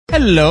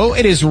Hello,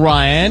 it is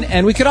Ryan,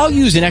 and we could all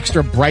use an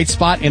extra bright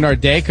spot in our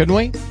day, couldn't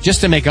we?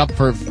 Just to make up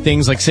for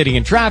things like sitting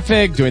in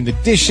traffic, doing the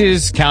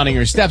dishes, counting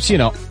your steps, you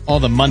know,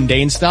 all the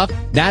mundane stuff.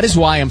 That is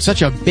why I'm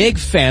such a big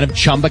fan of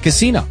Chumba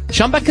Casino.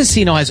 Chumba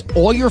Casino has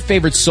all your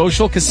favorite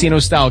social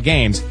casino-style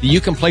games that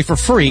you can play for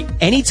free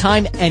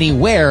anytime,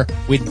 anywhere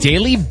with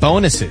daily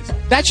bonuses.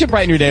 That should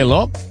brighten your day a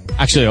little.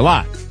 Actually, a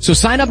lot. So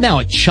sign up now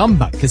at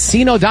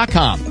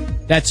ChumbaCasino.com.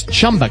 That's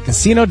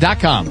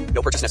ChumbaCasino.com.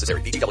 No purchase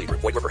necessary. VGW Group.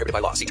 Void where prohibited by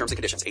law. See terms and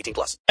conditions.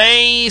 18+.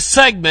 A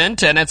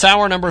segment, and it's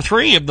hour number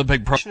 3 of the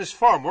big program. Is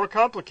far more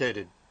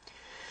complicated.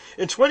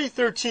 In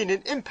 2013,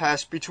 an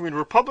impasse between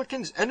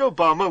Republicans and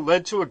Obama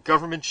led to a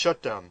government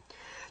shutdown.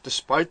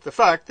 Despite the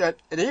fact that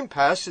an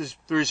impasse is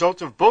the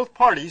result of both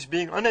parties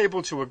being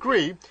unable to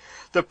agree,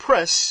 the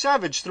press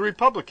savaged the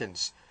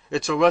Republicans.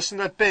 It's a lesson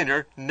that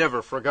Boehner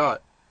never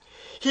forgot.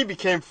 He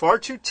became far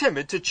too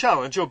timid to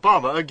challenge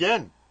Obama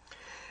again.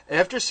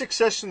 After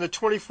success in the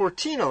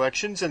 2014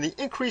 elections and the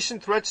increase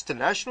in threats to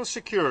national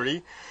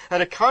security,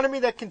 an economy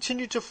that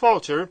continued to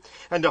falter,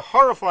 and a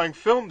horrifying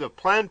film of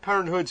Planned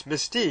Parenthood's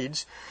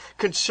misdeeds,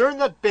 concern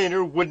that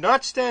Boehner would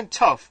not stand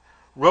tough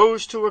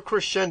rose to a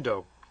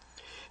crescendo.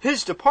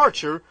 His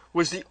departure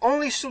was the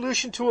only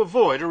solution to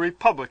avoid a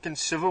Republican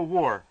civil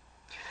war.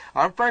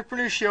 I'm Frank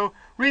Bernuccio.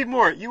 Read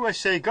more at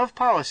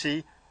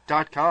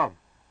usagovpolicy.com.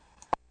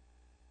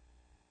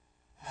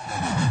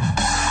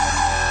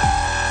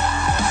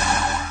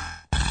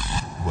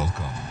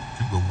 Welcome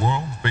to the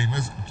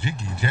world-famous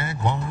Jiggy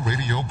Jaguar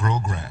radio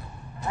program.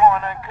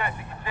 Raw and uncut,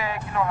 Jiggy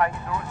Jag, you know how you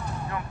do it.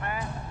 You know what I'm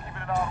saying?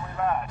 Keeping it all the way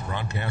live.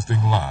 Broadcasting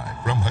live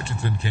from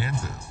Hutchinson,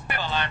 Kansas.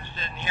 Well, I'm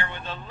sitting here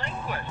with a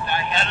linguist. I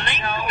had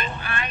no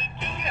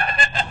idea.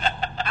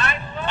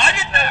 I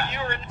didn't know you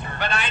were,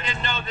 but I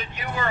didn't know that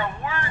you were a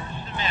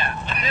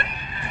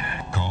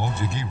wordsmith. Call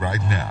Jiggy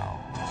right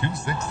now.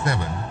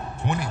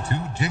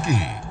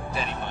 267-22-JIGGY.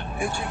 Steady fun.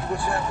 Hey, Jiggy,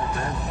 what's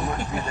happening, man?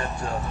 Reminds me of that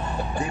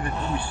David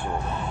Bowie song.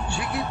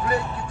 Jiggy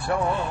play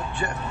guitar.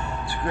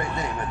 It's a great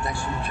name, man.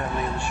 Thanks so much for having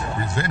me on the show.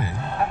 Presenting.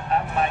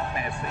 I'm Mike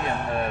Massey,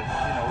 and,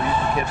 you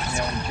can catch me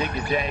on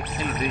Jiggy Jag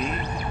TV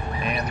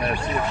and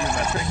see a few of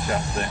my trick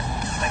shots there.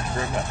 Thanks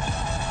very much.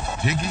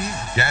 Jiggy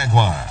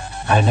Jaguar.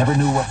 I never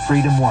knew what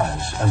freedom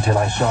was until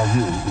I saw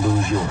you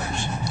lose yours.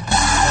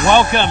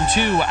 Welcome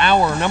to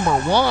hour number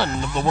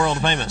 1 of the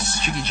world-famous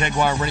Jiggy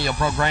Jaguar radio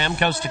program,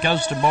 coast to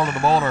coast and border to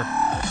border,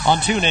 on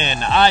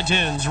TuneIn,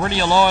 iTunes,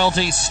 Radio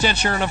Loyalty,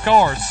 Stitcher, and of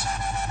course,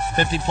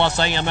 50-plus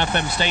AM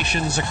FM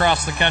stations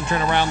across the country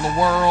and around the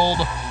world.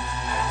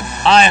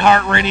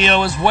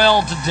 iHeartRadio as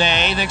well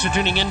today. Thanks for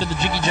tuning in to the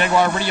Jiggy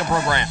Jaguar radio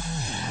program.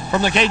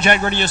 From the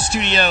KJAG Radio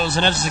Studios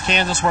in Edgerton,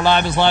 Kansas, where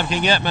live is live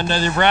can get, Monday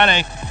through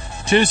Friday,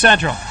 2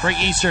 Central, 3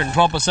 Eastern,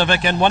 12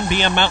 Pacific, and 1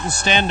 p.m. Mountain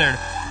Standard.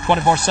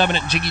 24/7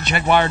 at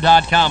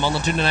JiggyJaguar.com on the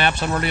TuneIn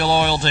apps and Radio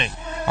Loyalty.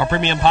 Our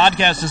premium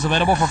podcast is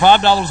available for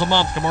 $5 a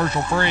month,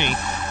 commercial-free,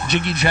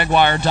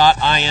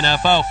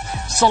 JiggyJaguar.info.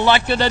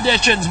 Selected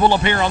editions will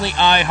appear on the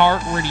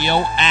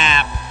iHeartRadio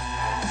app.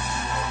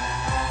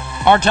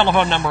 Our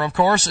telephone number, of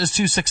course, is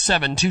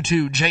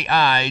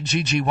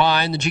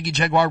 267-22-JIGGY, and the Jiggy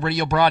Jaguar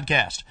radio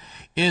broadcast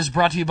is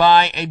brought to you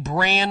by a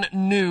brand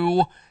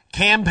new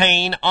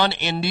campaign on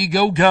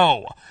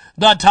Indiegogo.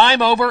 The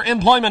Time Over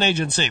Employment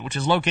Agency, which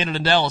is located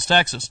in Dallas,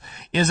 Texas,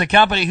 is a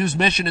company whose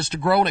mission is to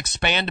grow and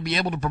expand to be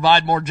able to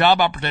provide more job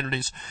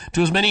opportunities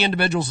to as many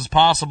individuals as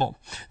possible.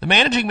 The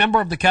managing member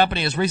of the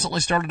company has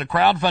recently started a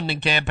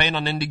crowdfunding campaign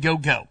on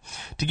Indiegogo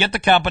to get the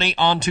company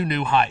onto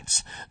new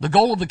heights. The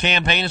goal of the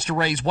campaign is to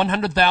raise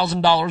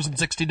 $100,000 in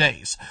 60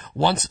 days.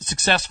 Once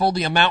successful,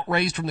 the amount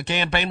raised from the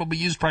campaign will be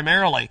used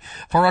primarily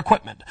for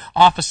equipment,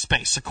 office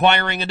space,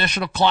 acquiring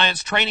additional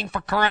clients, training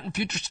for current and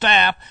future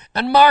staff,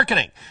 and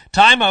marketing.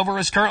 Time Over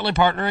is currently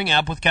partnering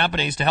up with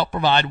companies to help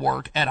provide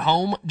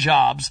work-at-home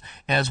jobs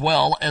as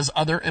well as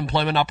other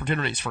employment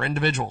opportunities for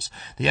individuals.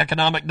 The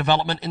economic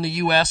development in the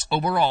U.S.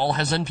 overall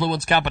has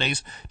influenced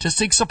companies to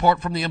seek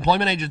support from the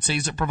employment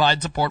agencies that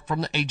provide support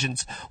from the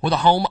agents with a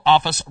home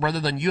office rather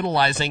than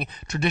utilizing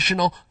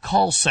traditional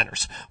call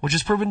centers, which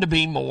has proven to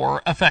be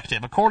more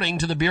effective. According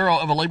to the Bureau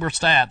of Labor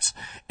Stats,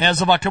 as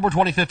of October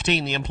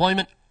 2015, the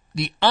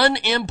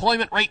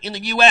unemployment rate in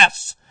the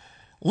U.S.,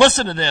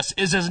 listen to this,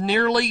 is as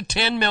nearly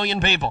 10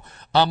 million people.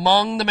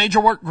 Among the major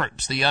work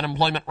groups, the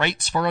unemployment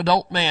rates for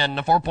adult men,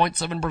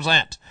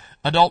 4.7%,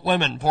 adult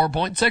women,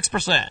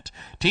 4.6%,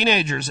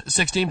 teenagers,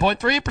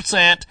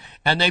 16.3%,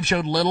 and they've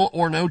showed little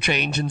or no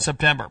change in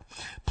September.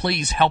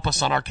 Please help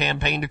us on our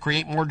campaign to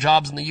create more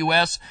jobs in the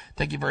U.S.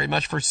 Thank you very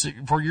much for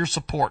your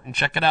support, and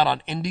check it out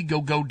on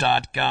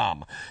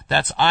Indiegogo.com.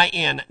 That's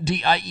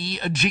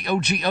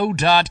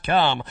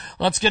INDIEGOGO.com.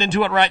 Let's get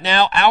into it right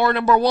now. Hour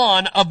number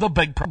 1 of the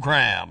big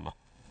program.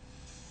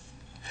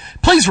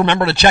 Please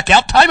remember to check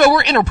out Time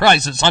Over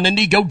Enterprises on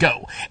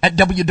Indiegogo at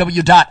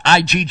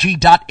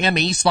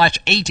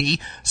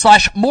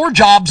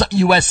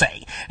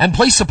www.igg.me/80/MoreJobsUSA. And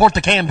please support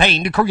the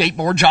campaign to create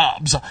more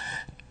jobs.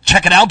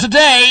 Check it out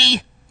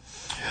today.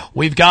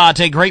 We've got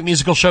a great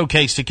musical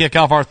showcase to kick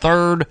off our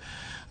third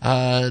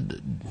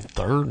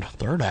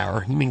Third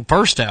hour? You mean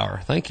first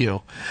hour? Thank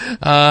you.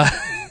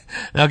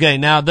 Okay,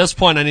 now at this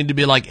point I need to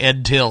be like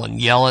Ed Till and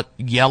yell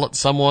at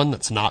someone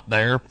that's not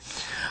there.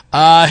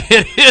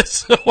 It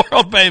is the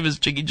world famous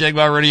Jiggy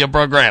Jaguar radio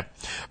program.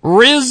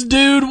 Riz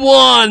Dude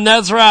 1,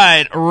 that's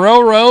right.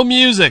 Row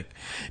Music.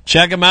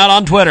 Check him out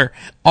on Twitter.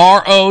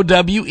 ROWE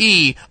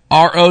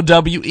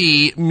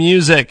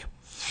Music.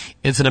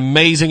 It's an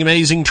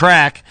amazing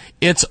track.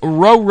 It's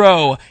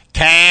Row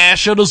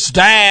Cash of the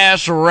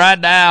Stash right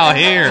now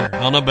here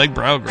on a big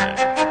program.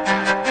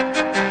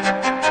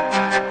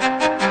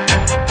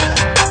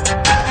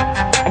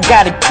 I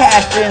got a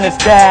cash in the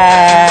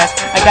stash.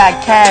 I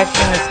got cash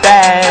in the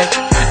stash.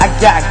 I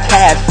got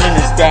cash in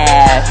the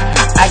stash.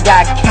 I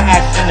got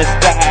cash in the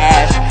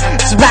stash.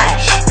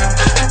 Smash!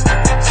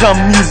 Some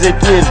music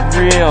is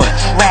real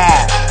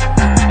trash.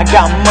 I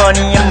got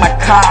money in my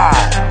car.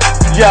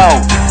 Yo.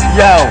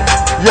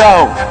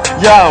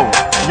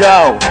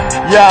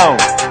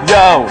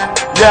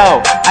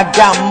 I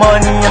got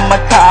money in my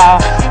car.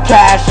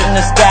 Cash in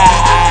the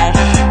stash.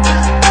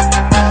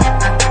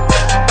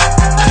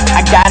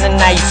 I got a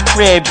nice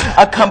crib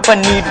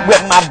accompanied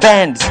with my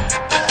Benz.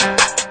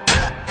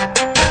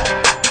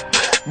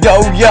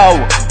 Yo,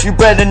 you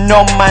better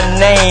know my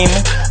name.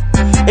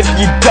 If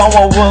you don't,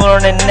 I will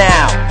learn it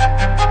now.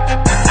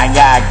 I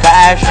got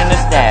cash in the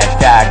stash,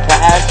 got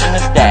cash in the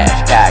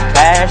stash, got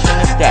cash in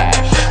the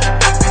stash.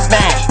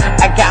 Smash!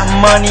 I got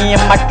money in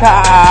my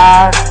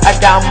car. I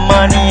got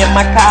money in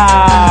my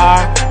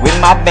car with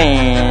my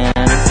Benz.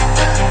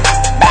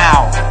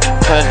 Bow,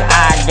 'cause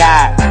I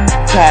got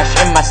cash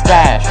in my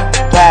stash,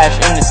 cash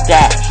in the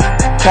stash,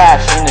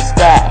 cash in the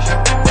stash,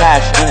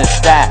 cash in the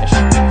stash,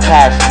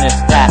 cash in the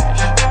stash,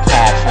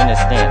 cash in the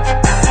stash.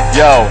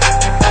 Yo,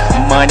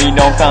 money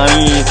don't come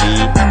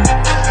easy.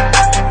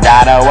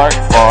 Gotta work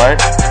for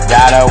it,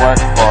 gotta work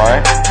for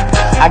it.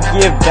 I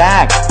give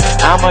back,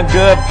 I'm a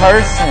good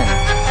person.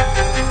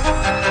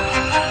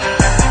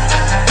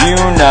 You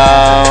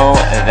know,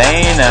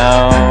 they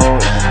know,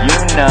 you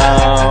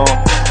know,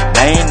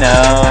 they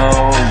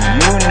know,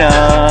 you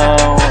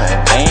know,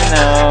 they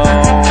know,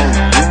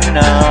 you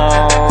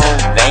know,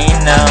 they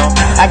know.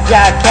 I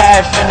got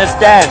cash in the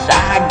stash,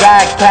 I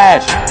got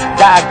cash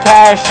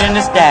in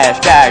the stash,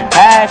 got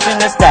cash in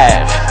the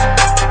stash.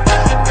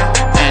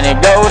 And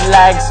it goes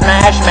like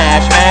smash,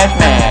 smash, smash,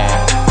 smash.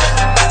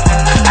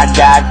 I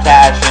got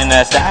cash in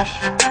the stash.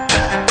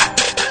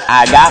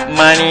 I got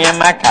money in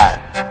my car.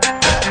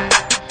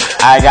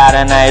 I got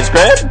a nice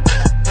crib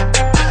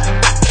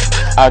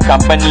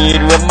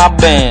accompanied with my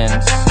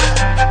Benz.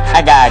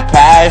 I got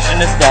cash in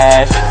the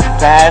stash,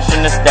 cash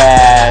in the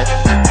stash.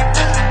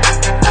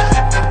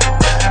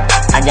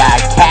 I got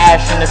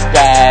cash in the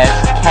stash,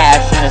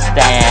 cash in the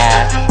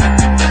stash.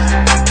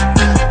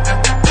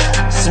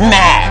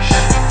 Smash!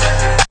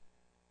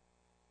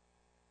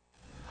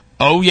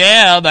 Oh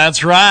yeah,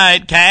 that's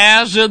right.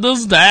 Cash in the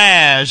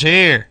stash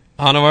here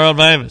on the world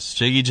famous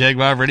Jiggy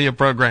Jaguar radio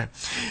program.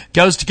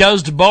 Coast to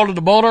coast, border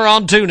to border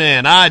on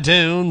TuneIn,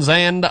 iTunes,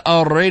 and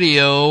a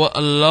Radio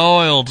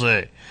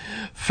Loyalty.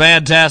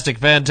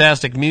 Fantastic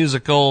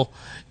musical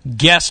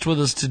guest with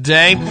us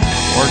today.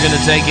 We're going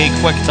to take a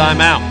quick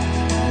time out.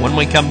 When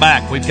we come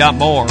back, we've got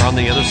more on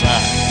the other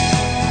side.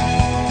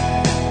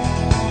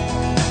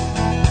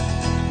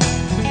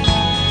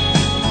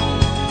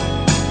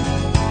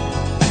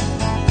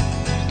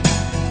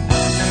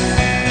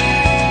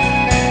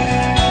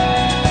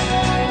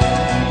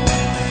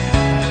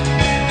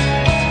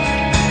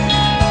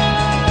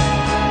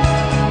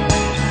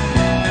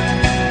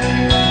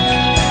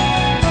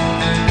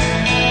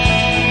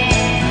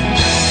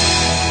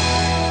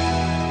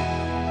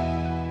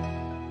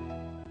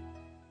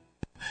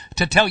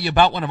 To tell you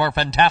about one of our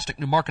fantastic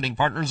new marketing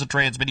partners at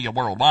Transmedia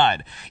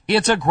Worldwide.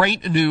 It's a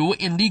great new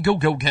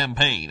Indiegogo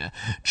campaign.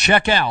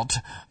 Check out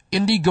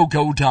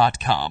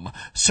Indiegogo.com.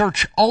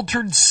 Search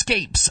Altered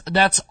Scapes.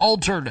 That's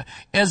altered,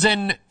 as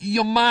in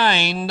your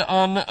mind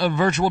on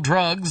virtual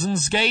drugs and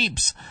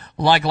scapes,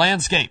 like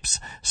landscapes.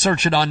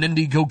 Search it on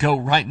Indiegogo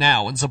right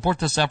now and support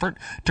this effort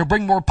to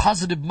bring more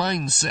positive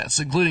mindsets,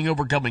 including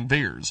overcoming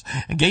fears,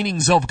 and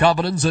gaining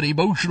self-confidence and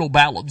emotional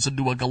balance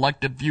into a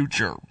collective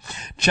future.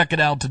 Check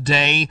it out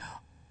today.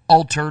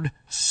 Altered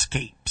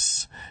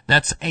Scapes.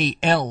 That's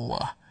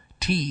ALTERED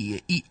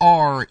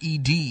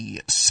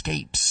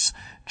Scapes.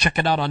 Check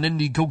it out on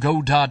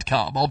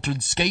Indiegogo.com.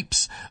 Altered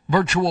Scapes,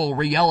 virtual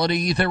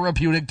reality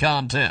therapeutic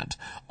content.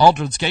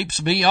 Altered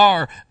Scapes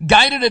VR,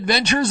 guided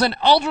adventures in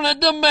alternate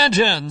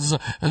dimensions.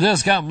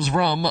 This comes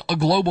from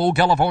Global,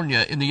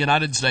 California in the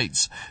United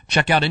States.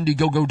 Check out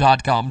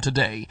Indiegogo.com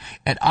today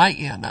at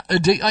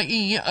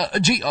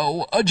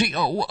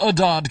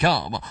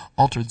INDIEGOGO.com.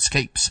 Altered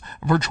Scapes,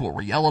 virtual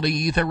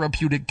reality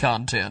therapeutic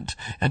content.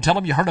 And tell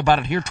them you heard about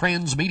it here,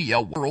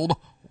 Transmedia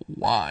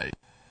Worldwide.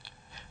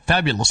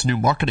 fabulous new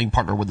marketing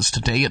partner with us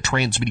today at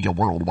Transmedia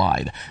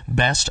Worldwide.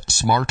 Best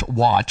smart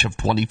watch of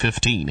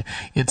 2015.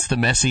 It's the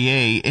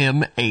Messier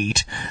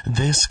M8.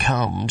 This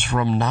comes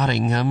from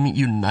Nottingham,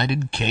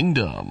 United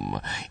Kingdom.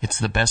 It's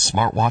the best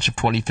smartwatch of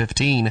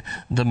 2015,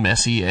 the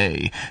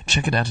Messier.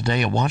 Check it out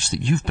today, a watch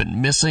that you've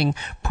been missing.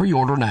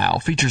 Pre-order now.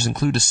 Features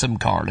include a SIM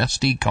card,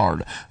 SD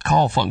card,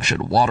 call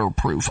function,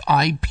 waterproof,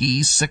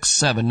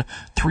 IP67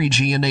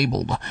 3G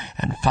enabled,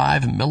 and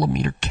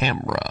 5mm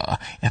camera,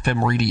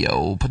 FM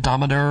radio,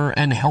 pedometer,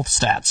 and health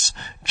stats.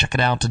 Check it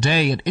out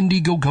today at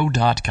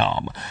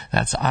Indiegogo.com.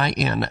 That's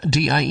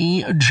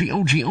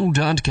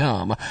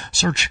INDIEGOGO.com.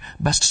 Search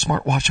Best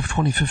Smartwatch of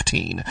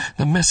 2015,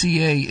 the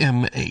Messier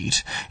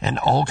M8, and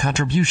all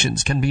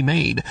contributions can be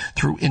made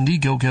through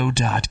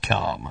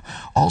Indiegogo.com.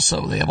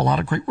 Also, they have a lot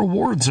of great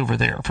rewards over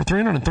there. For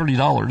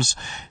 $330,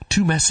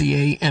 2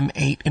 Messier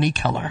M8 any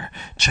color.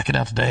 Check it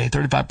out today,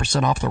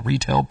 35% off the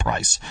retail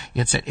price.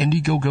 It's at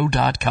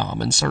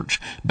Indiegogo.com and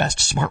search Best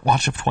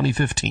Smartwatch of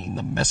 2015,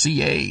 the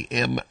Messier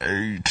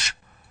M8.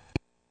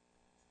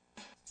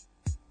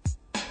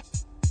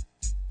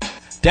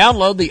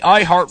 Download the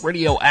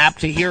iHeartRadio app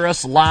to hear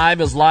us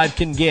live as live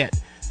can get.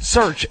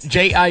 Search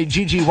Jiggy,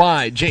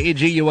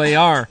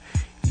 Jaguar.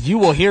 You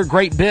will hear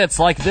great bits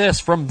like this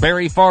from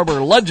Barry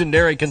Farber,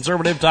 legendary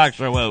conservative talk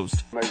show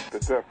host. Makes the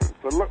difference.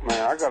 But look, man,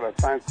 I got to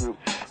thank you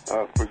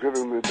for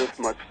giving me this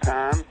much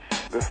time,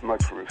 this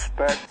much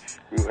respect.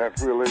 You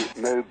have really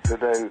made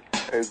today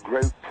a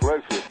great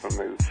pleasure for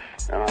me,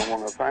 and I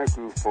want to thank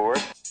you for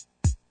it.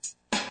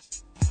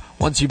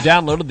 Once you've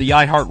downloaded the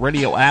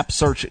iHeartRadio app,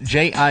 search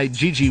Jiggy,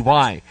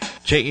 Jaguar,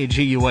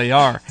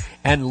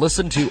 and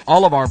listen to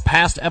all of our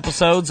past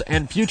episodes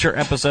and future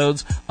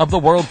episodes of the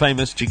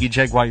world-famous Jiggy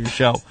Jaguar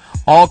Show,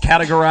 all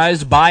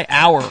categorized by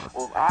hour.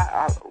 Well,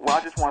 I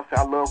just want to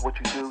say I love what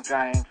you do,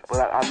 James. But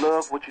I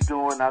love what you're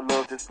doing. I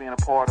love just being a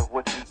part of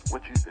what you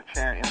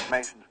sharing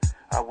information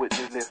with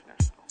your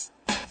listeners.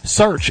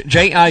 Search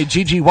Jiggy,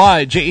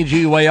 Jaguar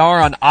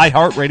on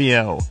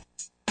iHeartRadio.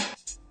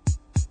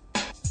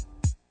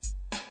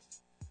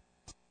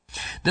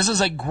 This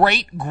is a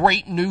great,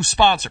 great new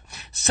sponsor.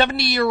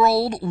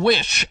 70-year-old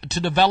wish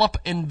to develop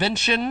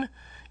invention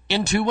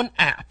into an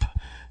app.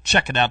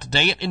 Check it out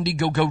today at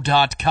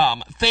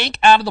Indiegogo.com. Think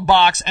out of the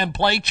box and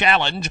play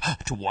Challenge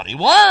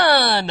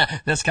 21.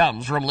 This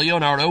comes from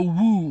Leonardo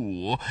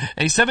Wu.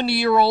 A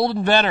 70-year-old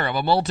inventor of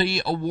a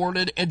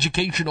multi-awarded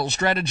educational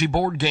strategy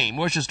board game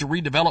wishes to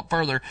redevelop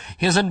further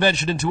his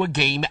invention into a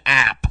game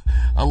app.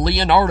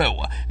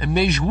 Leonardo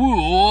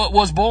Mejwu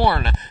was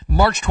born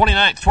March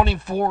 29th,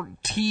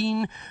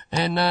 2014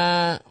 in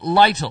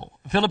Lytle,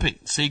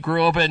 Philippines. He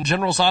grew up in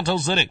General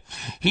Santos City.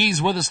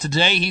 He's with us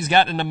today. He's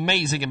got an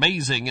amazing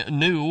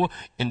new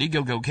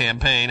Indiegogo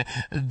campaign.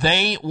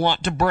 They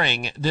want to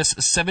bring this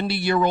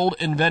 70-year-old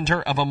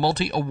inventor of a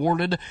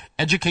multi-awarded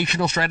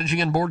educational strategy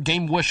and board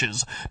game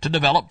wishes to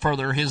develop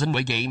further his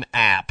game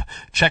app.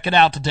 Check it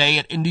out today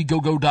at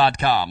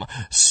Indiegogo.com.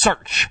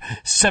 Search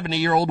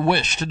 70-year-old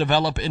wish to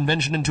develop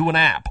invention into an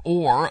app,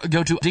 or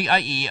go to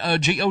DIEGOGO.com.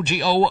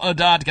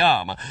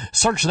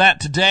 Search that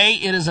today.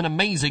 It is an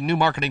amazing new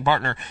marketing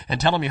partner,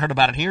 and tell them you heard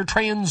about it here,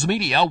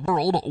 Transmedia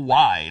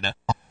Worldwide.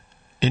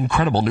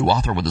 Incredible new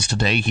author with us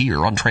today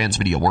here on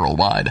Transmedia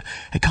Worldwide.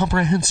 A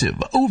comprehensive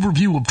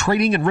overview of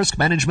trading and risk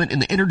management in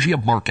the energy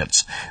of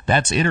markets.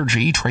 That's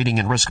Energy, Trading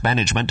and Risk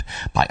Management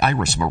by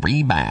Iris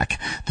Marie Mack.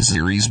 The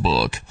series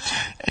book.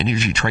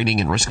 Energy Trading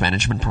and Risk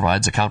Management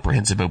provides a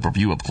comprehensive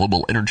overview of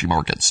global energy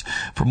markets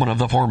from one of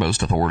the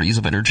foremost authorities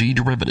of energy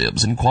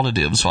derivatives and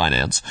quantitatives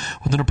finance.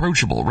 With an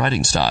approachable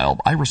writing style,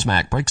 Iris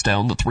Mack breaks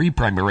down the three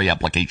primary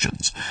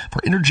applications for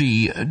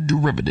energy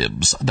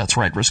derivatives. That's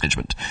right, risk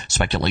management,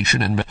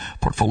 speculation, and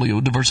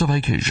portfolio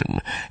diversification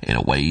in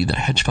a way that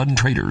hedge fund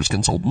traders,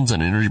 consultants,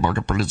 and energy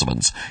market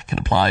participants can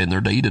apply in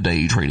their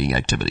day-to-day trading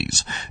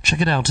activities.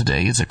 Check it out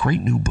today. It's a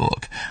great new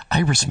book,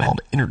 Iris Mack,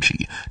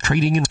 Energy,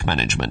 Trading and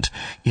Management.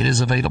 It is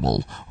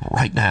available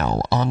right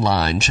now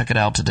online. Check it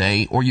out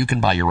today, or you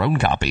can buy your own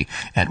copy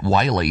at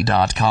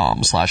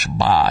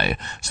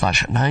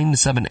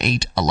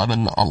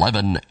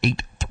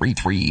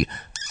Wiley.com/buy/978-1111-833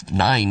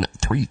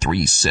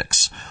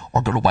 9336,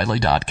 or go to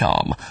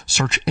Wiley.com.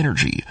 Search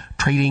Energy,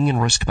 Trading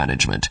and Risk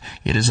Management.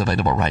 It is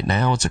available right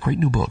now. It's a great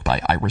new book by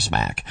Iris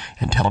Mack.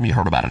 And tell them you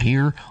heard about it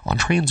here on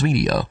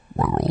Transmedia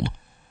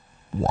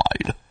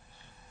Worldwide.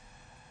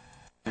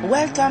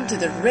 Welcome to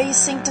the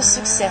Racing to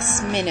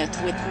Success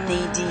Minute with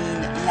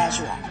Nadine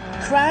Lajoie.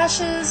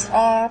 Crashes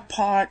are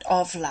part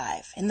of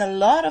life, and a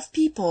lot of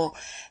people,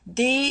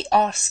 they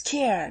are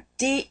scared.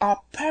 They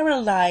are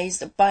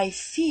paralyzed by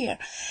fear.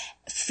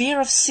 Fear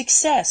of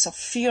success, or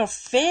fear of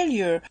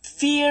failure,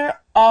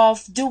 fear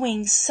of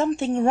doing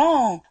something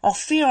wrong, or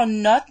fear of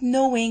not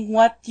knowing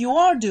what you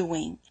are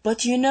doing.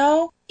 But you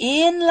know,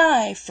 in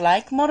life,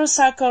 like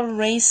motorcycle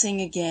racing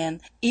again,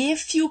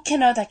 if you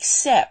cannot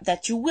accept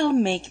that you will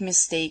make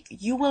mistake,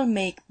 you will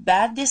make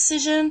bad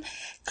decision,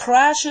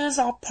 crashes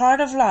are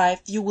part of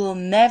life, you will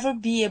never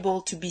be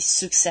able to be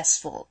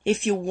successful.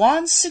 If you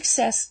want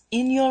success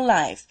in your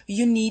life,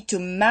 you need to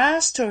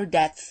master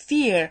that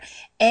fear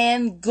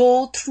and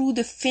go through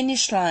the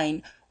finish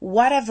line.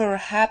 Whatever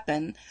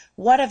happened,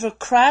 whatever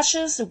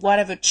crashes,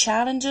 whatever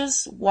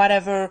challenges,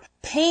 whatever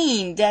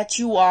pain that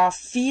you are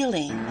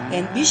feeling.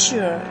 And be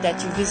sure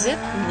that you visit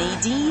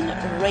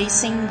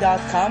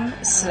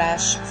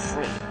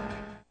NadineRacing.com/free.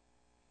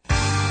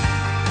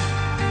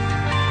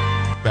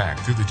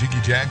 Back to the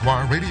Jiggy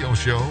Jaguar radio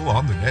show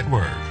on the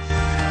network.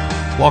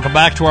 Welcome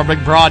back to our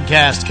big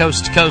broadcast,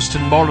 coast to coast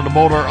and border to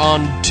border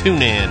on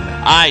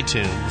TuneIn,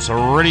 iTunes,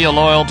 Radio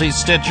Loyalty,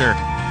 Stitcher,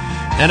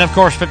 and, of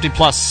course,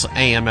 50-plus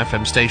AM,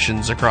 FM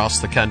stations across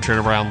the country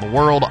and around the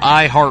world.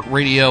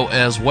 iHeartRadio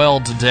as well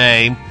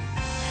today.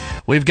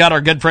 We've got our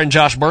good friend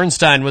Josh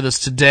Bernstein with us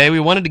today. We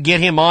wanted to get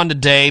him on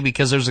today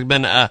because there's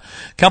been a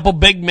couple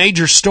big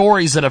major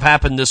stories that have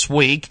happened this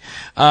week.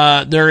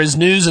 There is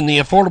news in the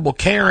Affordable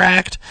Care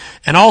Act,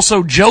 and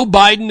also Joe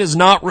Biden is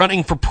not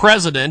running for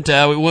president.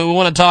 We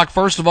want to talk,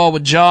 first of all,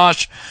 with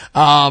Josh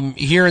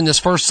here in this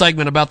first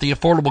segment about the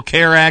Affordable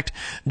Care Act.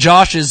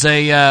 Josh is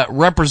a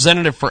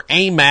representative for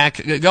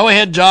AMAC. Go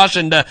ahead, Josh,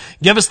 and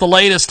give us the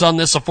latest on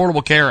this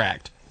Affordable Care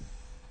Act.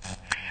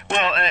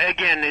 Well,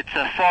 again, it's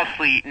a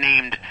falsely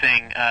named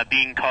thing,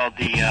 being called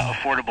the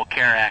Affordable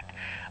Care Act.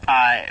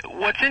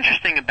 What's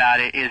interesting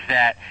about it is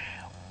that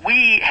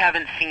we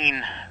haven't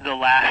seen the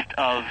last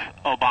of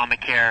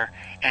Obamacare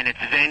and its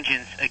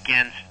vengeance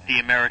against the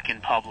American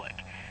public.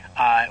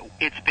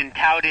 It's been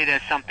touted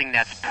as something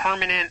that's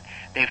permanent.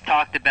 They've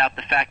talked about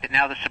the fact that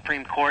now the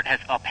Supreme Court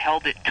has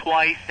upheld it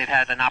twice. They've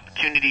had an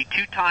opportunity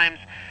 2 times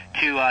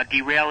to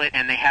derail it,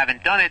 and they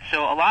haven't done it.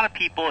 So a lot of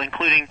people,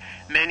 including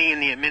many in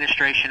the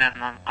administration and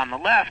on the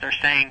left, are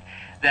saying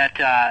that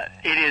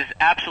it is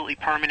absolutely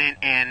permanent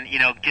and,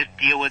 just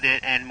deal with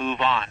it and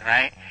move on,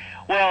 right?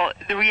 Well,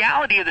 the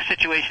reality of the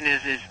situation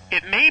is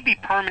it may be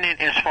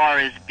permanent as far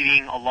as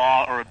being a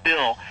law or a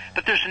bill,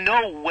 but there's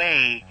no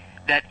way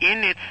that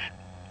in its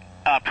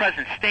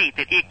present state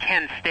that it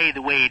can stay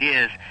the way it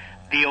is.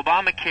 The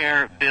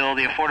Obamacare bill,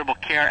 the Affordable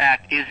Care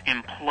Act, is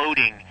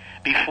imploding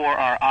before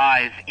our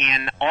eyes,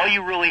 and all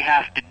you really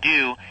have to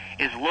do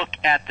is look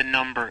at the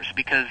numbers,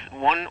 because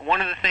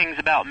one of the things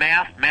about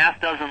math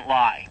doesn't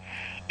lie.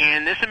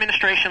 And this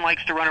administration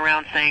likes to run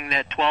around saying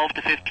that 12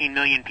 to 15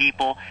 million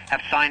people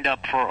have signed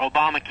up for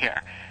Obamacare.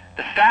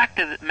 The fact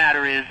of the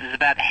matter is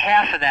about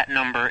half of that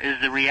number is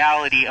the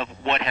reality of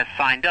what has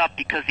signed up,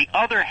 because the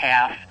other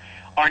half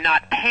are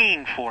not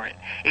paying for it.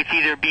 It's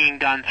either being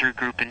done through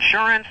group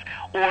insurance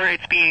or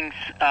it's being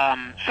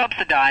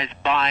subsidized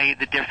by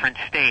the different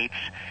states,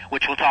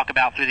 which we'll talk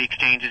about through the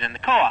exchanges and the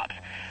co-ops.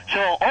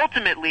 So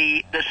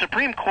ultimately, the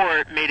Supreme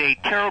Court made a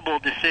terrible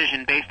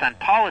decision based on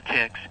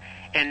politics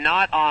and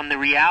not on the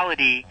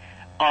reality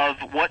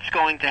of what's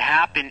going to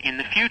happen in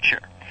the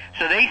future.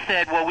 So they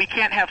said, well, we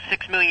can't have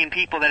 6 million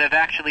people that have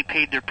actually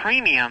paid their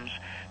premiums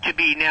to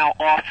be now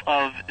off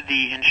of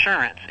the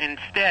insurance.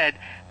 Instead,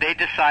 they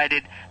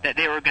decided that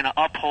they were going to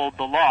uphold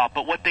the law.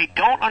 But what they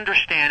don't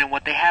understand and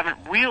what they haven't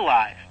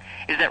realized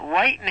is that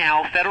right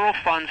now federal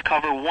funds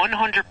cover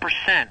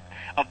 100%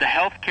 of the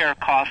health care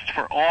costs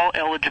for all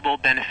eligible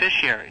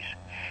beneficiaries.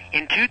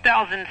 In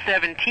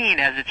 2017,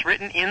 as it's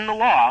written in the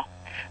law,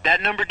 that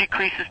number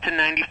decreases to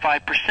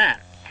 95%.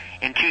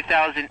 In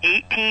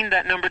 2018,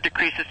 that number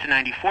decreases to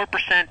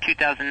 94%,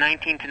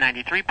 2019 to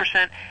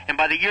 93%, and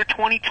by the year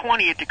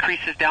 2020, it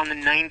decreases down to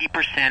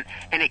 90%,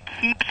 and it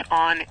keeps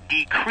on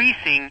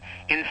decreasing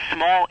in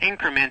small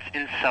increments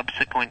in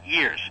subsequent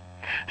years.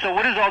 So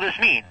what does all this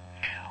mean?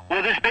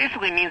 Well, this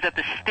basically means that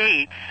the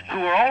states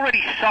who are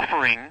already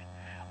suffering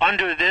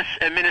under this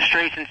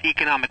administration's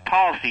economic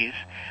policies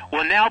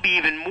will now be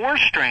even more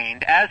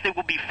strained, as they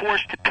will be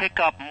forced to pick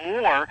up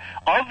more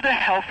of the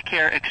health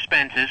care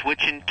expenses,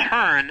 which in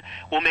turn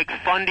will make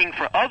funding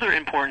for other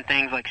important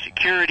things like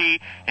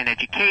security and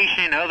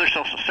education and other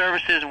social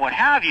services and what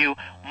have you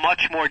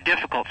much more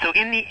difficult. So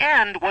in the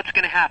end, what's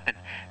going to happen?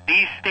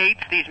 These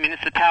states, these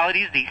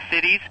municipalities, these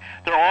cities,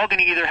 they're all going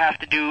to either have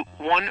to do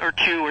 1 or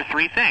 2 or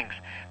 3 things.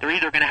 They're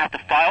either going to have to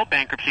file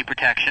bankruptcy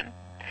protection,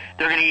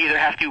 they're going to either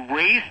have to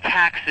raise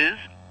taxes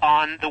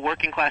on the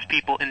working class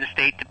people in the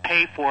state to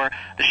pay for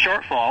the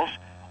shortfalls,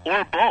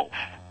 or both.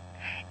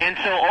 And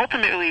so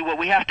ultimately what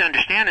we have to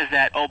understand is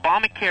that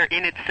Obamacare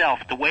in itself,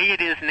 the way it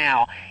is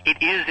now,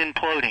 it is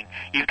imploding.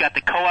 You've got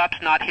the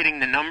co-ops not hitting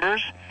the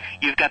numbers.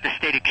 You've got the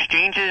state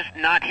exchanges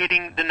not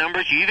hitting the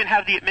numbers. You even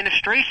have the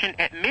administration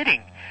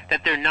admitting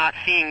that they're not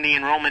seeing the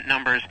enrollment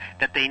numbers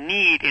that they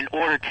need in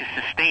order to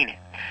sustain it.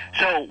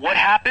 So what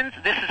happens?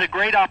 This is a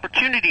great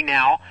opportunity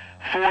now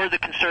for the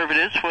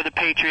conservatives, for the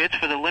patriots,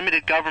 for the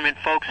limited government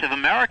folks of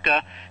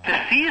America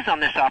to seize on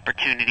this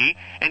opportunity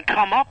and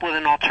come up with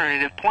an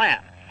alternative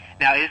plan.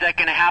 Now, is that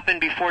going to happen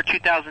before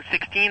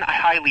 2016? I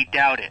highly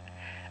doubt it.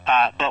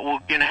 But we're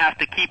going to have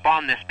to keep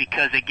on this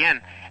because,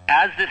 again,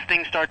 as this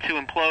thing starts to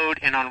implode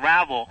and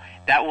unravel,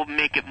 that will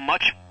make it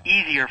much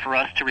easier for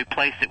us to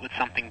replace it with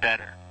something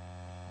better.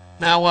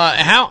 Now,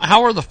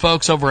 how are the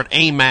folks over at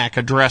AMAC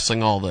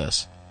addressing all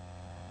this?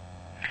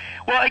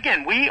 Well,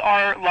 again, we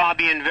are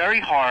lobbying very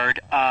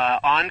hard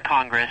on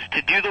Congress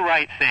to do the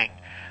right thing,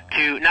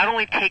 to not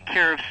only take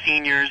care of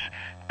seniors,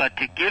 but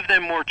to give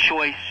them more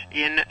choice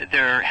in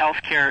their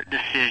health care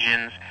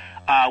decisions.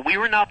 We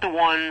were not the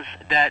ones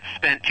that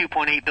spent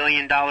 $2.8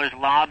 billion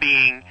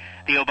lobbying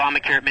the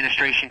Obamacare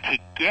administration to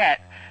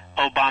get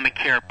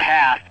Obamacare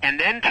passed and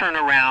then turn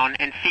around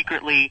and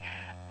secretly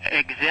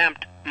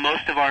exempt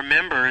most of our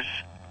members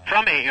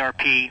from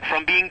AARP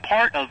from being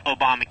part of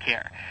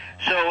Obamacare.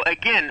 So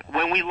again,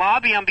 when we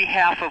lobby on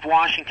behalf of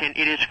Washington,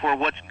 it is for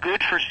what's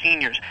good for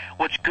seniors,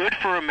 what's good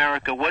for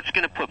America, what's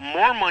going to put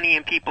more money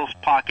in people's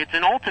pockets,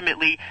 and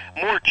ultimately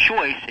more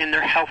choice in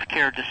their health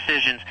care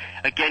decisions.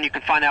 Again, you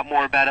can find out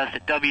more about us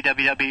at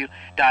www.amac.us,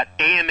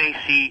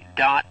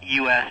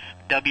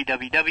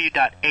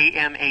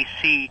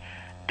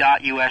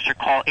 www.amac.us, or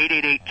call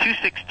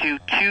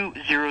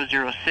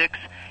 888-262-2006,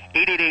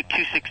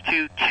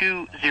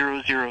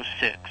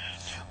 888-262-2006.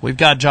 We've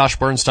got Josh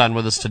Bernstein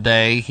with us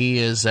today. He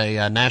is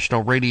a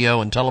national radio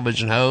and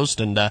television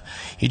host, and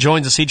he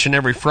joins us each and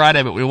every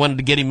Friday, but we wanted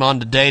to get him on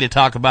today to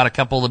talk about a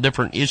couple of the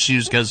different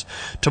issues, because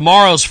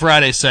tomorrow's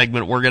Friday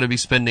segment, we're going to be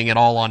spending it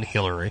all on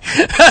Hillary.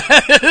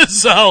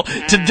 So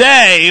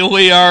today,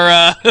 we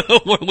are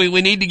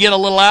we need to get a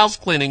little house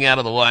cleaning out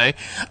of the way.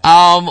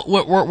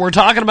 We're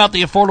talking about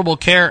the Affordable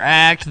Care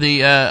Act, the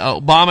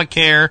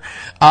Obamacare.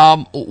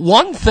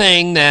 One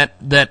thing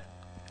that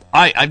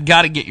I've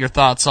got to get your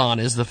thoughts on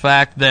is the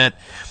fact that,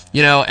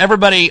 you know,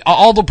 everybody,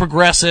 all the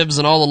progressives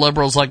and all the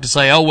liberals like to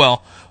say, oh,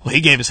 well,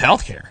 he gave us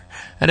health care.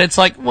 And it's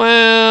like,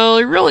 well,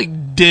 he really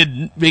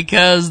didn't,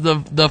 because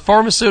the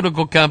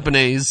pharmaceutical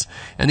companies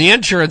and the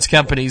insurance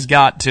companies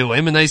got to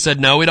him and they said,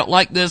 no, we don't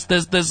like this,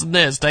 and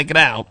this, take it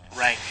out.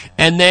 Right.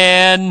 And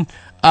then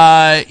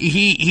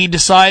he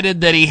decided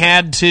that he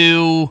had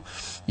to,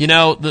 you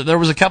know, there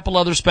was a couple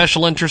other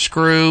special interest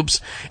groups,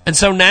 and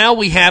so now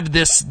we have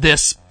this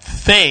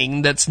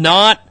thing that's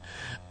not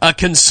a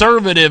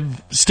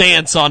conservative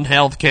stance on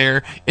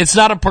healthcare. It's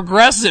not a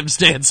progressive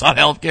stance on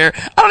healthcare.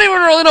 I don't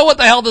even really know what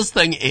the hell this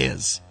thing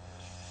is.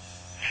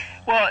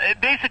 Well,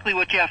 basically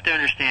what you have to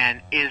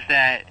understand is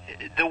that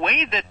the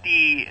way that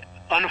the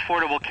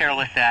Unaffordable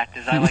Careless Act,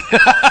 as I like to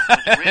call it,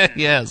 was written,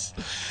 yes,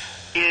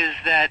 is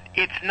that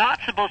it's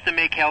not supposed to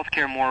make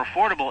healthcare more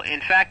affordable.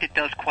 In fact, it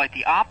does quite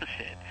the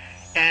opposite.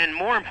 And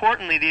more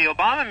importantly, the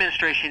Obama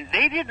administration,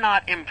 they did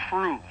not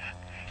improve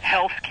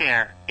health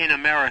care in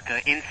America.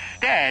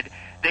 Instead,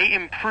 they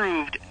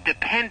improved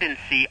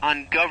dependency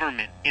on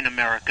government in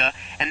America,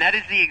 and that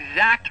is the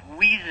exact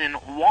reason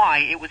why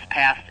it was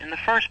passed in the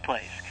first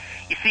place.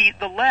 You see,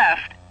 the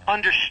left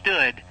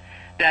understood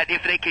that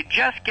if they could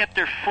just get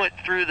their foot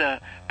through the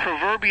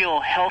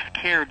proverbial health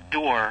care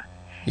door,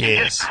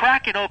 and just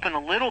crack it open a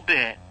little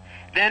bit,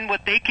 then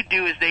what they could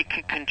do is they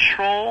could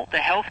control the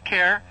health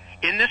care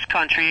in this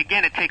country.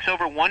 Again, it takes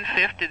over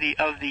 1/5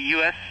 of the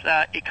U.S.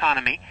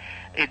 Economy.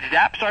 It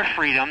zaps our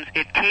freedoms.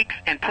 It takes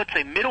and puts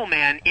a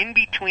middleman in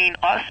between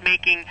us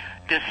making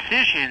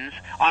decisions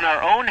on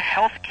our own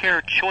health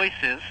care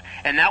choices,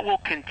 and that will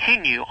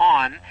continue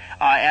on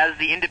as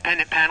the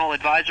Independent Panel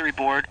Advisory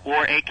Board,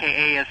 or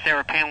AKA, as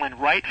Sarah Palin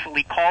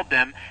rightfully called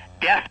them,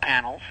 death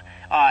panels,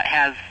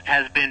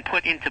 has been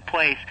put into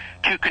place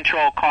to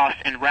control cost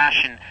and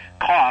ration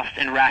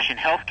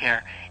health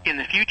care in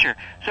the future.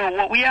 So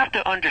what we have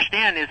to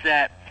understand is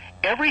that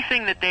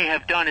everything that they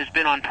have done has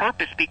been on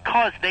purpose,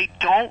 because they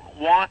don't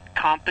want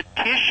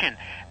competition.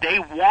 They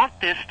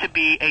want this to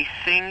be a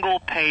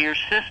single-payer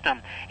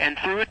system. And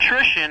through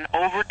attrition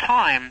over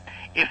time,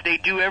 if they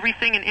do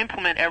everything and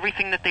implement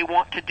everything that they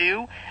want to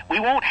do, we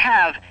won't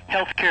have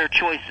health care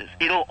choices.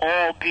 It'll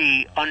all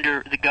be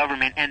under the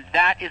government, and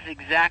that is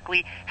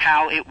exactly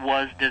how it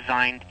was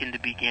designed in the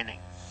beginning.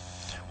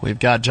 We've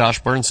got Josh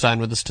Bernstein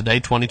with us today,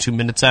 22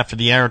 minutes after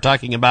the hour,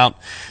 talking about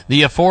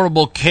the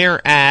Affordable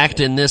Care Act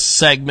in this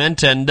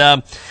segment. And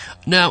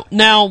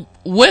now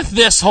with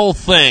this whole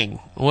thing,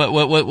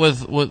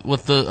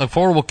 with the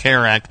Affordable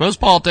Care Act, most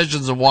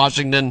politicians in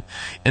Washington,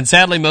 and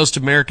sadly most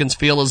Americans,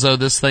 feel as though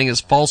this thing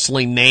is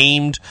falsely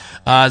named,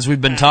 as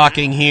we've been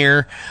talking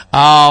here.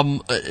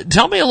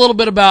 Tell me a little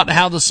bit about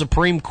how the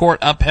Supreme Court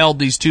upheld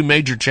these two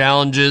major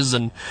challenges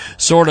and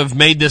sort of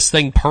made this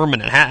thing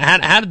permanent.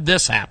 How did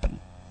this happen?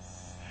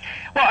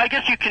 Well, I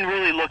guess you can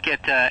really look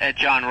at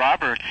John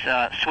Roberts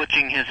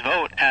switching his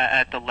vote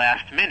at the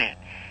last minute.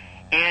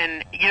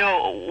 And, you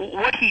know,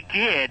 what he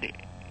did,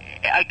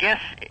 I guess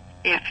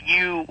if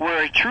you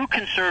were a true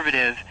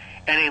conservative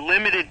and a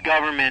limited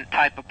government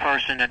type of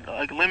person,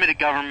 a limited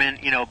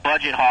government, you know,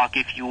 budget hawk,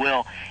 if you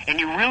will, and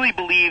you really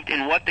believed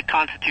in what the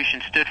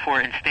Constitution stood for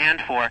and stand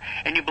for,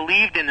 and you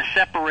believed in the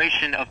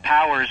separation of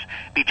powers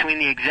between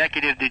the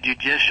executive, the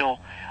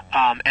judicial,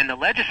 and the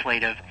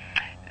legislative,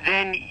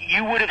 then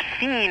you would have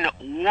seen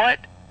what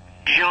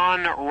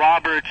John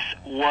Roberts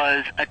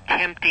was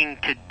attempting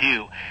to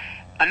do.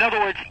 In other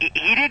words,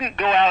 he didn't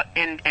go out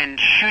and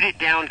shoot it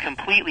down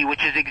completely,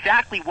 which is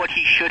exactly what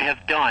he should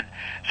have done.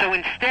 So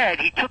instead,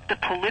 he took the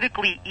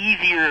politically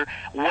easier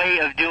way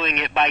of doing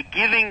it by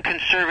giving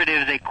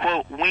conservatives a,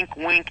 quote, wink,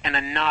 wink, and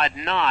a nod,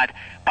 nod,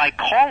 by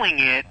calling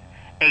it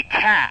a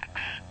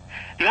tax.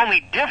 The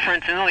only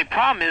difference and the only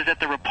problem is that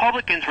the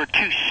Republicans were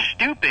too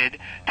stupid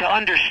to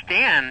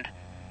understand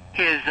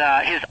his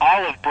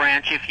olive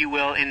branch, if you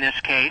will, in this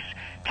case,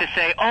 to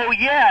say, oh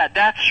yeah,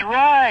 that's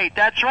right,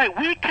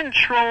 we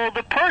control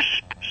the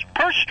purse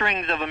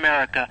strings of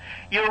America.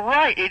 You're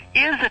right, it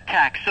is a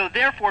tax. So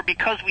therefore,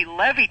 because we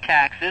levy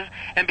taxes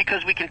and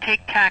because we can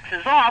take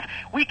taxes off,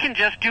 we can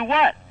just do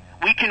what?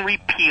 We can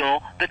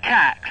repeal the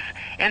tax.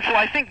 And so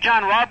I think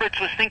John Roberts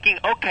was thinking,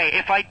 okay,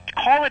 if I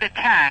call it a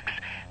tax,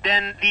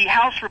 then the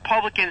House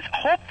Republicans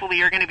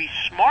hopefully are going to be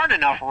smart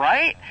enough,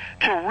 right,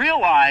 to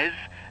realize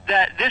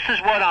that this is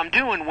what I'm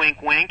doing,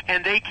 wink, wink,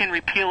 and they can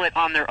repeal it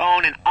on their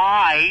own, and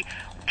I,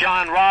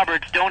 John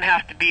Roberts, don't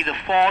have to be the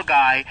fall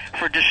guy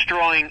for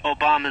destroying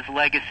Obama's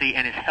legacy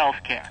and his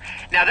health care.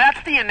 Now,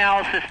 that's the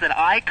analysis that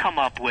I come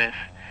up with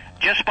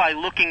just by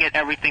looking at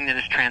everything that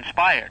has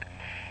transpired.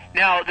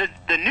 Now,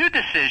 the new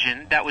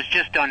decision that was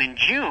just done in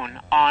June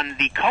on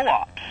the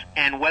co-ops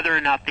and whether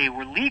or not they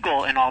were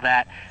legal and all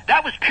that,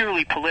 that was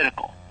purely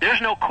political.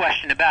 There's no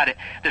question about it.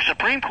 The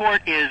Supreme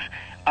Court is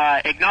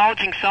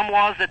acknowledging some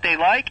laws that they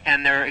like,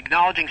 and they're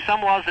acknowledging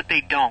some laws that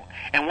they don't.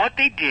 And what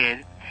they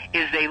did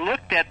is they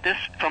looked at this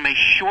from a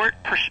short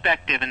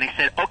perspective, and they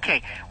said,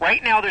 okay,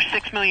 right now there's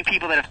 6 million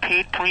people that have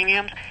paid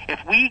premiums. If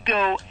we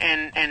go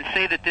and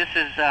say that this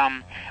is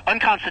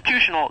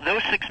unconstitutional,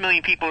 those 6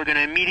 million people are going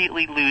to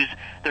immediately lose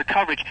their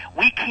coverage.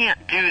 We can't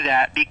do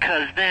that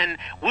because then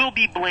we'll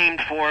be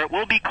blamed for it.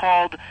 We'll be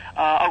called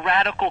a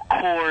radical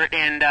court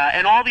and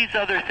all these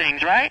other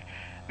things, right?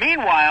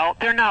 Meanwhile,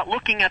 they're not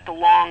looking at the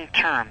long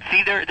term.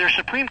 See, they're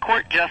Supreme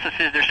Court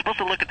justices. They're supposed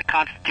to look at the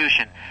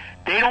Constitution.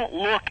 They don't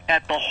look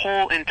at the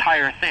whole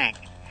entire thing.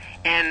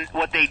 And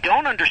what they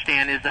don't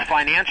understand is the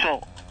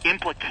financial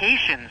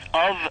implications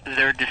of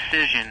their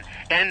decision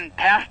and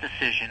past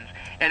decisions.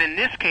 And in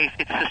this case,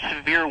 it's a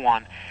severe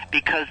one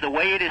because the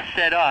way it is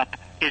set up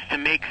is to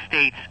make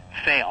states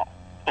fail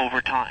over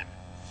time.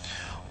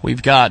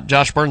 We've got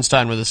Josh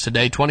Bernstein with us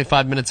today.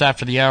 25 minutes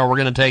after the hour, we're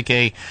going to take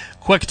a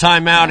quick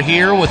time out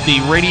here with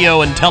the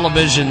radio and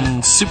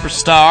television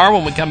superstar.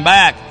 When we come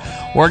back,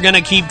 we're going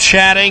to keep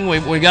chatting.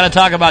 We've got to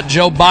talk about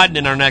Joe Biden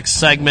in our next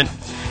segment.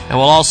 And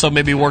we'll also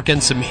maybe work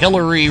in some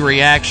Hillary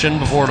reaction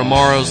before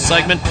tomorrow's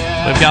segment.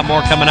 We've got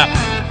more coming up.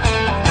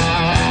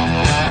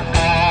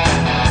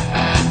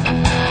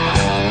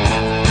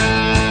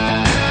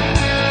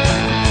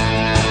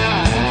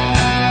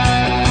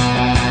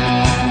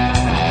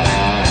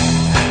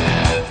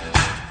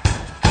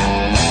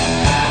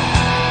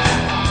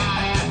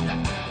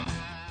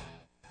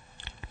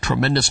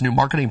 Tremendous new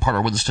marketing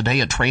partner with us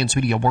today at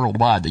Transmedia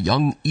Worldwide, the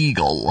Young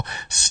Eagle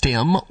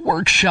STEM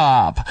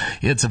Workshop.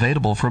 It's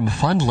available from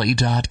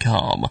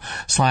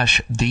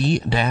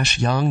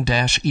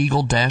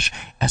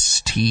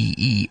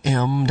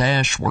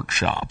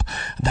fundly.com/the-young-eagle-STEM-workshop.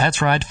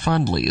 That's right,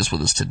 Fundly is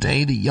with us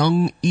today, the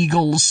Young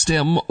Eagle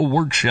STEM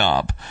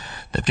Workshop.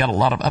 They've got a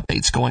lot of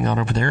updates going on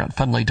over there at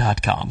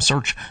fundly.com.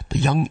 Search the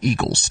Young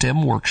Eagle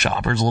STEM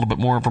Workshop. Here's a little bit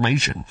more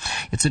information.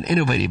 It's an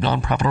innovative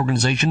nonprofit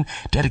organization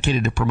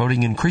dedicated to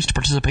promoting increased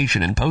participation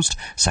in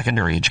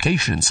post-secondary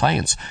education in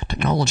science,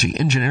 technology,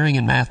 engineering,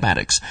 and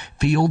mathematics,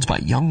 fields by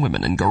young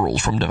women and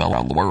girls from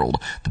around the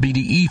world. The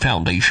BDE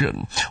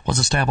Foundation was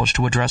established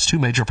to address two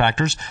major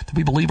factors that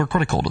we believe are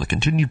critical to the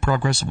continued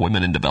progress of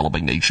women in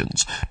developing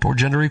nations toward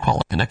gender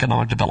equality and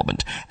economic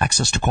development,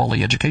 access to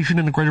quality education,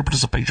 and a greater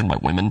participation by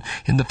women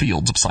in the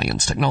fields of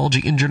science,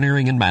 technology,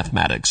 engineering, and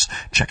mathematics.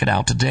 Check it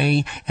out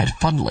today at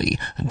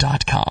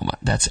fundly.com.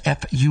 That's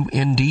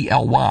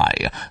fundly.com.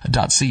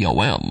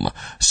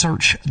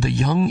 Search the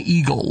Young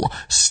Eagle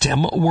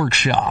STEM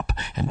Workshop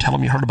and tell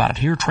them you heard about it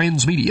here,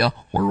 Transmedia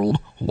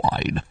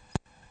Worldwide.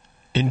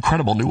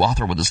 Incredible new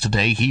author with us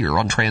today here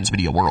on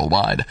Transmedia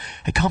Worldwide.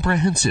 A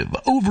comprehensive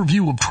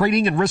overview of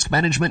trading and risk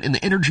management in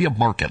the energy of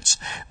markets.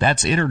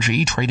 That's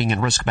Energy, Trading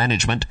and Risk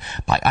Management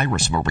by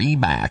Iris Marie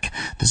Mack,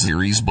 the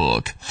series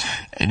book.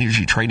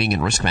 Energy Trading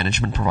and Risk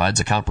Management provides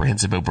a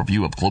comprehensive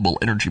overview of global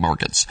energy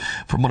markets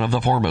from one of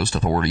the foremost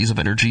authorities of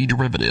energy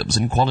derivatives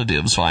and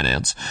quantitatives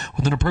finance.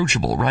 With an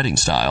approachable writing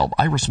style,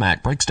 Iris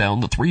Mack breaks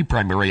down the three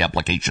primary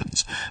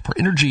applications for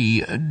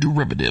energy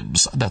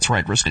derivatives. That's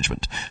right, risk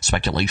management,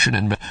 speculation,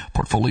 and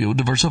portfolio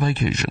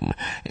diversification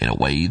in a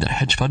way that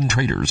hedge fund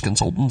traders,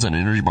 consultants, and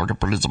energy market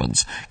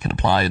participants can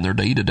apply in their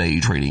day-to-day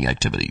trading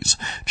activities.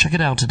 Check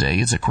it out today.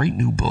 It's a great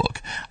new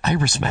book,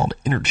 Iris Mack,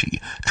 Energy,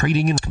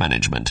 Trading and Risk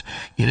Management.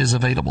 It is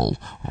available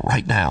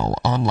right now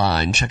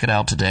online. Check it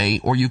out today,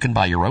 or you can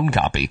buy your own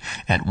copy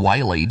at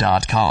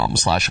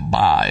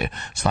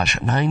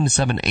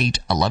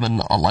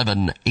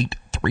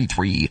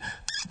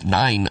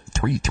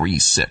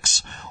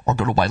wiley.com/buy/978-1111-833-9336, or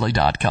go to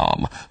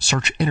wiley.com.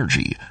 Search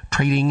Energy,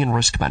 Trading and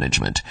Risk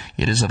Management.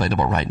 It is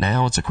available right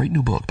now. It's a great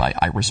new book by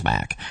Iris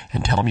Mack.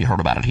 And tell them you heard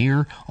about it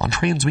here on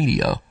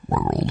Transmedia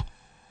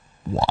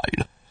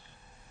Worldwide.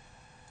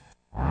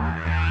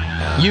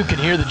 You can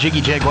hear the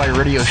Jiggy Jaguar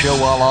radio show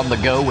while on the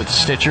go with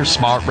Stitcher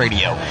Smart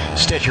Radio.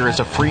 Stitcher is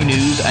a free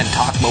news and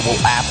talk mobile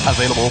app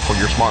available for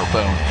your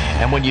smartphone.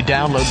 And when you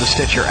download the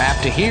Stitcher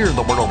app to hear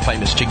the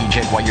world-famous Jiggy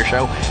Jaguar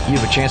show, you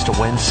have a chance to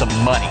win some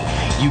money.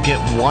 You get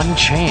one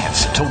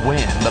chance to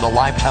win, but a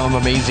lifetime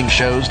of amazing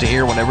shows to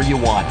hear whenever you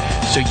want,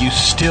 so you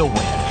still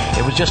win.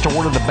 It was just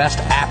awarded the Best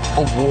App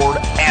Award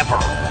ever.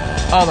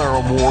 Other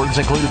awards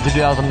included the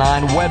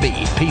 2009 Webby,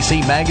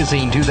 PC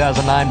Magazine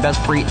 2009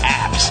 Best Free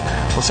Apps.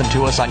 Listen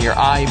to us on your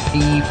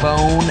IP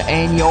phone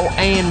and your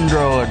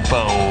Android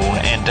phone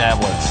and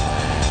tablets.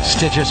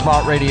 Stitcher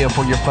Smart Radio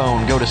for your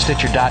phone. Go to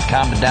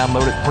Stitcher.com to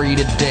download it free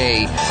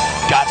today.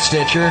 Got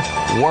Stitcher?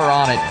 We're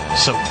on it,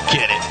 so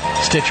get it.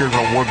 Stitcher is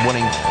an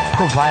award-winning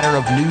provider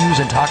of news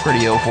and talk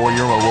radio for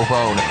your mobile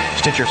phone.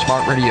 Stitcher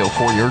Smart Radio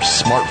for your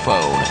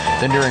smartphone.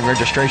 Then during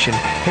registration,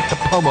 hit the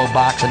promo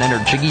box and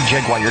enter Jiggy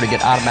Jaguar to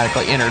get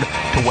automatically entered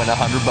to win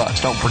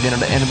 $100. Don't forget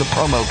to enter the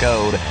promo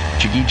code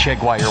Jiggy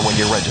Jaguar when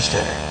you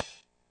register.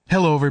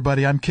 Hello,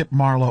 everybody. I'm Kip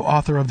Marlowe,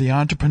 author of The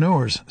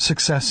Entrepreneurs,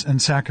 Success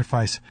and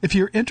Sacrifice. If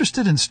you're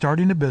interested in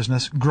starting a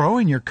business,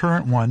 growing your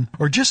current one,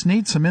 or just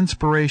need some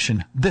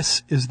inspiration,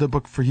 this is the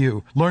book for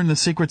you. Learn the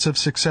secrets of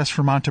success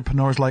from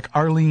entrepreneurs like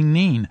Arlene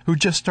Neen, who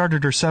just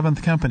started her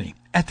 7th company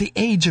at the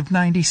age of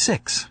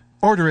 96.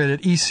 Order it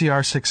at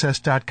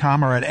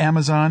ecrsuccess.com or at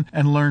Amazon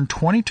and learn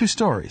 22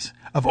 stories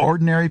of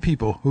ordinary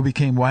people who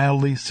became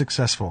wildly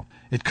successful.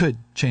 It could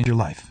change your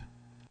life.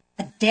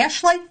 A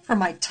dash light for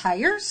my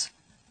tires?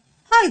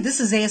 Hi, this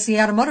is ASE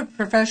Automotive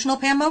Professional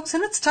Pam Oaks,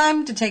 and it's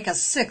time to take a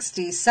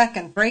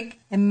 60-second break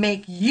and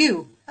make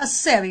you a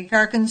savvy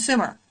car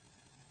consumer.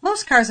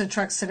 Most cars and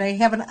trucks today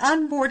have an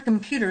onboard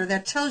computer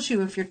that tells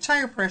you if your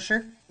tire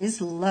pressure is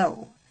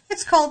low.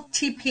 It's called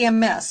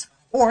TPMS,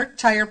 or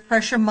Tire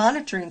Pressure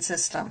Monitoring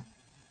System.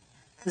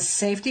 The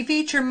safety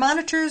feature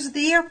monitors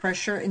the air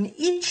pressure in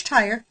each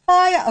tire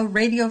via a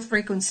radio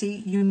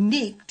frequency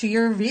unique to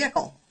your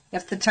vehicle.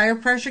 If the tire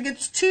pressure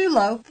gets too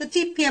low, the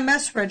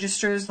TPMS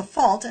registers the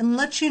fault and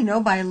lets you know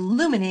by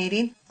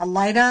illuminating a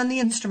light on the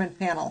instrument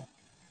panel.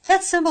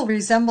 That symbol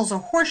resembles a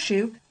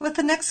horseshoe with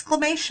an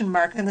exclamation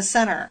mark in the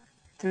center.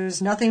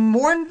 There's nothing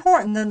more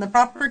important than the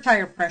proper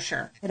tire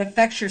pressure. It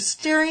affects your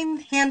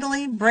steering,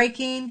 handling,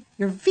 braking,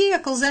 your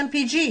vehicle's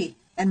MPG,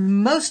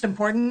 and most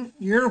important,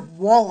 your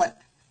wallet.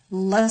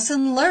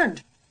 Lesson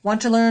learned.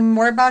 Want to learn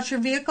more about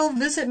your vehicle?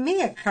 Visit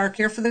me at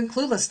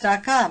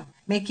CarCareForTheClueless.com,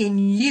 making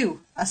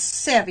you a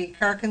savvy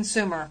car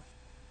consumer.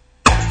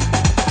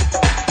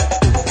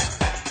 This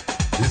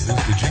is the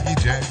Jiggy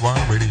Jaguar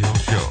Radio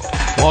Show.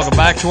 Welcome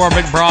back to our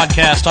big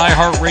broadcast.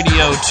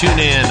 iHeartRadio,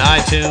 TuneIn,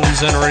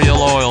 iTunes, and Radio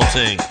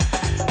Loyalty.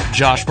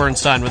 Josh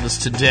Bernstein with us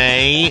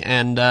today,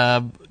 and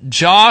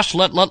Josh,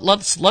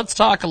 let's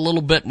talk a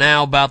little bit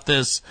now about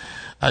this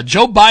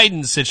Joe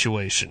Biden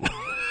situation.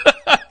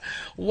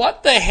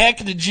 What the heck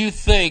did you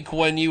think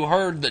when you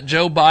heard that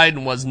Joe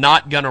Biden was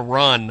not going to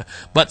run,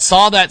 but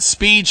saw that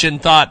speech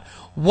and thought,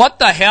 what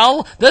the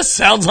hell? This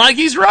sounds like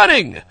he's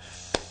running.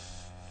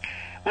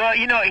 Well,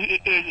 you know,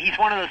 he's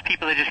one of those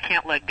people that just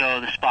can't let go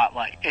of the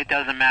spotlight. It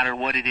doesn't matter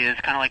what it is,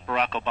 kind of like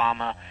Barack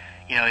Obama.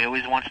 You know, he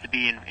always wants to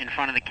be in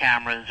front of the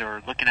cameras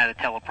or looking at a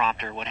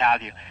teleprompter or what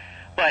have you.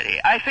 But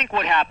I think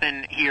what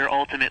happened here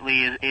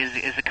ultimately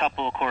is a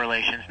couple of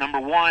correlations. Number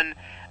one,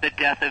 the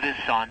death of his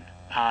son.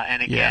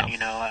 And again, you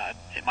know,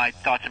 my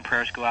thoughts and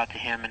prayers go out to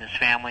him and his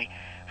family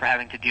for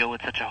having to deal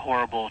with such a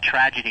horrible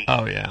tragedy.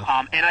 Oh, yeah.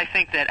 And I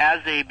think that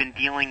as they've been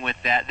dealing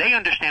with that, they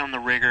understand the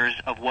rigors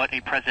of what a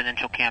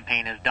presidential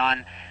campaign has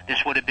done.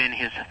 This would have been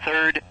his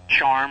third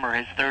charm or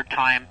his third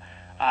time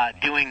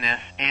doing this.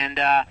 And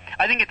I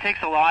think it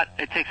takes a lot.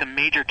 It takes a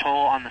major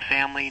toll on the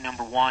family,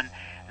 number one.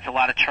 It's a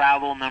lot of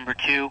travel, number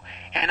two.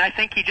 And I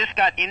think he just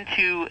got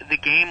into the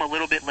game a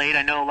little bit late.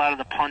 I know a lot of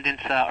the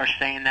pundits are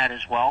saying that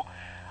as well.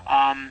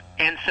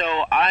 And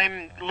so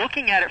I'm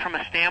looking at it from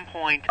a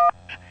standpoint of,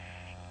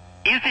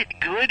 is it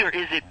good or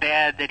is it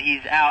bad that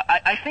he's out?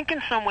 I think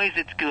in some ways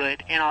it's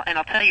good, and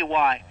I'll tell you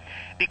why.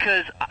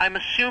 Because I'm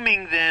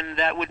assuming then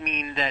that would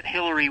mean that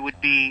Hillary would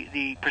be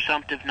the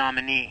presumptive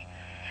nominee.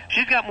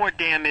 She's got more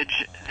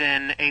damage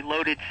than a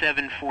loaded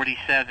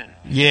 747.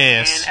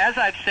 Yes. And as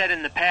I've said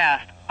in the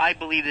past, I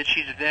believe that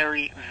she's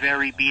very,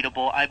 very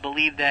beatable. I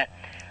believe that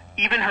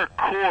even her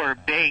core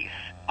base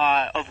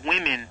of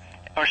women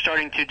are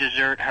starting to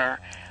desert her.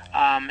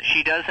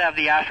 She does have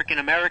the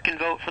African-American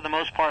vote for the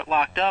most part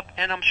locked up,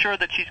 and I'm sure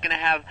that she's going to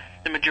have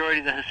the majority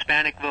of the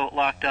Hispanic vote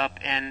locked up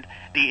and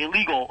the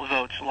illegal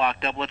votes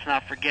locked up. Let's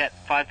not forget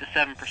 5 to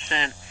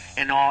 7%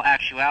 in all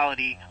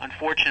actuality,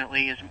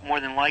 unfortunately, is more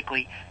than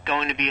likely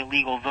going to be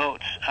illegal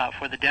votes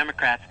for the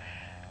Democrats.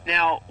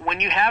 Now, when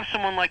you have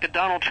someone like a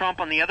Donald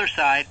Trump on the other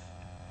side,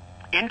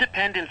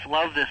 independents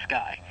love this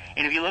guy.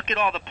 And if you look at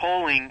all the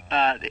polling,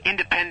 the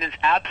independents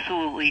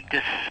absolutely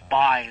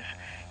despise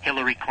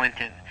Hillary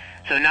Clinton.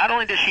 So not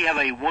only does she have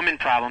a woman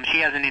problem, she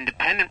has an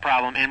independent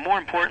problem, and more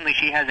importantly,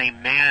 she has a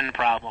man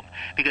problem,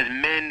 because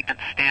men can't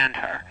stand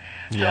her.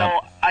 Yep.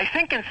 So I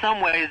think in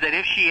some ways that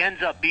if she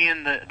ends up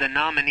being the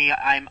nominee,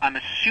 I'm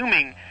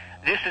assuming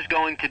this is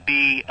going to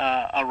be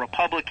a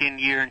Republican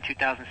year in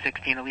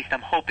 2016. At least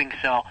I'm hoping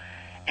so.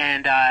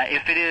 And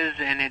if it is,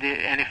 and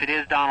if it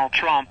is Donald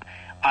Trump,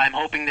 I'm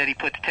hoping that he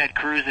puts Ted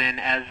Cruz in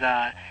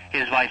as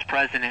his vice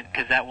president,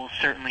 because that will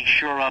certainly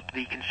shore up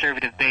the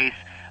conservative base,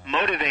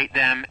 motivate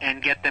them,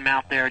 and get them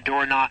out there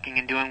door knocking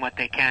and doing what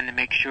they can to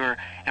make sure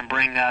and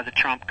bring the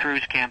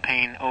Trump-Cruz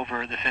campaign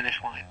over the finish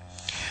line.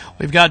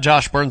 We've got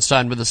Josh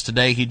Bernstein with us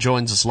today. He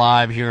joins us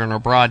live here on our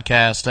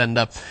broadcast. And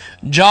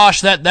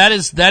Josh, that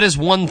is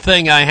one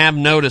thing I have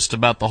noticed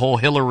about the whole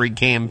Hillary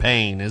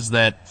campaign, is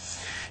that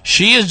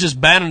she is just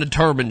bound and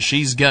determined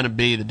she's going to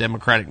be the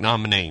Democratic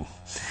nominee.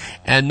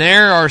 And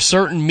there are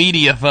certain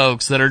media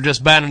folks that are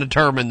just bound and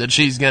determined that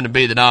she's going to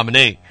be the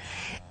nominee.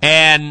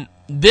 And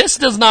this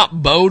does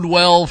not bode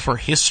well for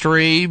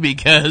history,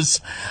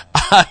 because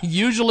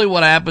usually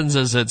what happens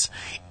is it's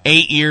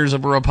 8 years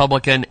of a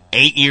Republican,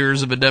 8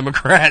 years of a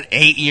Democrat,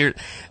 8 years.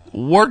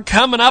 We're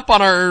coming up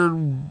on our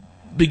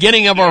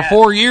beginning of our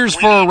 4 years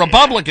for a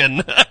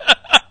Republican.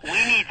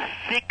 We need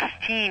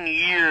 16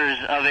 years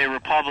of a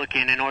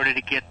Republican in order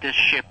to get this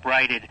ship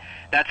righted.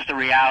 That's the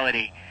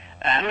reality.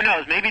 Who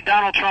knows? Maybe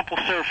Donald Trump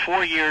will serve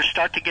 4 years,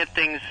 start to get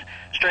things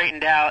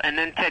straightened out, and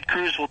then Ted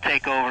Cruz will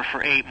take over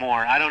for 8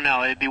 more. I don't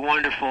know. It'd be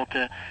wonderful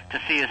to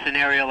see a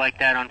scenario like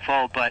that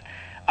unfold, but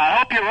I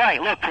hope you're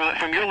right. Look,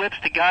 from your lips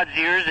to God's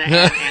ears,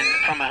 and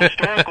from a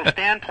historical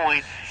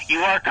standpoint, you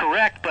are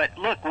correct, but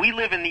look, we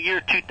live in the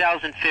year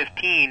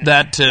 2015.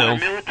 That too. Where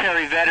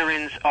military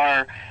veterans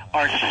are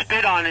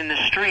spit on in the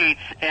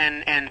streets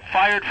and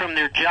fired from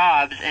their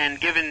jobs and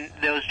given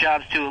those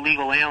jobs to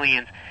illegal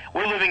aliens.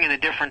 We're living in a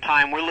different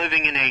time. We're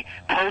living in a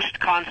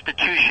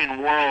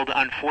post-Constitution world,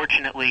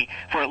 unfortunately,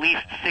 for at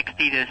least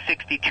 60 to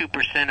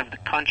 62% of the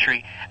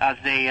country, as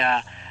they,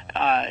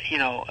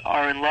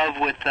 are in love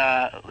with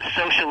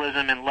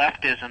socialism and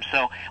leftism.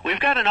 So we've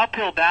got an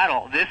uphill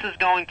battle. This is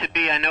going to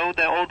be, I know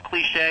the old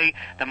cliche,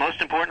 the most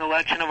important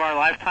election of our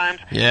lifetimes.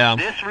 Yeah.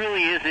 This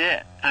really is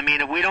it. I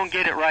mean, if we don't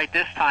get it right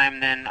this time,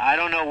 then I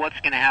don't know what's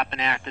going to happen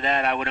after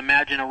that. I would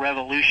imagine a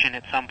revolution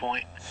at some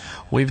point.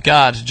 We've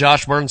got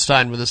Josh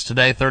Bernstein with us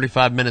today,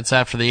 35 minutes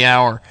after the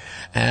hour.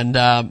 And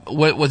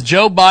with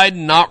Joe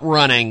Biden not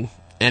running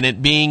and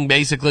it being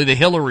basically the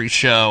Hillary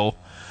show,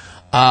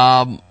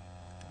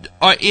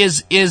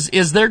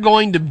 is there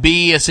going to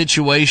be a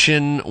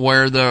situation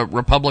where the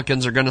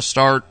Republicans are going to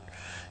start,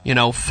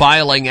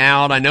 filing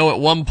out? I know at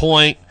one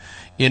point,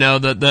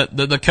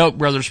 the Koch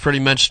brothers pretty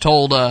much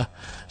told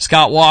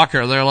Scott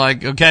Walker, they're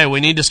like, okay, we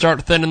need to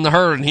start thinning the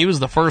herd, and he was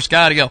the first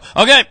guy to go,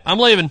 okay, I'm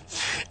leaving.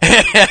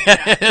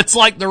 It's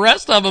like the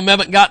rest of them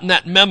haven't gotten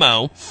that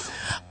memo.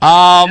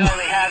 No,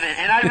 they haven't,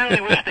 and I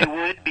really wish they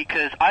would,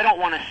 because I don't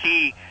want to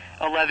see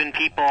 11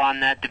 people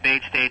on that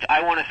debate stage.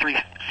 I want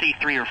to see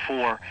 3 or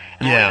 4.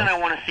 And the reason I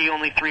want to see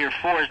only 3 or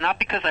 4 is not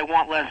because I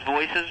want less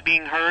voices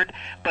being heard,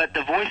 but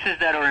the voices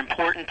that are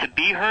important to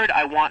be heard,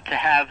 I want to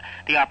have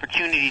the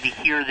opportunity to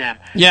hear them.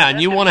 Yeah,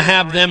 and you want to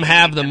have them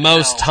have the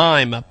most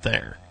time up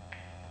there.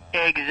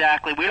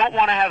 Exactly. We don't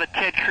want to have a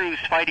Ted Cruz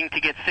fighting to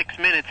get 6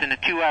 minutes in a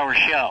 2-hour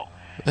show.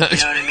 You know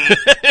what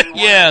I mean?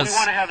 Yes. We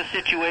want to have a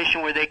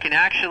situation where they can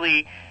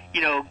actually,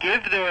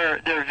 give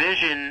their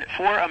vision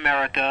for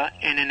America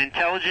in an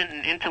intelligent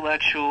and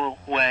intellectual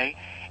way,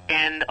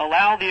 and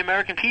allow the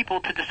American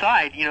people to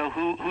decide,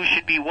 who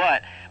should be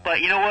what. But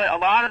you know what? A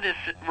lot of this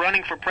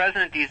running for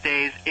president these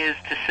days is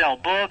to sell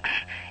books,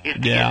 is to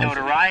get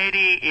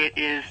notoriety, it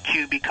is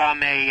to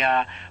become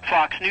a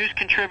Fox News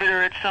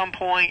contributor at some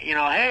point.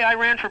 Hey, I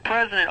ran for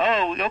president.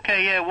 Oh,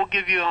 okay, yeah, we'll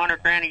give you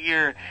 $100,000 a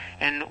year,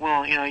 and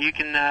well, you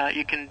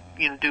can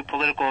do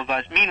political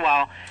advice.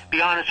 Meanwhile,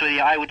 be honest with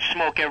you, I would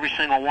smoke every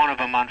single one of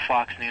them on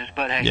Fox News.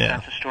 But hey,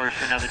 that's a story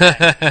for another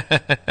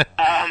day.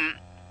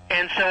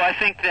 And so I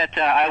think that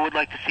I would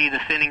like to see the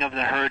thinning of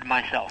the herd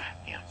myself.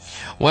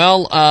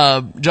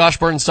 Well, Josh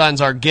Bernstein's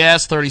our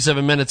guest,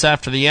 37 minutes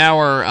after the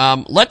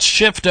hour. Let's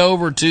shift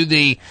over to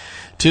the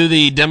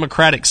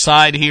Democratic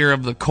side here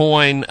of the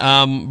coin.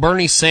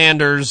 Bernie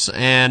Sanders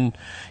and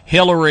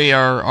Hillary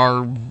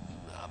are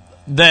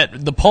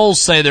that the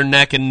polls say they're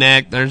neck and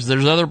neck. There's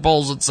other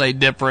polls that say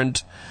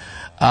different.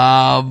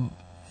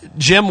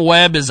 Jim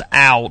Webb is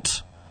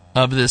out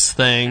of this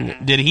thing.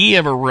 Mm-hmm. Did he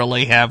ever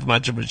really have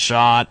much of a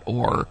shot,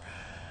 or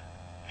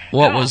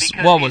what was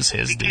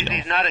his deal?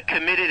 He's not a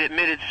committed,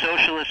 admitted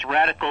socialist,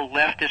 radical,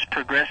 leftist,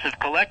 progressive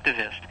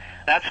collectivist.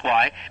 That's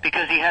why,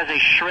 because he has a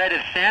shred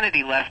of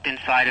sanity left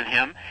inside of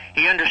him.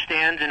 He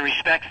understands and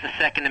respects the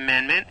Second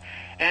Amendment,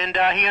 and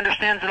he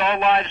understands that all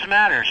lives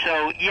matter.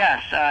 So,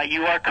 yes,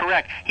 you are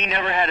correct. He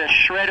never had a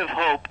shred of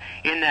hope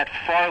in that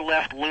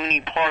far-left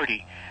loony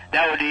party.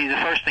 That would be the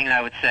first thing that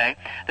I would say.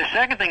 The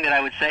second thing that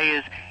I would say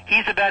is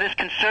he's about as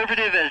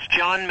conservative as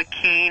John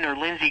McCain or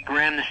Lindsey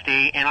Graham this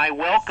day, and I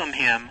welcome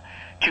him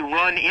to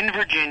run in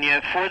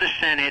Virginia for the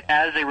Senate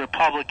as a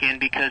Republican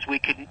because we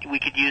could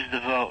use the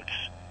votes.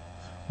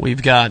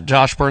 We've got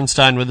Josh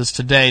Bernstein with us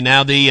today.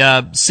 Now, the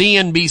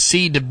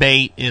CNBC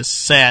debate is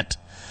set.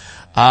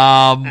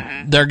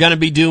 They're going to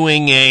be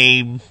doing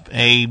a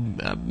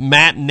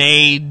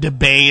matinee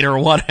debate or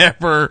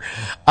whatever.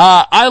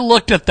 I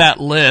looked at that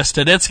list,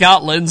 and it's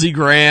got Lindsey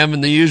Graham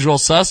and the usual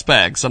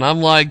suspects, and I'm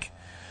like,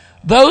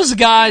 those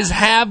guys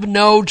have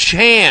no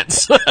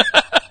chance.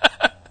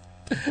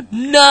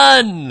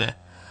 None.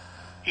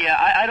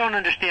 Yeah, I don't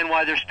understand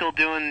why they're still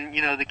doing,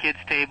 the kids'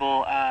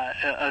 table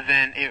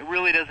event. It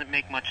really doesn't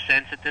make much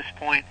sense at this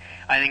point.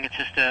 I think it's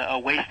just a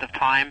waste of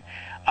time.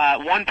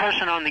 One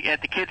person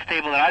at the kids'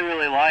 table that I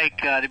really like,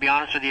 to be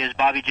honest with you, is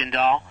Bobby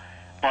Jindal.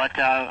 But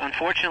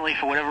unfortunately,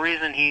 for whatever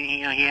reason,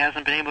 he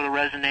hasn't been able to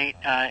resonate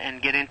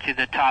and get into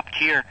the top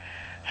tier.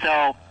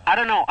 So I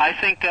don't know. I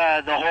think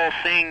the whole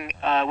thing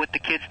with the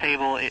kids'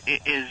 table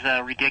is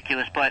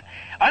ridiculous. But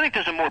I think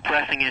there's a more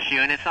pressing issue,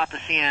 and it's not the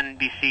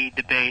CNBC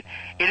debate.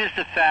 It is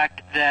the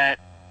fact that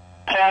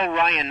Paul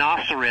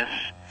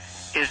Rhinoceros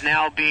is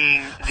now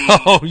being the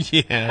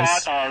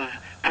thought of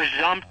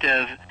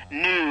presumptive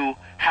new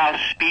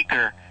House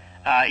Speaker.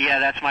 Yeah,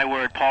 that's my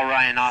word, Paul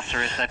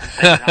Rhinoceros. I've been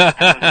saying it on the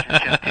television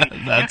show too.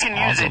 You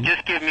can use it,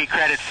 just give me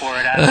credit for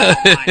it. I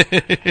don't mind.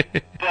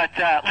 But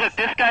look,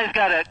 this guy's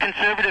got a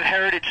conservative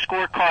heritage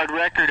scorecard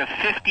record of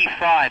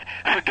 55.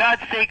 For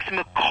God's sakes,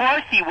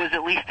 McCarthy was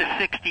at least a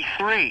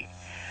 63.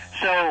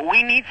 So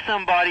we need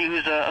somebody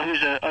who's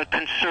a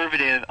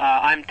conservative.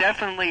 I'm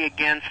definitely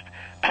against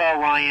Paul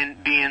Ryan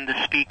being the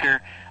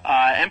speaker.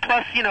 And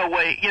plus,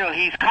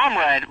 he's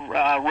Comrade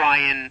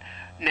Ryan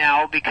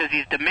now because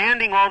he's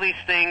demanding all these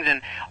things,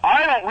 and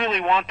I don't really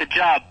want the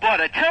job.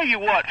 But I tell you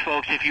what,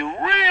 folks, if you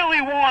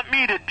really want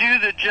me to do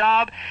the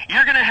job,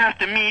 you're going to have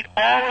to meet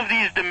all of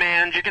these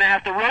demands. You're going to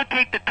have to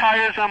rotate the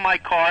tires on my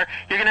car.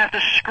 You're going to have to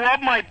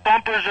scrub my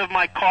bumpers of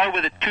my car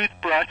with a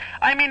toothbrush.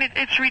 I mean,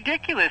 it's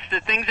ridiculous,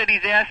 the things that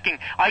he's asking.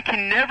 I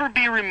can never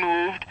be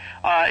removed.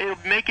 It'll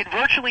make it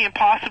virtually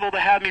impossible to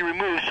have me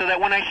removed, so that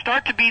when I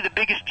start to be the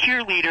biggest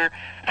cheerleader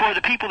for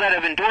the people that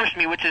have endorsed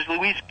me, which is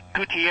Luis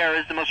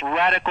Gutierrez, the most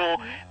radical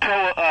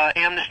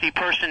pro-amnesty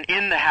person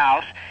in the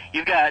House.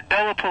 You've got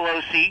Bella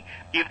Pelosi,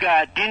 you've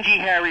got dingy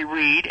Harry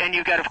Reid, and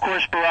you've got, of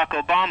course, Barack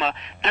Obama.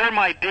 They're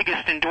my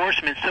biggest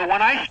endorsements. So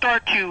when I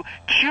start to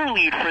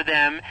cheerlead for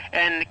them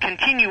and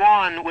continue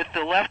on with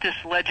the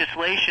leftist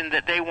legislation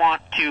that they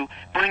want to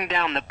bring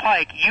down the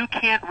pike, you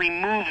can't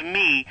remove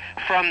me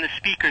from the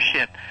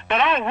speakership. But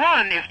I'll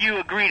run if you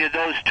agree to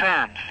those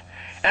terms.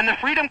 And the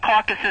Freedom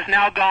Caucus has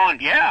now gone,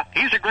 yeah,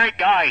 he's a great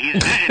guy.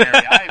 He's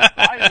visionary.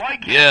 I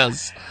like him.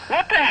 Yes.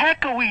 What the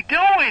heck are we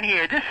doing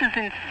here? This is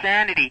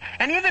insanity.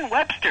 And even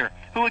Webster,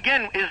 who,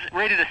 again, is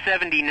rated a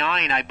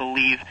 79, I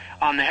believe,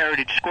 on the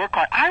Heritage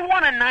Scorecard. I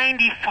want a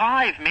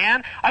 95,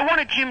 man. I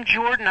want a Jim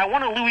Jordan. I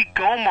want a Louis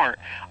Gohmert.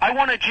 I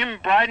want a Jim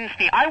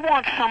Bridenstine. I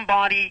want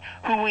somebody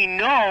who we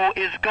know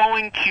is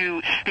going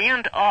to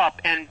stand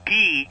up and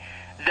be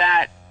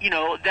that,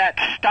 that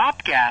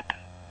stopgap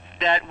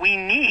that we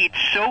need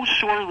so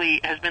sorely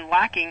has been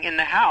lacking in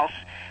the House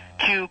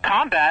to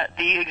combat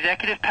the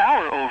executive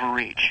power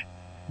overreach.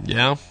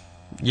 Yeah.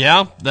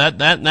 Yeah,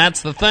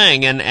 that's the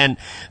thing, and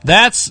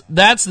that's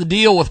the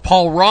deal with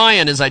Paul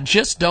Ryan, is I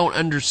just don't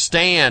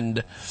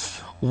understand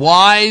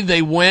why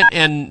they went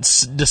and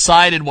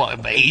decided, well,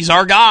 he's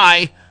our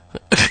guy.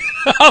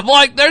 I'm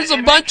like, there's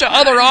a bunch of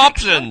other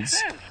options.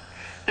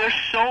 There's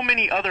so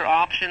many other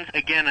options.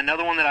 Again,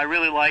 another one that I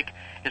really like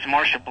is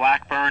Marsha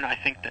Blackburn. I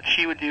think that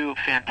she would do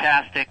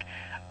fantastic.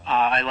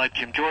 I like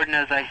Jim Jordan,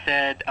 as I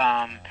said.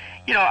 I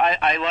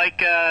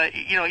like,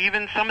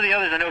 even some of the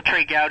others. I know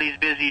Trey Gowdy's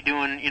busy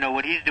doing,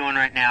 what he's doing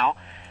right now.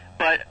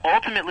 But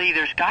ultimately,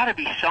 there's got to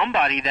be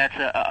somebody that's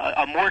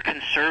a more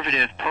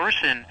conservative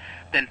person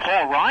than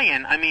Paul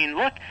Ryan. I mean,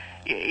 look,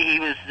 he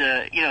was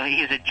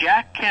he's a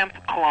Jack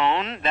Kemp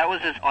clone. That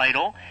was his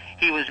idol.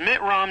 He was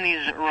Mitt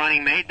Romney's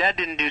running mate. That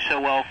didn't do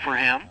so well for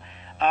him.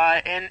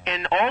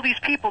 And all these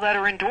people that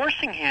are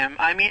endorsing him,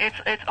 I mean,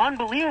 it's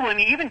unbelievable. I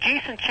mean, even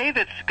Jason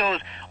Chaffetz goes,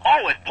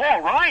 oh, if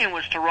Paul Ryan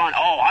was to run,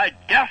 oh, I'd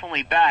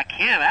definitely back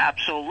him,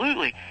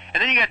 absolutely.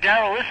 And then you got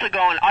Darrell Issa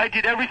going, I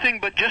did everything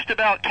but just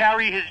about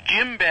carry his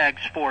gym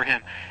bags for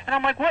him. And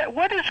I'm like,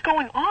 what is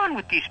going on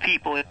with these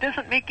people? It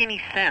doesn't make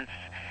any sense.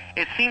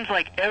 It seems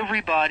like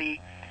everybody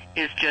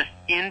is just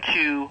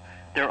into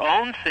their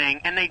own thing,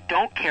 and they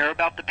don't care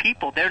about the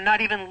people. They're not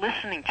even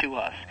listening to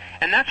us.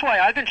 And that's why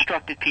I've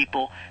instructed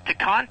people to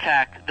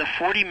contact the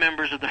 40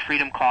 members of the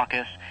Freedom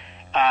Caucus.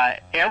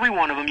 Every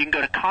one of them. You can go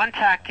to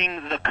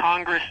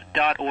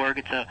contactingthecongress.org.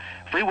 It's a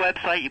free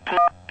website. You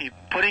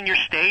put in your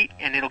state,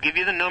 and it'll give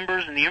you the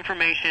numbers and the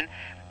information,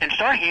 and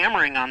start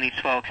hammering on these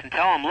folks and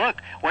tell them, look,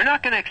 we're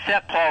not going to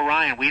accept Paul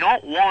Ryan. We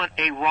don't want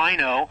a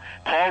rhino,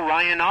 Paul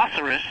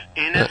Rhinoceros,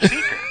 in as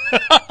speaker.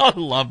 I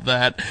love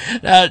that.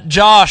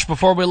 Josh,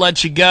 before we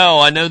let you go,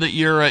 I know that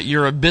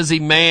you're a busy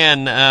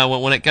man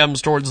when it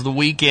comes towards the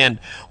weekend.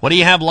 What do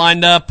you have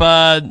lined up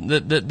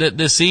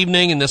this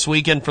evening and this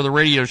weekend for the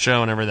radio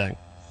show and everything?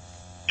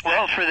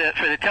 Well, for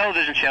the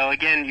television show,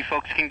 again, you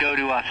folks can go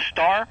to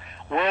Star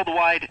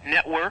Worldwide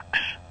Networks,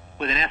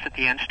 with an S at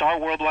the end,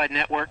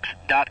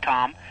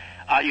 starworldwidenetworks.com.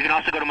 You can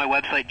also go to my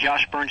website,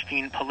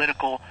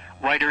 joshbernsteinpoliticalradio.com.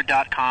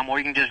 writer.com, or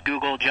you can just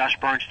Google Josh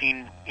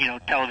Bernstein,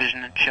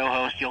 television show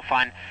host. You'll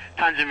find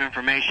tons of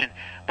information.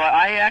 But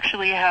I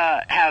actually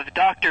have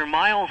Dr.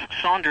 Miles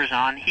Saunders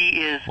on.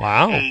 He is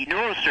a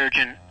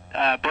neurosurgeon,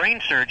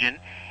 brain surgeon,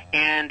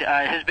 and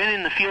has been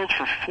in the field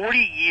for 40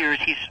 years.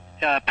 He's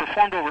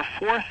performed over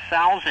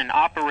 4,000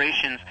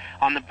 operations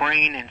on the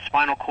brain and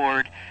spinal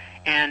cord.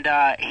 And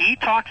he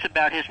talks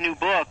about his new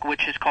book,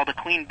 which is called A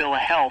Clean Bill of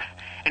Health,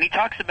 and he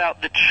talks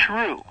about the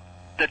true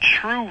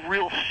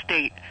real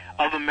state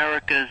of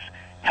America's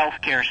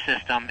healthcare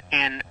system.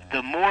 And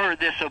the more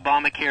this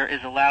Obamacare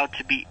is allowed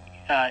to be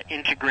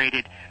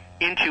integrated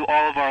into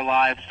all of our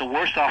lives, the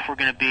worse off we're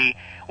going to be.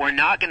 We're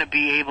not going to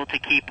be able to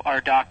keep our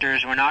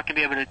doctors. We're not going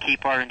to be able to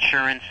keep our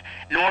insurance,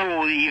 nor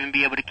will we even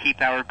be able to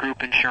keep our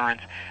group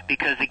insurance,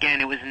 because, again,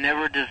 it was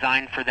never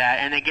designed for that.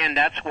 And, again,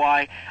 that's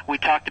why we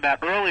talked about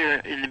earlier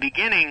in the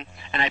beginning,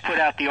 and I put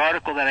out the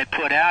article that I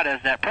put out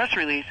as that press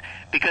release,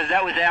 because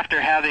that was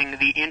after having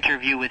the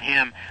interview with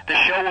him. The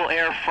show will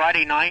air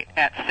Friday night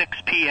at 6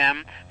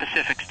 p.m.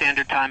 Pacific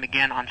Standard Time,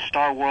 again, on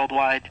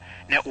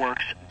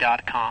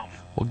StarWorldWideNetworks.com.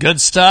 Well,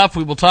 good stuff.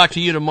 We will talk to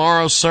you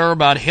tomorrow, sir,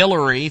 about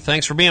Hillary.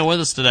 Thanks for being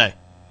with us today.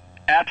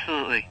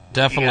 Absolutely.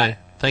 Definitely.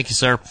 Thank you,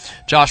 sir.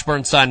 Josh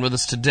Bernstein with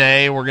us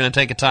today. We're going to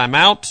take a time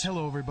out.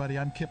 Hello, everybody.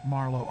 I'm Kip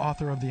Marlowe,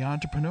 author of The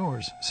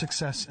Entrepreneurs,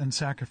 Success and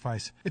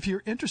Sacrifice. If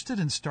you're interested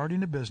in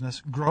starting a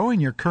business, growing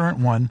your current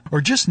one,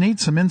 or just need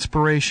some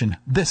inspiration,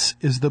 this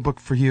is the book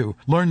for you.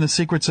 Learn the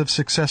secrets of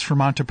success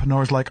from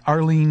entrepreneurs like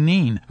Arlene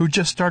Neen, who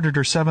just started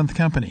her 7th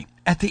company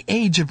at the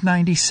age of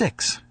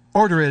 96.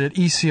 Order it at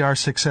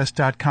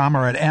ecrsuccess.com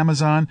or at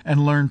Amazon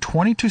and learn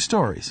 22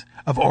 stories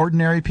of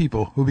ordinary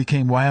people who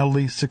became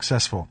wildly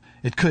successful.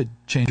 It could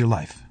change your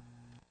life.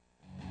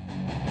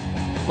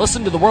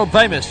 Listen to the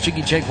world-famous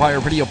Jiggy Jaguar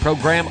radio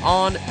program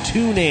on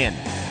TuneIn.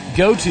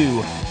 Go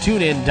to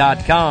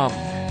TuneIn.com.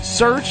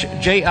 Search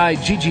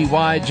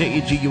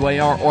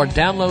JIGGY-JEGUAR or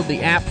download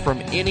the app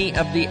from any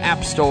of the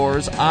app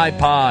stores,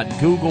 iPod,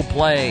 Google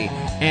Play,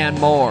 and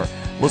more.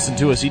 Listen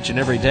to us each and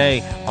every day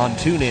on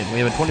TuneIn. We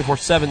have a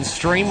 24/7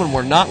 stream. When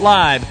we're not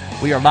live,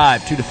 we are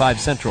live 2 to 5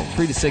 Central,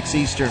 3 to 6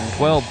 Eastern,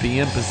 12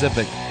 p.m.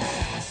 Pacific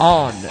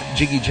on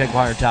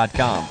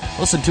JiggyJaguar.com.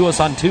 Listen to us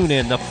on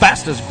TuneIn, the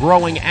fastest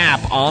growing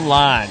app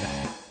online.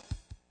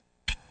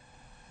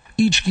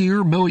 Each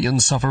year,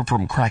 millions suffer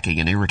from cracking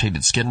and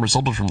irritated skin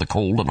resulting from the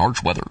cold and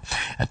harsh weather.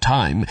 At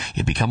times,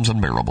 it becomes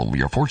unbearable, and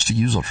we are forced to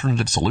use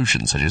alternative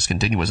solutions such as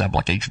continuous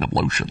application of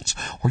lotions,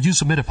 or use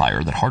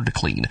humidifier that are hard to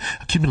clean,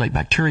 accumulate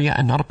bacteria,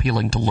 and not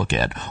appealing to look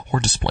at or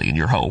display in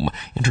your home.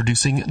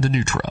 Introducing the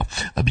Nutra,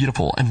 a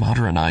beautiful and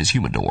modernized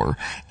humidor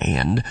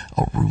and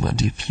aroma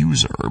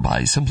diffuser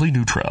by Simply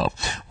Nutra.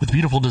 With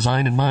beautiful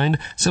design in mind,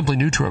 Simply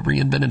Nutra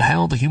reinvented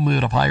how the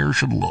humidifier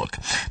should look.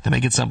 They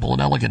make it simple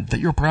and elegant that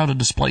you're proud to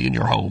display in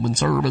your home and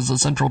serve as a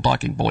central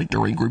talking point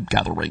during group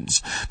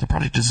gatherings. The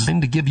product is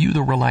designed to give you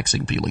the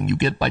relaxing feeling you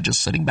get by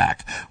just sitting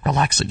back,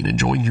 relaxing and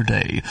enjoying your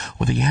day.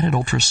 With the added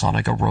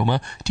ultrasonic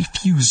aroma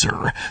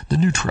diffuser, the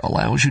Nutra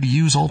allows you to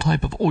use all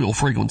type of oil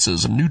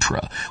fragrances, and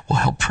Nutra will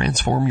help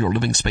transform your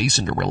living space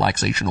into a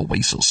relaxation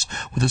oasis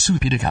with a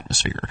therapeutic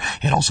atmosphere.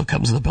 It also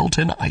comes with a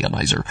built-in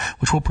ionizer,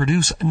 which will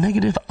produce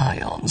negative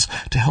ions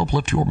to help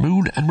lift your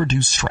mood and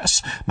reduce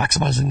stress,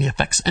 maximizing the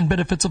effects and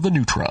benefits of the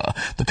Nutra.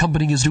 The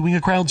company is doing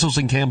a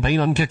crowdsourcing campaign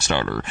on Kickstarter.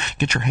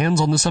 Get your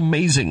hands on this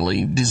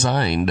amazingly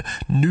designed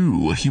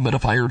new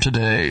humidifier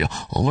today.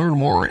 Learn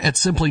more at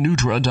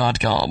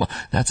simplynutra.com.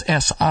 That's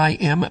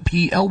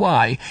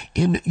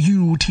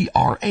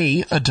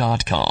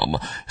simplynutra.com.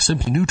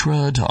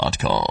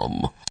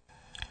 simplynutra.com.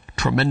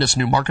 Tremendous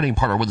new marketing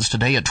partner with us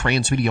today at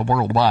Transmedia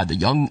Worldwide, the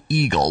Young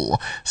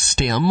Eagle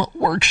STEM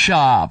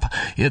Workshop.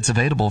 It's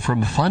available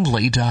from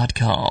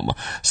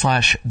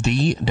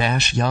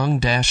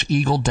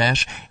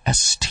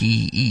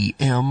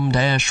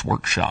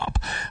fundly.com/the-young-eagle-STEM-workshop.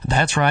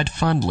 That's right,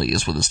 Fundly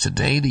is with us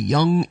today, the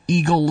Young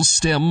Eagle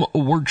STEM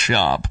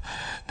Workshop.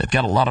 They've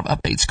got a lot of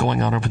updates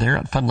going on over there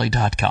at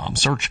fundly.com.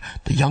 Search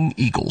the Young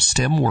Eagle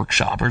STEM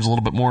Workshop. Here's a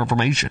little bit more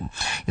information.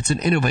 It's an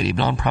innovative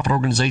nonprofit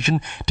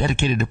organization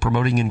dedicated to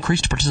promoting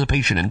increased participation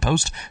in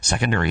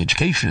post-secondary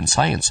education in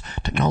science,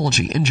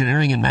 technology,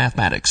 engineering, and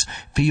mathematics,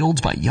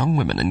 fields by young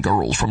women and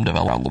girls from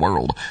around the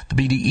world. The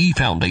BDE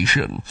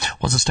Foundation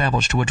was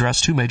established to address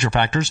two major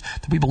factors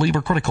that we believe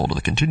are critical to the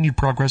continued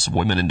progress of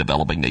women in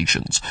developing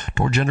nations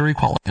toward gender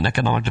equality and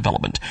economic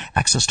development,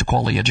 access to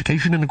quality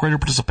education, and a greater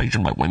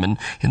participation by women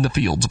in the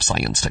fields of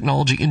science,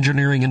 technology,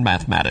 engineering, and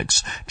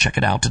mathematics. Check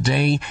it out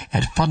today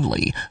at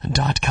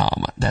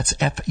fundly.com. That's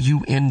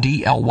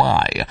fundly.com.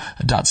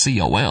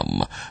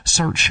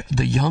 Search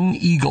the Young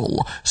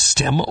Eagle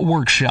STEM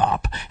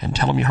Workshop and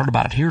tell them you heard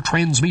about it here,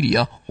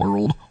 Transmedia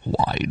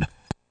Worldwide.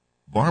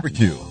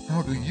 Barbecue.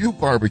 How do you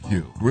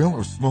barbecue? Grill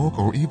or smoke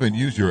or even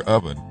use your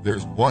oven?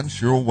 There's one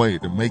sure way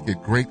to make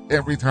it great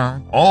every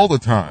time, all the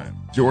time.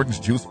 Jordan's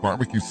Juice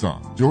Barbecue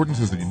Sauce.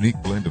 Jordan's is a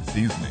unique blend of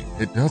seasoning.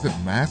 It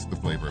doesn't mask the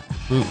flavor of the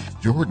food.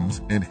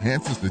 Jordan's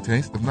enhances the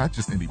taste of not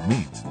just any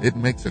meats. It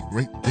makes a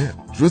great dip.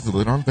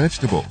 Drizzle it on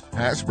vegetables,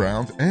 hash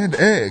browns, and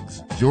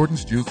eggs.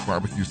 Jordan's Juice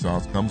Barbecue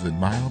Sauce comes in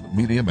mild,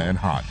 medium, and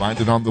hot.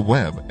 Find it on the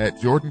web at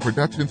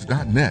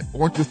jordanproductions.net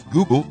or just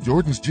Google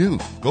Jordan's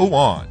Juice. Go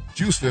on,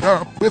 juice it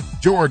up with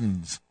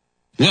Jordan's.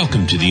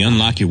 Welcome to the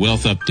Unlock Your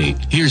Wealth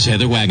Update. Here's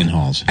Heather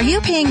Wagenhals. Are you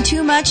paying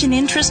too much in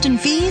interest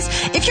and fees?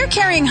 If you're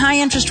carrying high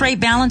interest rate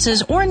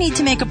balances or need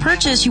to make a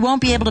purchase you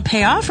won't be able to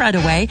pay off right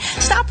away,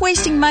 stop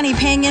wasting money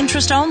paying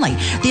interest only.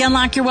 The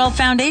Unlock Your Wealth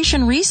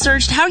Foundation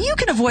researched how you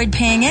can avoid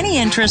paying any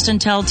interest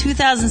until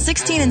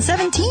 2016 and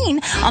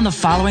 17 on the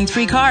following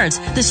 3 cards.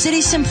 The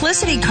City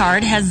Simplicity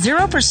card has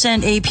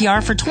 0%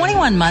 APR for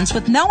 21 months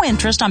with no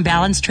interest on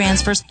balance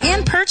transfers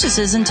and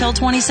purchases until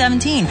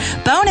 2017.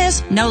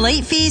 Bonus, no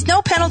late fees,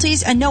 no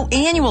penalties, and no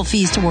annual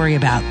fees to worry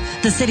about.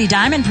 The City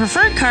Diamond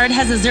Preferred card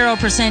has a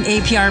 0%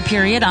 APR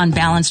period on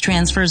balance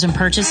transfers and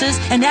purchases,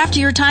 and after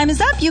your time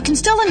is up, you can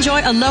still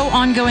enjoy a low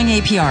ongoing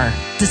APR.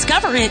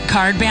 Discover It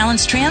card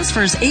balance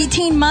transfers,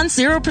 18 months,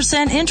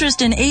 0%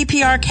 interest in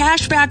APR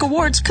cashback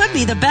awards could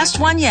be the best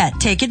one yet.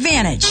 Take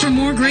advantage. For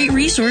more great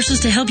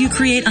resources to help you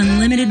create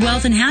unlimited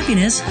wealth and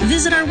happiness,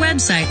 visit our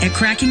website at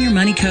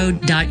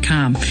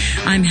crackingyourmoneycode.com.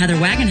 I'm Heather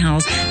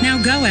Wagenhals.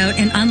 Now go out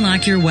and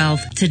unlock your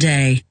wealth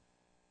today.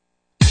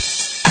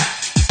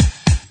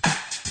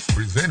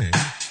 Presenting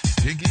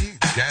Jiggy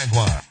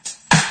Jaguar.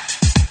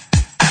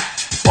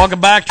 Welcome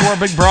back to our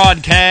big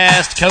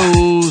broadcast,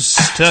 coast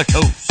to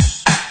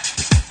coast,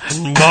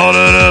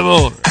 border to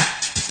border.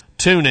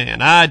 Tune in,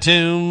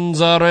 iTunes,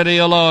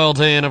 Radio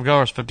Loyalty, and of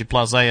course 50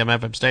 plus AM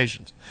FM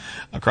stations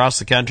across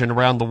the country and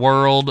around the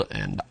world,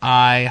 and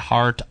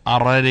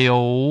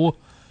iHeartRadio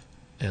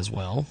as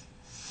well.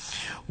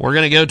 We're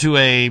going to go to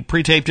a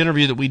pre-taped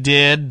interview that we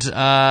did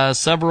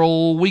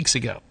several weeks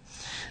ago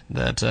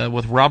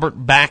with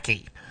Robert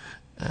Backey.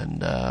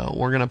 And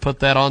we're going to put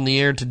that on the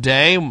air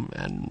today,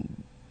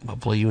 and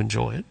hopefully you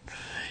enjoy it.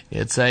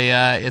 It's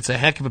a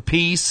heck of a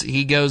piece.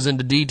 He goes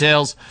into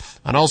details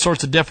on all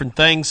sorts of different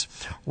things.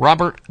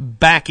 Robert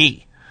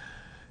Backey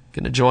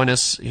going to join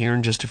us here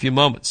in just a few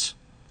moments.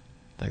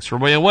 Thanks for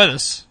being with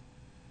us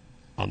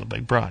on the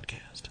big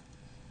broadcast.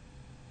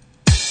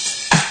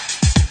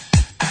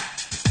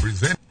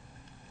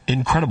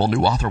 Incredible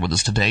new author with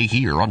us today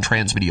here on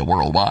Transmedia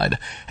Worldwide.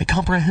 A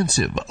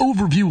comprehensive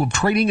overview of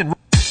trading and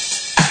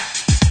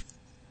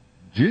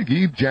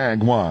Jiggy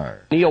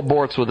Jaguar. Neil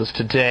Bork's with us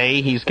today.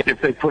 If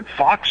they put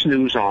Fox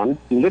News on,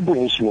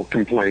 liberals will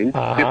complain.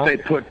 If they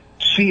put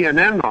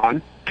CNN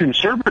on,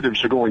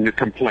 conservatives are going to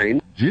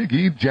complain.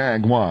 Jiggy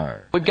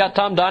Jaguar. We've got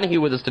Tom Donahue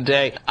with us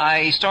today.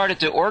 I started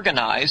to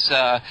organize,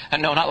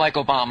 and no, not like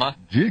Obama.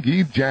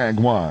 Jiggy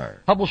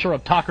Jaguar. Publisher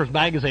of Talkers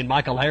Magazine,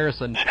 Michael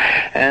Harrison.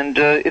 And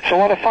it's a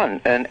lot of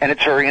fun, and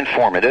it's very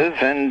informative,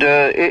 and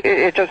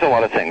it does a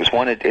lot of things.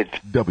 One, it's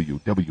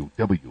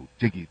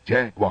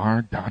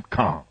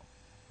www.jiggyjaguar.com.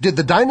 Did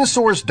the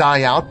dinosaurs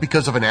die out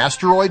because of an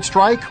asteroid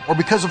strike or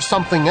because of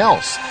something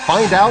else?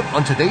 Find out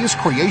on today's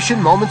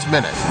Creation Moments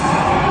Minute.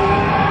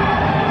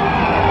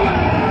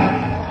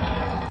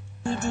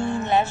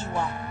 Nadine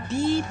Lajoie.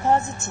 Be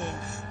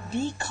positive.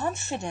 Be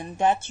confident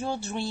that your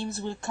dreams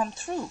will come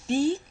true.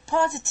 Be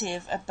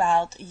positive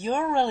about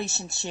your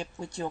relationship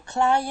with your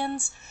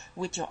clients,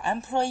 with your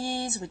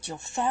employees, with your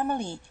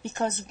family.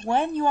 Because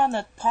when you are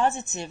not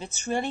positive,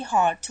 it's really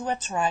hard to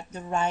attract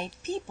the right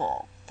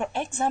people. For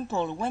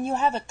example, when you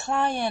have a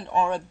client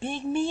or a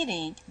big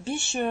meeting, be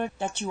sure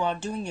that you are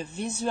doing a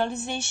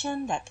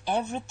visualization, that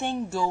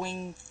everything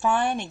going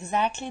fine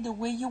exactly the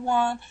way you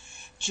want.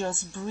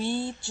 Just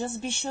breathe. Just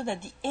be sure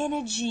that the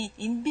energy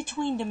in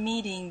between the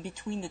meeting,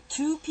 between the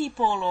 2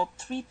 people or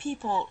 3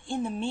 people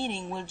in the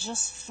meeting will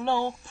just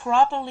flow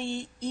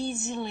properly,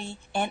 easily,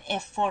 and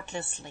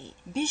effortlessly.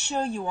 Be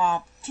sure you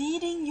are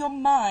feeding your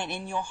mind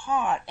and your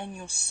heart and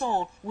your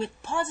soul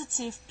with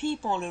positive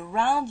people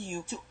around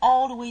you to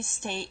always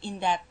stay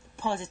in that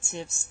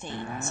positive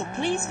state. So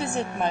please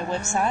visit my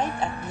website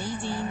at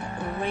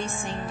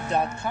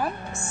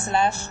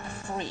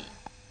nadineracing.com/free.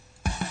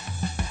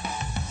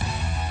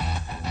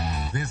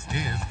 This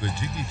is the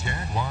Jiggy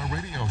Jaguar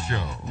Radio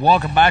Show.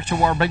 Welcome back to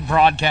our big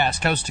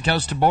broadcast, coast to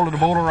coast and border to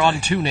border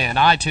on TuneIn,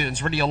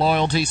 iTunes, Radio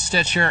Loyalty,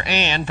 Stitcher,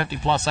 and 50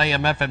 plus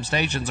AM FM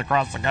stations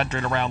across the country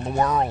and around the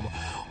world.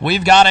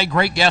 We've got a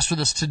great guest with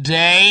us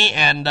today,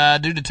 and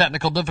due to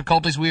technical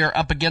difficulties, we are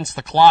up against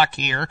the clock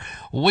here.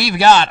 We've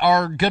got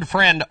our good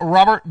friend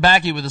Robert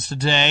Backey with us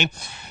today.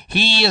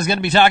 He is going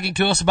to be talking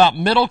to us about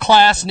middle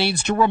class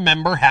needs to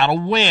remember how to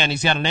win.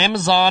 He's got an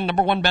Amazon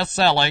 #1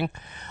 best-selling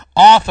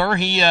author.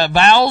 He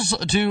vows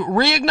to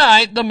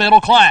reignite the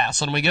middle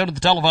class. And we go to the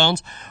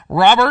telephones.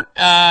 Robert,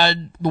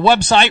 the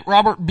website,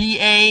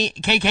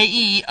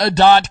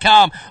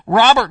 robertbakke.com.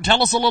 Robert,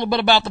 tell us a little bit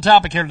about the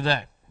topic here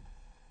today.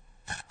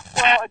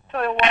 Well, I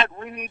tell you what,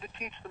 we need to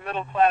teach the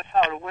middle class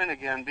how to win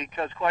again,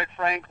 because quite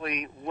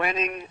frankly,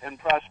 winning and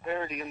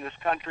prosperity in this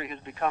country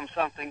has become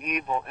something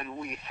evil, and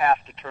we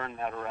have to turn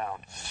that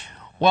around.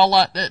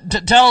 Well,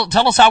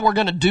 tell us how we're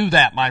going to do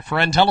that, my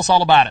friend. Tell us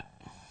all about it.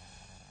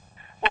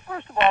 Well,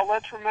 first of all,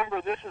 let's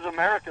remember this is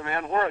America,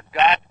 man. We're a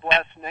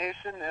God-blessed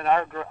nation, and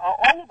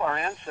all of our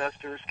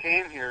ancestors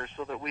came here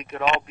so that we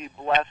could all be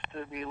blessed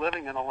to be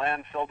living in a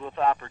land filled with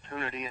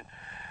opportunity. And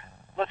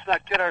let's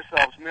not kid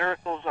ourselves.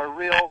 Miracles are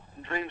real,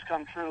 and dreams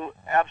come true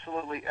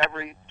absolutely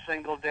every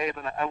single day.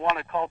 But I want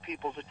to call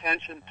people's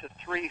attention to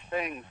three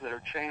things that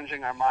are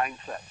changing our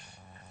mindsets.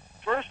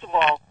 First of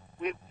all,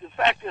 the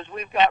fact is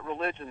we've got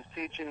religions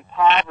teaching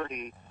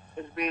poverty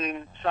as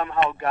being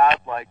somehow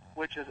godlike,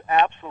 which is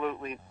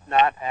absolutely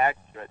not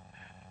accurate.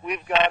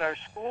 We've got our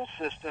school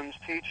systems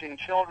teaching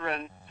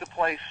children to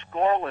play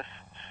scoreless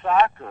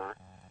soccer,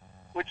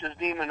 which is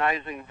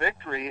demonizing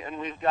victory, and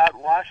we've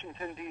got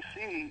Washington,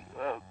 D.C.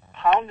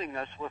 Pounding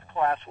us with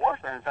class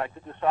warfare. In fact,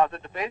 if you saw the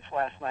debates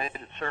last night,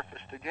 it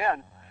surfaced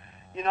again.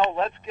 You know,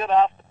 let's get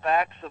off the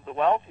backs of the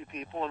wealthy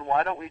people, and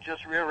why don't we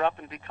just rear up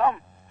and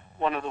become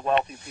one of the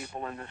wealthy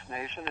people in this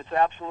nation? It's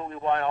absolutely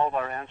why all of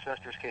our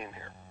ancestors came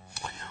here.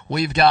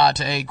 We've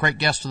got a great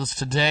guest with us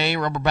today.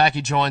 Rubber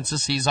Backy joins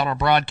us. He's on our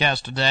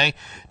broadcast today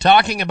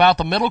talking about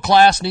the middle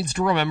class needs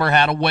to remember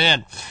how to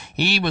win.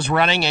 He was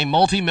running a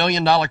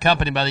multi-million-dollar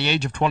company by the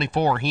age of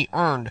 24. He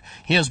earned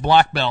his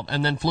black belt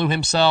and then flew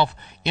himself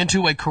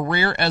into a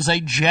career as a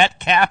jet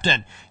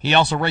captain. He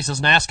also races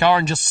NASCAR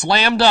and just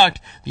slam dunked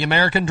the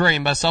American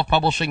dream by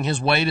self-publishing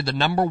his way to the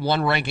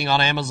 #1 ranking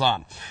on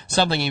Amazon,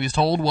 something he was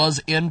told was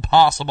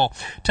impossible.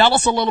 Tell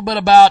us a little bit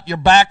about your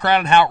background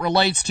and how it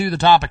relates to the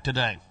topic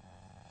today.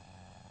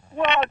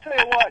 Well, I'll tell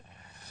you what,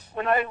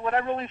 when I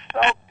really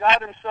felt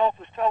God himself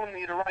was telling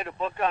me to write a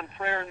book on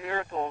prayer and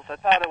miracles, I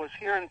thought I was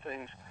hearing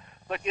things.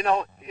 But, you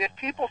know, if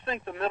people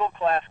think the middle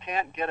class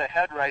can't get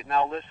ahead right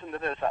now, listen to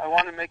this. I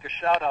want to make a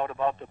shout-out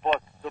about the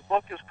book. The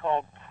book is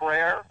called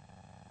Prayer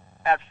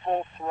at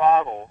Full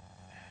Throttle.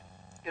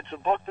 It's a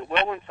book that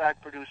will, in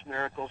fact, produce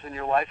miracles in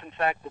your life. In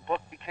fact, the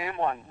book became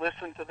one.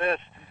 Listen to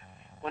this.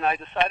 When I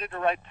decided to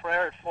write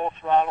Prayer at Full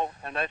Throttle,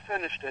 and I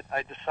finished it,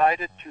 I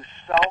decided to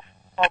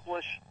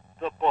self-publish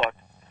the book,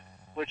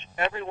 which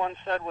everyone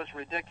said was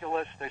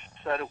ridiculous. They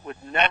said it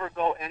would never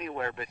go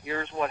anywhere, but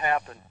here's what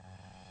happened.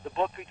 The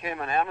book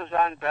became an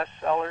Amazon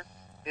bestseller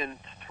in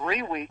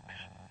 3 weeks.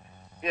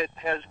 It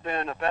has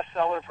been a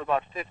bestseller for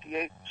about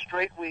 58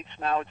 straight weeks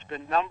now. It's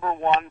been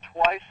 #1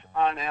 twice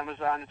on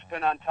Amazon. It's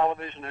been on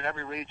television in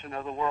every region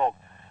of the world.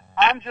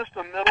 I'm just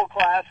a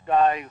middle-class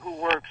guy who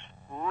works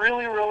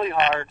really, really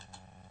hard.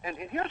 And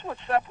here's what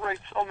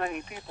separates so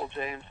many people,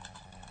 James.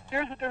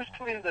 Here's the difference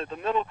between the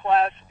middle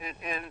class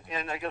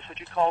and I guess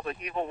what you call the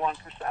evil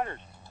 1%ers.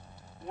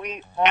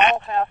 We all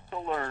have to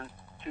learn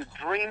to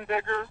dream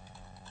bigger,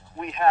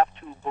 we have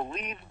to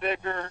believe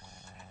bigger,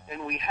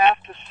 and we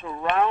have to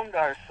surround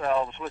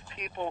ourselves with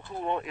people who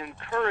will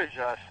encourage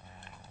us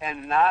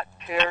and not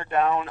tear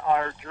down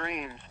our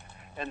dreams.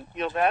 And,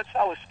 you know, that's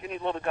how a skinny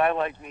little guy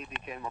like me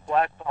became a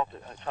black belt.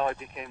 That's how I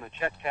became a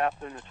jet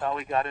captain. It's how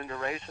we got into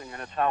racing,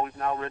 and it's how we've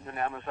now written an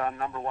Amazon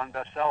 #1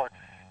 bestseller.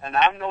 And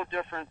I'm no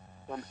different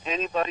from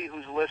anybody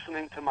who's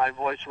listening to my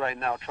voice right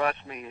now.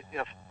 Trust me,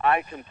 if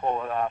I can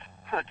pull it off,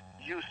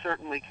 you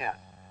certainly can.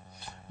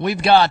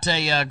 We've got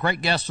a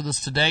great guest with us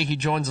today. He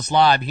joins us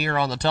live here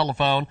on the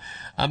telephone.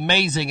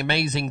 Amazing,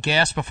 amazing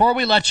guest. Before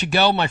we let you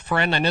go, my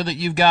friend, I know that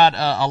you've got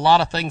a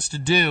lot of things to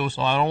do,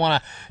 so I don't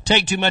want to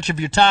take too much of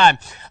your time.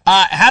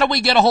 How do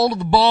we get a hold of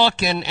the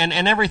book and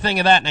everything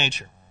of that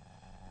nature?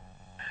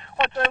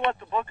 I'll tell you what,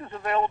 the book is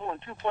available in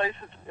 2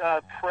 places.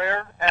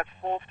 Prayer at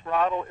Full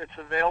Throttle. It's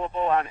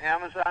available on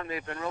Amazon.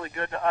 They've been really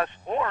good to us.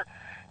 Or,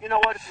 you know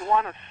what, if you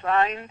want a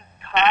signed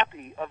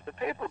copy of the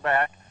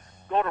paperback,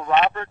 go to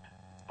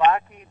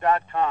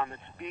robertbakke.com.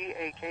 It's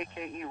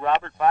B-A-K-K-E,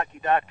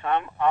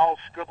 robertbakke.com. I'll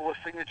scribble a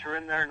signature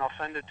in there, and I'll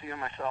send it to you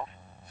myself.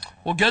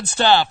 Well, good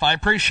stuff. I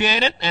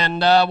appreciate it,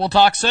 and we'll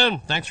talk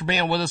soon. Thanks for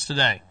being with us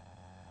today.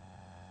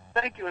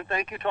 Thank you, and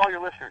thank you to all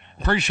your listeners.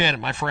 Appreciate it,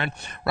 my friend.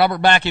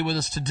 Robert Bakke with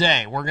us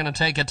today. We're going to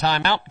take a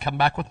time out and come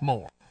back with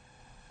more.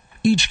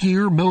 Each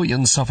year,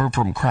 millions suffer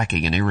from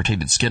cracking and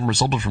irritated skin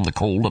resulted from the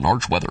cold and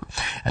harsh weather.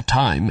 At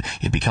times,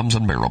 it becomes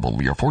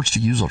unbearable. You're forced to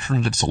use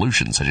alternative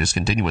solutions such as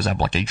continuous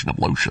application of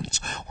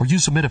lotions, or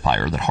use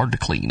humidifier that are hard to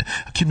clean,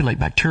 accumulate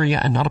bacteria,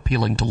 and not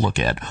appealing to look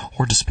at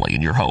or display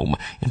in your home.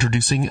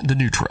 Introducing the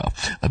Nutra,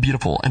 a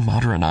beautiful and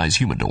modernized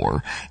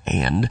humidor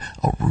and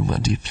aroma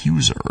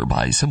diffuser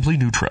by Simply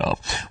Nutra.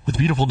 With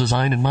beautiful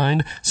design in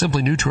mind,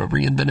 Simply Nutra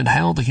reinvented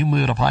how the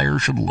humidifier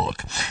should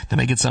look. They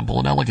make it simple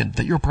and elegant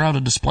that you're proud to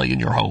display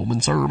in your home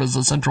and serve as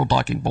a central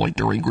talking point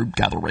during group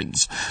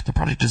gatherings. The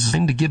product is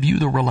designed to give you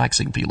the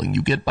relaxing feeling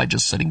you get by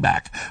just sitting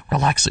back,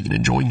 relaxing, and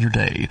enjoying your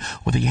day.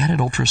 With the added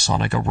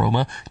ultrasonic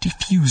aroma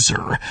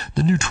diffuser,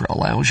 the Nutra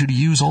allows you to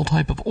use all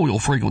type of oil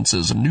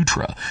fragrances, and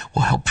Nutra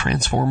will help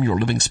transform your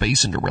living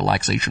space into a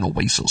relaxation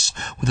oasis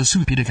with a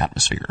therapeutic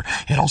atmosphere.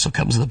 It also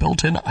comes with a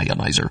built-in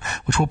ionizer,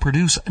 which will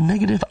produce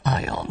negative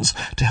ions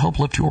to help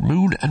lift your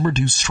mood and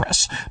reduce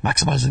stress,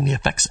 maximizing the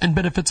effects and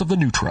benefits of the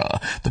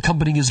Nutra. The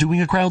company is doing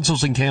a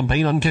crowdsourcing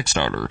campaign on Kickstarter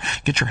Kickstarter.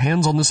 Get your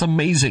hands on this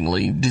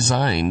amazingly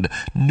designed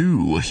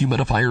new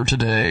humidifier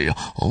today.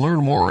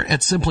 Learn more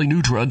at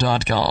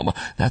simplynutra.com.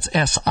 That's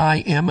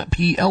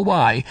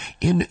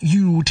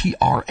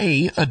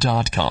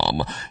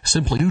simplynutra.com.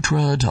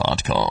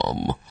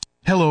 simplynutra.com.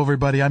 Hello,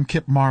 everybody. I'm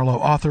Kip Marlowe,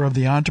 author of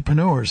The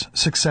Entrepreneurs,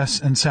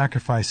 Success and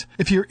Sacrifice.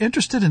 If you're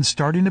interested in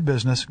starting a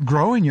business,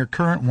 growing your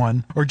current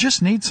one, or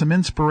just need some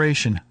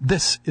inspiration,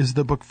 this is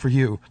the book for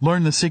you.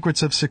 Learn the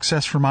secrets of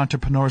success from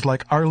entrepreneurs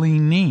like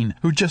Arlene Neen,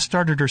 who just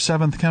started her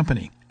 7th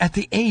company at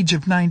the age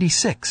of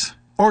 96.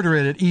 Order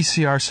it at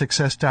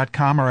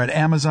ecrsuccess.com or at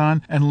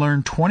Amazon and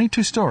learn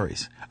 22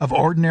 stories of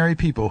ordinary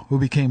people who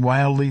became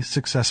wildly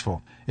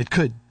successful. It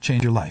could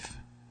change your life.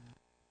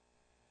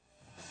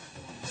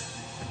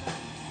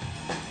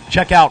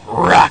 Check out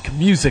Rock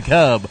Music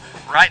Hub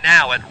right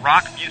now at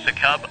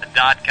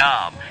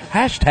rockmusichub.com.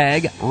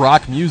 Hashtag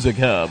Rock Music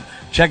Hub.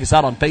 Check us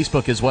out on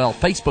Facebook as well.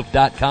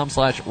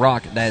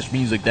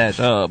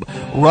 Facebook.com/rock-music-hub.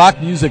 Rock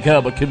Music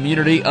Hub, a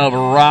community of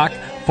rock,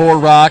 for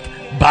rock,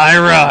 by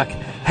rock.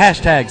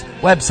 Hashtags,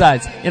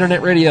 websites,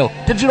 internet radio,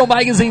 digital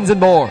magazines, and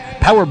more.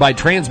 Powered by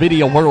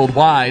Transmedia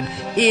Worldwide.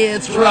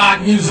 It's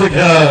Rock Music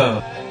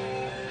Hub.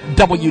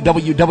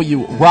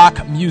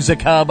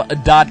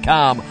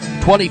 www.rockmusichub.com.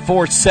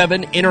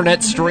 24/7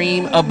 internet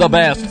stream of the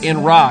best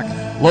in rock,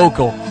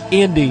 local,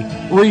 indie,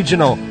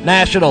 regional,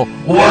 national,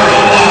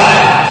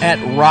 worldwide at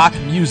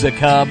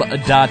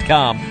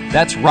rockmusichub.com.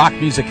 That's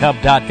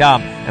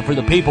rockmusichub.com. And for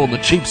the people in the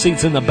cheap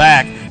seats in the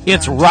back,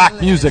 it's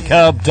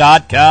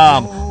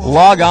rockmusichub.com.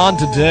 Log on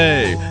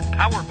today.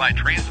 Powered by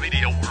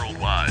Transmedia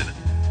Worldwide.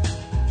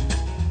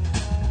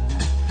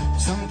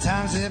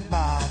 Sometimes it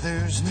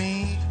bothers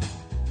me.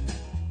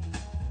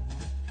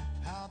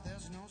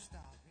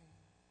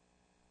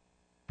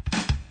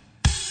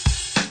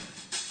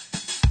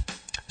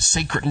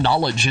 Sacred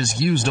knowledge is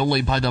used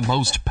only by the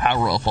most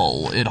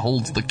powerful. It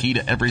holds the key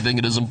to everything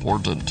that is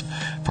important.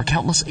 For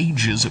countless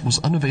ages, it was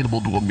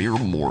unavailable to a mere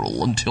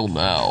mortal until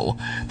now.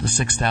 The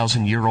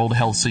 6,000-year-old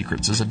Health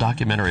Secrets is a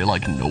documentary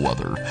like no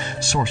other.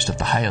 Sourced at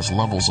the highest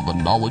levels of the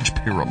knowledge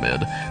pyramid,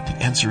 the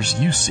answers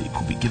you seek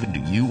will be given to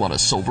you on a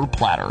silver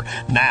platter.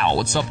 Now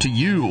it's up to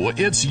you.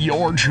 It's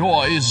your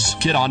choice.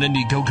 Get on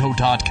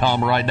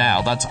Indiegogo.com right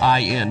now. That's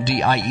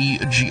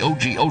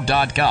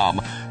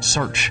INDIEGOGO.com.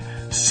 Search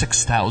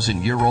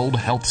 6,000-year-old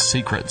Health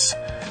Secrets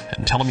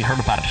and tell them you heard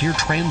about it here,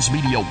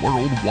 Transmedia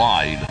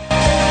Worldwide.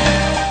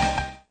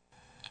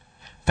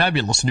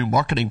 Fabulous new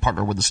marketing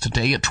partner with us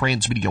today at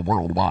Transmedia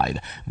Worldwide.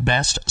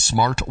 Best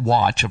smart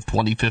watch of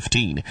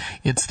 2015.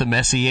 It's the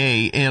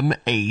Messier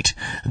M8.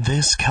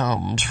 This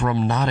comes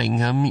from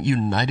Nottingham,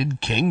 United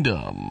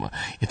Kingdom.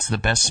 It's the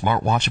best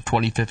smartwatch of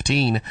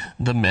 2015,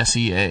 the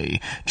Messier.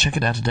 Check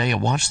it out today, a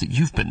watch that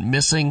you've been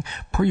missing.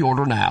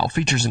 Pre-order now.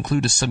 Features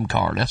include a SIM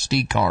card,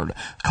 SD card,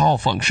 call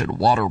function,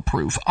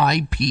 waterproof,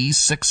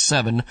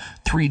 IP67,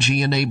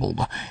 3G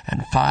enabled,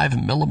 and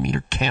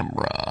 5mm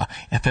camera,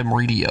 FM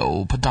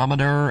radio,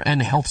 pedometer,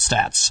 and health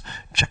stats.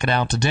 Check it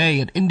out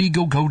today at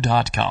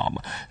Indiegogo.com.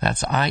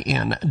 That's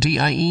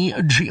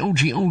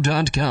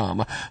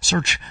INDIEGOGO.com.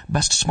 Search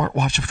Best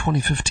Smartwatch of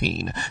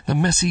 2015, the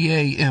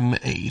Messier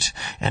M8,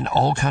 and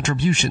all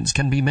contributions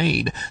can be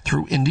made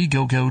through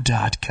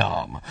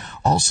Indiegogo.com.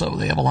 Also,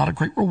 they have a lot of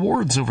great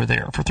rewards over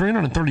there. For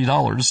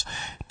 $330,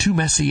 2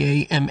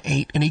 Messier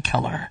M8 any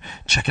color.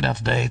 Check it out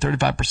today,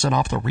 35%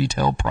 off the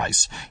retail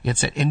price.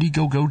 It's at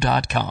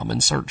Indiegogo.com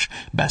and search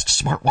Best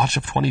Smartwatch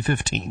of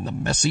 2015, the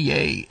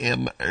Messier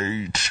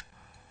MH.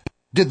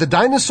 Did the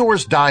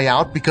dinosaurs die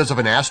out because of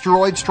an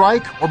asteroid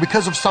strike or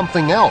because of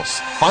something else?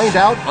 Find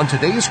out on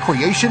today's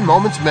Creation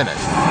Moments Minute.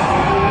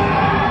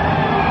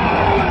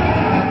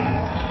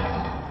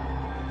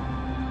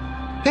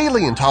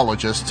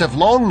 Paleontologists have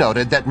long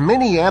noted that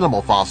many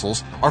animal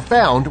fossils are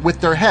found with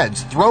their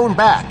heads thrown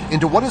back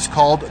into what is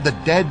called the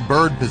dead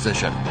bird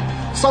position.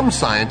 Some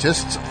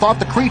scientists thought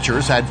the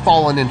creatures had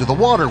fallen into the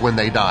water when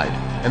they died,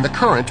 and the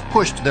current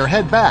pushed their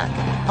head back.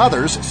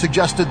 Others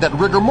suggested that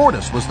rigor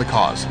mortis was the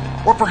cause,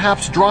 or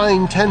perhaps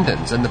drying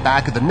tendons in the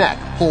back of the neck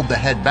pulled the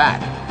head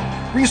back.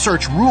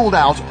 Research ruled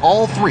out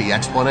all three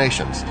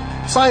explanations.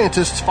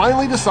 Scientists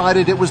finally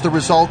decided it was the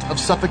result of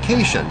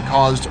suffocation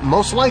caused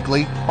most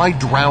likely by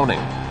drowning.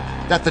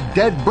 That the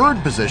dead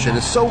bird position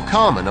is so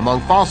common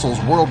among fossils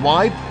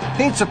worldwide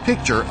paints a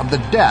picture of the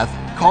death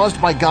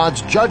caused by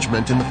God's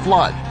judgment in the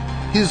flood.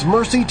 His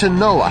mercy to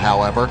Noah,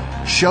 however,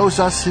 shows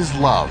us his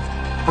love.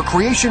 For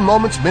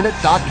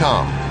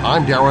CreationMomentsMinute.com,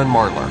 I'm Darren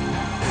Martler.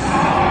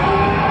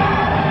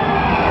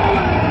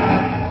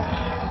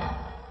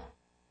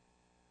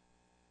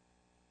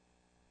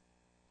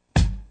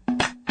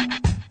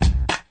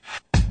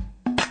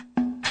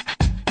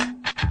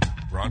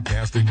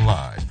 Broadcasting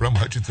live from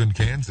Hutchinson,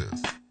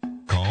 Kansas.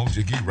 Call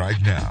Jiggy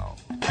right now.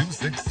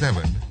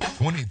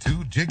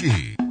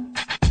 267-22-JIGGY.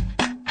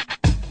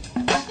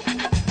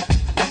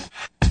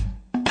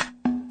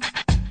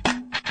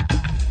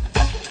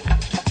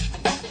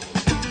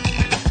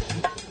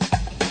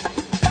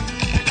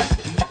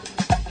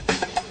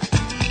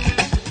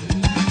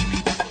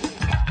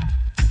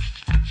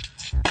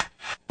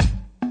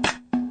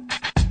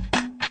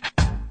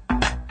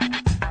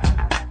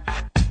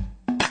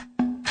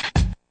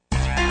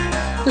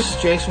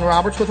 Jason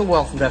Roberts with a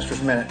Wealth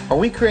Investors Minute. Are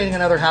we creating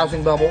another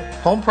housing bubble?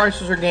 Home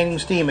prices are gaining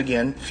steam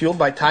again, fueled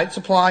by tight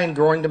supply and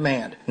growing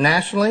demand.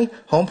 Nationally,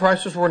 home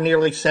prices were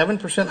nearly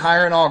 7%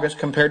 higher in August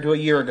compared to a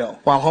year ago.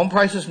 While home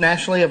prices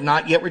nationally have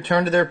not yet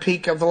returned to their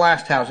peak of the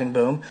last housing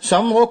boom,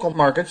 some local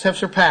markets have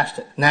surpassed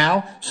it.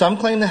 Now, some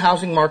claim the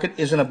housing market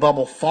is in a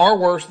bubble far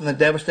worse than the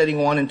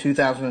devastating one in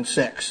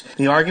 2006.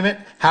 The argument,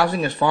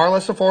 housing is far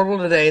less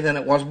affordable today than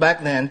it was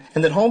back then,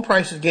 and that home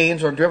prices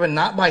gains are driven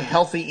not by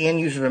healthy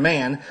end-user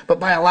demand, but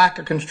by a lack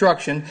of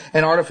construction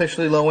and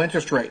artificially low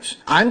interest rates.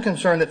 I'm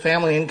concerned that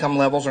family income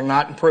levels are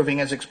not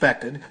improving as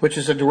expected, which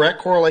is a direct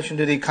correlation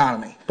to the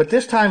economy. But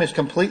this time is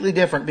completely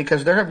different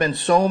because there have been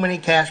so many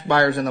cash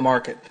buyers in the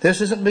market. This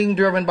isn't being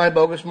driven by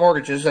bogus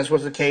mortgages, as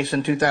was the case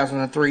in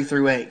 2003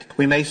 through 8.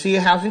 We may see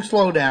a housing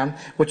slowdown,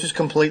 which is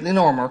completely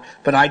normal,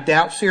 but I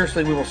doubt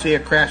seriously we will see a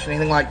crash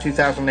anything like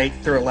 2008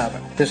 through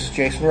 11. This is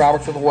Jason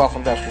Roberts with the Wealth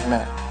Investors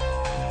Minute.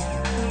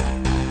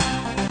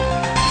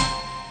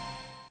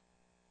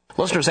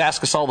 Listeners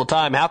ask us all the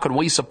time, how can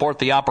we support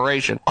the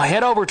operation?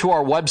 Head over to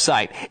our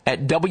website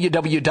at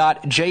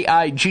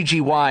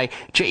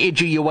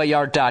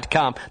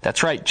www.jiggyjaguar.com.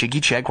 That's right,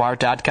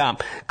 jiggyjaguar.com.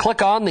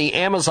 Click on the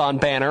Amazon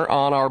banner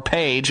on our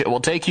page. It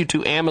will take you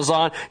to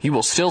Amazon. You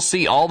will still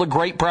see all the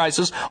great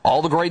prices,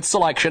 all the great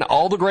selection,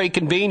 all the great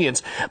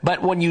convenience.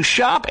 But when you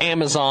shop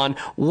Amazon,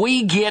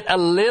 we get a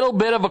little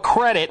bit of a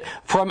credit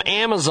from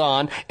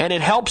Amazon, and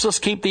it helps us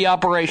keep the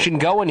operation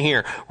going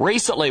here.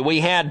 Recently, we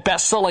had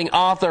best-selling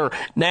author,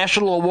 National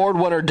Award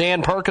winner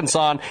Dan Perkins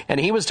on, and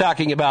he was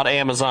talking about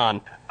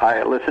Amazon.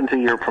 I listened to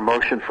your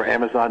promotion for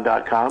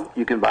Amazon.com.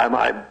 You can buy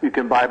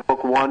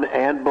book 1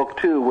 and book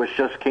 2, which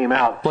just came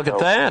out. Look at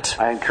that.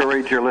 I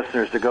encourage your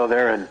listeners to go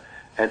there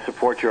and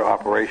support your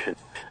operation.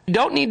 You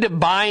don't need to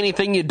buy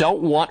anything you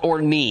don't want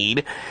or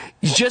need.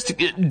 You just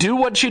do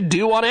what you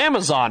do on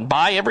Amazon.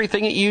 Buy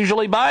everything that you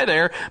usually buy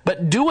there,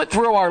 but do it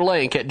through our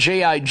link at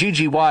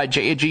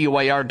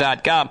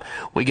jiggyjaguar.com.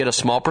 We get a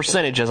small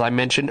percentage, as I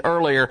mentioned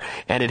earlier,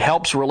 and it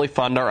helps really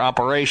fund our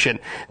operation.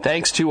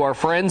 Thanks to our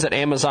friends at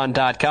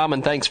Amazon.com,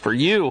 and thanks for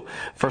you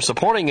for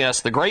supporting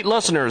us, the great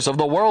listeners of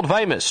the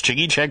world-famous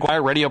Jiggy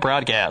Jaguar radio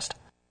broadcast.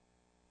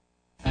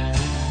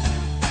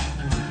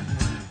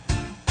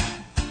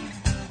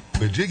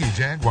 The Jiggy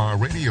Jaguar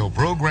radio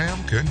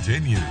program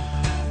continues.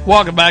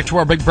 Welcome back to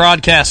our big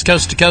broadcast,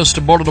 coast to coast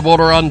and border to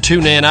border on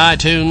TuneIn,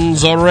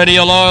 iTunes,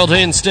 Radio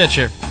Loyalty, and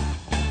Stitcher.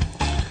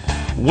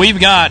 We've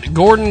got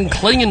Gordon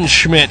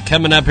Klingenschmidt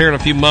coming up here in a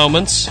few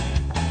moments.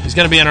 He's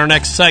going to be in our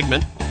next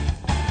segment.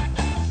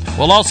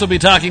 We'll also be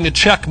talking to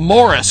Chuck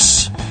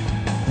Morris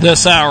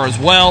this hour as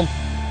well.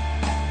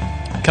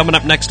 Coming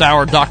up next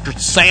hour, Dr.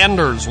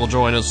 Sanders will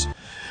join us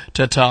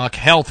to talk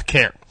health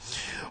care.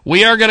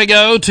 We are going to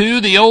go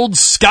to the old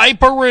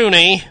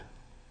Skype-a-rooney.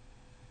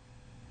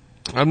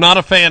 I'm not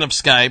a fan of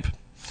Skype.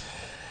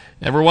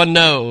 Everyone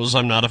knows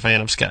I'm not a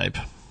fan of Skype.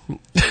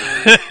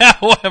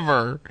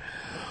 However,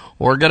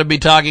 we're going to be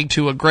talking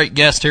to a great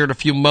guest here in a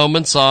few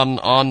moments on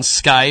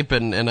Skype,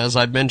 and as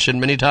I've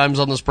mentioned many times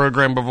on this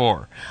program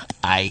before,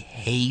 I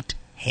hate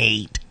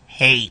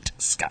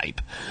Skype.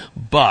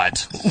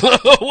 But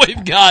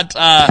we've got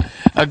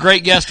a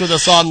great guest with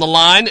us on the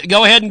line.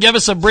 Go ahead and give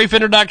us a brief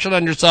introduction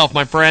on yourself,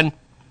 my friend.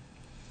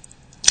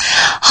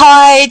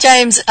 Hi,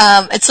 James.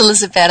 It's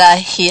Elizabetta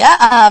here.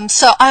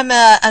 So I'm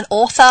an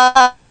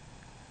author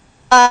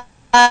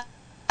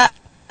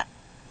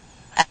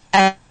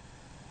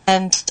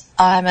and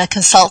I'm a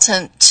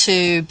consultant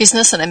to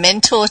business and a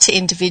mentor to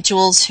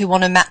individuals who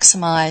want to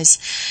maximize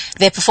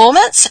their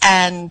performance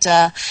and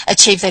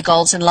achieve their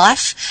goals in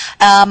life.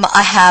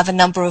 I have a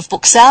number of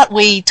books out.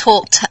 We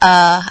talked,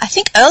 I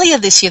think earlier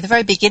this year, the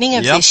very beginning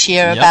of this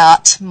year,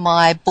 about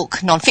my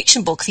book,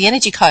 non-fiction book, The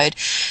Energy Code,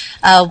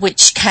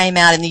 which came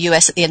out in the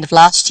US at the end of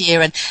last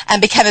year and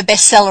became a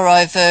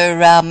bestseller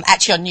over,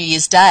 actually on New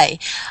Year's Day.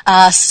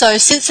 So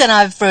since then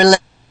I've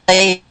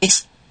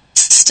released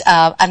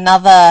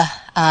another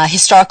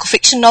historical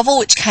fiction novel,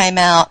 which came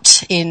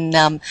out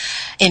in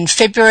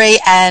February,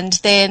 and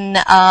then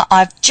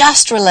I've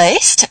just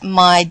released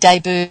my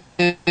debut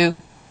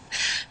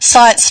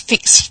science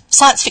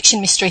fiction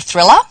mystery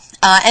thriller.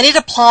 And it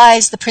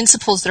applies the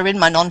principles that are in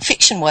my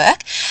non-fiction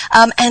work.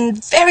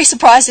 And very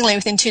surprisingly,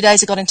 within 2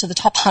 days, it got into the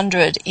top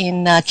 100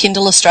 in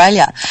Kindle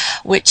Australia,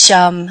 which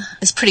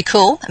is pretty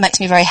cool. It makes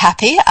me very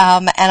happy.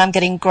 And I'm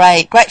getting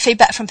great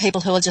feedback from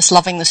people who are just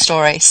loving the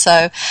story.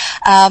 So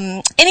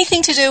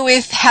anything to do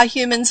with how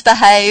humans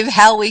behave,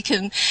 how we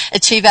can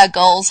achieve our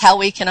goals, how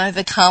we can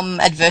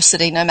overcome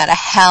adversity, no matter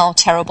how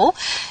terrible,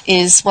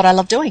 is what I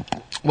love doing.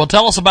 Well,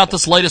 tell us about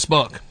this latest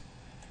book.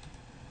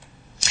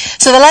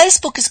 So the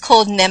latest book is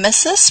called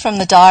Nemesis, from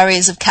the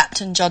Diaries of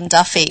Captain John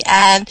Duffy,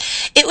 and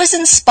it was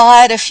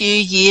inspired a few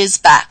years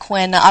back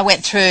when I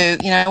went through,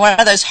 one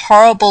of those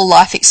horrible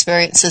life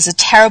experiences, a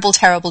terrible,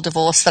 terrible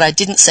divorce that I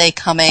didn't see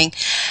coming,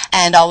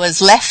 and I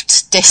was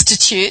left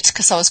destitute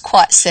because I was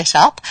quite set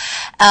up,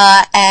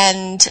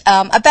 and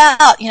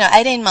about,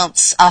 18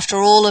 months after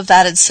all of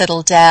that had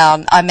settled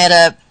down, I met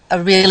a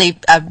a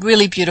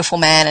really beautiful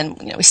man,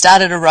 and we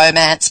started a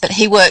romance. But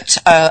he worked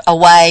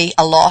away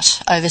a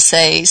lot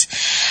overseas,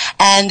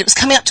 and it was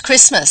coming up to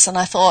Christmas, and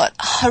I thought,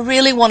 I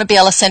really want to be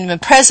able to send him a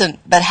present,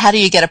 but how do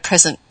you get a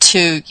present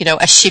to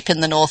a ship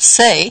in the North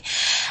Sea?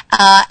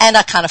 And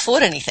I can't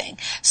afford anything,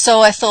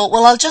 so I thought,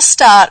 well, I'll just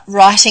start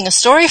writing a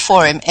story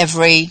for him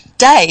every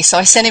day. So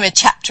I sent him a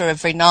chapter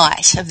every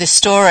night of this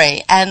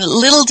story, and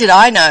little did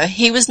I know,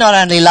 he was not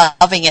only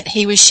loving it,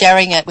 he was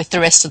sharing it with the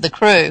rest of the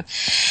crew.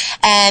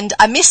 And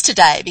I missed a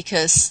day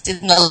because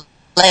in the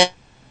lead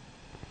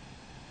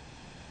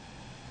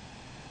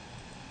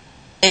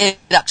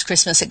up to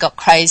Christmas, it got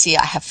crazy.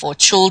 I have 4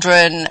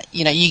 children.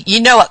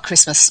 You know what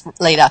Christmas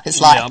lead up is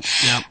like.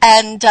 Yep.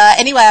 And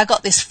anyway, I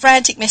got this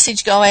frantic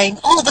message going,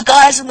 all the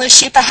guys on the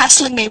ship are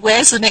hassling me,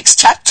 where's the next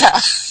chapter?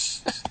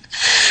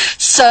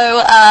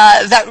 So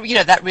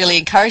that really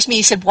encouraged me.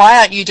 He said, why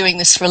aren't you doing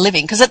this for a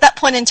living? Because at that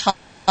point in time,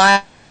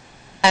 I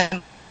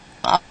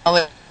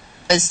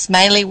was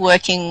mainly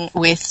working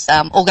with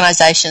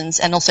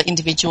organisations and also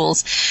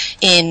individuals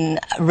in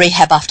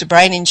rehab after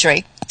brain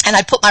injury. And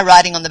I put my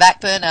writing on the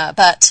back burner,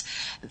 but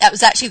that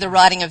was actually the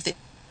writing of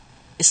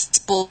this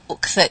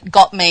book that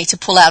got me to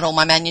pull out all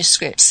my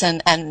manuscripts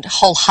and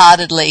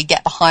wholeheartedly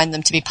get behind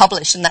them to be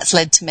published. And that's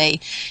led to me,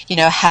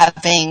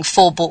 having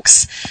 4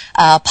 books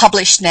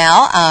published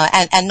now,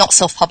 and not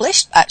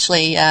self-published,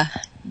 actually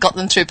got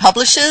them through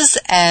publishers,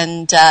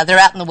 and they're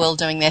out in the world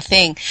doing their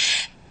thing.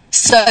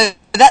 So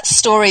that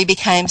story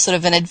became sort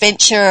of an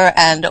adventure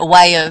and a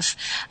way of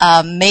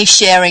me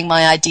sharing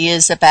my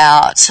ideas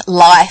about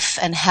life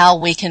and how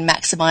we can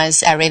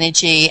maximize our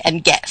energy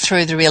and get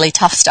through the really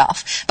tough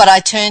stuff. But I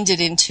turned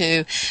it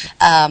into,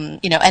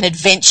 an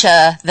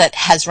adventure that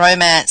has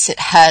romance.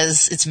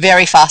 It's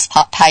very fast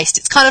paced.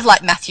 It's kind of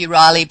like Matthew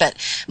Riley, but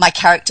my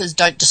characters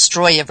don't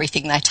destroy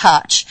everything they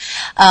touch.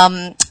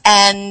 And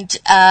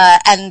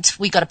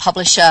we got a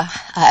publisher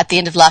at the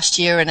end of last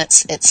year, and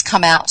it's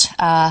come out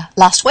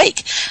last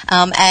week.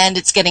 And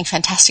it's getting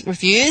fantastic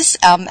reviews.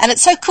 And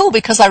it's so cool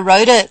because I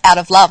wrote it out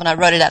of love and I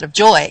wrote it out of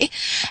joy,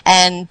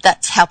 and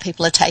that's how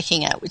people are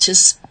taking it, which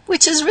is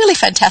really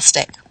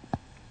fantastic.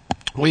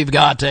 We've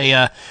got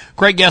a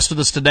great guest with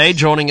us today,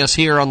 joining us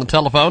here on the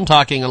telephone,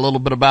 talking a little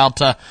bit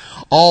about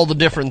all the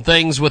different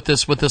things with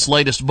this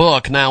latest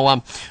book.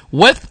 Now,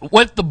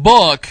 with the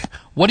book,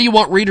 what do you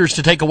want readers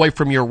to take away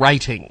from your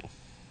writing?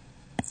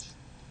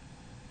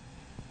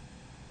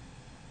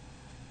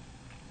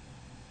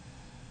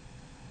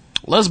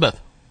 Elizabeth.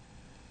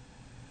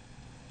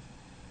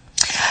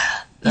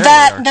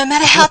 That no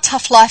matter how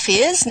tough life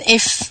is,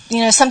 if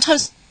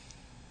sometimes.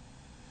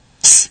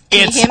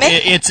 Can you hear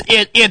me?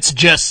 It's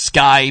just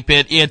Skype.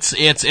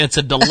 It's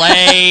a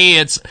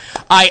delay.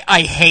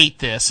 I hate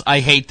this.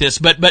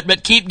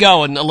 But keep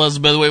going,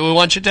 Elizabeth. We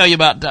want you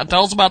to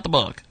tell us about the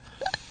book.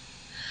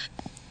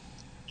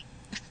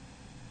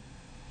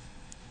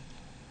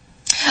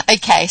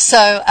 Okay,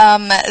 so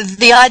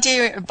the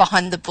idea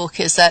behind the book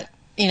is that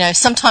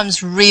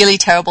sometimes really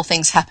terrible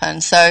things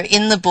happen. So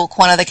in the book,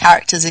 one of the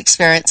characters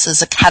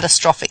experiences a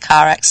catastrophic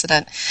car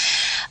accident.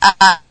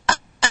 And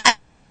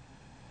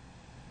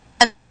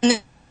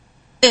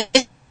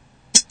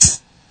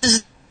this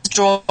is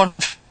drawn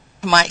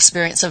from my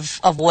experience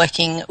of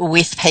working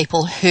with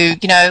people who,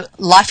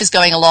 life is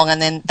going along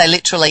and then they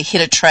literally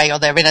hit a tree or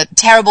they're in a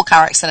terrible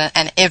car accident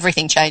and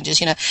everything changes.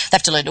 They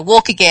have to learn to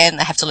walk again,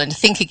 they have to learn to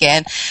think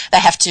again, they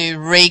have to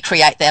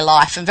recreate their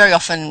life, and very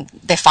often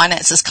their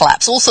finances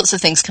collapse. All sorts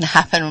of things can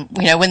happen,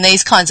 when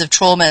these kinds of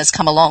traumas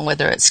come along,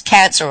 whether it's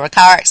cancer or a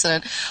car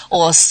accident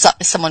or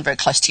someone very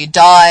close to you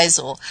dies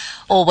or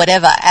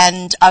whatever.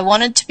 And I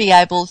wanted to be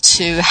able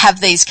to have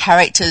these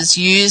characters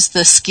use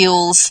the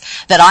skills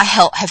that I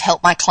have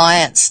helped my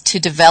clients to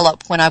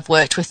develop when I've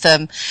worked with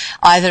them,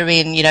 either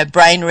in,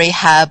 brain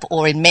rehab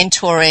or in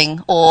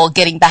mentoring or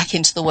getting back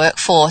into the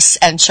workforce,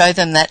 and show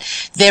them that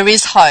there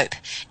is hope.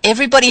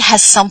 Everybody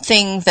has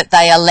something that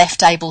they are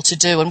left able to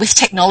do. And with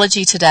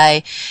technology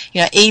today,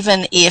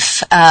 even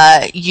if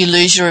you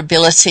lose your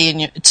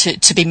ability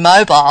to be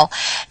mobile,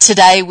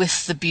 today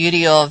with the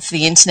beauty of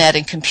the internet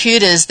and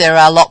computers, there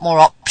are a lot more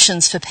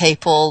options for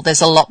people.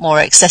 There's a lot more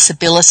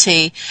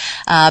accessibility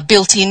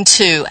built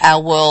into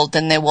our world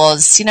than there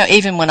was,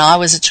 even when I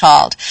was a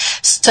child.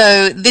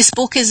 So this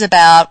book is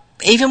about,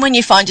 even when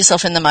you find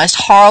yourself in the most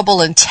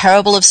horrible and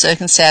terrible of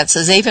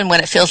circumstances, even when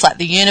it feels like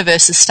the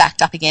universe is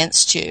stacked up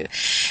against you,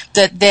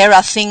 that there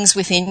are things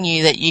within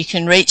you that you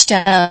can reach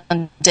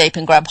down deep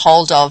and grab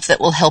hold of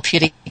that will help you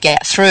to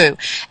get through.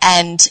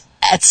 And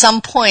at some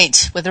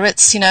point, whether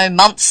it's,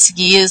 months,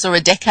 years, or a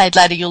decade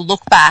later, you'll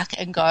look back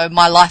and go,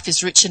 my life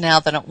is richer now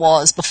than it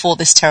was before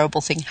this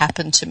terrible thing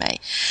happened to me.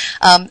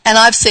 And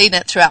I've seen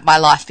it throughout my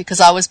life because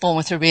I was born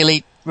with a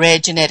really rare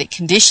genetic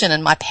condition,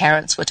 and my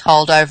parents were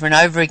told over and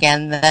over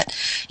again that,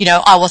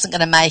 I wasn't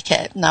going to make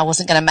it, and I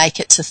wasn't going to make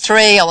it to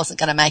 3, I wasn't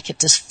going to make it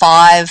to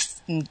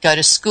 5 and go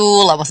to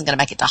school, I wasn't going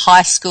to make it to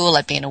high school,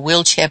 I'd be in a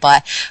wheelchair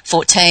by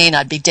 14,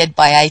 I'd be dead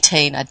by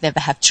 18, I'd never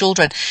have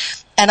children.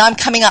 And I'm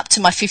coming up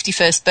to my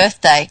 51st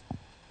birthday,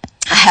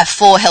 I have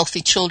 4 healthy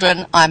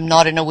children. I'm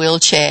not in a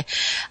wheelchair.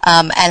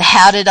 And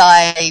how did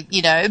I,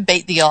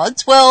 beat the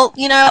odds? Well,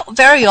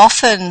 very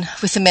often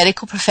with the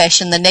medical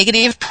profession, the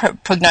negative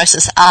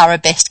prognosis are a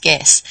best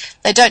guess.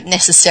 They don't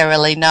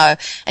necessarily know.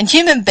 And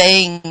human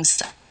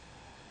beings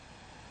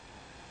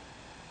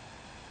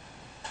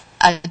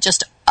are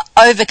just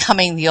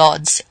overcoming the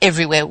odds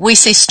everywhere. We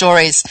see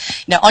stories,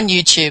 on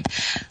YouTube,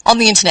 on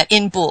the internet,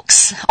 in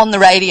books, on the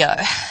radio,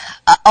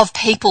 of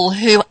people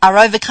who are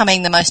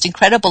overcoming the most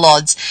incredible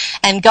odds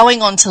and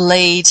going on to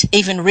lead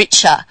even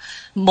richer,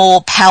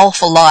 more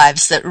powerful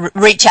lives that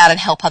reach out and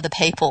help other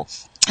people.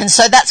 And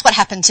so that's what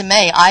happened to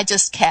me. I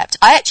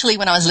actually,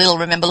 when I was little,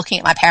 remember looking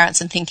at my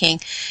parents and thinking,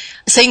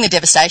 seeing the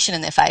devastation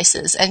in their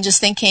faces and just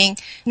thinking,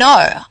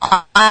 no,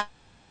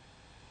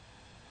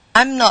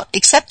 I'm not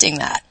accepting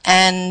that.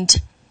 And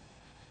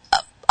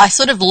I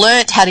sort of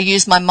learnt how to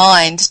use my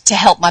mind to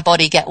help my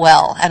body get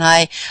well. And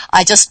I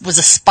just was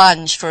a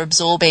sponge for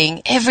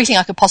absorbing everything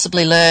I could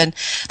possibly learn.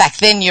 Back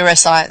then,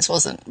 neuroscience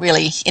wasn't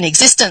really in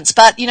existence.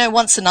 But,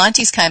 once the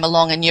 90s came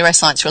along and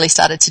neuroscience really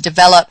started to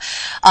develop,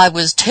 I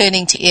was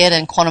turning to it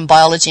and quantum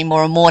biology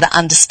more and more to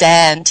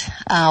understand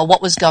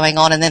what was going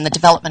on. And then the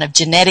development of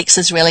genetics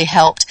has really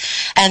helped.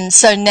 And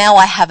so now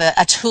I have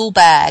a tool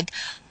bag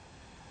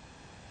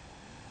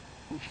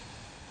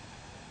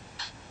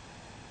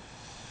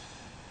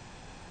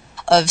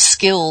of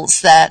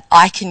skills that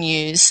I can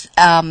use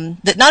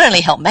that not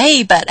only help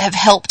me but have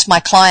helped my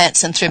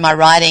clients and through my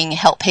writing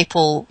help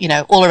people,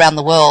 all around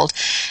the world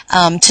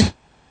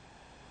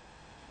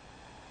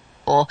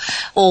or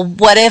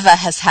whatever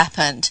has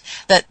happened.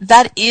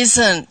 That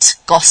isn't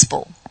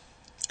gospel.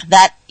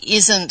 That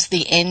isn't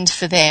the end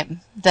for them.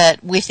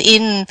 That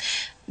within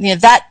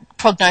that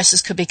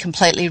prognosis could be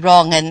completely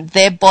wrong, and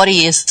their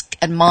body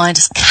and mind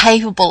is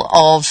capable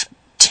of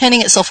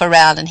turning itself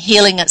around and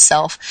healing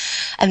itself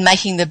and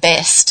making the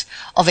best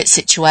of its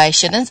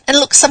situation. And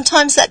look,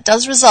 sometimes that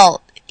does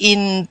result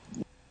in...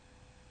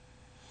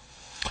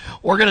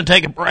 We're going to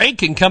take a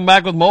break and come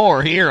back with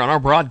more here on our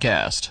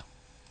broadcast.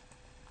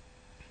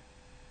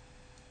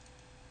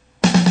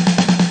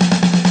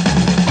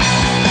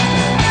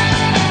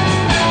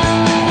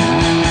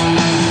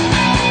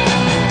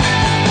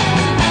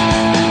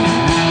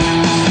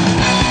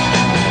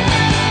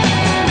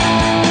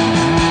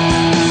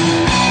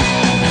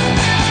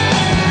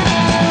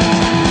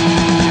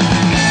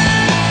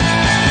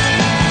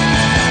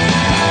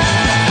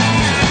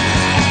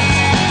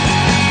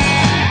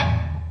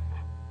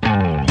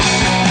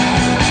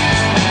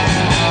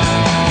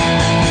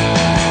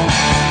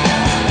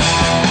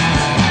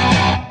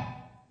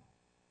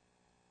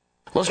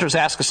 Listeners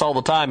ask us all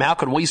the time, how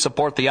can we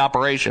support the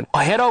operation?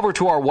 Head over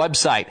to our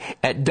website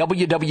at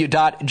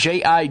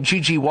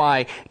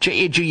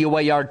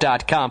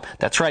www.jiggyjaguar.com.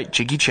 That's right,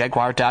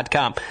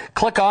 jiggyjaguar.com.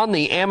 Click on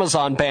the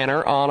Amazon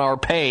banner on our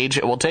page.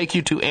 It will take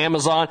you to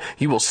Amazon.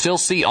 You will still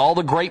see all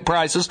the great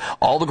prices,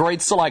 all the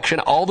great selection,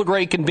 all the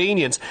great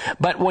convenience.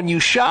 But when you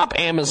shop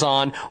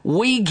Amazon,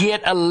 we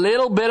get a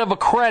little bit of a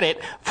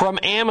credit from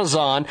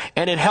Amazon,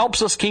 and it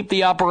helps us keep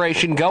the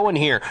operation going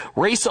here.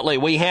 Recently,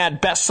 we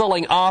had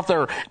best-selling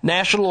author,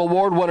 National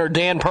Award winner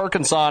Dan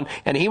Perkins on,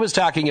 and he was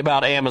talking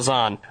about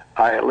Amazon.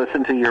 I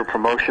listened to your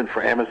promotion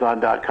for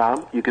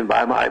Amazon.com. You can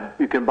buy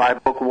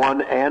book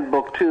 1 and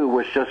book 2,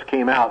 which just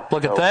came out.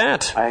 Look at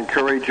that. I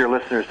encourage your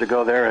listeners to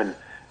go there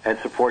and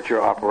support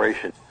your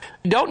operation.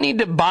 You don't need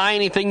to buy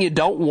anything you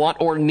don't want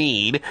or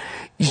need.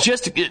 You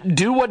just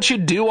do what you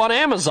do on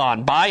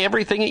Amazon. Buy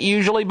everything that you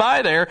usually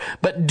buy there,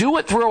 but do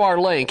it through our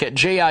link at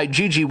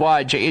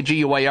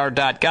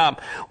jiggyjaguar.com.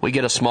 We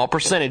get a small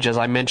percentage, as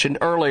I mentioned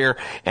earlier,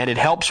 and it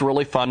helps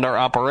really fund our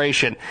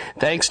operation.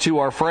 Thanks to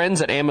our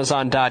friends at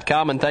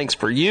Amazon.com, and thanks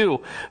for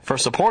you for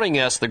supporting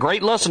us, the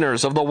great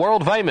listeners of the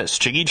world-famous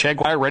Jiggy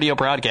Jaguar radio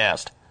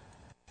broadcast.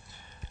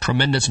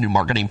 Tremendous new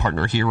marketing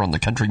partner here on the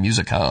Country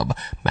Music Hub,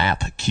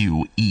 Math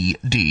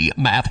QED,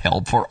 Math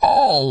Help for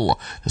All.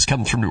 This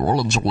comes from New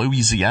Orleans,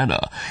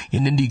 Louisiana.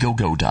 In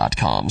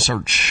Indiegogo.com,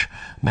 search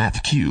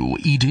Math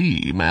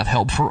QED, Math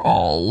Help for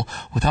All.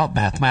 Without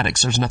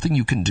mathematics, there's nothing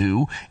you can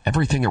do.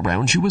 Everything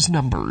around you is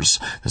numbers.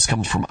 This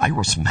comes from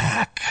Iris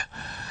Mack.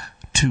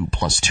 2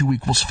 + 2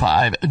 =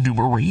 5,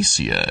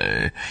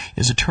 numeracy,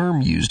 is a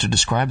term used to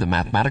describe the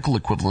mathematical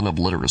equivalent of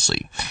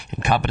literacy,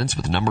 incompetence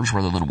with numbers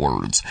rather than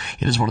words.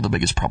 It is one of the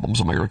biggest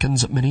problems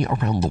Americans, many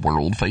around the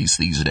world, face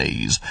these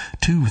days.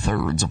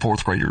 2/3 of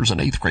 4th graders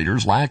and 8th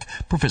graders lack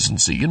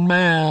proficiency in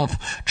math.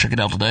 Check it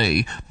out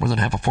today. More than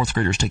half of 4th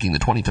graders taking the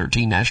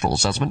 2013 National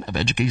Assessment of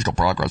Educational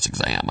Progress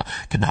exam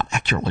could not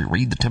accurately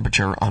read the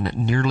temperature on a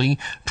nearly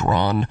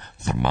drawn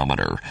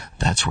thermometer.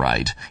 That's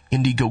right.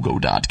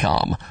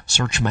 Indiegogo.com.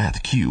 Search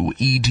Math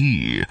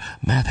QED,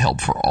 Math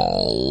Help for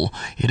All.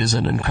 It is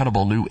an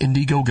incredible new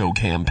Indiegogo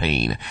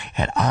campaign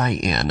at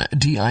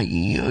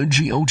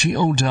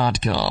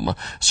INDIEGOGO.com.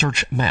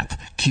 Search Math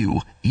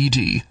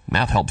QED,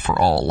 Math Help for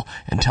All,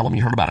 and tell them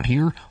you heard about it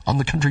here on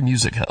the Country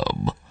Music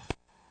Hub.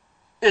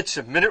 It's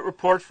a Minute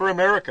Report for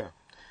America.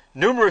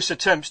 Numerous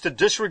attempts to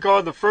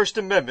disregard the First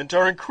Amendment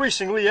are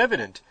increasingly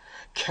evident.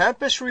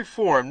 Campus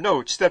Reform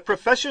notes that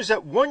professors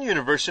at one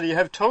university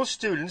have told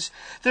students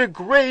their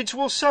grades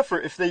will suffer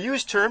if they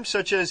use terms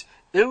such as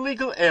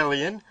illegal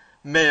alien,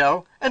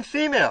 male, and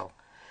female.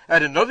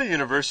 At another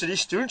university,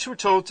 students were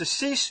told to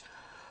cease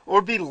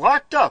or be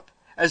locked up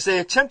as they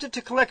attempted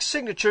to collect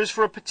signatures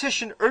for a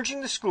petition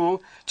urging the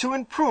school to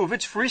improve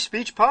its free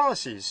speech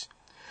policies.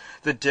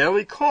 The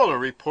Daily Caller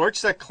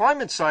reports that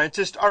climate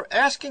scientists are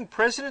asking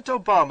President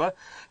Obama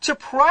to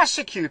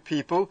prosecute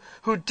people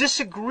who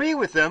disagree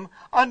with them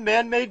on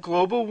man-made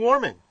global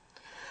warming.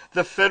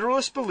 The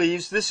Federalist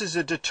believes this is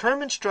a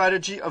determined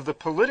strategy of the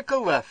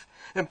political left,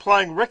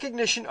 implying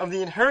recognition of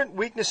the inherent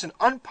weakness and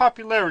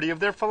unpopularity of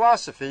their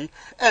philosophy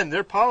and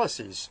their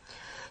policies.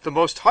 The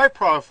most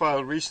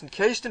high-profile recent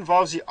case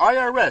involves the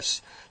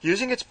IRS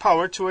using its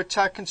power to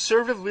attack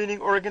conservative-leaning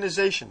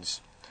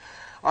organizations.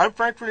 I'm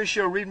Frank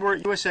Vernuccio. Read more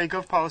at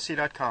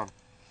usagovpolicy.com.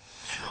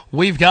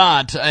 We've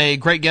got a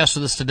great guest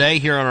with us today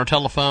here on our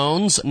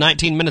telephones.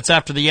 19 minutes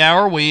after the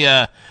hour, we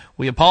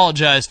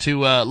apologize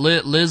to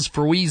Liz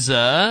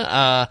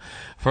Fruiza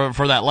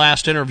for that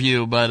last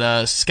interview, but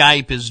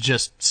Skype is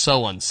just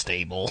so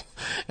unstable.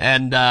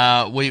 And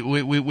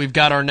we've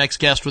got our next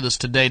guest with us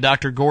today,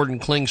 Dr. Gordon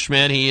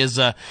Klingschmidt. He has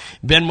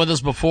been with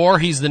us before.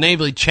 He's the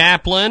Naval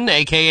Chaplain,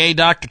 a.k.a.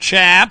 Dr.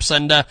 Chaps,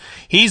 and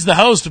he's the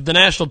host of the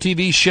national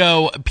TV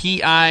show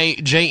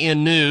PIJN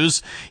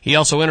News. He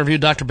also interviewed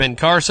Dr. Ben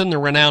Carson, the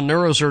renowned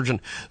neurosurgeon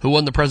who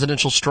won the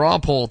presidential straw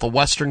poll at the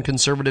Western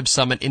Conservative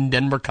Summit in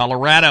Denver,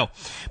 Colorado.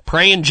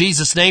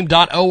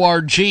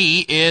 PrayInJesusName.org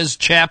is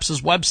Chaps'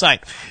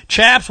 website.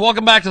 Chaps,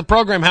 welcome back to the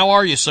program. How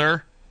are you,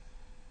 sir?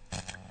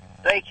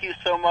 Thank you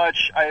so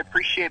much. I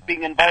appreciate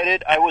being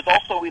invited. I was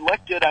also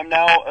elected. I'm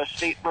now a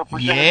state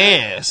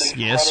representative.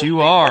 Yes,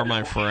 you are,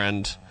 my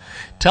friend.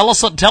 Tell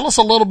us a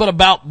little bit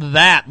about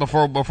that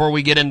before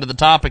we get into the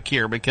topic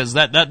here, because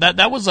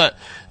that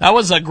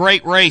was a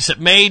great race. It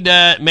made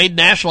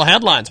national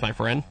headlines, my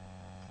friend.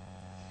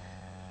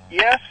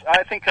 Yes,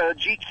 I think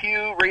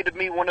GQ rated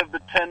me one of the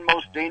 10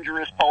 most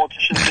dangerous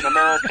politicians in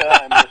America.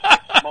 I'm the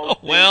 6th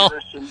most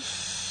dangerous, and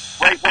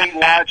Right Wing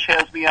Watch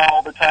has me on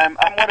all the time.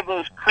 I'm one of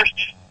those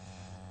Christian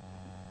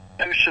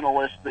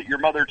nationalists that your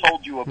mother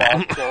told you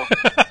about. So,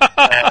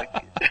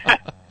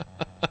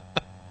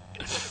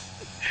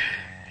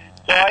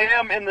 so I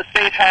am in the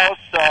State House.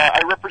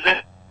 I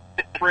represent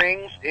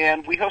Springs,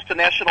 and we host a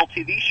national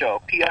TV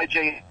show,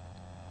 PIJ,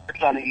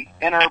 on the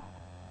NR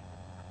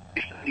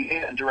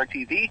and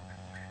DirecTV.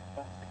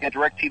 And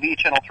DirecTV,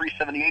 Channel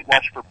 378,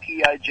 watch for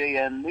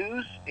PIJN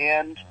News,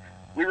 and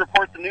we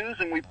report the news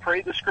and we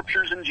pray the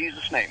scriptures in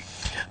Jesus' name.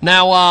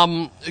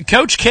 Now,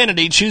 Coach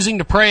Kennedy choosing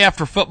to pray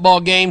after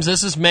football games,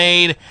 this has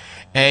made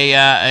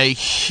a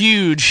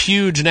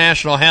huge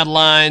national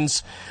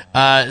headlines.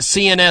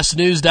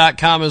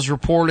 CNSnews.com is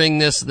reporting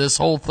this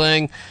whole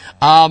thing.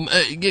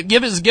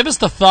 Give us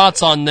the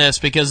thoughts on this,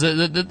 because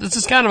this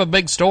is kind of a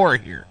big story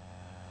here.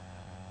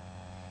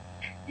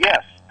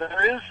 Yes.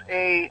 There is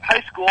a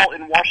high school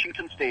in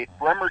Washington State,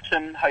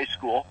 Bremerton High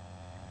School,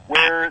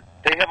 where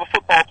they have a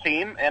football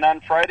team, and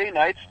on Friday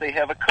nights they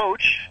have a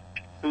coach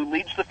who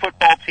leads the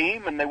football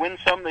team, and they win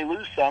some, they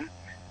lose some.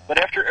 But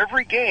after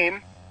every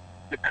game,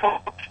 the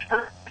coach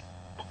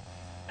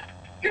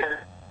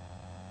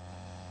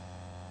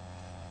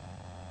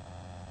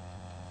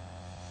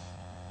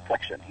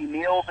he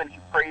kneels and he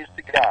prays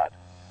to God.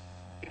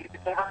 He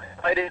never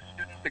invited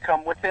students to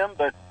come with him,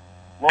 but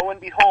lo and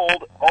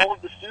behold, all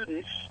of the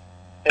students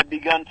had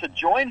begun to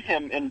join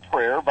him in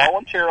prayer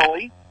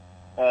voluntarily,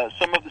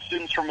 some of the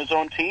students from his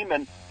own team,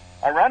 and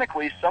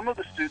ironically, some of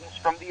the students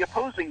from the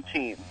opposing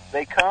team.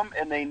 They come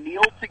and they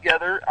kneel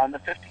together on the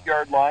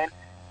 50-yard line,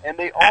 and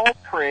they all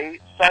pray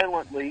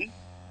silently,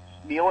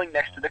 kneeling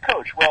next to the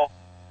coach. Well,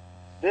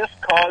 this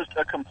caused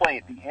a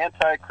complaint. The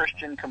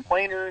anti-Christian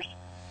complainers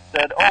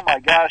said, oh my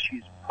gosh,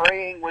 he's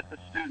praying with the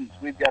students.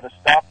 We've got to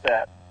stop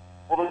that.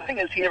 Well, the thing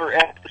is, he never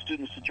asked the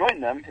students to join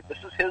them. This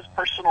is his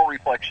personal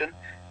reflection.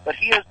 But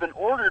he has been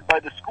ordered by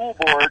the school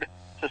board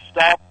to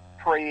stop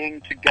praying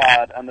to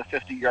God on the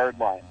 50-yard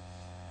line.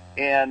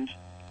 And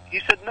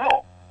he said,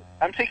 no,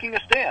 I'm taking a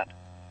stand.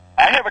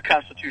 I have a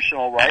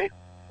constitutional right,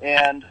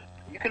 and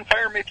you can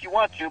fire me if you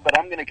want to, but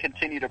I'm going to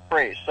continue to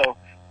pray. So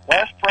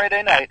last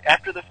Friday night,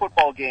 after the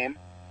football game,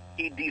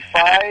 he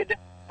defied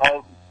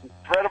a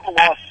threat of a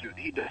lawsuit.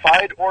 He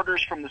defied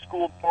orders from the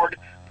school board.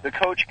 The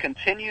coach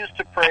continues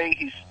to pray.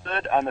 He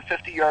stood on the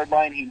 50-yard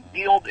line. He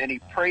kneeled, and he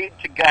prayed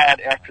to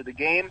God after the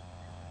game.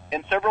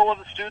 And several of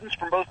the students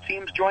from both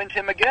teams joined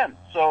him again.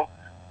 So,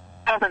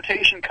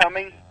 confrontation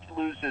coming. He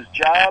lose his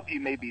job. He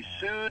may be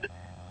sued.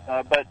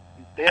 But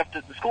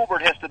the school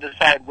board has to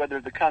decide whether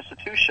the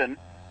Constitution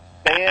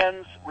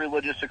bans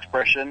religious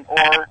expression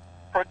or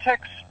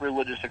protects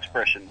religious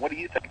expression. What do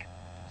you think?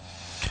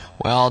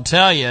 Well, I'll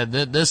tell you,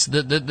 this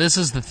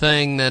is the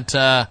thing that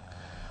a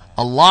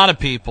lot of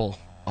people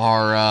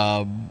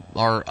are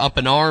up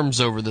in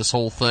arms over this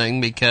whole thing,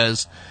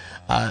 because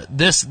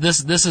this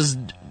is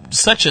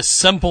such a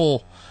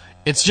simple,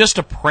 it's just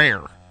a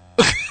prayer.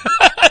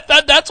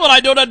 That's what I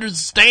don't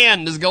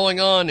understand is going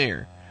on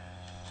here.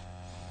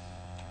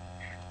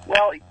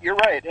 Well, you're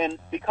right, and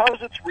because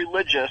it's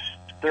religious,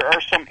 there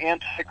are some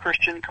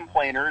anti-Christian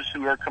complainers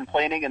who are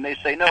complaining, and they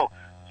say, no,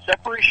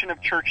 separation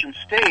of church and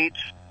state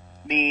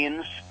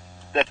means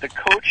that the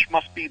coach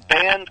must be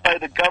banned by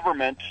the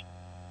government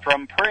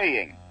from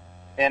praying.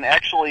 And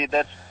actually,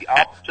 that's the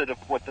opposite of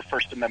what the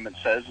First Amendment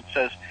says. It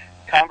says,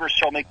 Congress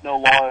shall make no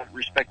law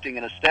respecting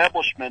an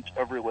establishment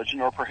of religion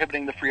or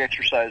prohibiting the free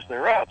exercise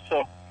thereof.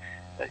 So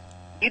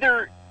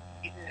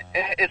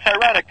it's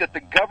ironic that the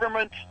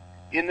government,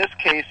 in this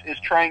case, is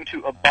trying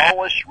to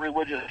abolish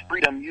religious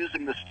freedom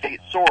using the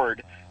state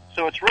sword.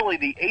 So it's really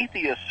the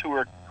atheists who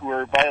are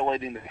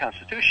violating the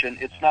Constitution.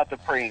 It's not the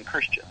praying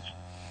Christians.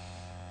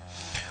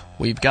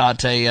 We've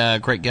got a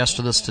great guest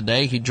with us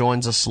today. He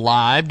joins us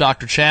live.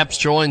 Dr. Chaps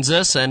joins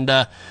us, and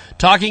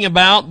talking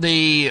about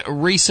the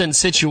recent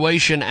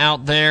situation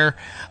out there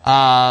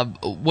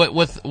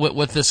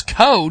with this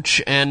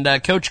coach and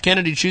Coach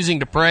Kennedy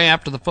choosing to pray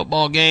after the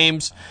football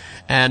games,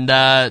 and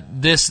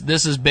this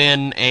has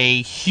been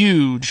a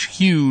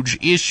huge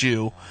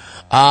issue.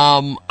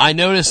 I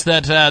noticed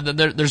that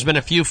there's been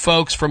a few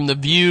folks from The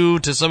View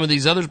to some of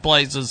these other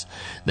places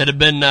that have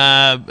been,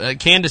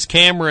 Candace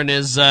Cameron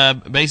is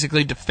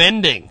basically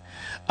defending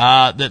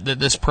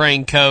this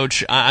praying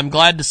coach. I'm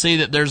glad to see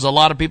that there's a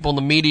lot of people in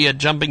the media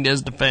jumping to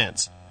his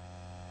defense.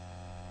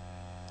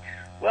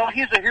 Well,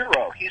 he's a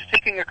hero. He's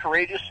taking a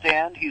courageous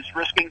stand. He's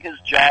risking his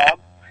job.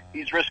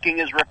 He's risking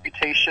his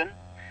reputation.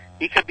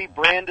 He could be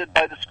branded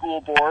by the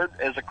school board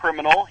as a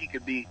criminal. He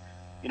could be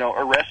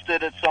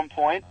arrested at some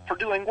point for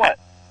doing what?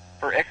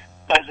 For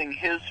exercising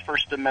his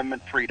First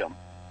Amendment freedom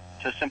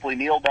to simply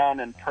kneel down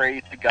and pray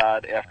to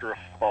God after a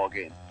football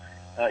game.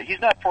 He's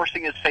not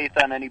forcing his faith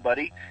on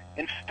anybody.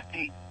 In fact,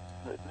 there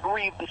were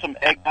even some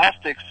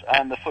agnostics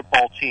on the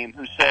football team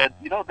who said,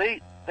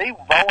 they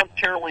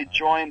voluntarily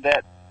joined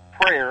that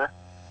prayer,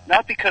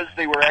 not because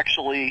they were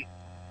actually,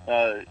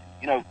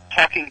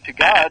 talking to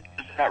God,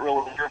 because they're not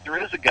really sure if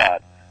there is a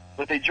God.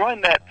 But they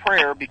joined that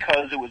prayer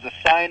because it was a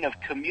sign of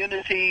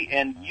community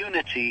and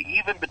unity,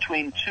 even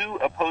between two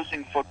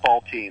opposing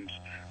football teams.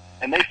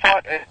 And they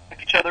fought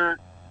each other,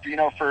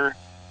 for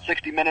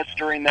 60 minutes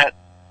during that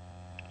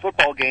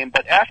football game.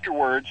 But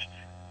afterwards,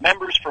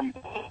 members from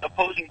both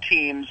opposing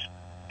teams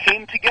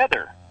came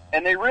together,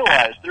 and they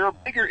realized there are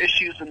bigger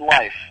issues in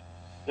life.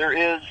 There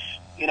is,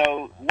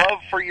 love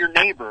for your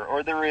neighbor,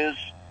 or there is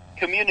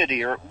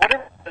community, or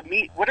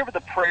whatever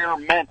the prayer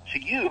meant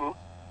to you.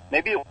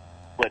 Maybe it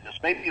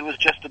was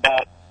just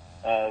about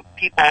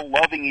people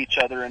loving each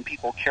other and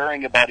people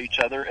caring about each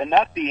other and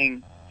not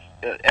being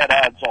at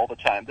odds all the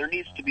time. There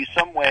needs to be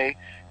some way,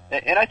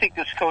 and I think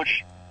this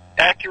coach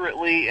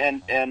accurately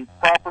and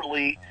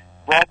properly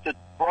brought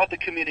the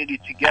community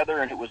together,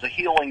 and it was a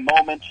healing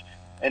moment,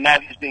 and now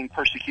he's being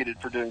persecuted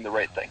for doing the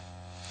right thing.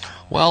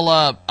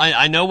 Well,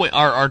 I know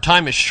our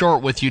time is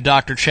short with you,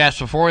 Dr. Chaps.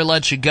 Before we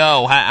let you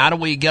go, how do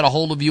we get a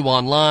hold of you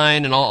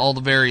online and all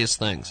the various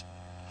things?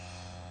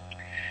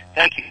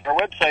 Thank you. Our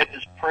website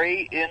is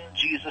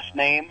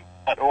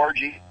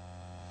prayinjesusname.org.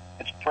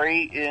 It's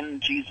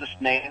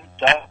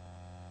prayinjesusname.org.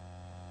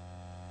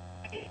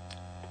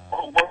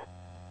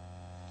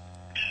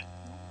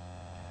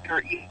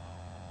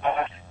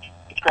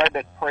 Subscribe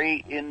at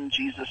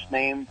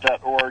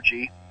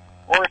prayinjesusname.org.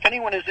 Or if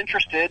anyone is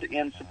interested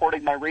in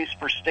supporting my race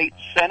for state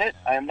senate,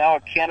 I am now a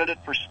candidate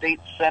for state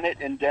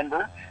senate in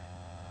Denver.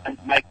 And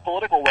my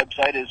political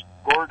website is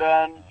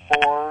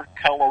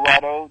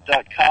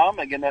gordonforcolorado.com.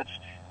 Again, that's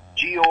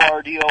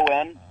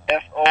GORDONFOR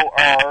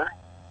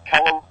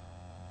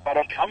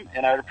Colorado.com,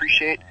 and I would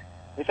appreciate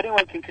if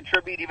anyone can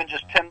contribute even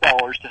just $10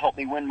 to help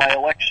me win my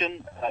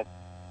election,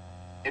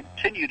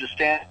 continue to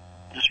stand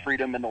for this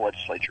freedom in the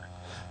legislature.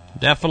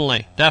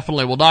 Definitely.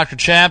 Well, Dr.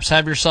 Chaps,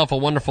 have yourself a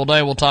wonderful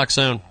day. We'll talk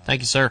soon.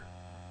 Thank you, sir.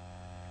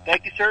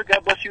 Thank you, sir.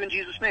 God bless you in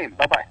Jesus' name.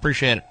 Bye-bye.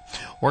 Appreciate it.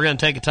 We're going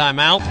to take a time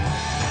out.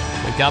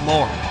 We've got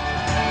more.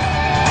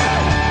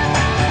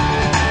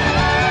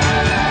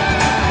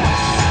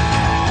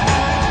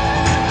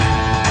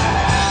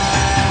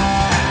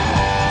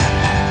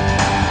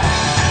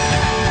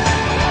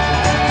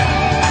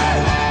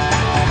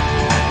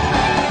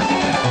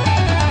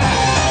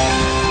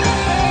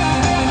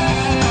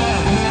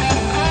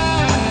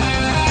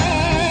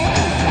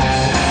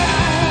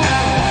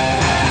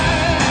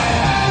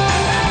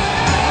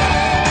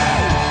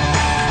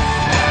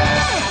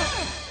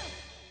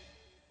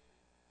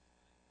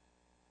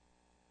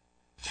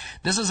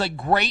 This is a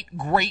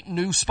great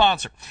new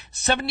sponsor.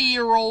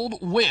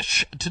 70-year-old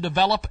wish to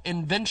develop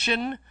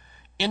invention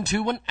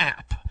into an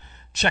app.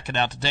 Check it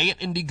out today at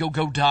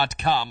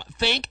Indiegogo.com.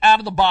 Think out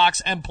of the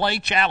box and play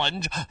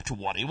Challenge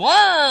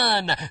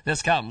 21.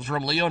 This comes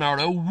from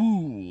Leonardo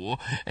Wu.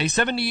 A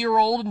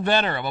 70-year-old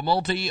inventor of a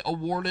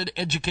multi-awarded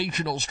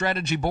educational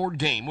strategy board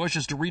game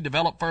wishes to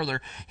redevelop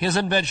further his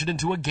invention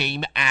into a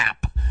game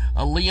app.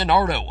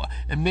 Leonardo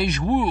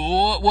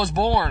Mejwu was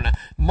born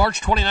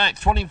March 29th,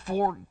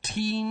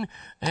 2014,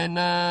 in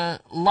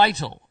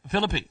Lytle,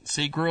 Philippines.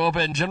 He grew up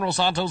in General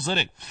Santos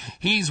City.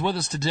 He's with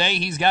us today.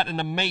 He's got an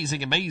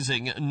amazing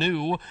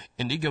new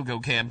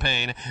Indiegogo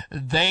campaign.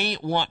 They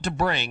want to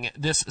bring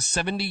this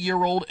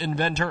 70-year-old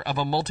inventor of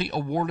a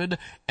multi-awarded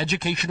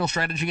educational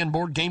strategy and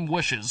board game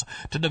wishes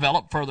to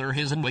develop further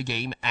his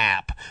game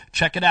app.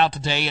 Check it out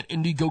today at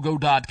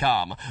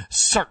Indiegogo.com.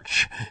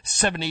 Search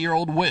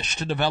 70-year-old wish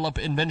to develop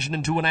invention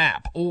into an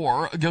app,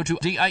 or go to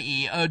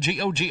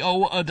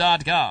DIEGOGO.com.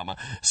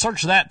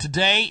 Search that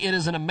today. It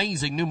is an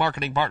amazing new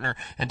marketing partner,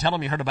 and tell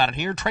them you heard about it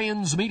here,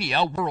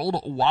 Transmedia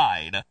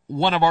Worldwide.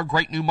 One of our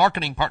great new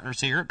marketing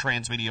partners here at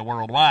Transmedia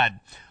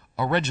Worldwide.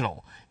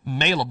 Original,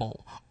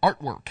 mailable,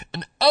 artwork,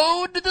 an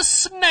ode to the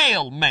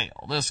snail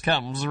mail. This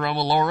comes from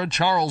Laura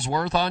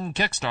Charlesworth on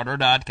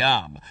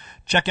Kickstarter.com.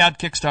 Check out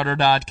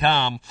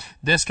Kickstarter.com.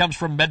 This comes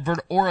from Medford,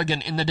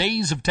 Oregon. In the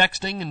days of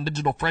texting and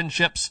digital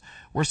friendships,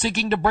 we're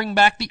seeking to bring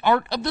back the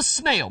art of the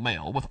snail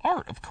mail, with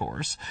art, of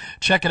course.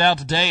 Check it out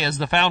today as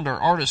the founder,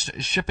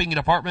 artist, shipping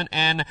department,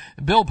 and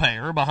bill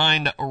payer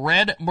behind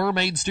Red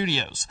Mermaid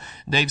Studios.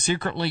 They've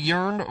secretly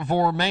yearned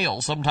for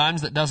mail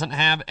sometimes that doesn't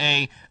have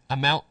a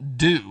amount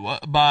due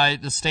by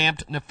the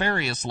stamped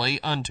nefariously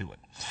unto it.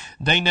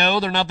 They know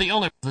they're not the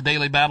only ones. The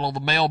daily battle of the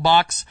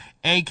mailbox,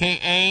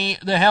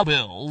 a.k.a. the hell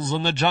bills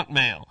and the junk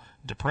mail.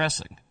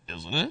 Depressing,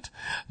 isn't it?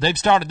 They've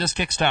started this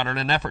Kickstarter in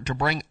an effort to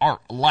bring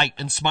art, light,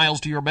 and smiles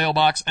to your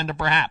mailbox, and to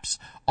perhaps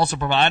also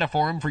provide a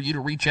forum for you to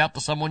reach out to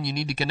someone you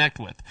need to connect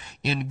with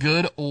in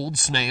good old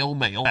snail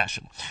mail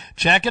fashion.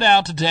 Check it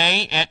out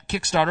today at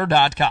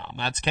Kickstarter.com.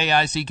 That's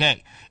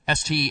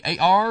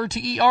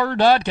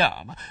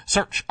KICKSTARTER.com.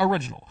 Search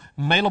original,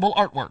 mailable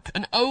artwork,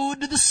 an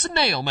ode to the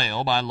snail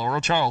mail by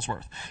Laura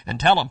Charlesworth. And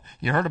tell them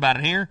you heard about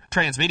it here,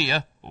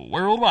 Transmedia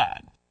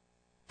Worldwide.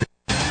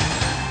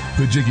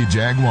 The Jiggy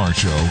Jaguar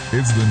Show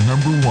is the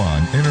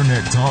 #1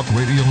 internet talk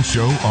radio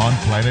show on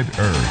planet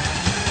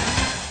Earth.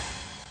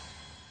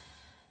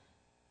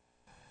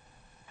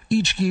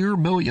 Each year,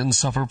 millions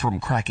suffer from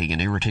cracking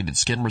and irritated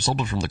skin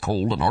resulted from the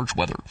cold and harsh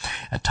weather.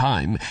 At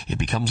times, it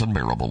becomes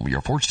unbearable. We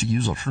are forced to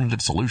use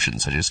alternative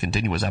solutions such as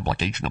continuous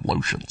application of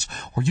lotions,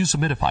 or use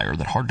humidifier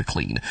that hard to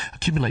clean,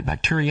 accumulate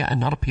bacteria,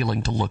 and not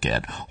appealing to look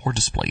at or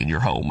display in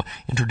your home.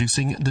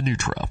 Introducing the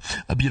Nutra,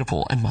 a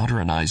beautiful and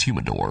modernized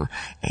humidor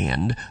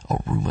and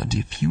aroma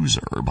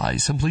diffuser by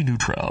Simply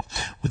Nutra.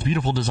 With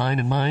beautiful design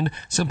in mind,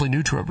 Simply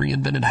Nutra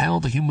reinvented how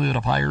the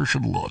humidifier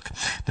should look.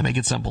 They make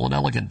it simple and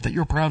elegant that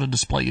you're proud to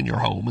display in your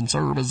home and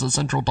serve as a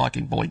central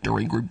talking point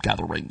during group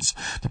gatherings.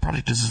 The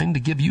product is designed to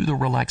give you the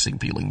relaxing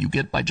feeling you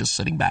get by just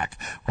sitting back,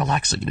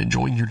 relaxing, and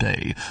enjoying your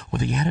day.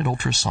 With the added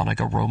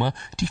ultrasonic aroma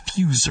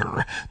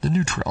diffuser, the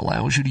Nutra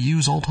allows you to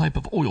use all type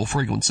of oil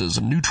fragrances,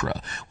 and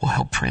Nutra will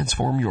help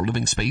transform your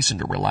living space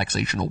into a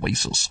relaxation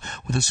oasis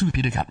with a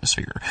therapeutic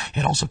atmosphere.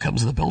 It also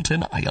comes with a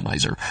built-in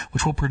ionizer,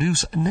 which will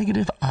produce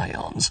negative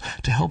ions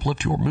to help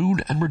lift your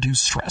mood and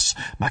reduce stress,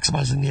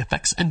 maximizing the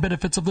effects and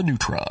benefits of the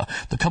Nutra.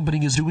 The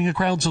company is doing a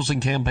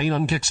crowdsourcing campaign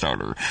on Kickstarter.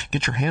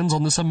 Get your hands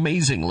on this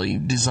amazingly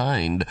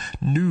designed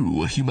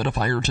new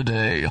humidifier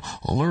today.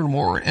 Learn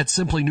more at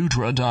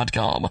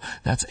simplynutra.com.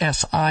 That's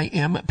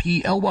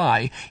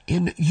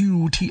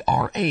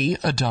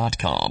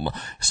simplynutra.com.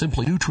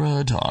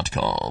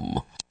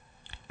 simplynutra.com.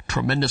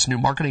 Tremendous new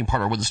marketing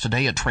partner with us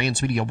today at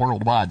Transmedia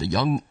Worldwide, the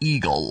Young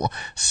Eagle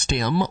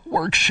STEM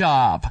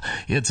Workshop.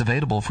 It's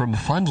available from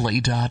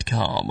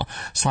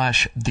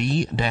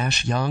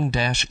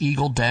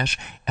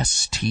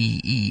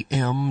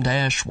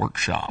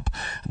fundly.com/the-young-eagle-STEM-workshop.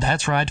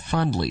 That's right,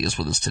 Fundly is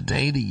with us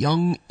today, the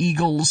Young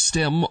Eagle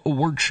STEM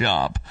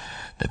Workshop.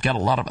 They've got a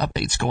lot of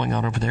updates going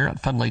on over there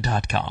at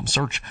fundly.com.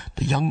 Search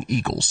the Young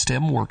Eagle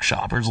STEM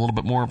Workshop. Here's a little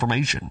bit more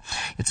information.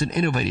 It's an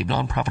innovative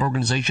nonprofit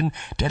organization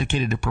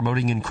dedicated to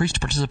promoting increased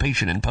participation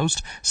in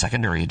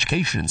post-secondary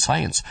education in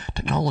science,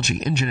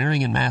 technology,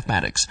 engineering, and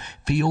mathematics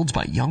fields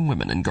by young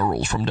women and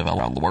girls from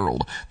around the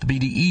world. The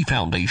BDE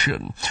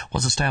Foundation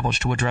was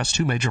established to address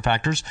two major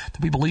factors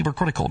that we believe are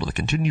critical to the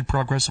continued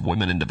progress of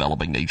women in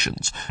developing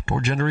nations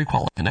toward gender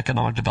equality and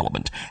economic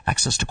development,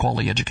 access to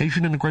quality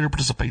education, and a greater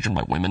participation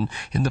by women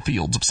in the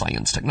fields of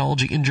science,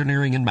 technology,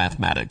 engineering, and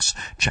mathematics.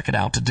 Check it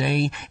out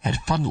today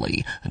at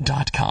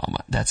fundly.com.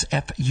 That's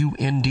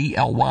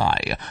fundly.com.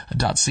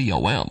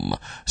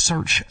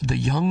 Search the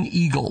Young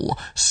Eagle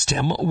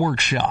STEM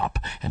Workshop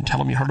and tell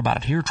them you heard about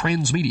it here,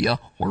 Transmedia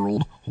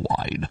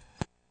Worldwide.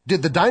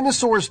 Did the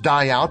dinosaurs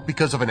die out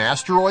because of an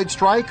asteroid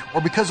strike or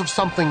because of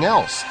something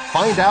else?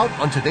 Find out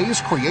on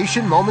today's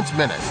Creation Moments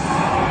Minute.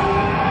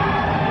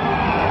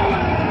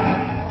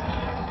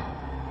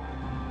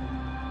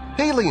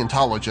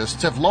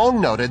 Paleontologists have long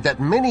noted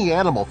that many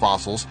animal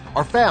fossils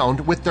are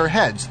found with their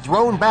heads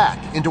thrown back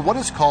into what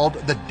is called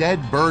the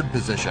dead bird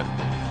position.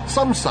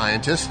 Some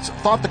scientists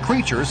thought the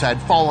creatures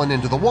had fallen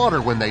into the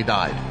water when they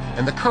died,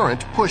 and the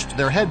current pushed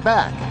their head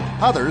back.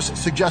 Others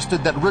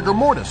suggested that rigor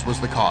mortis was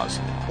the cause,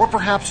 or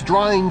perhaps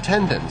drying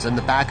tendons in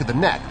the back of the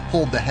neck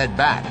pulled the head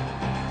back.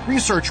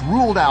 Research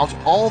ruled out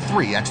all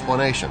three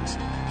explanations.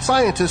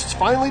 Scientists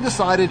finally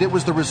decided it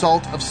was the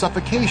result of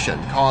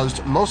suffocation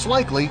caused most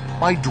likely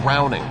by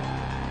drowning.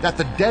 That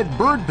the dead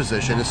bird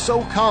position is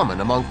so common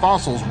among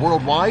fossils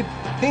worldwide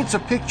paints a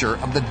picture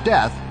of the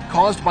death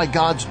caused by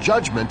God's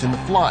judgment in the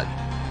flood.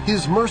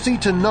 His mercy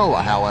to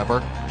Noah,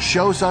 however,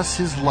 shows us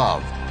His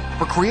love.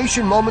 For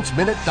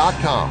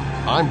CreationMomentsMinute.com,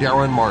 I'm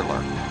Darren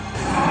Marlar.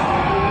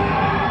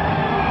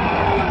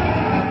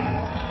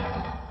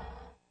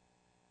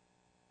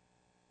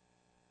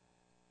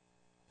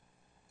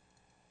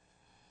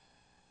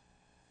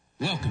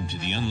 Welcome to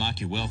the Unlock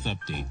Your Wealth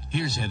Update.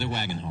 Here's Heather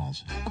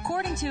Wagenhals.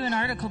 According to an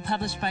article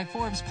published by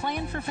Forbes,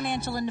 plan for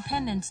financial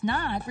independence,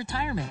 not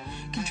retirement.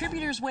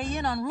 Contributors weigh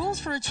in on rules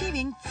for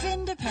achieving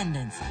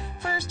FinDependence.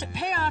 First,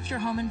 pay off your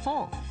home in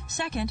full.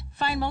 Second,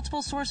 find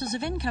multiple sources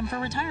of income for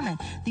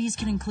retirement. These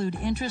can include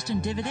interest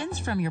and dividends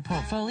from your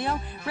portfolio,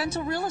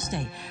 rental real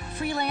estate,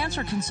 freelance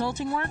or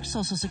consulting work,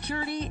 Social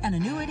Security, an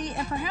annuity,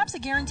 and perhaps a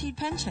guaranteed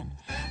pension.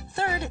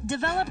 Third,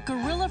 develop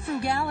guerrilla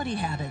frugality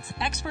habits.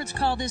 Experts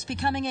call this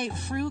becoming a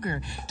fruger.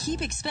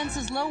 Keep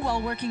expenses low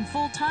while working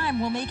full-time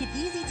will make it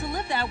easy to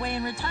live that way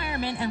in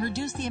retirement and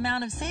reduce the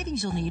amount of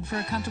savings you'll need for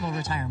a comfortable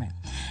retirement.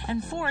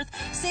 And fourth,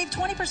 save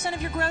 20%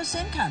 of your gross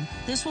income.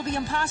 This will be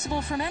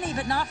impossible for many,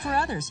 but not for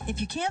others.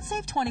 If you can't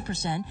save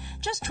 20%,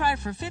 just try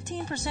for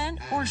 15%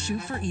 or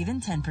shoot for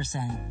even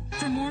 10%.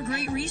 For more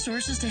great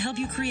resources to help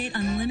you create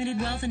unlimited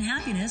wealth and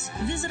happiness,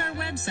 visit our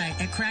website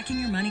at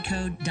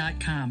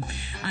crackingyourmoneycode.com.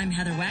 I'm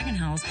Heather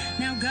Wagenhals.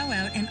 Now go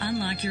out and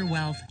unlock your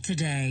wealth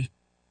today.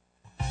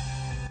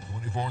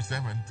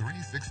 24/7,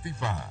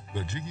 365.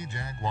 The Jiggy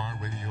Jaguar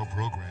radio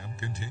program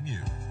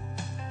continues.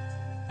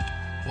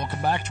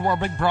 Welcome back to our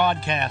big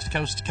broadcast,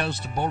 coast to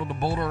coast, border to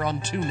border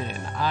on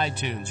TuneIn,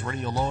 iTunes,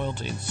 Radio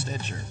Loyalty, and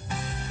Stitcher.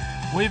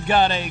 We've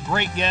got a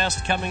great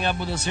guest coming up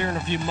with us here in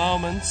a few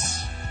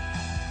moments.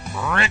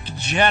 Rick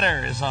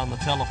Jetter is on the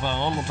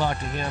telephone. We'll talk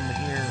to him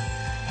here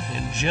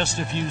in just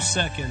a few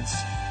seconds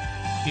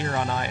here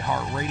on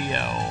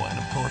iHeartRadio and,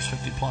 of course,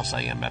 50-plus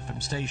AM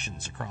FM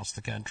stations across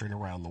the country and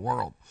around the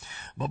world.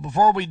 But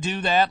before we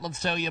do that, let's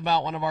tell you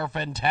about one of our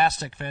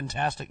fantastic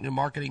new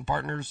marketing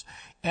partners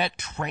at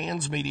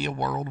Transmedia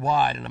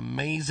Worldwide, an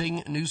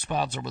amazing new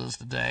sponsor with us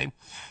today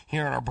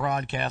here on our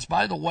broadcast.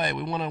 By the way,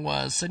 we want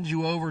to send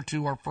you over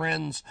to our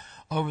friends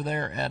over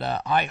there at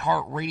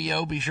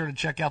iHeartRadio. Be sure to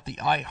check out the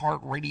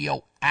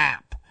iHeartRadio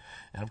app.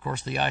 And, of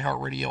course, the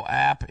iHeartRadio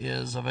app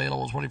is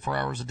available 24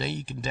 hours a day.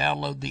 You can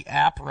download the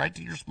app right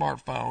to your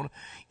smartphone.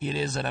 It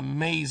is an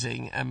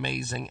amazing,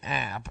 amazing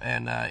app,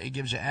 and it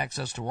gives you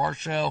access to our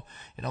show.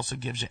 It also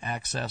gives you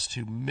access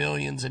to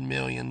millions and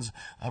millions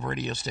of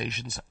radio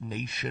stations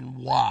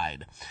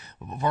nationwide.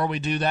 But before we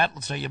do that,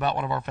 let's tell you about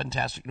one of our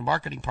fantastic new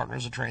marketing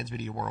partners at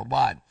Transmedia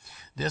Worldwide.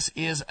 This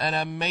is an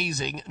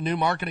amazing new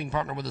marketing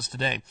partner with us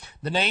today.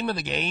 The name of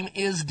the game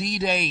is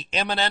D-Day,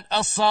 Imminent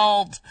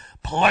Assault.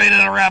 Played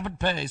at a rapid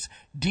pace.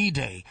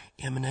 D-Day,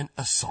 Imminent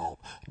Assault,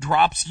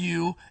 drops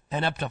you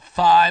and up to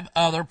 5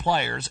 other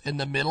players in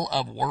the middle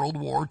of World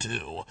War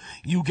II.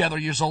 You gather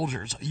your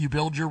soldiers, you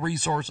build your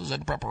resources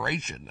in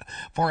preparation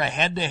for a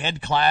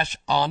head-to-head clash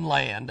on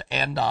land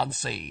and on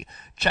sea.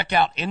 Check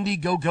out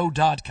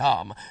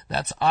Indiegogo.com.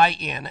 That's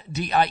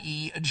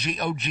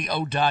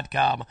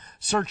INDIEGOGO.com.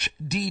 Search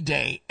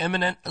D-Day,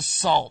 Imminent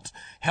Assault.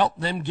 Help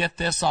them get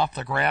this off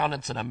the ground.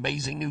 It's an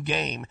amazing new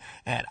game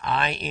at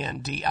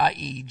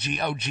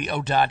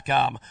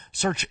INDIEGOGO.com.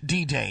 Search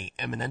D-Day,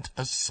 Imminent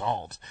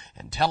Assault.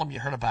 And tell them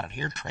you heard about it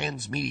here,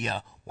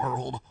 Transmedia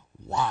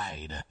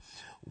Worldwide.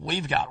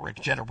 We've got Rick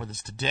Jetter with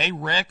us today.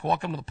 Rick,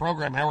 welcome to the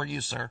program. How are you,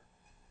 sir?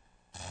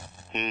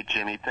 Hey,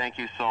 Jimmy. Thank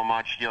you so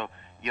much.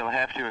 You'll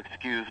have to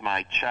excuse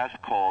my chest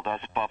cold.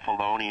 Us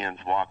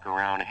Buffalonians walk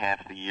around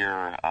half the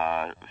year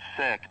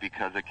sick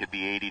because it could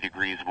be 80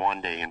 degrees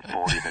one day and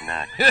 40 the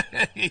next.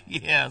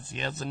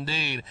 Yes,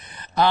 indeed.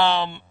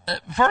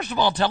 First of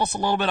all, tell us a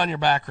little bit on your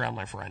background,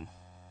 my friend.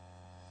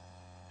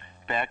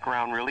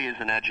 Background really is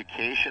in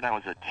education. I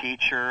was a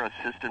teacher,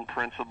 assistant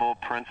principal,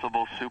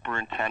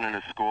 superintendent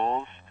of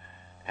schools,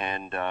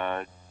 and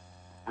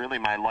really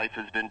my life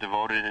has been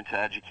devoted into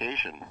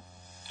education.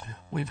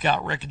 We've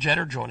got Rick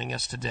Jetter joining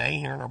us today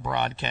here in our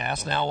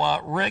broadcast. Now,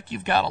 Rick,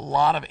 you've got a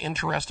lot of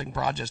interesting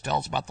projects. Tell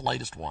us about the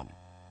latest one.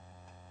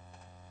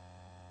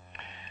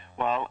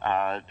 Well,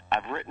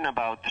 I've written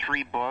about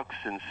 3 books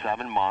in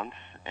 7 months,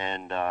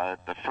 and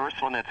the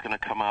first one that's going to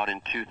come out in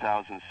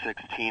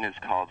 2016 is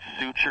called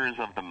Sutures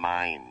of the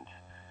Mind.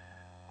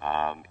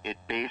 It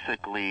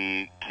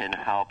basically can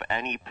help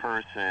any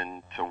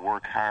person to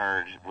work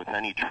hard with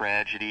any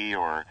tragedy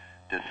or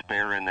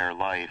despair in their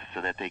life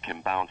so that they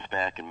can bounce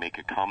back and make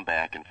a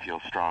comeback and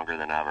feel stronger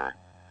than ever.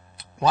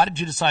 Why did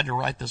you decide to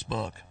write this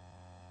book?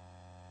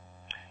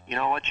 You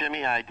know what,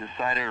 Jimmy? I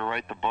decided to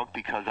write the book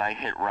because I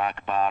hit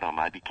rock bottom.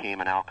 I became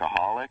an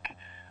alcoholic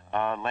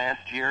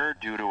last year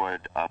due to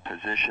a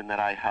position that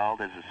I held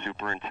as a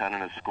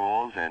superintendent of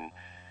schools, and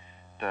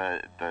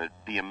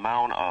the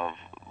amount of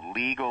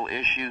legal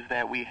issues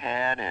that we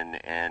had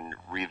and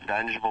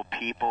revengeful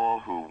people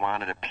who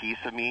wanted a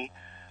piece of me.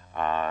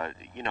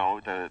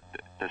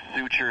 The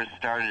sutures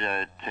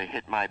started to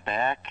hit my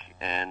back,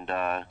 and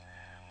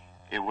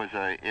it was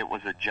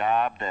a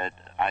job that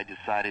I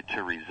decided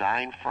to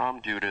resign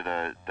from due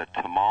to the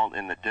tumult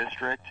in the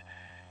district.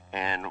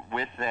 And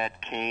with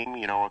that came,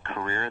 a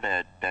career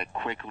that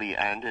quickly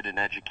ended in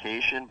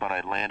education, but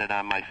I landed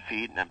on my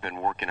feet and I've been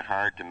working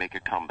hard to make a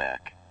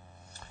comeback.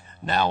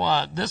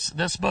 Now,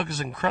 this book is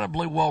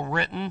incredibly well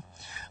written.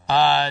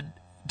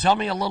 Tell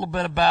me a little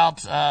bit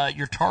about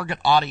your target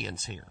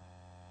audience here.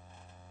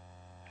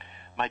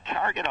 My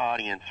target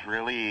audience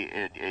really,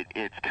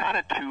 it's kind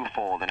of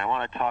twofold, and I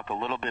want to talk a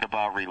little bit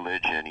about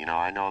religion.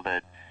 I know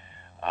that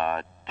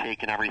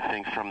taking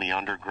everything from the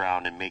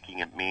underground and making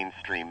it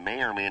mainstream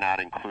may or may not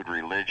include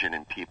religion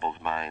in people's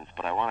minds,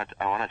 but I want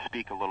to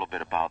speak a little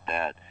bit about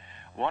that.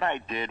 What I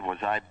did was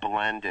I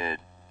blended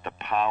the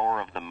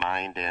power of the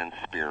mind and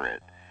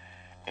spirit.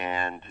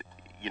 And,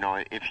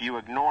 if you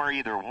ignore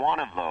either one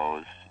of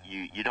those,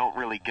 you don't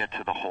really get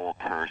to the whole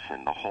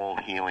person, the whole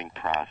healing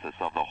process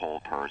of the whole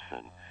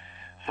person.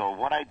 So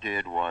what I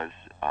did was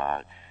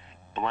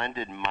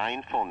blended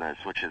mindfulness,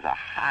 which is a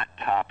hot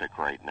topic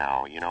right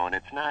now, and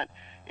it's not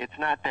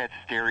that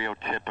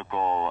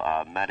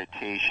stereotypical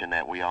meditation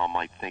that we all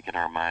might think in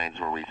our minds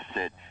where we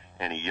sit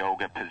in a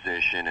yoga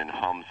position and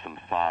hum some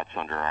thoughts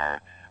under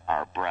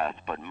our breath.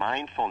 But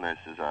mindfulness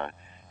is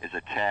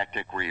a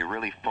tactic where you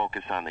really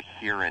focus on the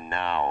here and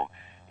now,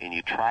 and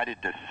you try to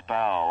dispel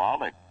all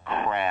the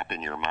crap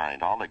in your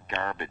mind, all the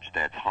garbage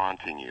that's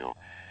haunting you.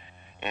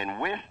 And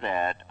with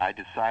that, I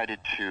decided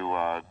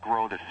to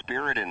grow the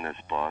spirit in this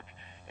book.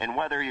 And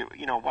whether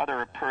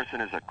whether a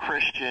person is a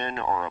Christian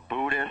or a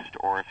Buddhist,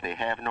 or if they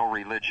have no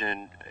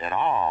religion at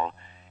all,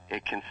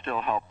 it can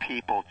still help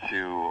people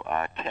to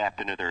tap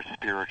into their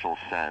spiritual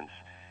sense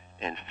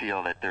and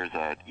feel that there's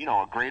a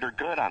greater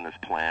good on this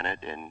planet,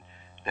 and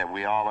that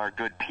we all are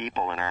good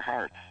people in our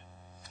hearts.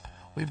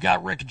 We've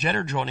got Rick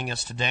Jetter joining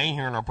us today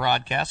here in our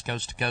broadcast,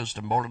 coast to coast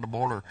and border to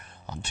border,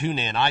 on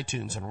TuneIn,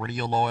 iTunes, and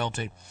Radio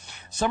Loyalty.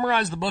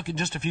 Summarize the book in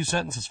just a few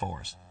sentences for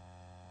us.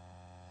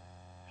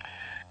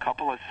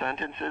 Couple of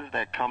sentences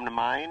that come to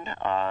mind.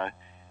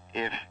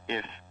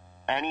 If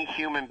any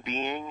human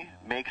being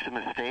makes a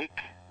mistake,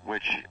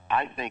 which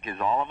I think is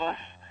all of us,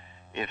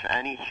 if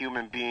any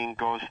human being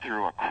goes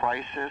through a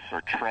crisis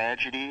or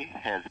tragedy,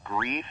 has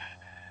grief,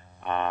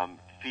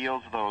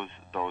 feels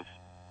those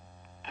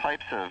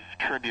types of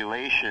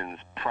tribulations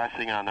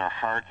pressing on their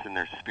hearts and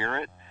their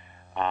spirit,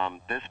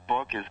 this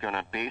book is going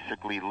to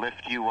basically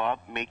lift you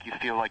up, make you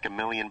feel like $1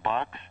 million,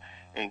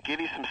 and give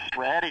you some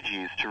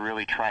strategies to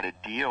really try to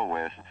deal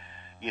with,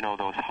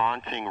 those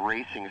haunting,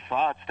 racing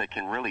thoughts that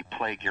can really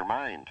plague your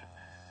mind.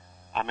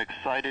 I'm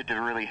excited to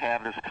really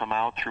have this come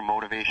out through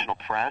Motivational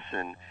Press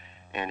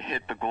and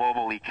hit the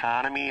global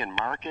economy and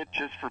market,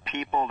 just for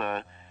people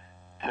to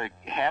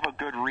have a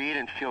good read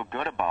and feel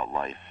good about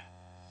life.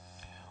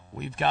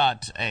 We've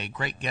got a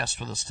great guest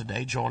with us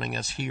today, joining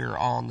us here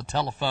on the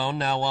telephone.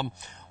 Now,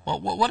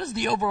 what is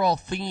the overall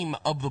theme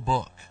of the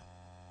book?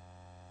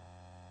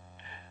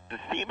 The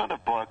theme of the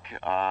book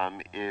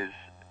is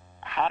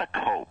how to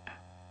cope.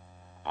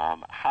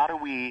 How do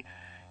we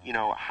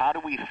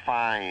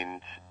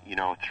find,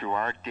 through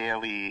our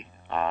daily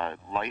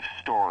life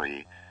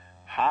story,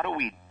 how do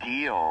we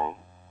deal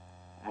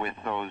with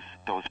those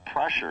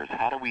pressures?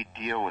 How do we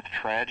deal with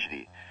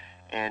tragedy?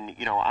 And,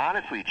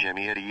 honestly,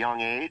 Jimmy, at a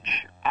young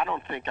age, I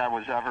don't think I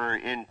was ever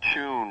in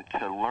tune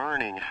to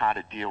learning how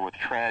to deal with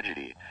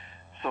tragedy.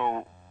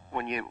 So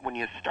when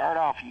you start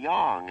off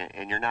young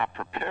and you're not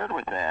prepared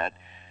with that,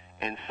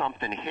 and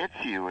something hits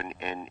you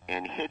and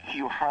hits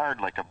you hard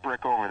like a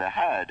brick over the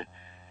head,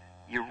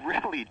 you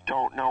really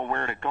don't know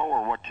where to go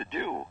or what to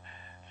do.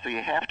 So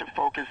you have to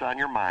focus on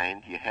your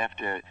mind. You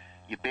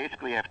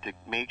basically have to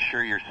make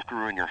sure you're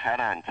screwing your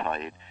head on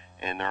tight,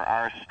 and there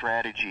are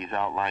strategies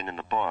outlined in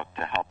the book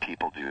to help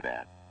people do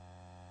that.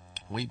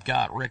 We've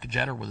got Rick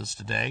Jetter with us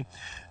today,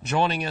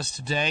 joining us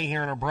today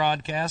here in our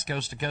broadcast,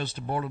 coast to coast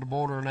and border to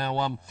border.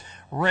 Now,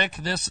 Rick,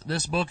 this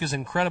book is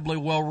incredibly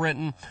well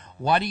written.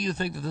 Why do you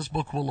think that this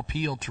book will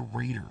appeal to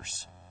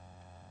readers?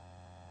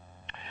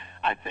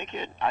 I think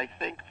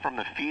from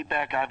the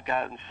feedback I've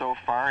gotten so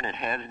far, and it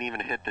hasn't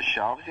even hit the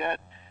shelves yet,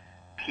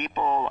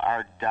 people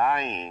are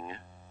dying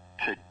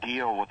to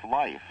deal with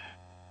life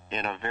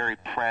in a very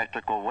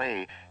practical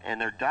way,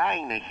 and they're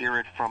dying to hear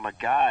it from a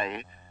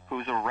guy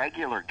who's a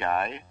regular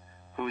guy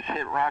who's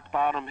hit rock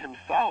bottom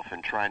himself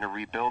and trying to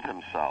rebuild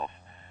himself.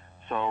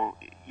 So,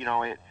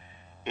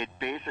 it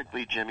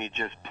basically, Jimmy,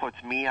 just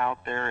puts me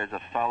out there as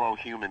a fellow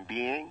human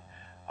being,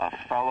 a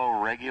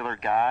fellow regular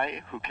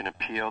guy who can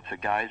appeal to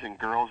guys and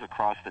girls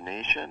across the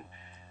nation,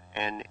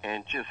 and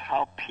just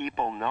help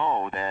people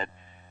know that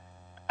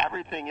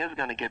everything is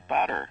going to get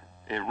better.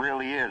 It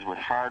really is, with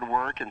hard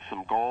work and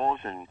some goals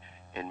and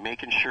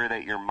making sure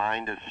that your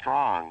mind is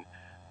strong.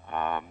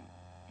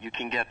 You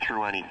can get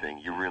through anything.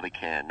 You really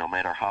can, no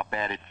matter how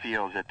bad it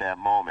feels at that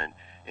moment.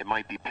 It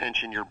might be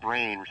pinching your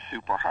brain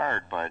super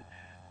hard, but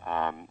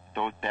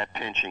that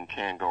pinching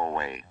can go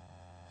away.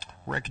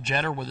 Rick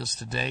Jetter with us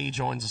today. He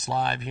joins us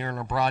live here in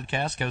our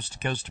broadcast, coast to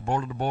coast,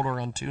 border to border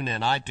on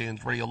TuneIn,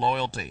 iTunes, Radio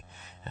Loyalty,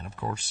 and, of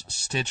course,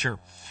 Stitcher.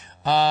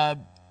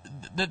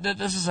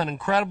 This is an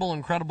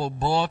incredible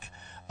book.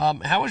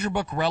 How is your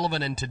book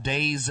relevant in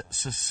today's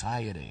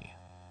society?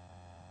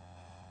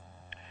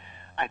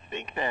 I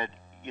think that,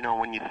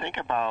 when you think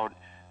about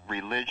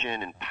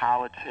religion and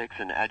politics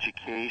and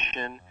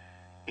education,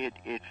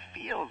 it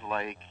feels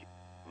like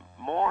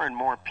more and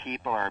more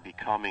people are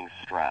becoming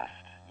stressed.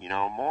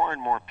 More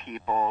and more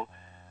people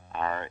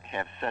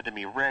have said to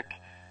me, Rick,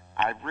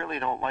 I really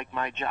don't like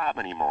my job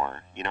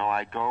anymore.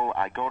 I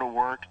go to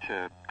work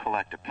to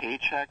collect a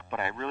paycheck, but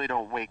I really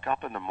don't wake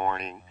up in the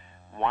morning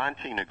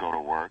wanting to go to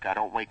work. I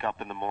don't wake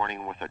up in the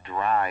morning with a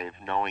drive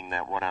knowing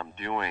that what I'm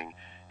doing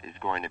is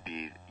going to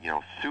be,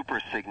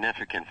 super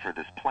significant for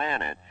this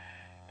planet.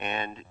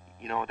 And,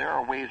 there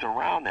are ways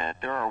around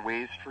that. There are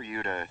ways for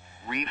you to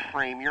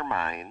reframe your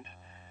mind,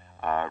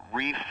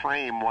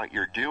 reframe what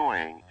you're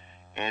doing,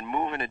 and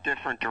move in a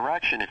different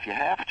direction if you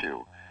have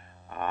to.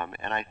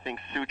 And I think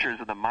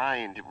Sutures of the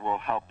Mind will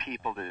help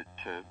people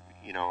to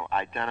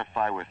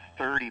identify with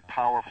 30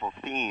 powerful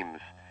themes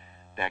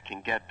that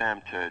can get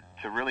them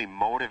to really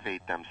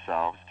motivate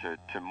themselves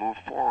to move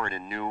forward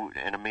in new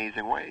and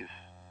amazing ways.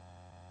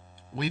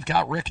 We've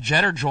got Rick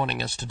Jetter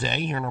joining us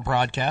today here in our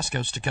broadcast,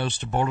 coast to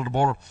coast, border to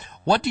border.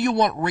 What do you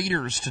want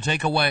readers to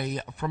take away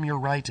from your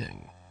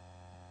writing?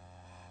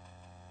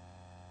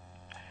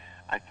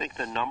 I think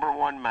the number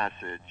one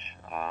message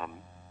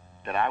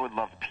that I would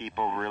love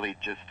people really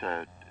just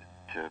to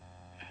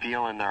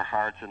feel in their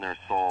hearts and their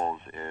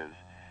souls is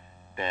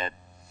that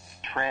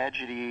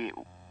tragedy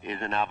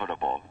is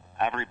inevitable.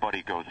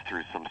 Everybody goes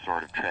through some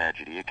sort of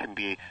tragedy. It can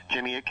be,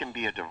 Jimmy, it can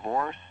be a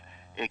divorce.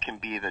 It can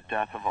be the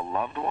death of a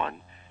loved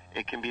one.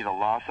 It can be the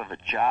loss of a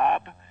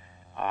job.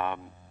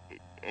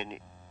 And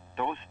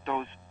those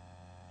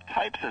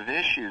types of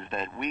issues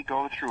that we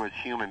go through as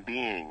human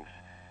beings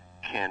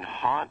can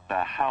haunt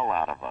the hell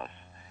out of us.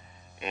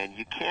 And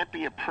you can't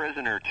be a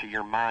prisoner to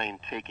your mind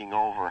taking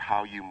over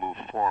how you move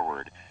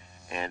forward.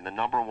 And the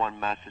number one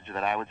message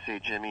that I would say,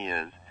 Jimmy,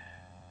 is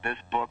this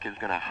book is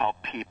going to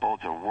help people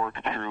to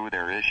work through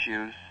their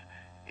issues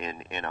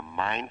in a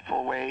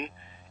mindful way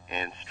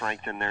and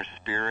strengthen their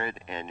spirit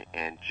and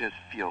just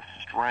feel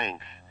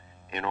strength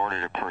in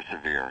order to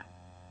persevere.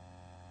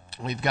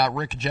 We've got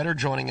Rick Jetter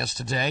joining us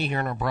today here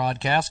in our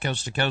broadcast,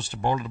 coast to coast,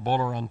 border to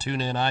border on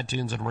TuneIn,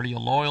 iTunes, and Radio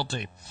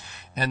Loyalty.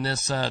 And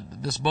this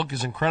book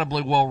is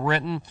incredibly well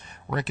written.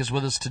 Rick is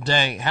with us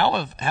today.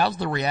 How's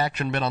the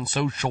reaction been on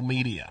social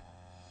media?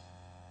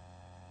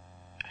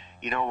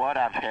 You know what?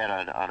 I've had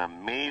an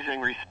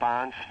amazing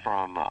response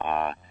from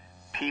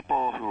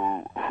people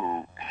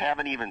who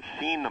haven't even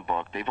seen the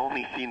book. They've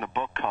only seen the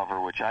book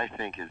cover, which I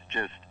think is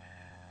just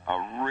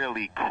a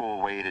really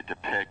cool way to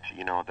depict,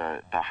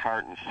 the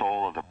heart and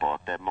soul of the book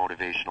that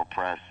Motivational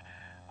Press,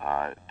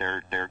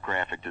 their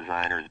graphic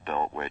designers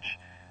built, which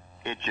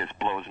it just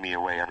blows me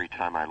away every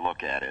time I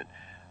look at it.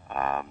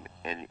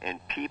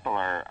 And people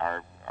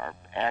are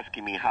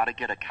asking me how to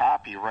get a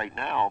copy right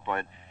now,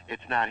 but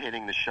it's not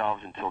hitting the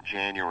shelves until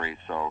January.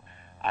 So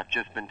I've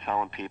just been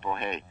telling people,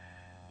 hey,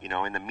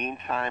 in the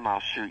meantime, I'll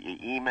shoot you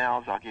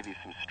emails. I'll give you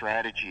some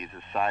strategies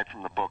aside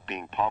from the book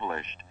being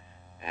published.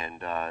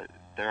 And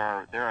there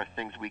are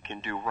things we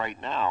can do right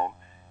now,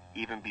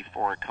 even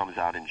before it comes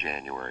out in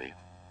January.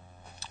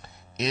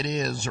 It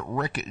is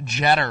Rick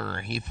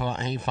Jetter. He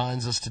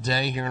finds us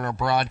today here in our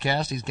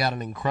broadcast. He's got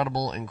an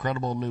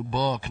incredible new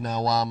book.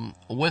 Now,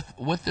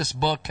 with this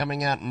book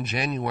coming out in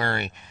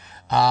January,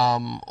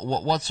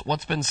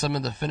 what's been some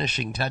of the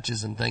finishing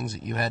touches and things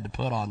that you had to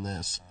put on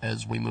this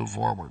as we move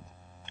forward?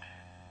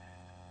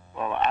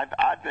 Well,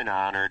 I've been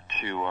honored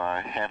to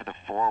have the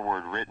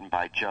foreword written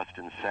by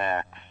Justin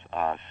Sachs,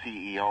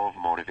 CEO of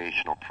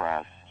Motivational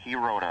Press. He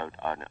wrote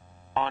an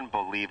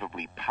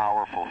unbelievably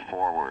powerful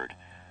foreword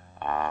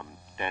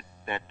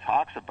that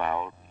talks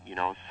about,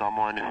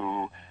 someone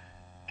who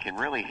can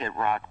really hit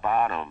rock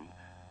bottom,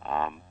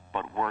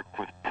 but work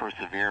with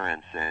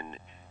perseverance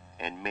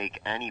and make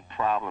any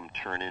problem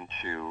turn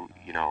into,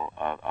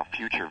 a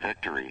future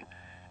victory.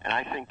 And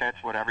I think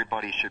that's what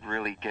everybody should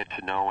really get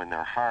to know in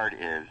their heart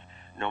is,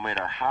 no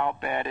matter how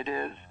bad it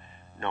is,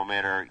 no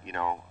matter,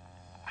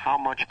 how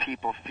much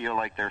people feel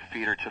like their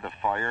feet are to the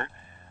fire,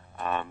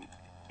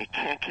 it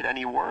can't get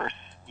any worse,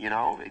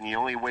 and the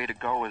only way to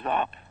go is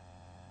up.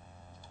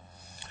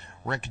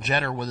 Rick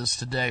Jetter with us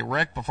today.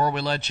 Rick, before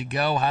we let you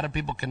go, how do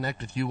people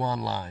connect with you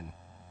online?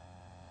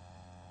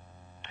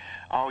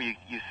 Oh, you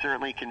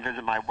certainly can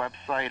visit my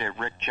website at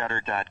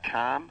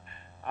rickjetter.com.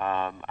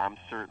 I'm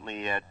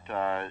certainly at,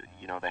 the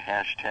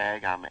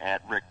hashtag. I'm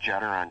at Rick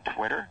Jetter on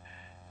Twitter.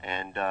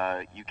 And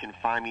you can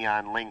find me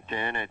on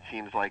LinkedIn. It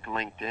seems like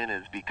LinkedIn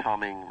is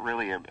becoming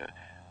really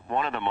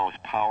one of the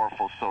most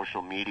powerful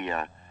social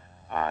media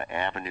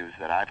avenues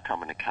that I've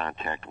come into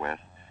contact with.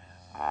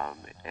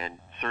 And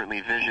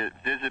certainly visit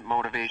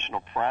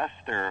Motivational Press.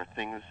 There are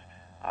things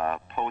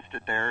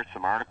posted there,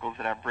 some articles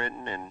that I've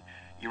written, and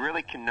you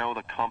really can know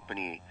the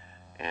company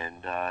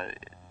and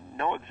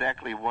know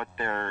exactly what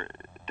their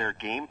their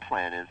game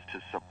plan is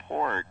to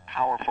support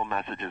powerful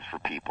messages for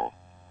people.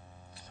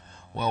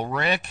 Well,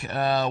 Rick,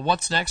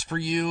 what's next for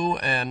you,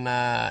 and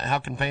how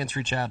can fans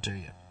reach out to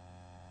you?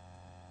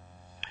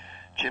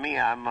 Jimmy,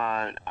 I'm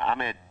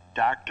at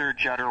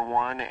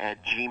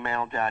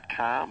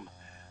drjetter1@gmail.com.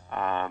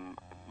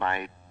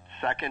 My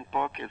second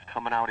book is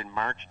coming out in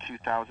March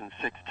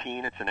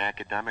 2016. It's an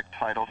academic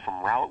title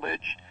from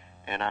Routledge,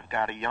 and I've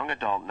got a young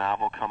adult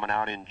novel coming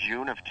out in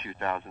June of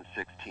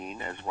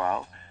 2016 as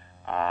well,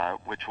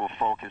 which will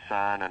focus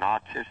on an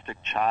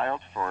autistic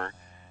child for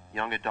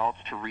young adults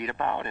to read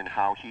about and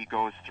how he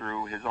goes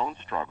through his own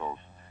struggles.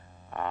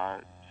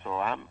 So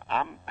I'm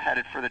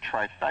headed for the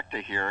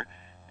trifecta here,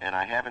 and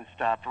I haven't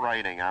stopped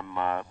writing. I'm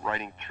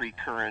writing 3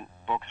 current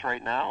books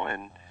right now,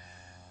 and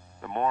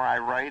the more I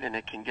write and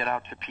it can get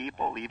out to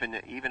people, even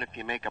if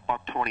you make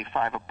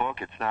 $1.25 a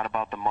book, it's not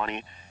about the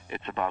money.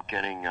 It's about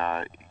getting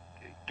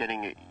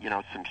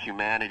some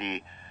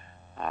humanity,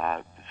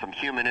 some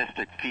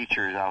humanistic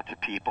features out to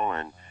people,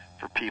 and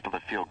for people to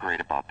feel great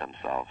about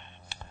themselves.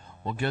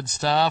 Well, good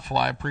stuff. Well,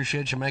 I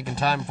appreciate you making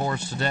time for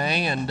us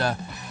today, and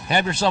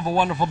have yourself a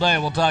wonderful day.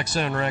 We'll talk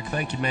soon, Rick.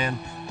 Thank you, man.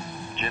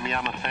 Jimmy,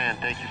 I'm a fan.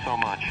 Thank you so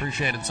much.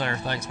 Appreciate it, sir.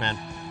 Thanks, man.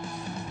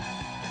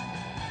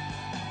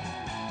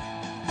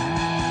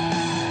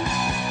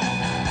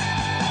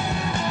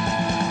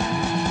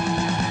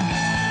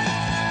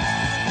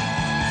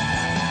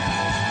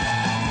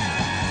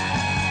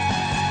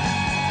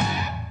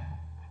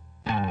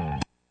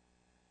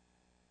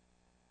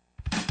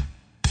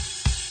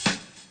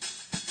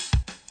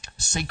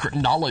 Secret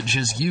knowledge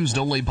is used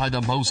only by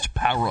the most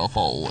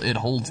powerful. It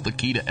holds the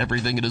key to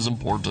everything that is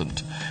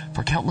important.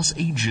 For countless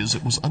ages,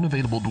 it was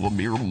unavailable to a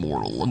mere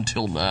mortal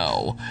until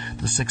now.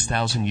 The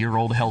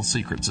 6,000-year-old Health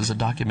Secrets is a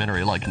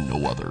documentary like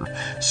no other.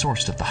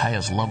 Sourced at the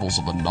highest levels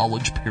of the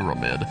knowledge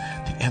pyramid,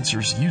 the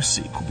answers you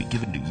seek will be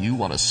given to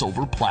you on a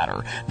silver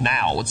platter.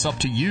 Now it's up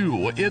to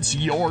you. It's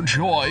your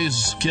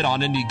choice. Get on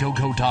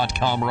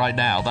Indiegogo.com right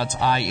now. That's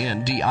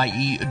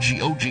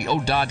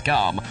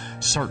INDIEGOGO.com.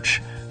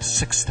 Search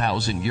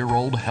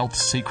 6,000-year-old Health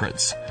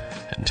Secrets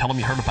and tell them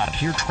you heard about it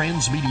here,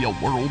 Transmedia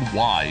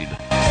Worldwide.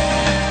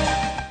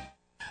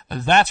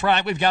 That's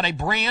right. We've got a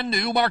brand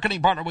new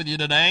marketing partner with you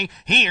today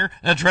here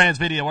at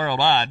Transmedia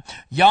Worldwide.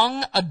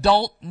 Young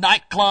Adult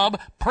Nightclub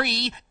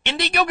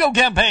Pre-Indiegogo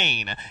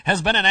campaign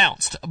has been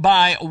announced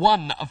by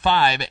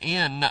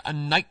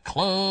 15N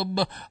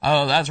Nightclub.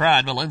 Oh, that's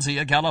right,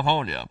 Valencia,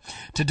 California.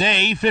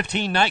 Today,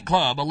 15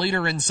 Nightclub, a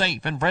leader in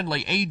safe and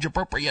friendly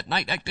age-appropriate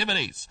night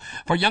activities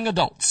for young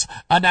adults,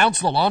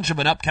 announced the launch of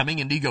an upcoming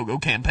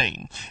Indiegogo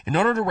campaign in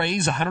order to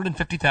raise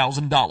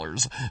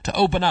 $150,000 to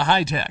open a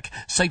high-tech,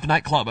 safe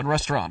nightclub and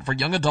restaurant for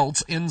young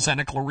adults in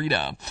Santa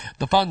Clarita.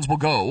 The funds will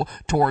go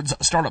towards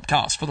startup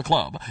costs for the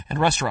club and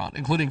restaurant,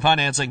 including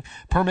financing,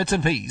 permits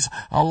and fees,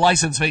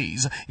 license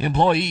fees,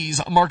 employees,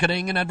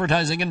 marketing and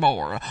advertising, and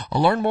more.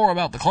 Learn more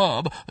about the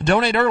club,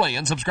 donate early,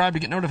 and subscribe to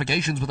get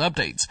notifications with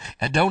updates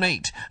at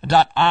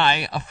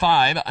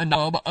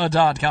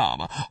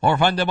donate.i5nub.com or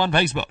find them on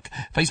Facebook,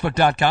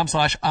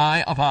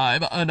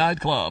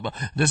 facebook.com/i5nightclub.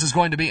 This is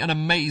going to be an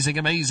amazing,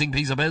 amazing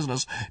piece of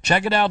business.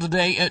 Check it out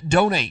today at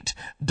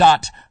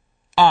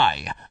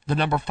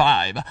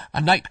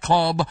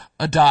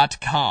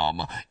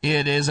nightclub.com.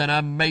 It is an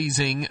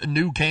amazing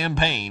new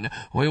campaign.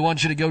 We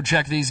want you to go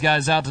check these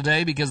guys out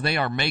today because they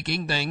are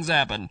making things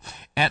happen.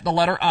 At the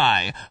letter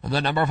I,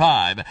 the number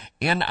 5,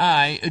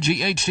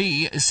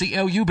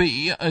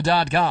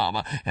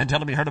 NIGHTCLUB.com, and tell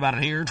them you heard about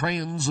it here,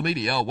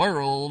 Transmedia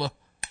Worldwide.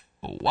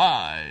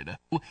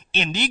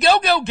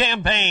 Indiegogo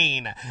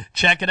campaign.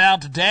 Check it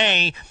out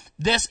today.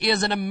 This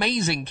is an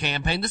amazing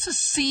campaign. This is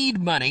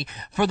seed money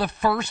for the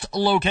first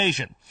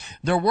location.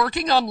 They're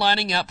working on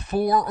lining up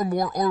 4 or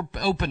more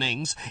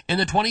openings in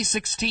the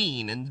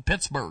 2016 in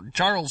Pittsburgh,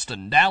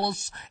 Charleston,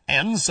 Dallas,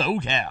 and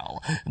SoCal.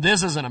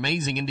 This is an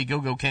amazing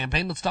Indiegogo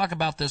campaign. Let's talk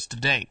about this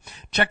today.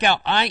 Check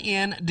out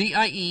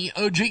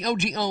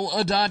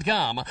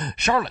INDIEGOGO.com.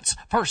 Charlotte's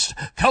first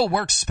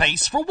co-work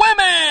space for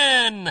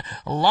women.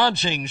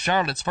 Launching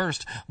Charlotte's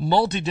first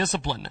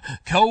multidiscipline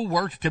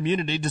co-work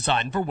community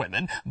designed for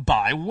women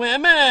by women.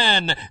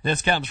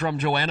 This comes from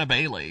Joanna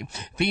Bailey.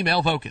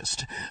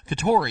 Female-focused.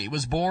 Katori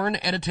was born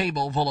at a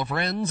table full of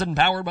friends and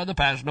powered by the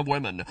passion of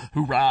women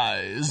who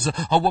rise.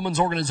 A woman's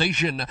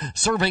organization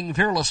serving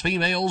fearless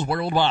females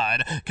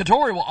worldwide.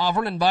 Katori will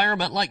offer an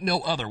environment like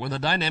no other with a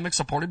dynamic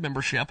supported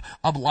membership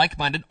of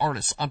like-minded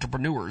artists,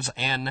 entrepreneurs,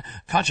 and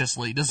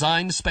consciously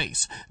designed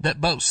space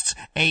that boasts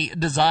a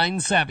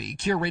design-savvy,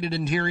 curated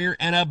interior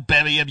and a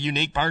bevy of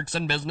unique perks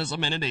and business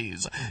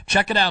amenities.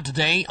 Check it out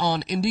today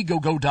on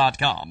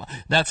Indiegogo.com.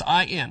 That's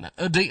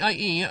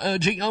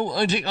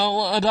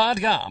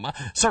INDIEGOGO.com.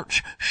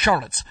 Search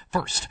Charlotte's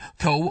first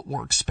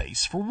co-work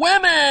space for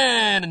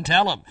women and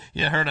tell them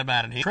you heard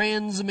about it here.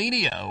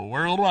 Transmedia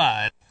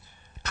Worldwide.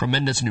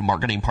 tremendous new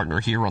marketing partner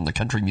here on the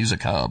Country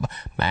Music Hub,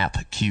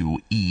 Math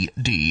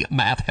QED,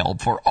 Math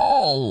Help for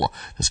All.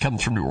 This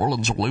comes from New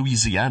Orleans,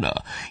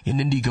 Louisiana. In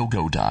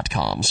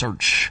Indiegogo.com,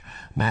 search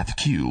Math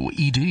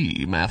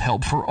QED, Math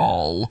Help for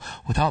All.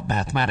 Without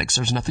mathematics,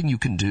 there's nothing you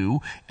can do.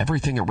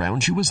 Everything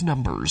around you is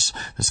numbers.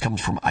 This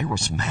comes from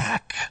Iris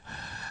Mack.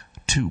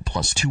 2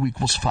 + 2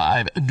 =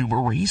 5,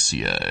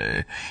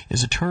 numeracia,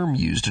 is a term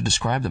used to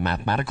describe the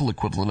mathematical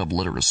equivalent of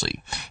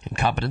literacy,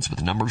 incompetence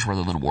with numbers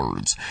rather than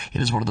words.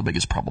 It is one of the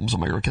biggest problems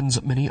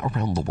Americans, many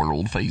around the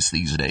world, face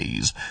these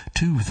days.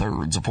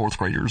 2/3 of 4th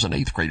graders and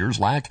 8th graders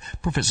lack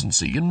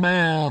proficiency in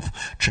math.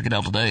 Check it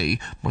out today.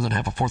 More than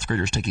half of 4th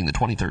graders taking the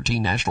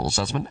 2013 National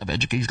Assessment of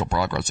Educational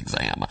Progress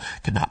exam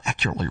could not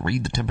accurately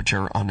read the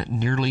temperature on a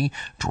nearly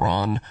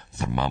drawn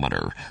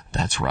thermometer.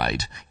 That's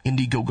right.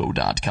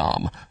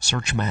 Indiegogo.com.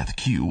 Search Math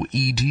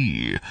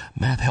QED,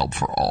 Math Help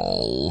for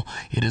All.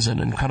 It is an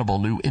incredible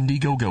new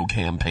Indiegogo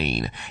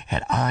campaign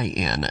at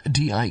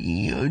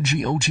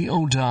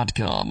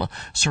INDIEGOGO.com.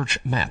 Search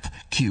Math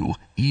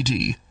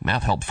QED,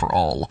 Math Help for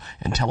All,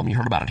 and tell them you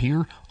heard about it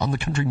here on the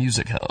Country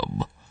Music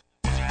Hub.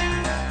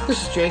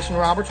 This is Jason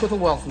Roberts with a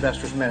Wealth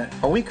Investors Minute.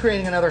 Are we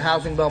creating another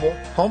housing bubble?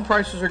 Home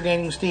prices are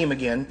gaining steam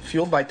again,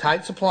 fueled by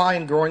tight supply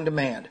and growing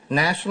demand.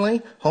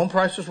 Nationally, home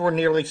prices were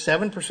nearly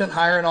 7%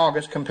 higher in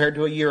August compared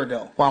to a year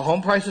ago. While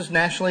home prices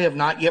nationally have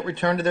not yet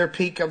returned to their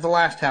peak of the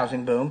last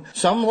housing boom,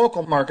 some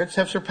local markets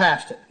have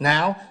surpassed it.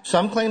 Now,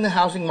 some claim the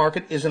housing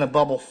market is in a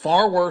bubble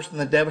far worse than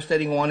the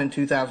devastating one in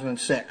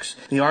 2006.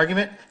 The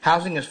argument,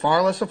 housing is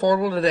far less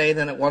affordable today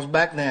than it was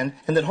back then,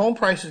 and that home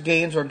prices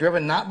gains are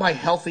driven not by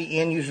healthy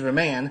end-user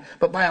demand,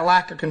 but by a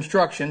lack of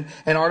construction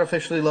and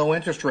artificially low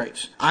interest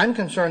rates. I'm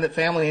concerned that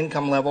family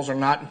income levels are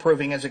not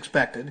improving as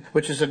expected,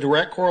 which is a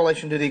direct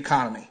correlation to the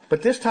economy.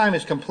 But this time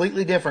is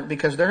completely different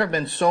because there have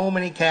been so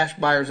many cash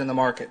buyers in the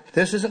market.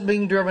 This isn't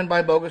being driven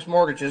by bogus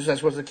mortgages,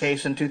 as was the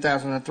case in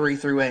 2003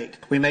 through 8.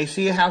 We may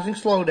see a housing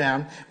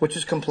slowdown, which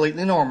is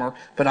completely normal,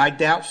 but I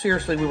doubt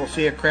seriously we will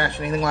see a crash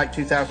anything like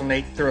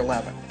 2008 through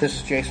 11. This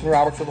is Jason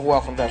Roberts with the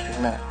Wealth Investors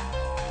Minute.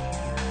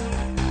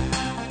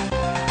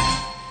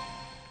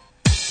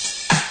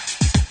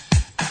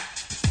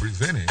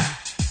 Presenting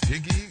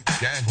Jiggy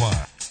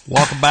Jaguar.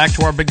 Welcome back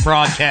to our big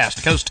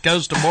broadcast, coast to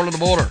coast and border to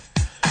border.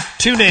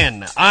 Tune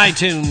in,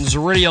 iTunes,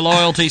 Radio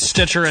Loyalty,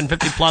 Stitcher, and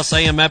 50-plus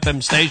AM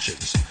FM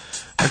stations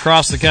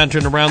across the country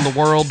and around the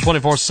world,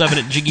 24/7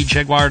 at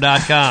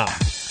JiggyJaguar.com.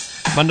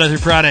 Monday through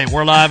Friday,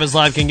 we're live as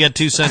live can get,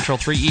 2 Central,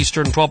 3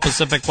 Eastern, 12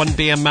 Pacific, 1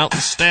 p.m. Mountain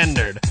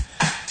Standard.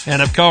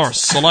 And, of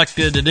course,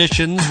 selected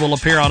editions will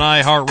appear on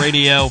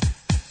iHeartRadio.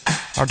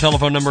 Our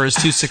telephone number is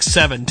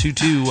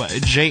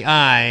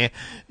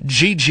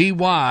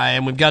 267-22-JIGGY,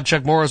 and we've got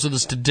Chuck Morris with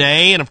us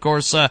today. And, of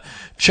course,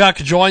 Chuck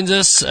joins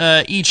us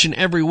each and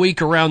every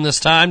week around this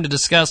time to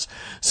discuss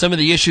some of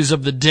the issues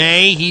of the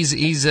day.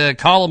 He's a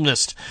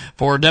columnist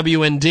for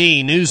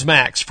WND,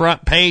 Newsmax,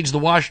 Front Page, The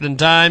Washington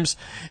Times,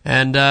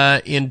 and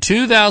in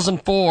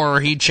 2004,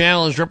 he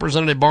challenged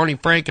Representative Barney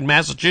Frank in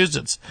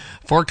Massachusetts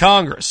for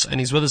Congress, and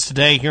he's with us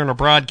today here on our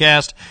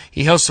broadcast.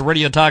 He hosts the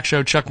radio talk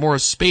show Chuck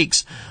Morris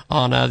Speaks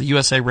on the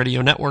USA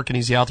Radio Network, and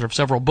he's the author of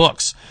several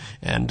books,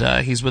 and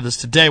he's with us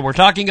today. We're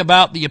talking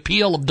about the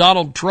appeal of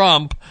Donald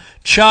Trump.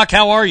 Chuck,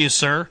 how are you,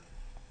 sir?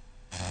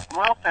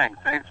 Well, thanks.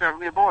 Thanks for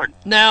having me aboard.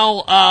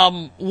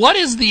 Now, what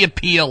is the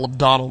appeal of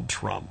Donald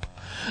Trump?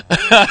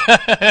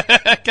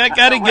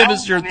 Kind of give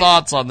us your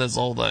thoughts on this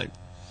whole thing.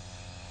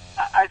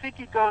 I think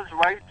he goes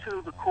right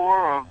to the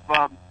core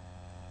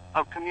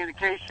of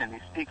communication. He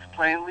speaks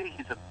plainly.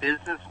 He's a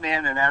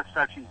businessman, and as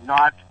such, he's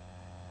not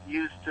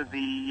used to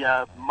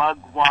the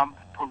mugwump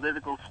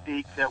political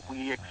speak that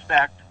we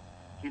expect.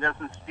 He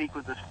doesn't speak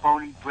with this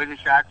phony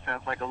British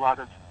accent like a lot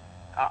of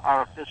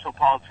our official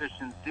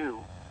politicians do.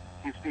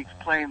 He speaks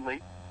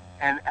plainly,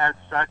 and as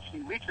such, he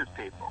reaches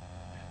people.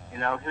 You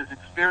know, his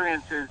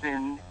experiences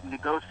in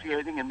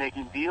negotiating and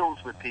making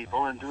deals with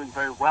people and doing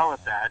very well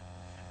at that.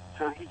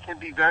 So he can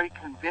be very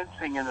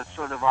convincing in a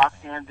sort of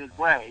offhanded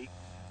way.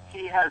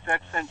 He has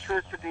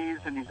eccentricities,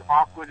 and he's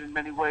awkward in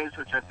many ways,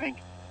 which I think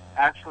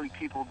actually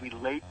people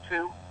relate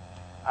to.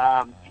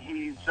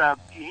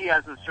 He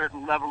has a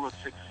certain level of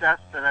success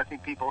that I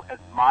think people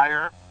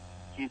admire.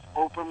 He's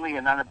openly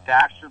and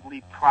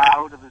unabashedly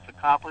proud of his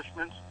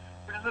accomplishments,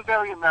 which is a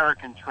very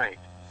American trait.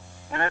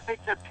 And I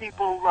think that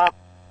people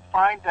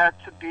find that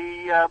to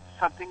be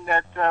something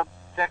that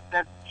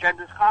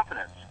genders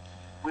confidence.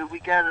 We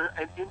get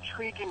an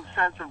intriguing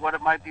sense of what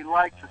it might be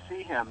like to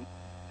see him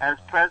as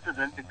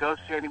president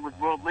negotiating with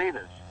world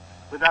leaders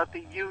without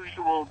the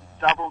usual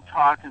double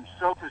talk and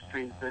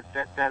sophistries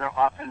that are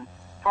often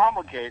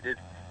promulgated.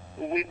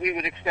 We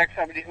would expect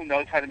somebody who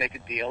knows how to make a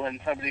deal and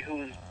somebody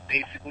who is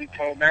basically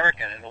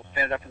pro-American and will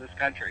stand up for this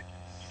country.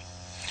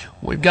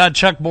 We've got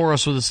Chuck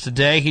Morris with us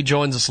today. He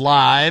joins us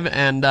live,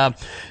 and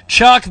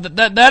Chuck,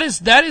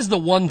 that is the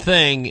one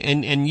thing,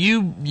 and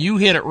you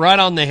hit it right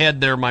on the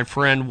head there, my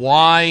friend.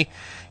 Why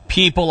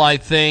people, I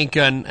think,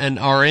 and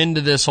are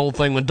into this whole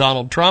thing with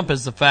Donald Trump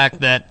is the fact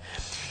that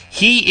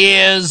he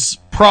is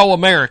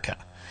pro-America.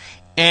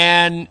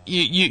 And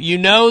you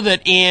know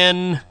that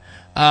in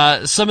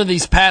some of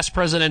these past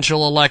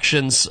presidential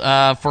elections,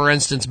 for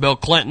instance, Bill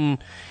Clinton,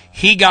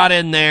 he got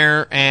in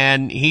there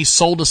and he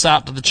sold us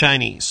out to the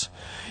Chinese.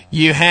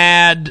 You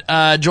had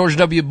George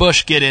W.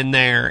 Bush get in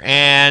there,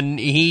 and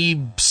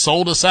he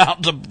sold us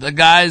out to the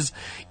guys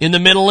in the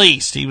Middle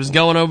East. He was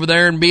going over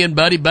there and being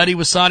buddy-buddy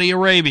with Saudi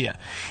Arabia.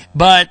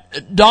 But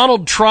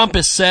Donald Trump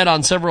has said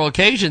on several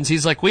occasions,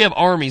 he's like, we have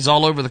armies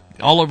all over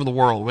the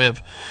world. We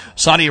have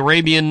Saudi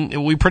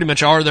Arabian, we pretty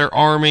much are their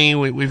army.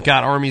 We've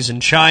got armies in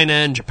China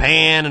and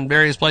Japan and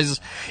various places.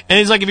 And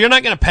he's like, if you're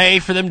not going to pay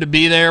for them to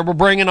be there, we're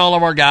bringing all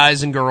of our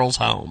guys and girls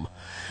home.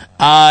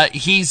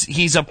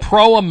 He's a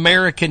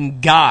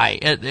pro-American guy.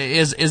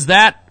 Is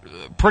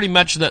that pretty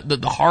much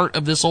the heart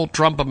of this whole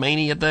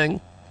Trump-mania thing?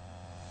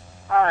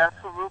 Oh,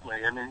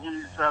 absolutely. I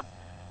mean,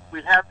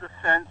 we have the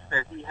sense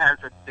that he has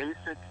a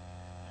basic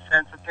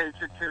sense of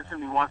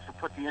patriotism. He wants to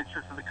put the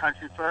interests of the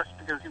country first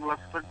because he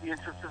wants to put the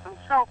interests of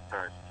himself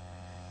first.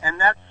 And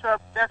that's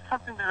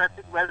something that I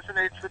think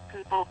resonates with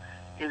people.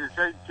 It is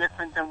very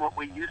different than what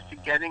we're used to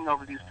getting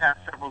over these past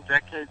several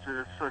decades with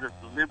a sort of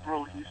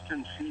liberal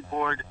Eastern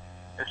Seaboard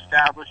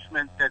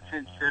establishment that's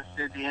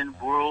interested in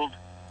world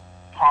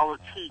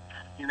politique,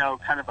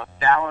 kind of a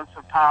balance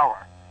of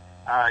power.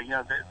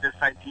 This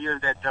idea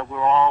that we're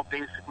all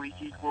basically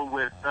equal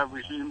with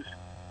regimes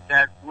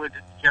that would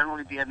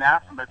generally be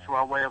anathema to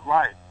our way of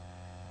life.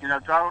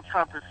 Donald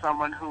Trump is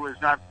someone who is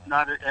not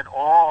at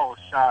all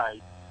shy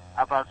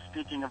about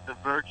speaking of the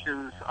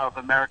virtues of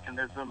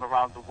Americanism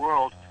around the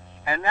world,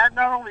 and that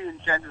not only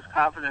engenders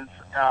confidence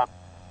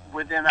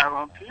within our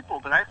own people,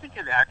 but I think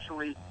it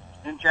actually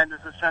engenders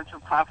a sense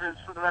of confidence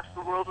for the rest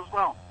of the world as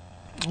well.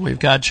 We've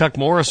got Chuck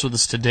Morris with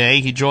us today.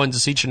 He joins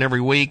us each and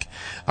every week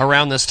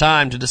around this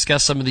time to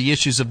discuss some of the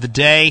issues of the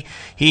day.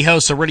 He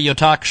hosts a radio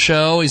talk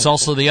show. He's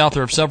also the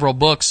author of several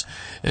books,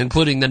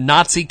 including The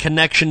Nazi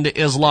Connection to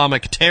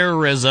Islamic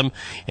Terrorism,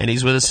 and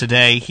he's with us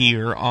today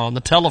here on the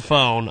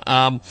telephone.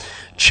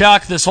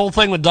 Chuck, this whole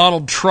thing with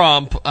Donald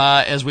Trump,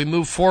 as we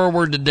move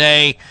forward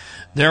today,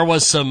 there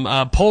was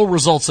some poll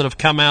results that have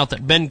come out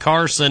that Ben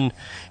Carson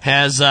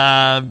has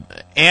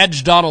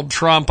edged Donald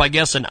Trump, I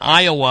guess, in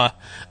Iowa.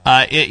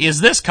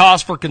 Is this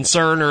cause for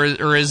concern,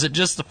 or is it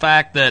just the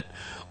fact that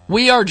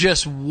we are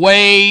just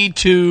way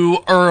too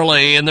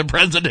early in the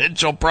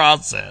presidential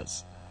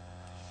process?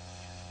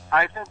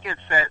 I think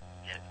it's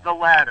the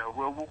latter.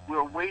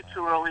 We're way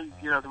too early.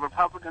 The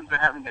Republicans are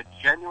having a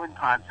genuine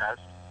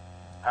contest.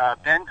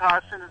 Ben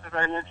Carson is a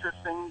very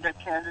interesting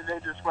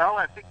candidate as well.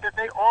 I think that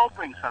they all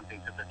bring something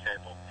to the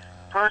table.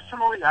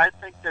 Personally, I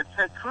think that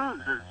Ted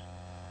Cruz is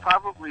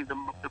probably the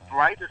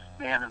brightest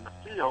man in the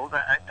field,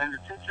 and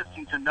it's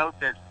interesting to note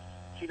that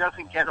he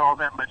doesn't get all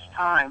that much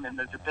time in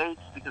the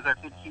debates because I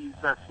think he's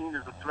seen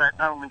as a threat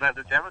not only by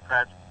the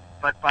Democrats,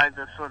 but by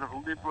the sort of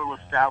liberal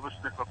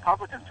establishment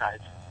Republican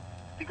types,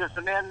 because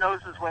the man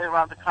knows his way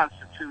around the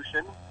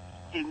Constitution.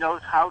 He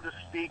knows how to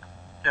speak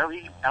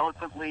very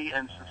eloquently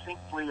and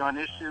succinctly on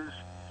issues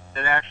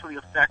that actually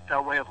affect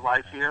our way of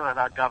life here and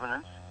our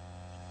governance.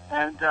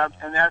 And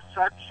as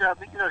such,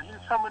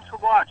 he's someone to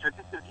watch. I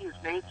think that he has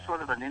made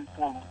sort of an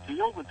informal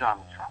deal with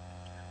Donald Trump,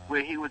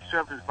 where he would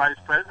serve as vice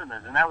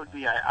president, and that would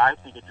be, I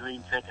think, a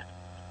dream ticket.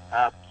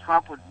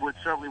 Trump would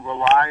certainly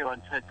rely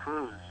on Ted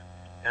Cruz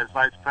as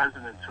vice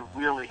president to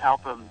really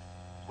help him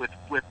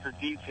with the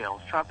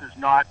details. Trump is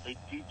not a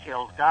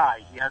details guy.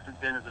 He hasn't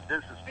been as a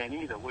businessman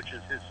either, which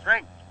is his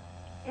strength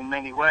in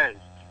many ways.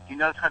 He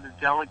knows how to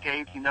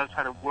delegate. He knows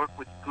how to work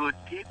with good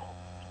people.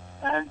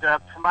 And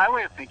from my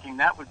way of thinking,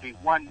 that would be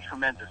one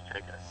tremendous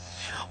ticket.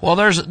 Well,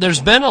 there's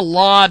been a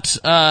lot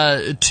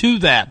to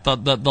that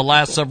the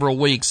last several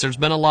weeks. There's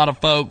been a lot of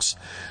folks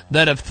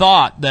that have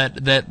thought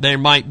that there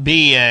might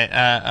be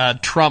a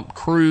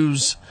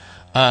Trump-Cruz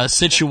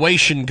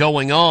situation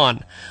going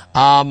on.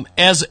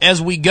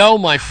 As we go,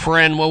 my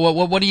friend,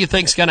 what do you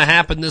think's going to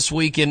happen this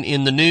week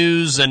in the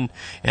news and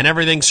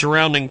everything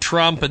surrounding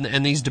Trump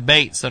and these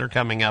debates that are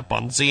coming up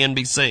on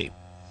CNBC?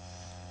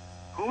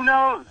 Who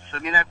knows? I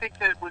mean, I think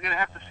that we're going to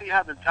have to see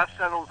how the dust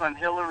settles on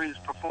Hillary's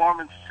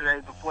performance today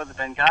before the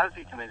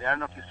Benghazi committee. I don't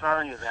know if you saw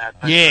any of that.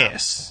 But,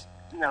 yes.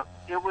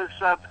 It was,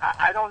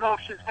 I don't know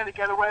if she's going to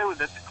get away with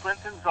it. The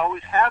Clintons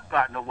always have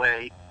gotten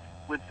away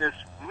with this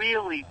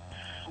really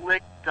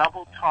slick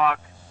double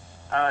talk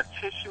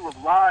tissue of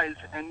lies,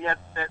 and yet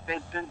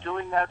they've been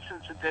doing that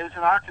since the days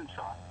in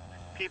Arkansas.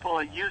 People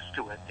are used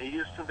to it. They're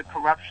used to the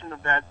corruption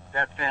of that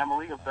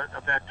family, of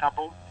that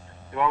couple.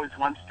 They're always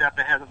one step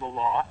ahead of the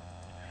law.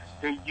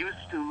 They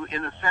used to,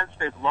 in a sense,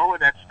 they've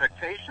lowered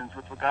expectations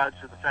with regards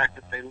to the fact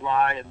that they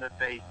lie and that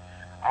they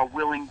are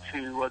willing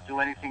to do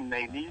anything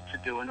they need to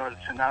do in order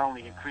to not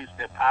only increase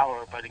their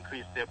power, but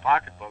increase their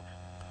pocketbooks.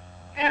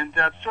 And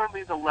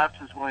certainly the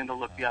left is willing to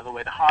look the other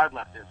way. The hard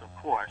left is,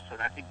 of course.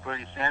 And I think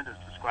Bernie Sanders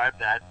described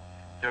that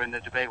during the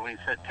debate when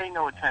he said, pay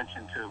no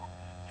attention to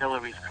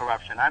Hillary's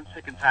corruption. I'm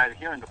sick and tired of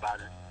hearing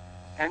about it.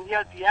 And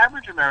yet the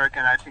average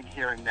American, I think,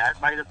 hearing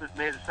that might have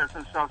made it said to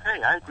themselves,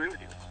 hey, I agree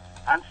with you.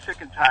 I'm sick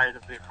and tired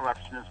of the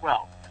corruption as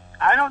well.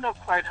 I don't know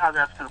quite how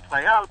that's going to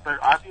play out, but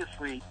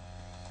obviously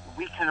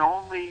we can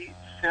only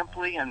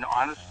simply and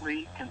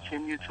honestly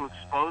continue to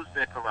expose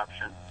their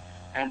corruption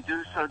and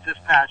do so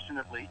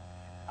dispassionately.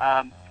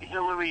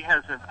 Hillary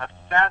has a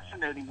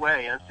fascinating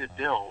way, as did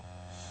Bill,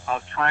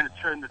 of trying to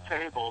turn the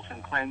tables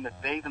and claim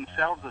that they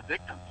themselves are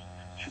victims.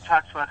 She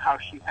talks about how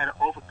she had to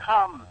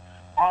overcome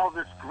all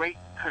this great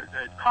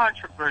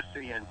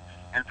controversy and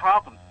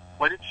problems.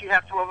 What did she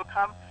have to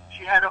overcome?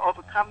 She had to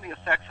overcome the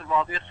effects of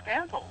all their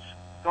scandals,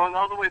 going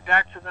all the way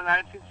back to the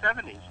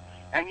 1970s.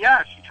 And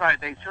yeah, she tried.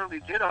 They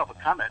certainly did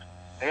overcome it.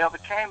 They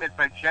overcame it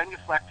by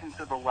genuflecting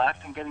to the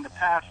left and getting a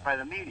pass by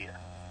the media.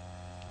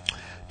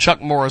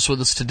 Chuck Morris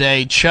with us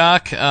today.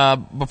 Chuck,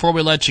 before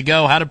we let you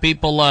go, how do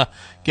people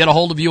get a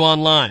hold of you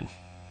online?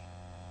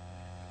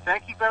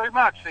 Thank you very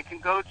much. They can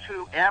go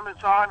to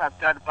Amazon. I've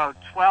got about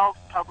 12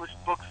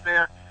 published books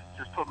there.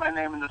 Just put my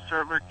name in the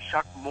server,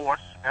 Chuck Morse,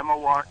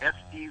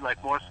 M-O-R-S-E,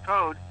 like Morse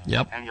code,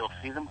 Yep. and you'll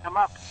see them come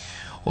up.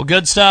 Well,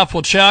 good stuff.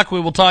 Well, Chuck, we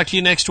will talk to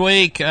you next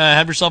week.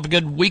 Have yourself a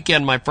good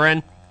weekend, my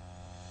friend.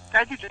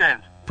 Thank you,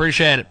 James.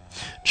 Appreciate it.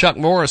 Chuck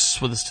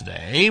Morris with us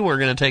today. We're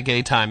going to take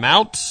a time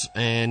out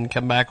and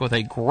come back with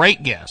a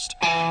great guest.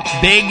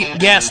 Big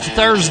Guest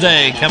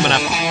Thursday coming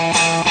up.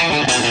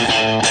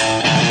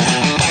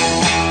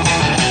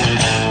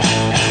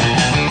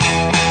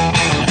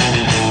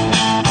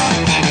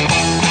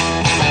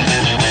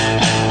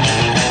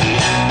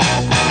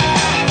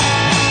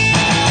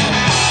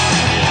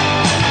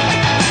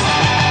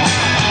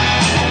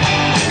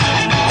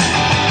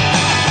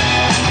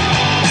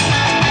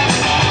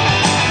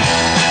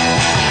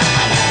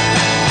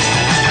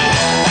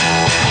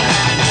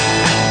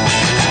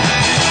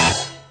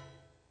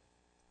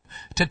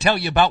 To tell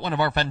you about one of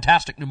our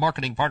fantastic new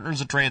marketing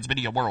partners at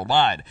Transmedia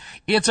Worldwide.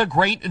 It's a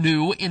great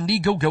new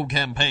Indiegogo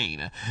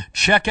campaign.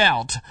 Check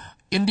out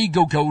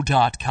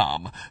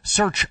Indiegogo.com.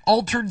 Search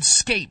Altered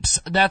Scapes.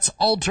 That's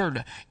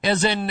altered,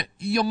 as in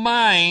your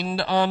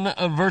mind on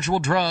virtual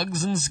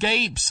drugs and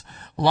scapes,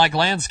 like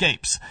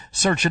landscapes.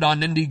 Search it on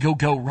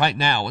Indiegogo right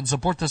now and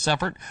support this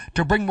effort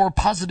to bring more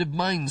positive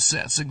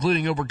mindsets,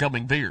 including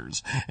overcoming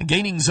fears, and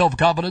gaining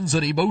self-confidence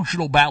and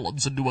emotional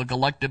balance into a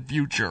collective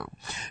future.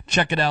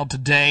 Check it out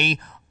today.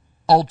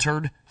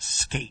 Altered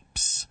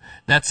Scapes.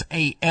 That's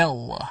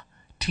A-L-T-E-R-E-D,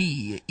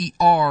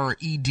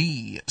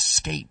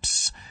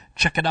 Scapes.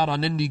 Check it out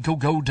on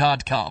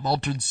Indiegogo.com.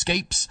 Altered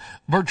Scapes,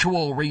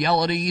 virtual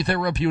reality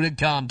therapeutic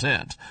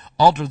content.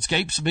 Altered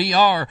Scapes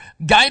VR,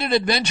 guided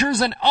adventures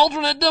in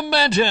alternate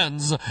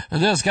dimensions.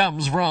 This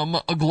comes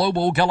from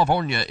Global,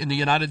 California in the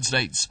United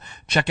States.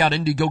 Check out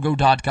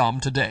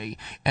Indiegogo.com today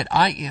at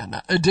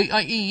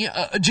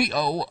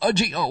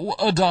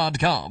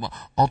INDIEGOGO.com.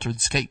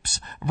 Altered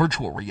Scapes,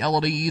 virtual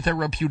reality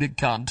therapeutic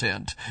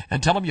content.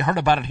 And tell them you heard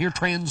about it here,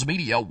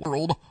 Transmedia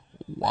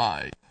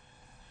Worldwide.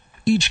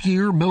 Each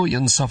year,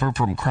 millions suffer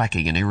from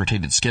cracking and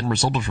irritated skin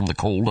resulting from the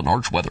cold and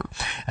harsh weather.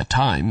 At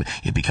times,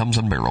 it becomes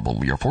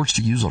unbearable. You're forced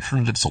to use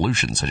alternative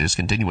solutions such as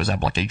continuous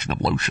application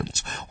of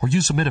lotions, or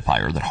use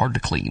humidifier that hard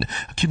to clean,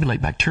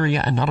 accumulate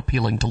bacteria, and not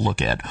appealing to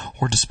look at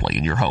or display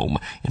in your home.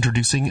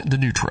 Introducing the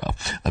Nutra,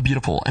 a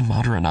beautiful and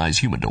modernized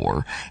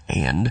humidor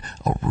and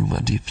aroma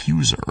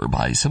diffuser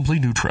by Simply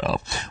Nutra.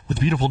 With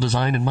beautiful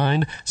design in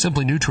mind,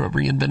 Simply Nutra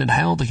reinvented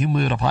how the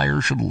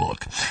humidifier should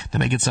look. They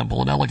make it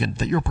simple and elegant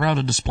that you're proud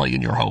to display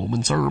in your home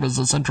and serve as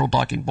a central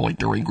talking point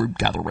during group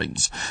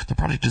gatherings. The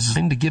product is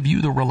designed to give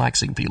you the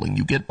relaxing feeling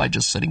you get by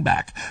just sitting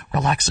back,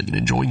 relaxing, and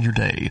enjoying your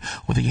day.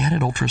 With the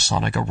added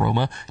ultrasonic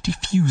aroma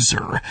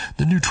diffuser,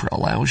 the Nutra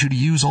allows you to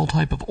use all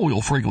type of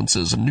oil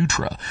fragrances, and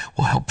Nutra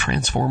will help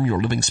transform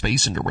your living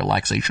space into a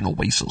relaxation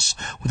oasis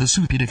with a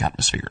therapeutic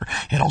atmosphere.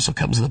 It also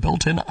comes with a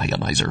built-in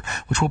ionizer,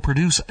 which will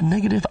produce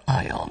negative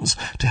ions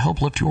to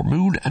help lift your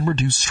mood and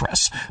reduce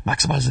stress,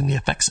 maximizing the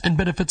effects and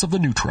benefits of the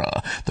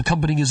Nutra. The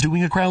company is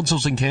doing a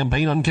crowdsourcing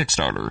campaign on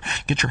Kickstarter.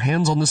 Get your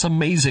hands on this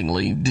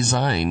amazingly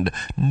designed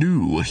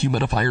new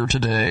humidifier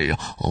today.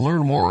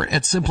 Learn more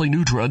at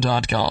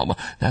simplynutra.com.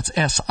 That's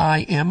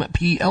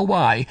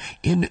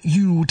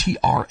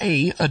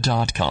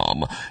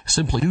simplynutra.com.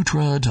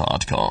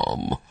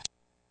 simplynutra.com.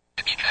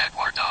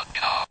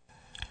 Jaguar.com.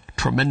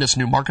 Tremendous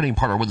new marketing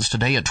partner with us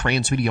today at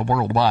Transmedia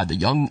Worldwide, the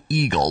Young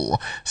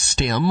Eagle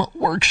STEM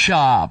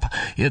Workshop.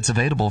 It's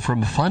available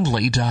from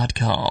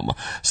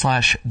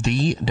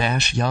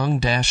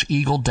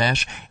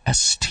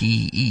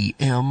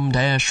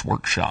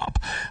fundly.com/the-young-eagle-STEM-workshop.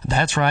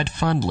 That's right,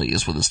 Fundly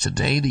is with us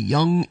today, the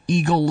Young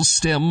Eagle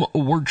STEM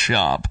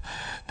Workshop.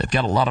 They've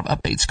got a lot of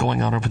updates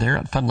going on over there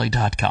at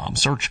fundly.com.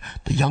 Search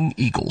the Young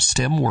Eagle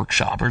STEM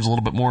Workshop. Here's a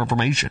little bit more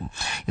information.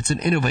 It's an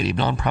innovative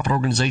nonprofit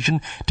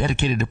organization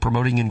dedicated to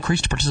promoting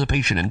increased participation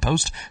in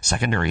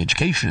post-secondary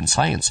education in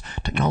science,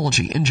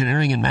 technology,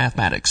 engineering, and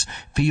mathematics.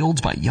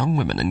 fields by young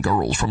women and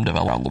girls from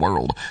around the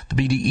world. The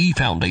BDE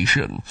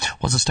Foundation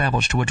was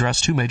established to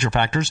address two major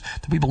factors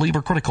that we believe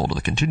are critical to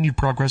the continued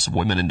progress of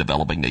women in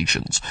developing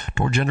nations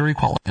toward gender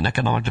equality and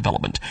economic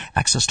development,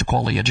 access to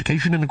quality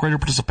education, and a greater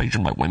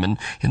participation by women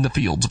in the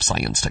fields of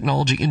science,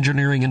 technology,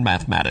 engineering, and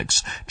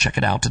mathematics. Check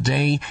it out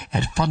today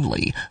at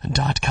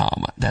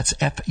fundly.com. That's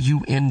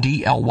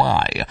fundly.com.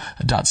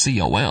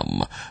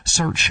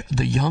 Search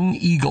the Young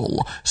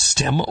Eagle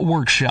STEM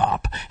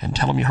Workshop and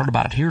tell them you heard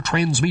about it here,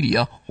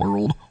 Transmedia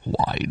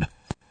Worldwide.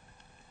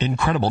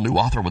 Incredible new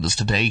author with us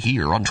today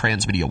here on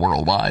Transmedia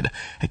Worldwide.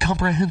 A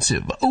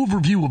comprehensive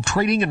overview of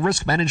trading and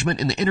risk management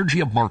in the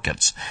energy of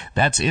markets.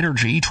 That's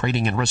Energy,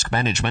 Trading and Risk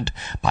Management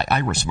by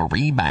Iris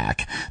Marie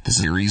Mack. The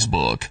series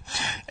book.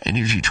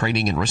 Energy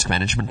Trading and Risk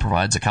Management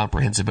provides a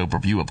comprehensive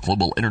overview of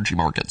global energy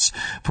markets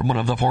from one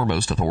of the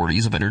foremost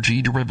authorities of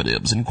energy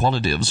derivatives and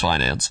quantitative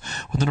finance.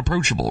 With an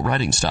approachable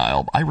writing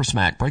style, Iris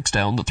Mack breaks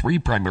down the three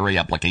primary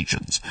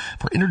applications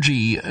for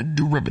energy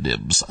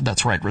derivatives.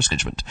 That's right, risk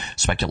management,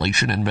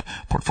 speculation, and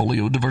portfolio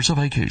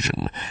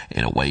diversification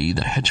in a way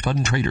that hedge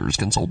fund traders,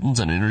 consultants,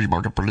 and energy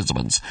market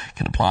participants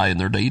can apply in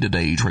their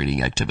day-to-day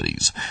trading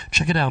activities.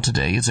 Check it out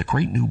today. It's a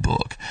great new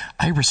book,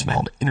 Iris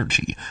Mack,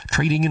 Energy,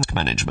 Trading and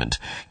Management.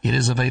 It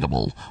is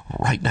available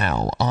right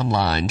now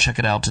online. Check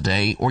it out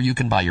today, or you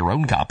can buy your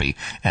own copy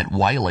at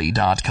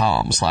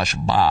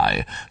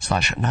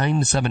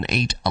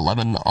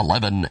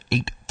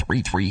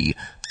wiley.com/buy/978-1111-833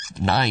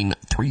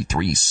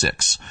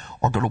 9336,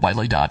 or go to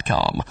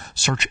wiley.com.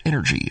 Search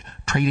Energy,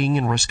 Trading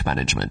and Risk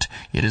Management.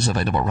 It is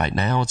available right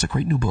now. It's a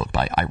great new book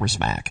by Iris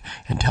Mack.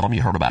 And tell them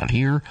you heard about it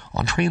here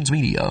on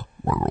Transmedia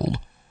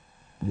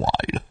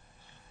Worldwide.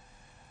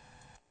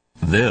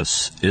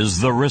 This is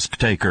The Risk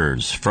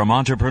Takers from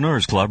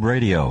Entrepreneurs Club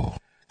Radio.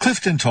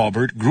 Clifton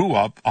Talbert grew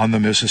up on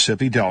the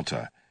Mississippi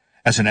Delta.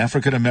 As an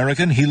African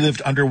American, he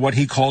lived under what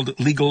he called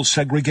legal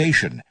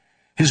segregation.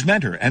 His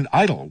mentor and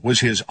idol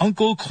was his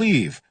Uncle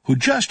Cleve, who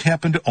just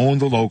happened to own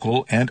the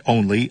local and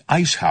only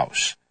ice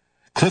house.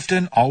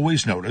 Clifton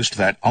always noticed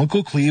that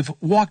Uncle Cleve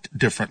walked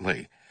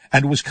differently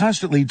and was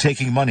constantly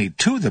taking money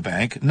to the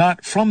bank,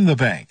 not from the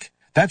bank.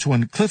 That's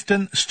when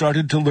Clifton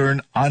started to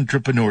learn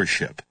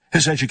entrepreneurship.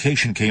 His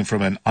education came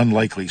from an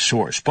unlikely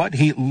source, but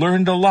he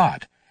learned a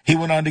lot. He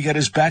went on to get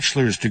his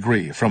bachelor's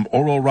degree from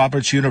Oral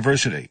Roberts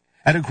University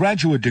and a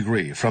graduate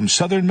degree from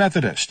Southern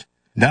Methodist.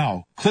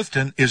 Now,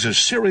 Clifton is a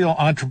serial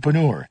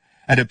entrepreneur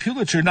and a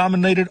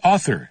Pulitzer-nominated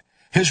author.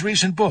 His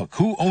recent book,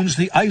 Who Owns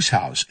the Ice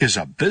House, is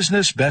a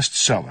business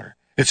bestseller.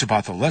 It's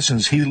about the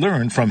lessons he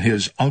learned from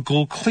his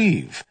Uncle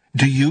Cleve.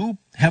 Do you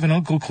have an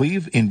Uncle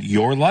Cleve in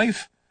your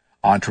life?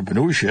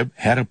 Entrepreneurship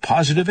had a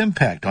positive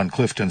impact on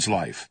Clifton's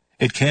life.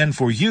 It can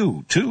for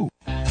you, too.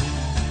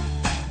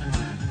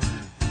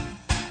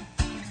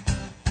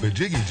 The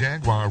Jiggy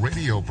Jaguar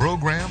radio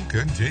program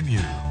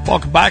continues.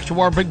 Welcome back to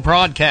our big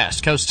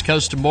broadcast, coast to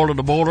coast and border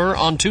to border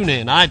on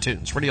TuneIn,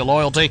 iTunes, Radio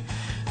Loyalty,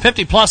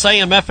 50-plus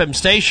AM FM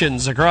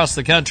stations across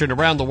the country and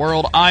around the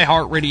world,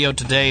 iHeartRadio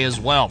today as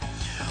well.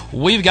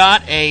 We've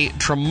got a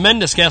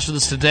tremendous guest with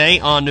us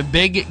today on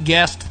Big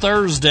Guest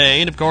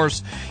Thursday. And, of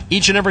course,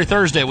 each and every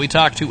Thursday we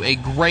talk to a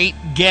great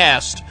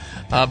guest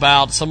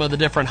about some of the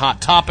different hot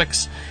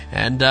topics.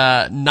 And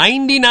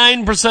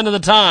 99% of the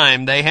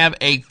time they have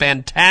a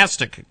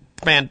fantastic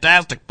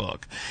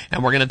book.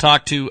 And we're going to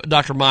talk to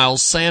Dr.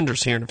 Miles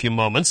Sanders here in a few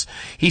moments.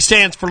 He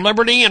stands for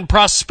liberty and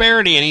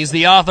prosperity, and he's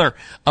the author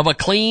of A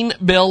Clean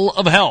Bill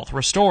of Health,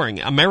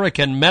 Restoring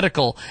American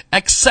Medical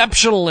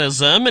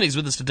Exceptionalism. And he's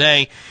with us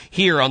today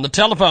here on the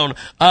telephone.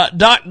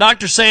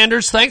 Dr.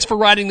 Sanders, thanks for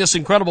writing this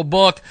incredible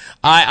book.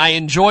 I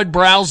enjoyed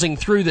browsing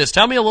through this.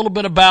 Tell me a little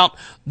bit about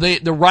the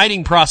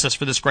writing process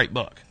for this great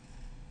book.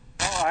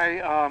 Well,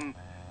 I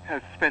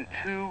have spent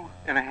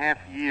 2.5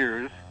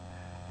 years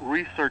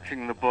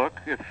researching the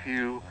book. If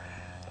you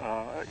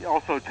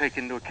also take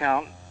into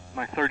account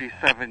my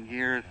 37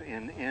 years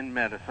in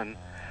medicine.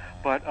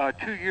 But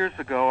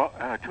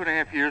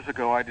 2.5 years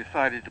ago, I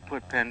decided to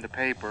put pen to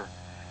paper.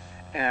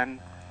 And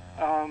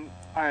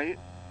I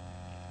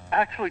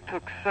actually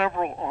took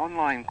several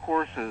online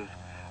courses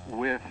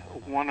with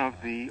one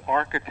of the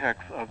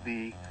architects of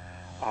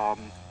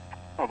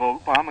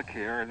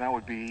Obamacare, and that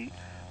would be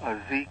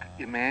Zeke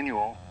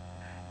Emanuel.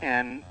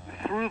 And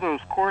through those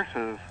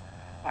courses,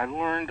 I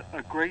learned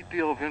a great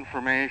deal of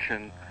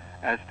information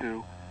as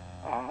to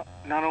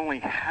not only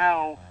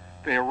how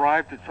they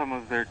arrived at some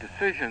of their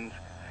decisions,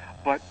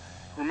 but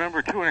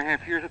remember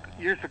 2.5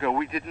 years ago,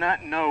 we did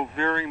not know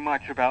very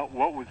much about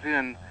what was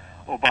in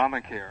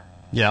Obamacare.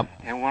 Yep.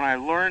 And when I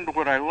learned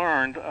what I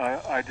learned,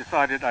 I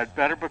decided I'd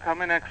better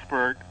become an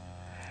expert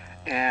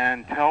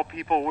and tell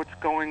people what's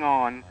going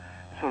on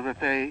so that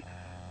they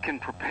can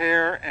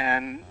prepare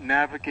and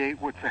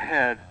navigate what's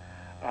ahead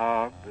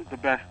the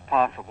best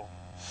possible.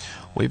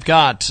 We've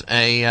got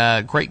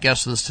a great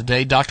guest with us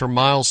today, Dr.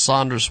 Miles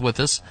Sanders with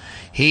us.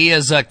 He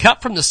is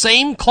cut from the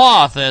same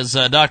cloth as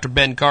Dr.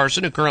 Ben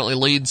Carson, who currently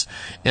leads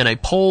in a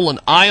poll in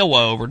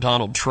Iowa over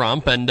Donald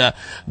Trump. And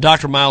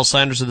Dr. Miles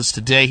Sanders with us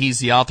today. He's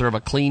the author of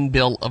A Clean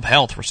Bill of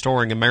Health,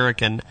 Restoring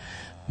American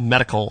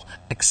medical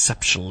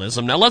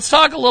exceptionalism. Now let's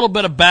talk a little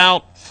bit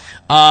about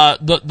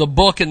the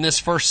book in this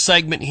first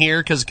segment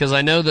here, because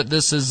I know that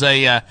this is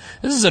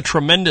a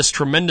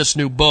tremendous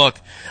new book.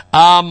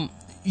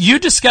 You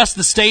discuss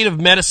the state of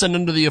medicine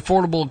under the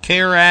Affordable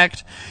Care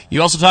Act.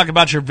 You also talk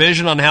about your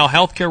vision on how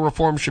healthcare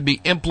reform should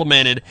be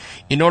implemented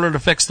in order to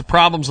fix the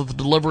problems with the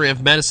delivery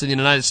of medicine in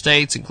the United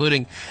States,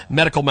 including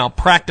medical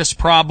malpractice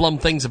problem,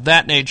 things of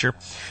that nature.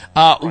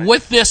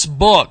 With this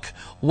book,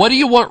 what do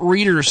you want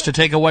readers to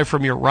take away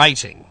from your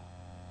writing?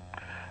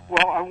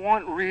 Well, I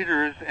want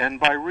readers, and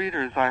by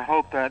readers I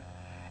hope that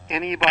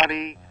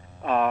anybody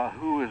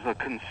who is a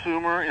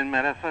consumer in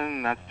medicine,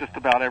 and that's just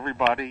about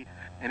everybody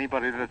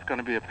that's going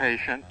to be a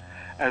patient,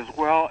 as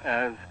well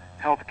as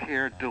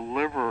healthcare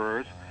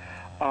deliverers,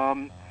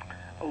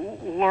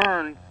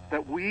 learn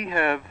that we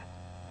have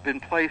been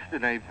placed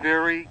in a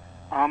very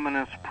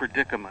ominous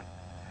predicament.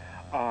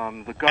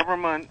 The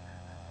government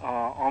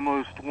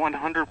almost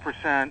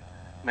 100%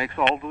 makes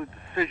all the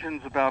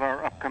decisions about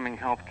our upcoming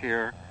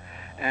healthcare,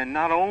 and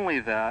not only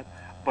that,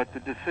 but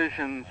the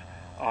decisions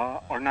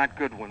are not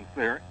good ones.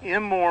 They're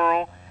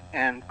immoral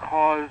and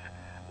cause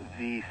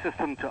the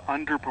system to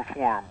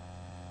underperform.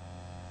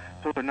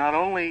 So not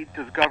only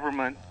does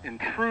government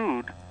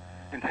intrude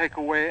and take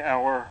away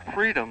our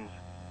freedoms,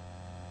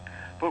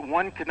 but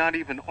one cannot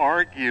even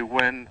argue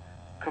when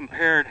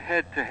compared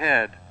head to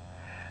head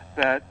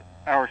that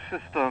our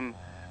system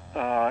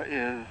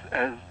is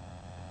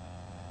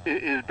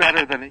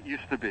better than it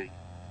used to be.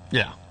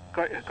 Yeah.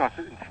 Because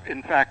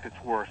in fact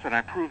it's worse, and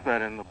I prove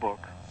that in the book.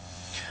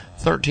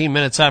 13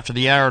 minutes after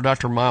the hour,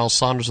 Dr. Miles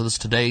Saunders with us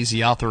today. He's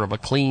the author of A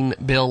Clean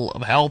Bill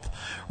of Health,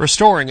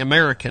 Restoring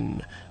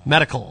American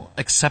Medical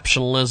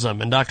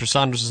Exceptionalism. And Dr.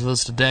 Saunders is with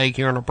us today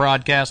here on our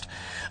broadcast.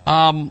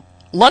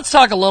 Let's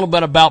talk a little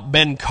bit about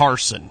Ben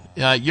Carson.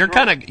 You're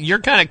kind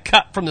of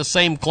cut from the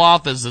same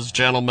cloth as this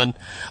gentleman.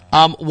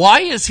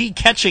 Why is he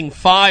catching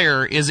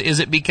fire? Is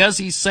it because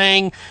he's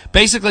saying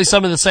basically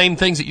some of the same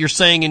things that you're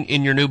saying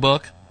in your new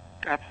book?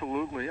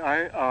 Absolutely.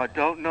 I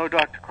don't know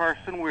Dr.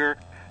 Carson. We're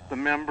the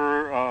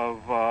member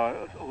of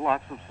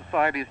lots of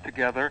societies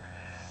together,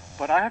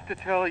 but I have to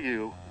tell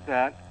you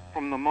that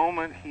from the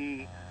moment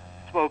he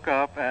spoke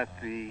up at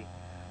the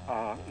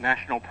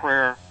National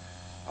Prayer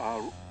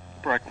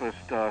breakfast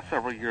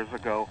several years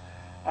ago,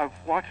 I've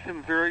watched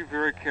him very,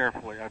 very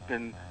carefully. I've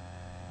been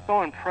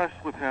so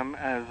impressed with him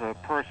as a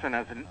person,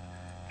 as a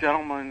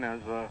gentleman,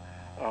 as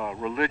a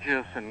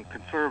religious and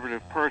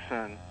conservative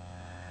person.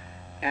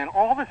 And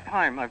all this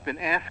time I've been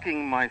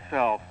asking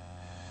myself,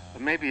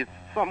 maybe it's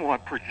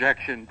somewhat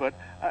projection, but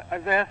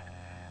I've asked,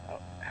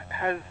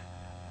 has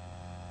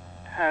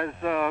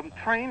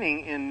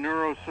training in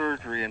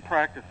neurosurgery and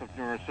practice of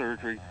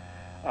neurosurgery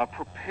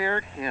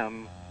prepared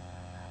him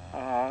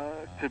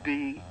to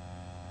be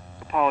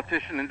a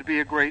politician and to be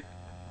a great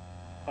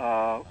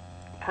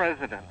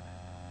president?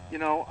 You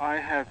know, I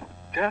have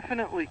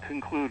definitely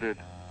concluded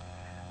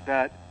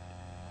that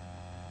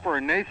for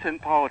a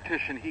nascent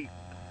politician, he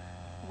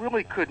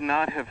really could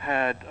not have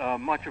had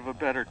much of a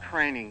better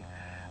training.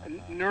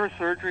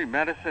 Neurosurgery,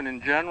 medicine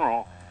in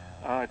general,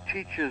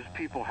 teaches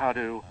people how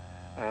to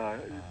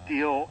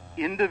deal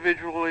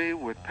individually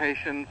with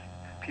patients,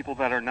 people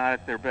that are not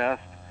at their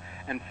best,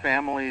 and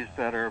families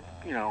that are,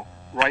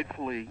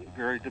 rightfully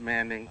very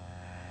demanding.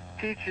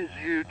 Teaches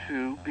you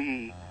to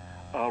be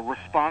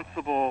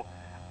responsible,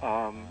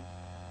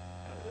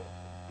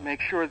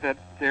 make sure that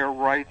their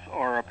rights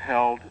are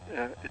upheld,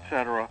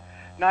 etc.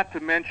 Not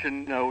to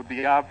mention,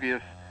 the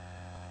obvious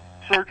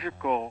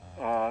surgical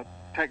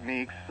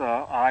techniques,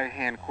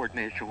 eye-hand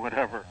coordination,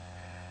 whatever.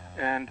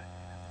 And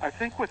I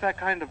think with that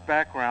kind of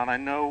background, I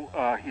know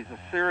he's a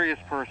serious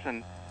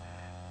person.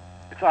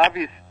 It's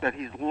obvious that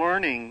he's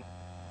learning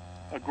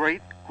a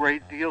great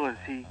deal as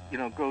he,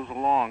 goes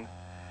along.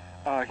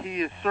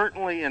 He is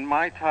certainly in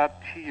my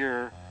top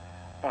tier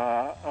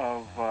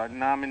of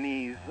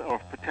nominees,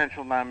 of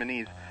potential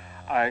nominees.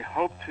 I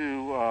hope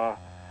to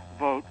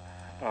vote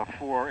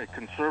for a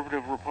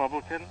conservative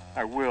Republican.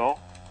 I will.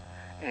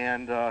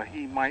 And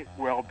he might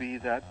well be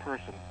that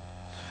person.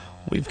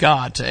 We've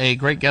got a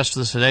great guest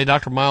with us today.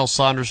 Dr. Miles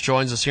Saunders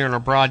joins us here on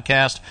our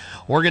broadcast.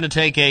 We're going to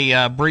take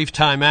a brief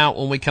time out.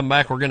 When we come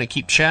back, we're going to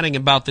keep chatting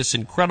about this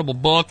incredible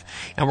book,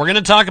 and we're going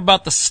to talk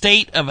about the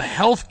state of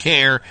health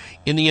care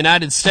in the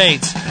United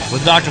States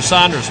with Dr.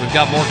 Saunders. We've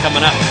got more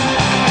coming up.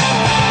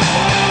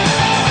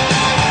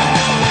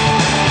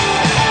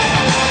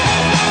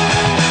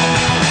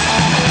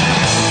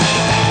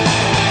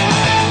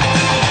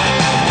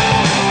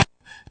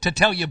 To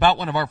tell you about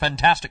one of our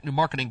fantastic new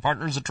marketing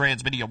partners at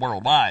Transmedia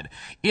Worldwide.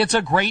 It's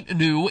a great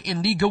new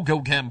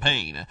Indiegogo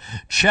campaign.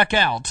 Check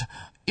out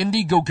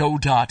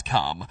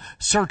Indiegogo.com.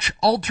 Search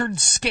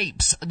Altered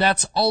Scapes.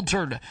 That's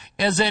altered,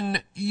 as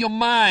in your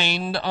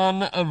mind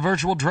on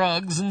virtual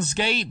drugs and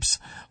scapes,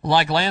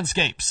 like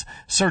landscapes.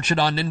 Search it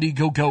on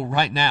Indiegogo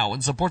right now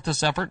and support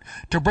this effort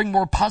to bring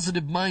more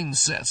positive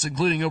mindsets,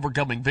 including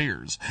overcoming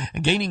fears,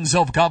 and gaining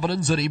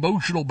self-confidence and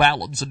emotional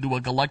balance into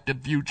a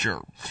collective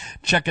future.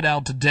 Check it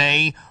out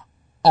today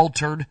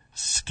Altered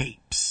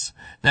Scapes.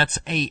 That's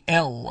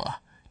ALTERED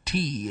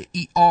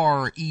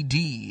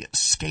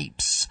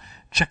Scapes.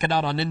 Check it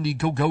out on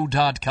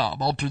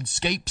Indiegogo.com. Altered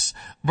Scapes,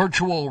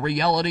 virtual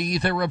reality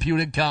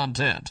therapeutic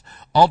content.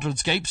 Altered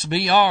Scapes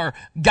VR,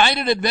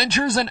 guided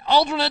adventures in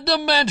alternate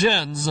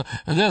dimensions.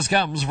 This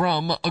comes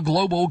from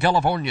Global,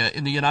 California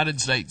in the United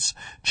States.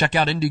 Check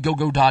out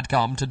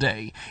Indiegogo.com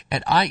today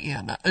at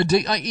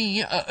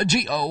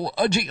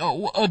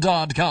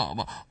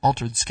INDIEGOGO.com.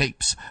 Altered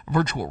Scapes,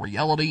 virtual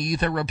reality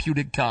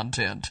therapeutic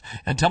content.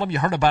 And tell them you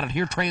heard about it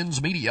here,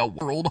 Transmedia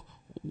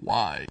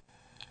Worldwide.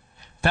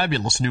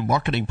 Fabulous new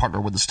marketing partner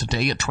with us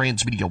today at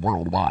Transmedia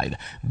Worldwide.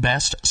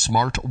 Best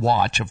smart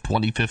watch of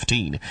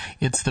 2015.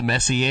 It's the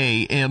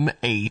Messier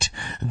M8.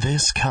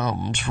 This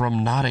comes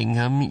from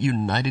Nottingham,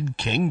 United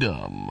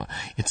Kingdom.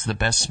 It's the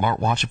best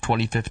smartwatch of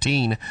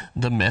 2015,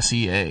 the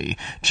Messier.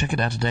 Check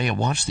it out today, a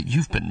watch that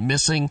you've been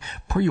missing.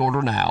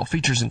 Pre-order now.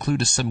 Features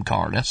include a SIM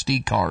card,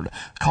 SD card,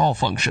 call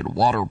function,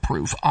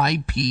 waterproof,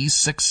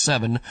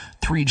 IP67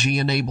 3G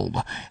enabled,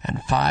 and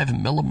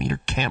 5mm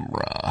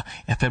camera,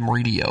 FM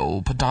radio,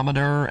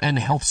 pedometer, and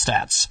health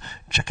stats.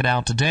 Check it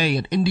out today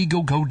at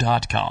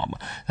Indiegogo.com.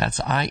 That's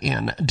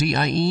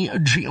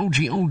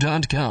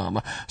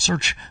INDIEGOGO.com.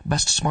 Search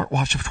Best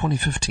Smartwatch of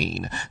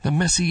 2015, the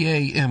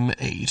Messier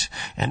M8,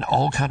 and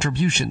all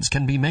contributions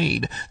can be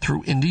made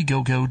through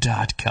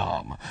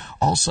Indiegogo.com.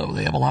 Also,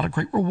 they have a lot of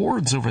great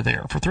rewards over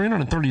there. For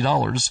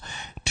 $330,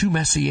 2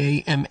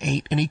 Messier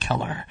M8 any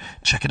color.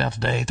 Check it out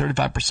today,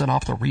 35%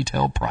 off the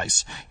retail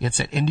price. It's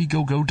at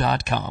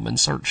Indiegogo.com and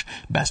search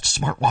Best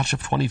Smartwatch of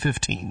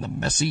 2015, the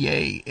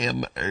Messier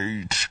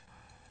MH.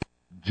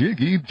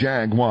 Jiggy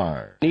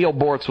Jaguar. Neil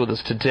Bort's with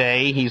us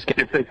today.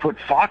 If they put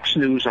Fox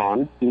News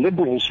on,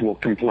 liberals will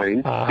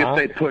complain. If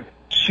they put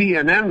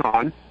CNN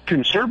on,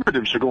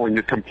 conservatives are going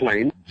to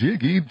complain.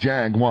 Jiggy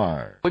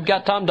Jaguar. We've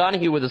got Tom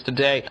Donahue with us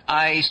today.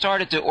 I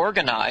started to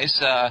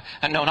organize, no,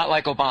 not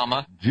like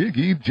Obama.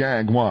 Jiggy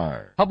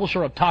Jaguar.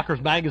 Publisher of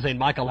Talkers Magazine,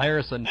 Michael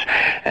Harrison.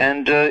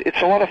 And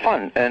it's a lot of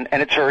fun, and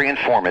it's very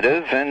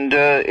informative, and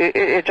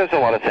it does a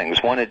lot of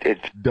things. One,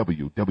 it's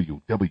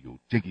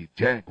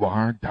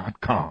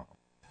www.jiggyjaguar.com.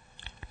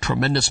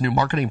 Tremendous new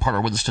marketing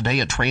partner with us today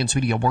at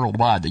Transmedia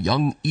Worldwide, the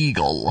Young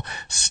Eagle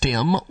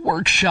STEM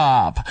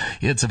Workshop.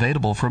 It's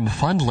available from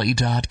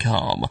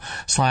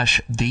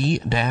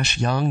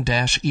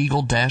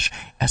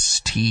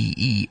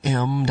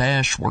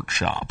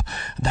fundly.com/the-young-eagle-STEM-workshop.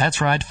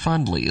 That's right,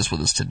 Fundly is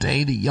with us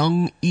today, the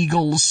Young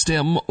Eagle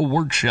STEM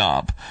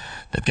Workshop.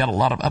 They've got a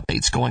lot of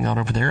updates going on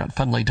over there at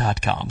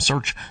fundly.com.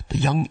 Search the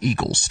Young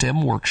Eagle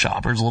STEM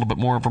Workshop. Here's a little bit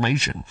more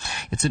information.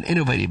 It's an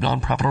innovative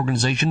nonprofit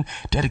organization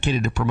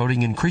dedicated to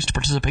promoting increased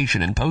participation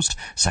in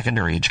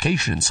post-secondary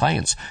education in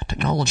science,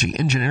 technology,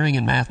 engineering,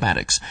 and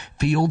mathematics,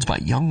 fields by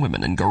young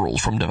women and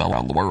girls from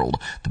around the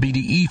world. The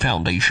BDE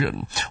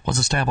Foundation was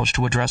established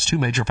to address two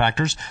major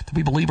factors that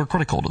we believe are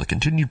critical to the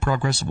continued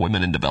progress of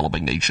women in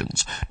developing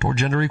nations toward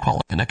gender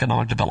equality and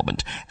economic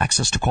development,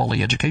 access to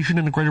quality education,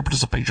 and a greater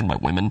participation by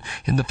women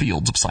in the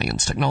field of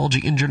science,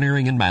 technology,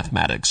 engineering, and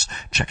mathematics.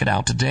 Check it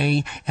out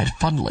today at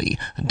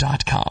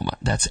fundly.com.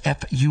 That's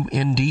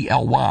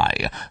fundly.com.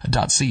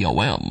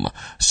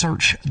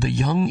 Search the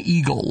Young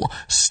Eagle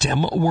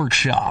STEM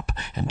Workshop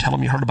and tell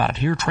them you heard about it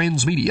here,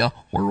 Transmedia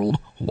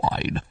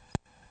Worldwide.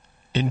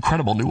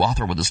 Incredible new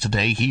author with us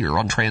today here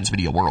on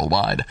Transmedia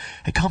Worldwide.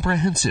 A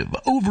comprehensive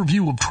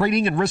overview of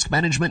trading and risk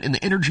management in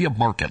the energy of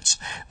markets.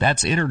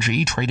 That's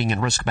Energy, Trading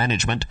and Risk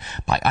Management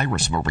by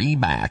Iris Marie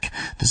Mack,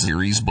 the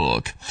series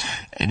book.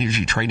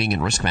 Energy Trading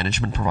and Risk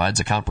Management provides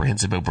a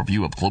comprehensive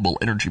overview of global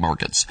energy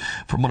markets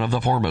from one of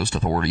the foremost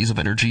authorities of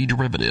energy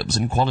derivatives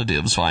and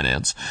quantitative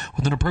finance.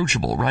 With an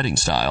approachable writing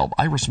style,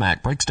 Iris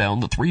Mack breaks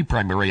down the three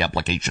primary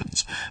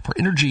applications for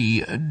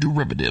energy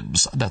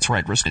derivatives. That's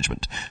right, risk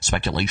management,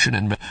 speculation,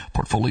 and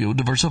portfolio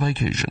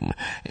diversification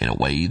in a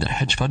way that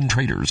hedge fund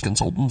traders,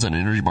 consultants, and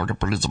energy market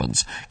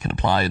participants can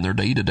apply in their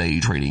day-to-day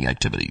trading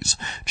activities.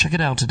 Check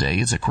it out today.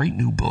 It's a great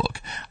new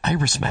book,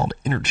 Iris Mack,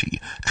 Energy,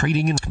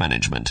 Trading and Risk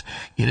Management.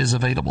 It is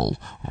available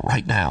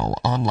right now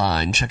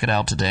online. Check it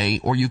out today,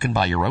 or you can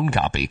buy your own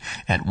copy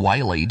at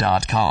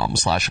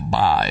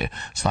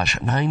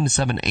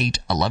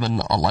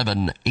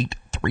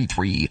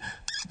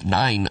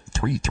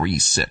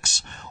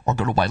wiley.com/buy/978-1111-833-9336, or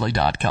go to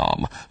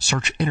wiley.com.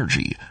 Search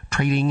Energy,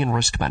 Trading and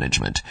Risk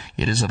Management.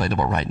 It is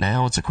available right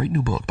now. It's a great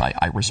new book by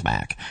Iris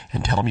Mack.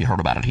 And tell them you heard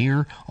about it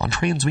here on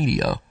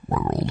Transmedia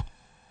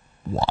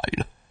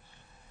Worldwide.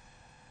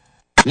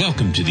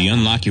 Welcome to the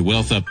Unlock Your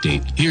Wealth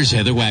Update. Here's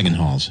Heather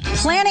Wagenhals.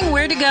 Planning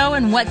where to go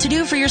and what to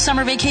do for your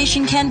summer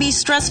vacation can be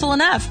stressful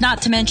enough,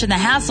 not to mention the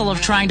hassle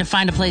of trying to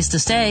find a place to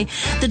stay.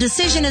 The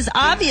decision is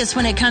obvious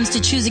when it comes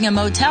to choosing a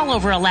motel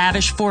over a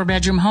lavish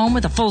 4-bedroom home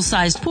with a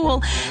full-sized pool.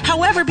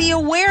 However, be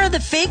aware of the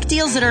fake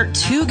deals that are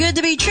too good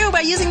to be true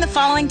by using the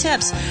following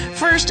tips.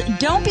 First,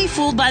 don't be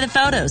fooled by the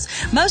photos.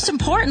 Most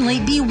importantly,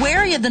 be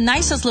wary of the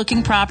nicest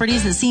looking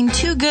properties that seem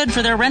too good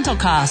for their rental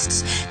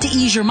costs. To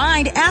ease your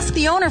mind, ask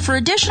the owner for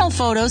additional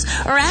photos photos,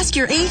 or ask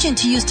your agent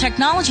to use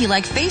technology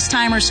like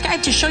FaceTime or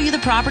Skype to show you the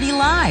property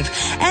live.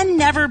 And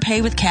never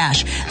pay with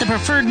cash. The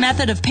preferred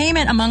method of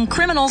payment among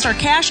criminals are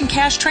cash and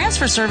cash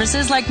transfer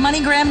services like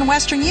MoneyGram and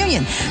Western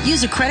Union.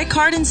 Use a credit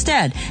card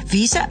instead.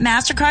 Visa,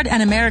 MasterCard,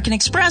 and American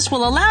Express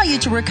will allow you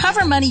to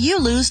recover money you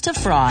lose to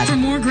fraud. For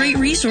more great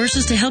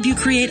resources to help you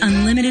create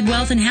unlimited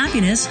wealth and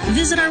happiness,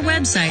 visit our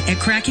website at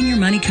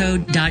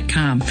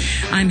crackingyourmoneycode.com.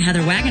 I'm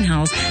Heather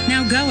Wagenhals.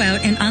 Now go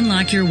out and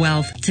unlock your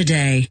wealth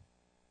today.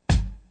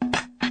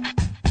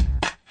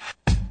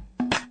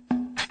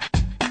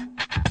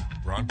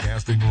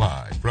 Broadcasting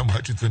live from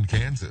Hutchinson,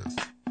 Kansas.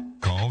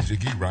 Call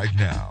Jiggy right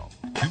now.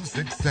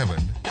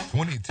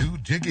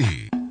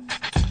 267-22-JIGGY.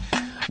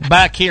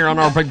 Back here on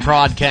our big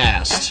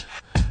broadcast,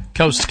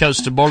 coast to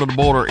coast and border to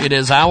border. It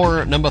is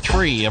hour number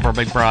 3 of our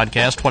big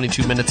broadcast,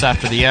 22 minutes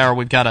after the hour.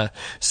 We've got a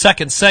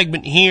second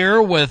segment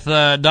here with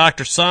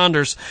Dr.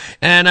 Saunders.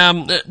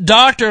 And,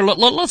 Doctor,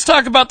 let's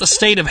talk about the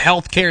state of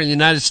healthcare in the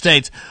United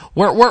States.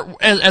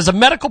 As a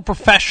medical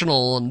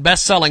professional and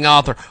best-selling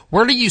author,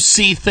 where do you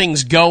see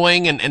things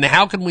going, and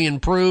how can we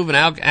improve? And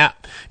how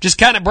just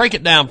kind of break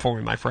it down for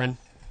me, my friend.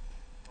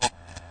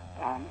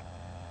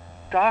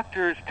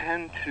 Doctors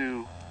tend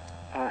to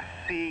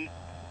see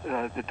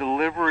the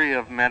delivery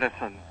of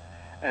medicine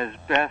as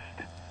best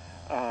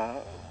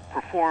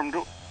performed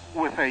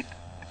with a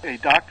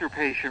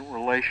doctor-patient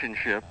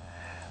relationship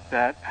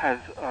that has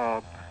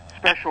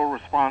special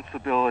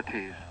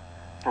responsibilities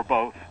for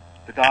both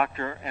the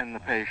doctor and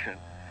the patient.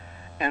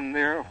 And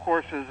there, of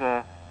course, is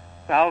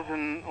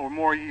 1,000 or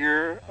more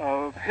year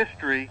of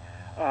history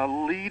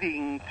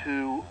leading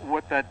to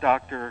what that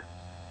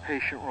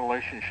doctor-patient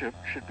relationship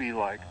should be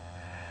like.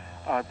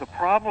 The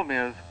problem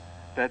is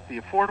that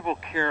the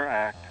Affordable Care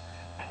Act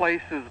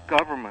places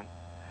government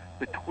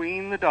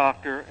between the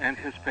doctor and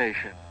his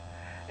patient.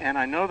 And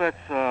I know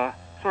that's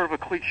sort of a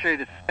cliche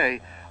to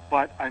say,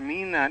 but I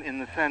mean that in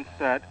the sense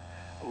that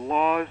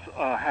laws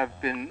have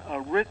been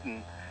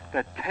written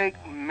that take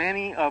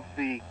many of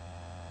the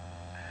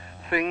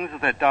things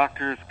that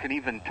doctors can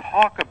even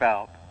talk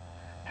about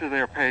to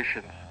their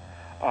patients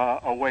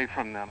away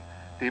from them.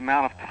 The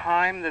amount of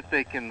time that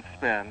they can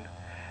spend.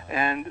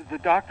 And the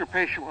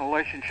doctor-patient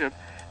relationship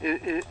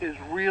is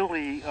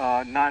really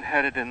not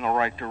headed in the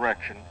right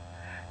direction.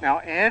 Now,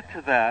 add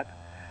to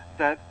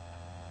that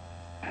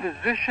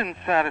physician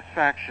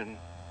satisfaction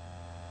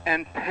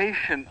and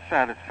patient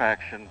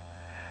satisfaction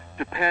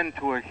depend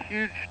to a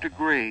huge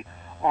degree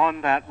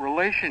on that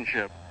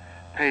relationship.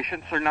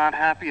 Patients are not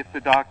happy if the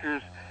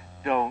doctors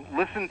don't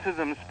listen to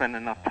them, spend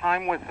enough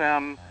time with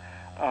them,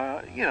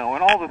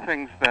 and all the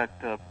things that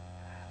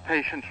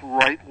patients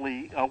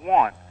rightly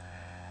want.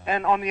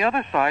 And on the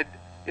other side,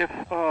 if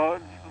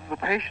the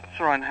patients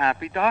are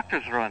unhappy,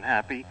 doctors are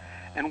unhappy,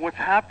 and what's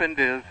happened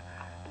is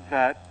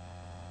that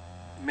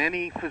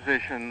many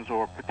physicians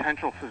or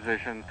potential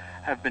physicians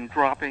have been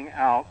dropping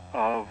out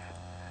of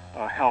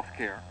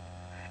healthcare.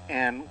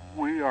 And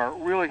we are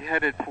really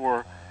headed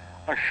for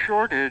a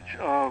shortage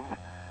of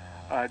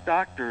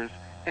doctors,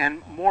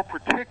 and more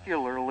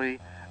particularly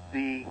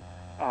the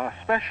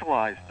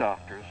specialized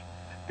doctors,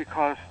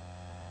 because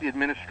the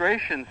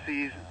administration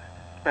sees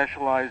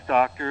specialized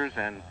doctors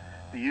and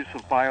the use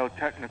of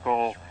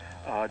biotechnical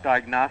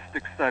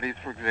diagnostic studies,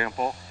 for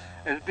example,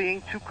 as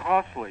being too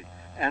costly,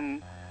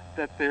 and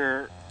that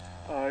they're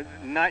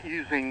not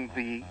using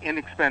the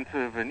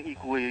inexpensive and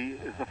equally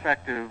as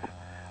effective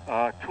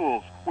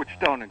tools, which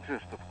don't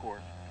exist, of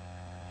course.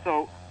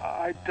 So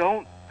I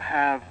don't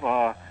have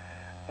I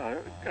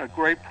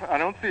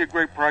don't see a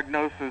great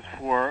prognosis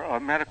for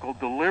medical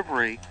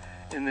delivery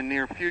in the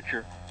near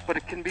future, but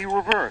it can be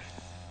reversed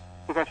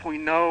because we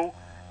know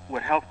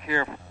what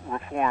healthcare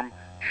reform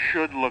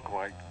should look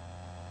like.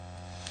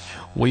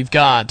 We've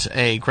got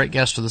a great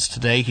guest with us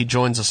today. He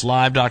joins us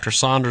live. Dr.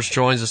 Saunders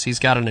joins us. He's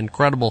got an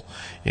incredible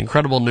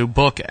new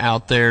book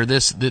out there.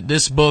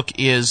 This book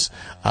is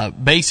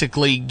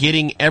basically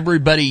getting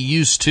everybody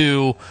used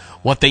to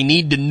what they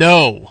need to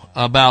know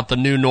about the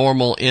new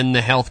normal in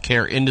the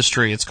healthcare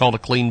industry. It's called A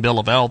Clean Bill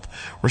of Health,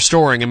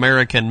 Restoring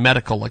American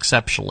Medical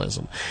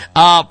Exceptionalism.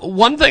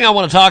 One thing I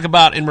want to talk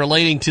about in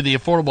relating to the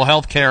Affordable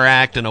Health Care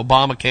Act and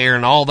Obamacare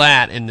and all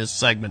that in this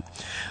segment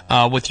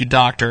with you,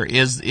 Doctor,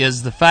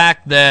 is the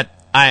fact that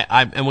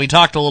and we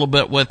talked a little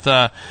bit with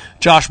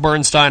Josh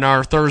Bernstein,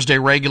 our Thursday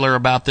regular,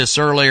 about this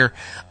earlier.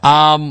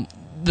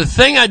 The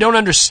thing I don't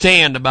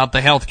understand about the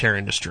healthcare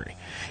industry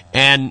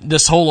and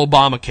this whole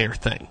Obamacare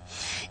thing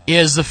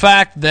is the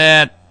fact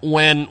that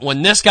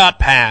when this got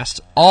passed,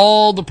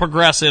 all the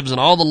progressives and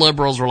all the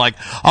liberals were like,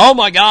 oh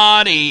my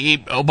God,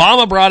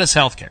 Obama brought us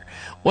health care.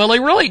 Well, he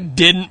really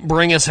didn't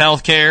bring us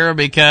health care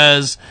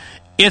because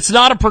it's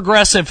not a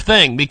progressive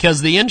thing,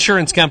 because the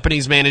insurance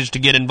companies managed to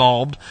get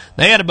involved.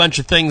 They had a bunch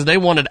of things they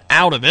wanted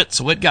out of it,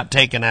 so it got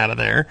taken out of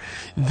there.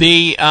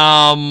 The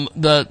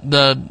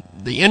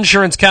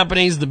insurance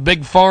companies, the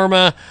big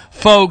pharma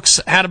folks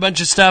had a bunch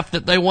of stuff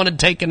that they wanted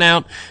taken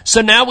out.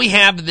 So now we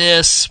have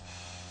this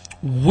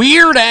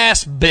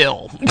weird-ass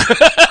bill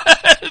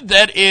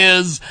that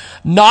is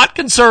not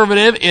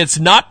conservative, it's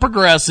not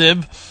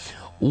progressive.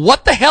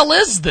 What the hell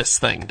is this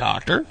thing,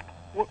 Doctor?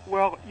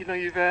 Well,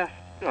 you've asked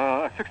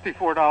a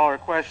 $64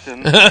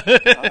 question, as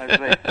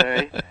they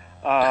say,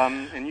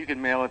 and you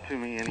can mail it to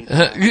me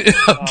anytime.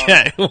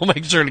 Okay, we'll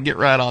make sure to get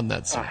right on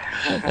that, sir.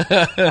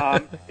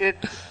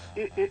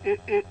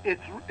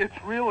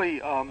 It's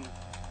really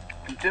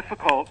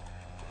difficult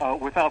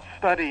without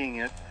studying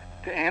it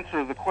to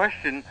answer the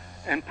question,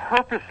 and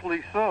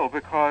purposely so,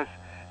 because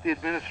the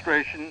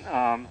administration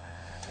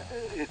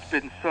it's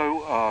been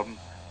so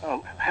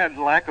had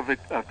lack of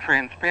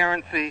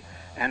transparency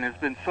and has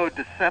been so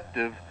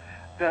deceptive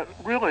that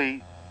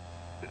really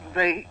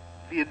the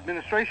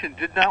administration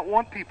did not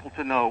want people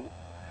to know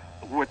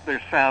what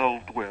they're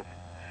saddled with.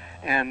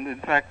 And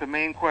in fact, the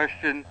main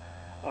question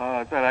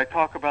that I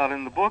talk about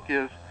in the book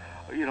is,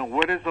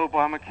 what is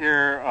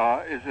Obamacare?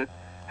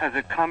 Has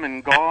it come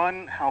and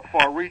gone? How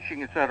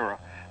far-reaching, etc.?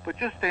 But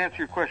just to answer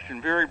your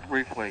question very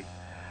briefly,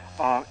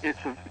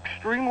 it's an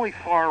extremely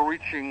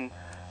far-reaching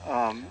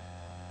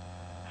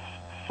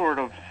sort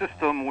of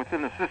system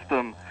within a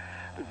system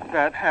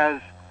that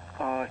has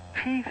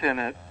teeth in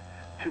it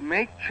to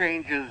make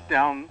changes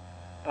down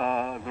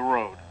the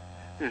road.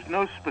 There's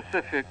no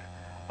specific,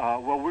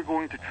 we're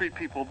going to treat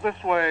people this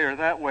way or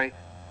that way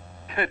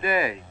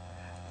today.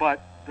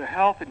 But the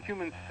Health and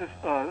Human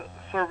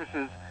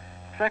Services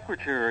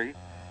Secretary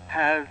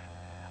has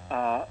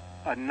a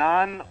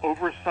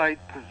non-oversight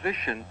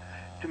position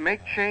to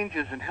make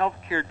changes in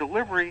healthcare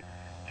delivery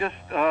just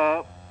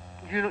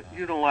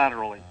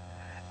unilaterally.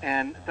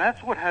 And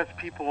that's what has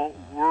people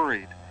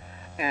worried.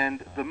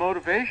 And the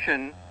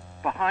motivation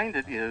behind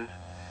it is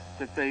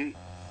that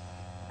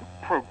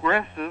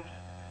progressives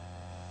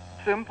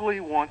simply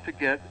want to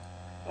get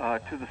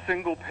to the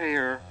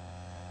single-payer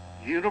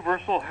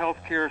universal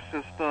health care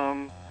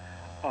system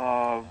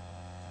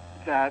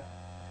that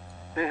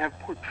they have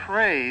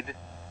portrayed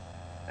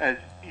as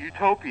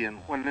utopian,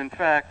 when in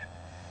fact,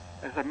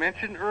 as I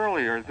mentioned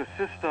earlier, the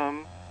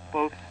system,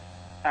 both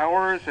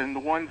ours and the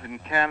ones in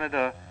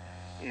Canada,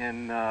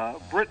 in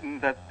Britain,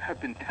 that have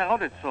been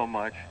touted so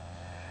much,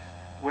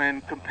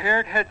 when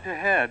compared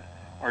head-to-head,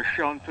 are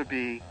shown to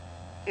be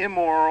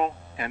immoral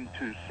and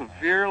to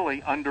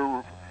severely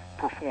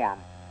underperform.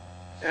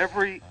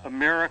 Every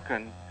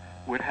American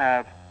would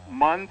have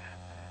months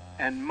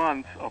and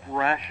months of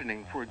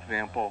rationing, for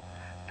example,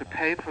 to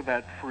pay for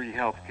that free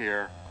health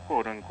care,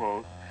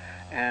 quote-unquote,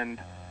 and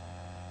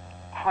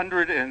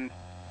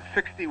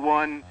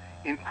 161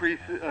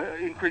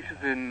 increases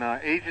in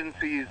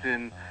agencies,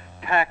 in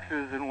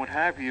taxes, and what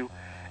have you,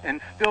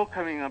 and still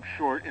coming up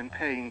short in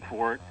paying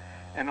for it.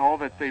 And all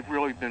that they've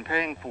really been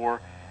paying for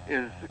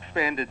is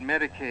expanded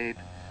Medicaid,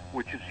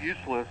 which is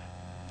useless,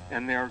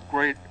 and there are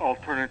great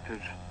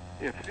alternatives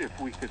if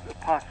we could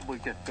possibly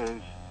get those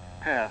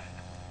passed.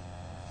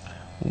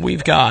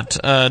 We've got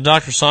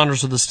Dr.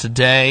 Saunders with us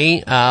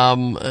today.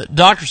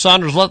 Dr.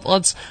 Saunders,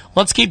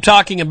 let's keep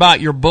talking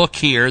about your book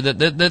here. That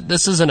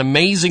this is an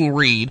amazing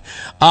read.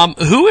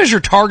 Who is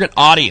your target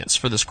audience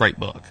for this great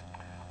book?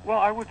 Well,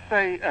 I would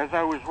say, as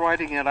I was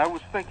writing it, I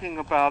was thinking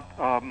about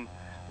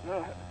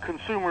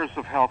consumers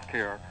of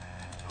healthcare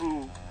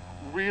who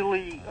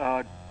really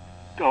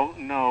don't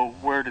know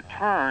where to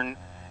turn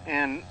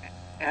and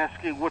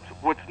asking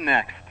what's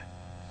next.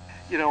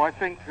 I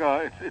think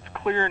it's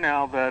clear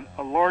now that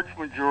a large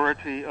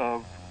majority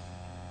of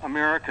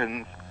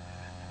Americans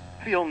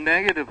feel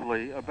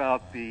negatively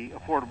about the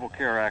Affordable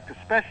Care Act,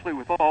 especially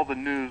with all the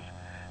news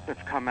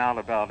that's come out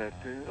about it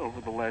over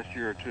the last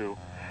year or two.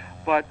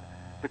 But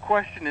the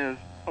question is,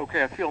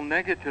 okay, I feel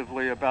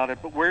negatively about it,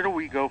 but where do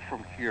we go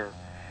from here?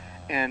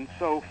 And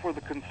so for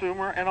the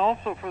consumer and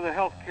also for the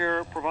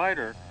healthcare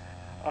provider,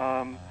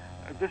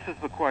 this is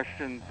the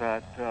question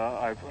that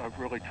I've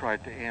really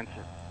tried to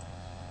answer.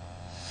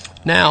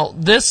 Now,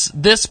 this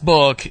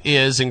book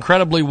is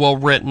incredibly well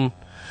written.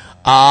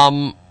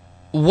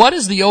 What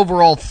is the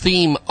overall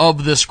theme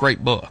of this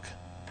great book?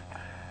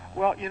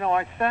 Well,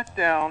 I sat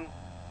down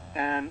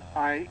and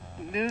I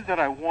knew that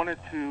I wanted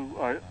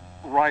to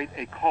write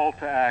a call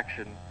to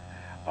action,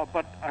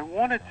 but I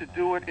wanted to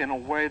do it in a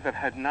way that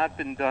had not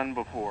been done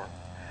before.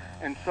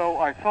 And so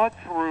I thought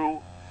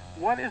through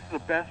what is the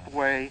best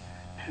way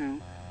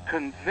to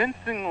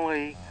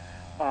convincingly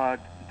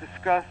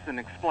discuss and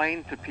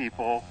explain to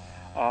people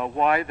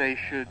why they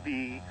should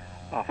be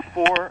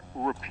for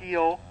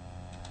repeal,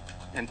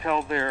 and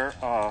tell their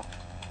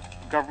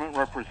government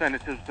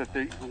representatives that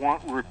they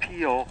want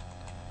repeal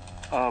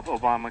of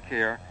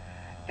Obamacare,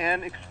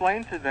 and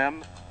explain to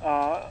them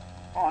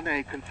on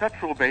a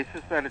conceptual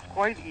basis that it's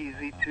quite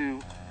easy to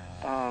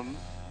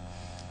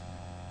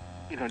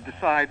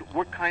decide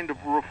what kind of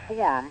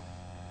reform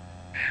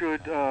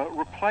should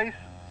replace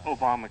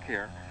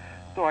Obamacare.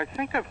 So I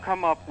think I've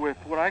come up with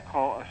what I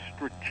call a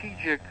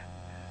strategic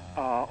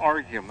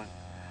argument,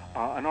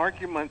 an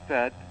argument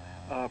that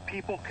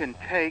people can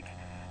take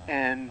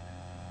and,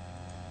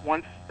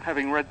 once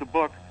having read the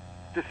book,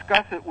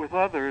 discuss it with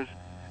others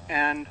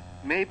and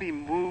maybe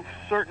move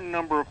certain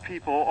number of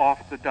people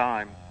off the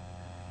dime.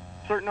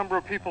 Certain number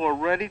of people are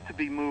ready to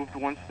be moved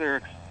once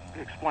they're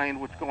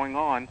explained what's going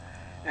on,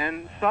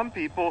 And some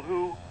people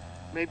who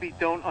maybe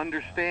don't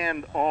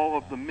understand all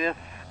of the myths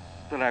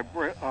that I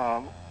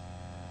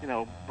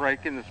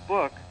break in this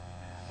book,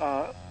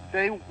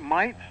 they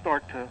might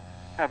start to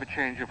have a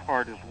change of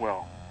heart as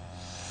well.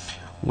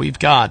 We've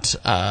got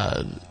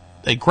a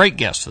great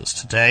guest with us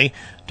today.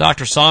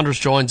 Dr. Saunders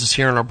joins us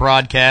here on our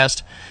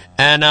broadcast.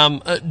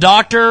 And,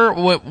 Doctor,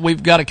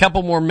 we've got a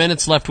couple more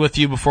minutes left with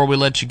you before we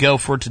let you go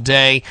for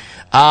today.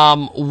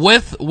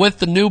 With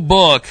the new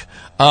book,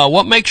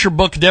 what makes your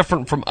book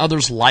different from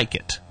others like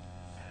it?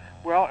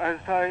 Well, as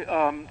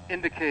I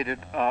indicated,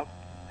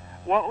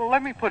 well,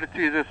 let me put it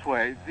to you this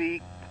way.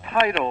 The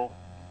title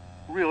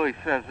really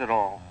says it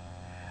all.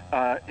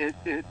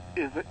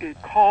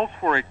 It calls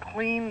for a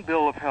clean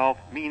bill of health,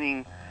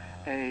 meaning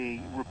a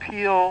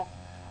repeal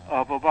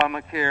of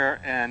Obamacare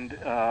and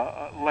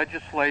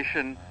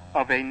legislation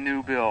of a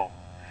new bill.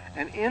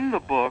 And in the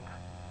book,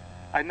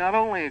 I not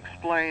only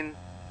explain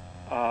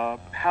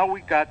how we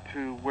got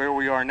to where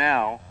we are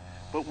now,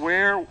 but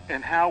where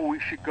and how we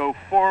should go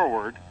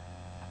forward,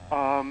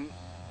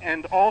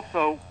 and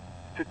also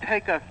to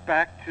take us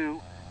back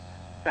to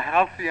the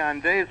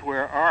halcyon days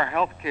where our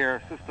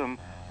healthcare system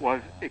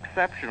was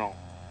exceptional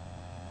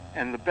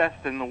and the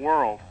best in the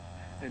world.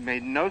 It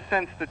made no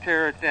sense to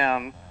tear it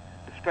down,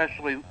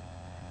 especially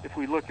if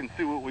we look and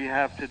see what we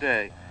have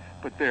today.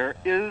 But there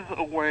is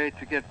a way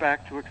to get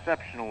back to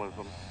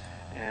exceptionalism,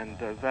 and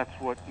that's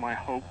what my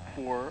hope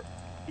for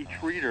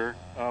each reader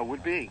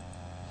would be.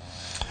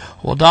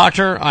 Well,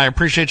 Doctor, I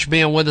appreciate you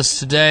being with us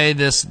today.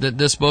 This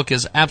book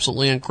is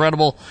absolutely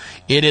incredible.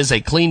 It is a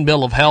clean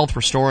bill of health,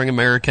 restoring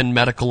American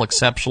medical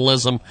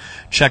exceptionalism.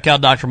 Check out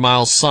Dr.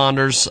 Miles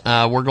Saunders.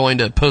 We're going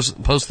to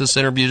post this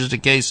interview just in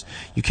case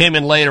you came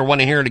in late or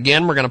want to hear it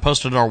again. We're going to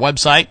post it on our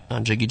website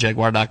on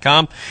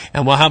JiggyJaguar.com,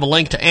 and we'll have a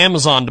link to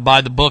Amazon to buy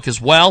the book as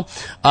well.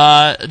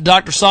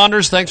 Dr.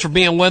 Saunders, thanks for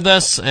being with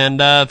us, and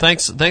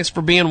thanks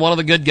for being one of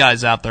the good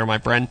guys out there, my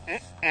friend.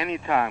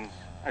 Anytime.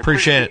 I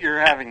appreciate it. You're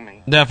having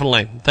me.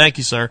 Definitely. Thank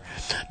you, sir.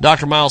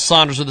 Dr. Miles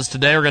Saunders with us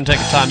today. We're going to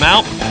take a time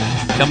out.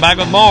 Come back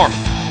with more.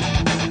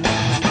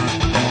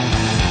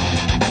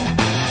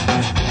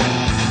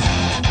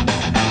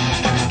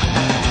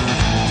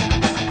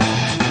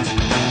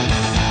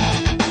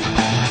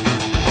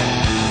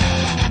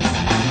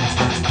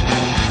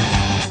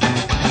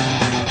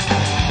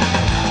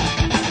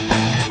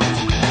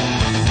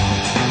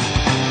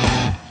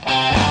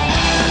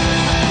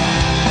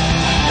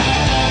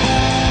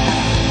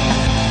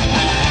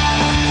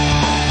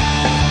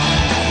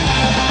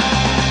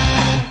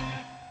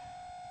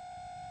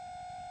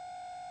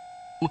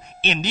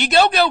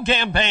 Indiegogo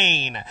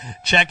campaign.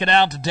 Check it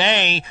out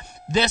today.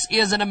 This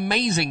is an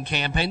amazing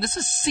campaign. This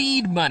is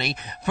seed money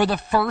for the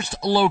first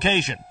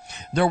location.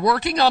 They're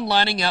working on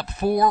lining up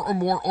 4 or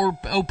more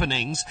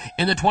openings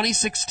in the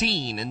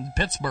 2016 in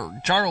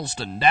Pittsburgh,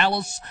 Charleston,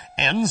 Dallas,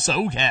 and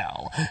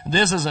SoCal.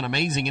 This is an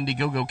amazing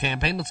Indiegogo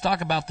campaign. Let's talk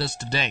about this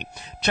today.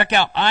 Check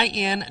out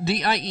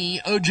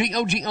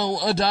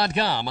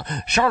INDIEGOGO.com.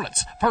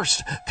 Charlotte's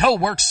first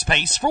co-work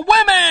space for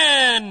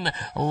women.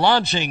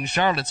 Launching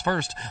Charlotte's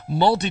first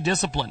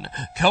multidiscipline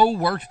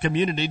co-work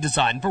community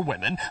designed for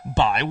women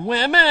by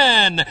women.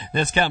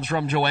 This comes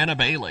from Joanna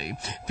Bailey.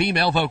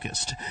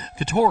 Female-focused.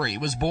 Katori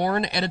was born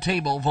at a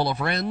table full of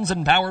friends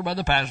empowered by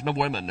the passion of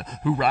women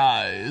who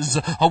rise.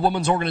 A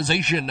woman's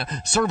organization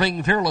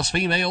serving fearless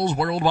females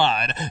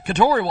worldwide.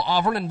 Katori will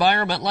offer an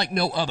environment like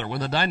no other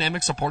with a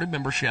dynamic supportive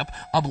membership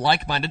of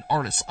like-minded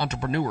artists,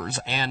 entrepreneurs,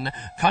 and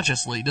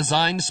consciously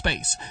designed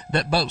space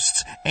that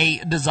boasts a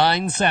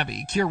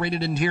design-savvy,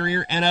 curated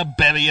interior and a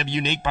bevy of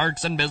unique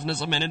perks and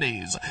business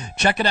amenities.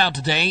 Check it out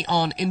today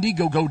on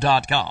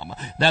Indiegogo.com.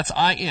 That's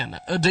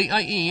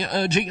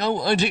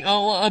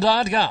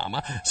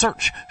INDIEGOGO.com.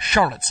 Search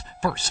Charlotte's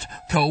first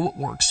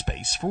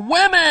co-workspace for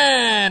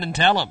women and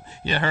tell them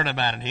you heard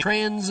about it here.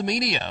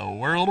 Transmedia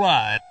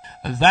Worldwide.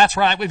 That's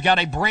right, we've got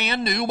a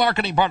brand new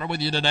marketing partner with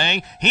you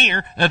today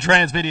here at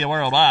Transmedia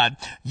Worldwide.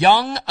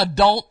 Young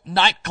Adult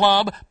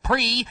Nightclub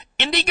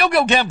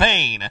Indiegogo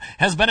campaign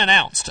has been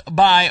announced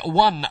by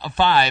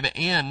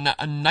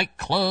 15N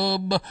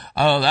Nightclub.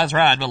 Oh, that's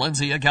right,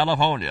 Valencia,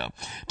 California.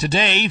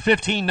 Today,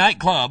 15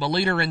 Nightclub, a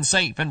leader in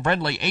safe and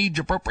friendly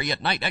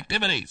age-appropriate night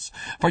activities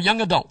for young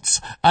adults,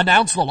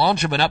 announced the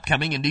launch of an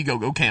upcoming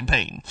Indiegogo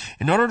campaign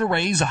in order to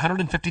raise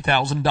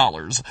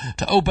 $150,000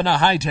 to open a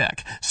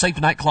high-tech,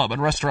 safe nightclub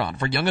and restaurant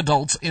for young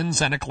adults in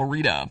Santa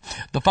Clarita.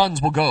 The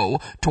funds will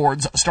go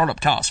towards startup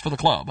costs for the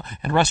club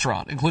and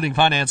restaurant, including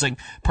financing,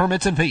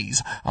 permits and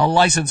fees,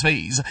 license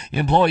fees,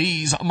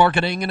 employees,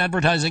 marketing and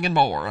advertising, and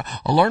more.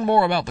 Learn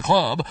more about the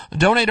club,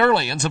 donate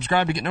early, and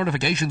subscribe to get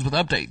notifications with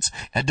updates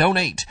at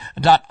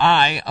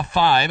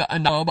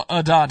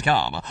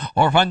donate.i5nightclub.com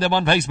or find them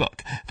on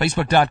Facebook,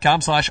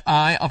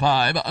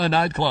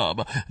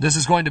 facebook.com/i5nightclub. This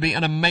is going to be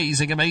an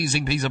amazing,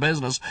 amazing piece of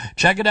business.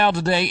 Check it out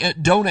today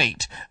at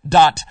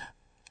donate.i5nightclub.com.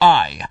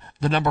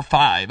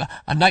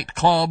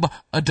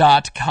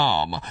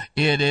 nightclub.com.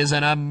 It is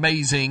an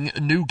amazing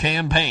new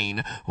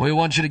campaign. We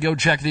want you to go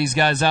check these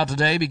guys out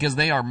today because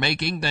they are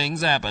making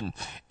things happen.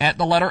 At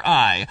the letter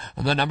I,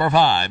 the number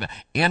 5,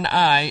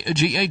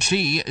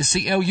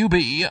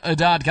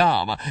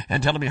 nightclub.com.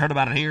 And tell them you heard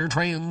about it here,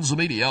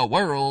 Transmedia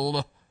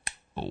Worldwide.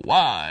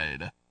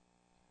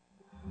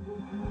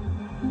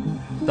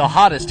 The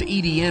hottest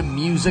EDM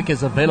music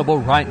is available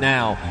right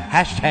now.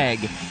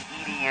 Hashtag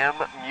EDM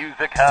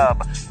Music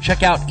Hub.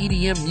 Check out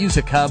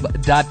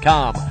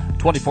EDMMusicHub.com.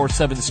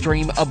 24/7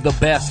 stream of the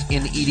best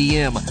in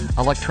EDM,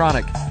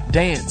 electronic,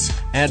 dance,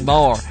 and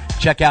more.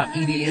 Check out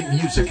EDM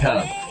Music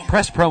Hub.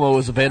 Press promo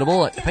is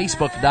available at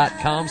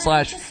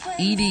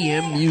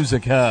Facebook.com/EDM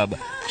Music Hub.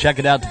 Check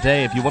it out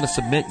today. If you want to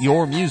submit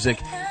your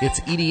music, it's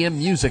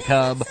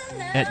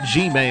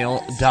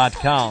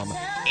EDMMusicHub@gmail.com.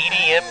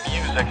 EDM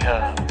Music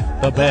Hub.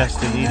 The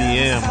best in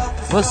EDM.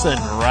 Listen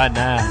right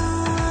now.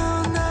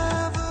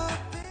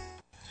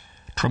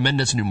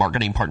 Tremendous new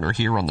marketing partner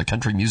here on the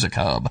Country Music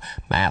Hub,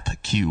 Math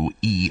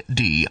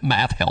QED,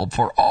 Math Help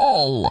for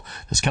All.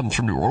 This comes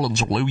from New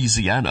Orleans,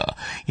 Louisiana.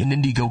 In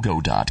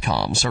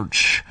Indiegogo.com,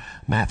 search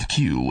Math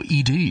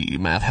QED,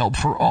 Math Help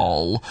for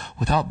All.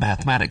 Without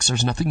mathematics,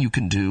 there's nothing you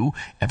can do.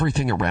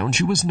 Everything around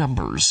you is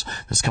numbers.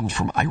 This comes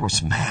from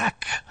Iris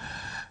Mack.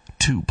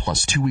 2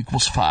 + 2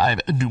 =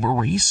 5,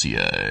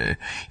 numeracia,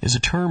 is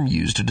a term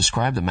used to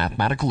describe the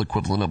mathematical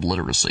equivalent of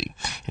literacy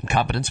and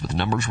competence with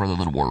numbers rather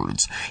than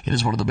words. It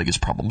is one of the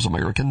biggest problems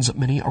Americans,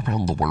 many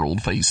around the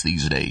world, face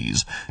these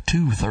days.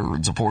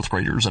 2/3 of 4th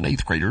graders and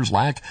 8th graders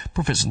lack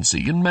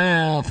proficiency in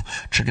math.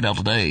 Check it out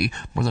today.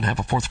 More than half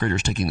of 4th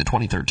graders taking the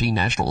 2013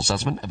 National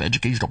Assessment of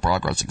Educational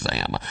Progress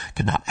exam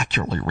could not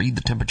accurately read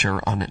the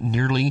temperature on a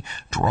nearly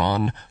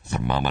drawn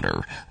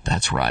thermometer.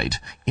 That's right.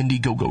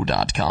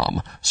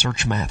 Indiegogo.com.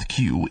 Search Math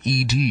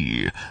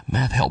QED,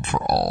 Math Help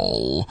for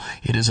All.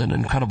 It is an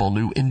incredible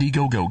new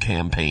Indiegogo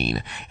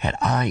campaign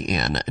at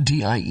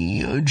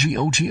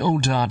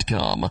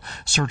INDIEGOGO.com.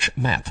 Search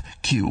Math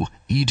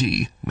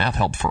QED, Math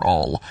Help for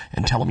All,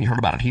 and tell them you heard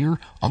about it here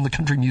on the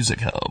Country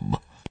Music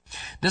Hub.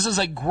 This is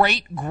a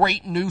great,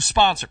 great new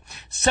sponsor.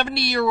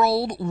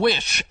 70-year-old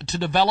wish to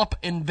develop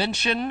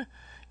invention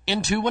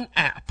into an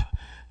app.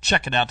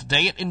 Check it out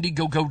today at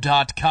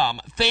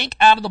Indiegogo.com. Think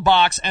out of the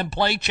box and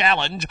play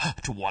Challenge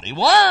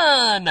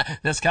 21.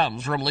 This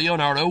comes from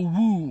Leonardo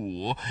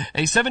Wu.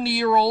 A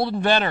 70-year-old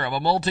inventor of a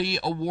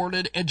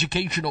multi-awarded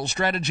educational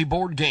strategy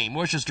board game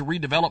wishes to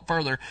redevelop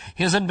further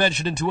his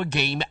invention into a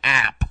game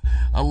app.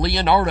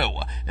 Leonardo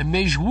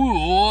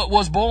Mejwu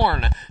was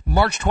born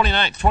March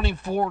 29th,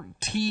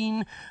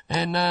 2014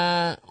 in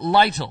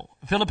Lytle,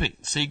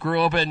 Philippines. He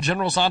grew up in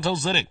General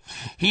Santos City.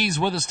 He's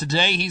with us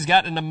today. He's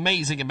got an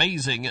amazing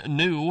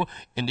new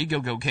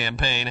Indiegogo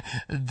campaign.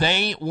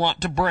 They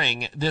want to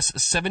bring this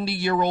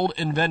 70-year-old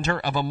inventor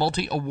of a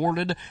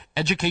multi-awarded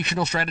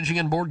educational strategy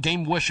and board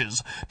game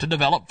wishes to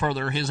develop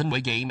further his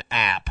game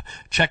app.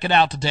 Check it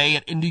out today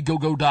at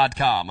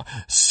Indiegogo.com.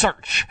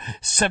 Search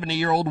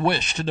 70-year-old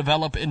wish to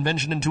develop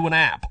invention into an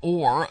app,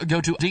 or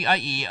go to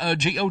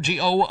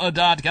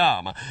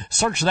DIEGOGO.com.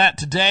 Search that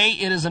today.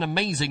 It is an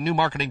amazing new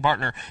marketing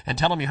partner, and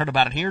tell them you heard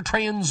about it here,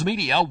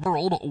 Transmedia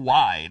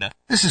Worldwide.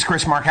 This is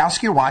Chris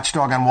Markowski, a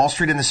watchdog on Wall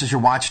Street, and this is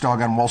your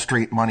Watchdog on Wall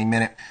Street Money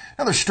Minute.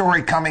 Another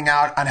story coming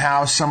out on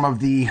how some of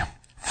the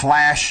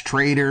flash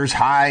traders,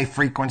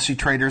 high-frequency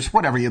traders,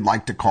 whatever you'd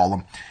like to call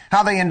them,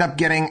 how they end up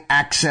getting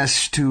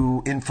access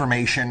to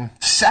information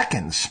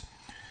seconds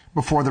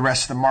before the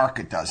rest of the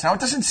market does. Now, it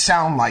doesn't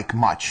sound like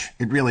much.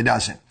 It really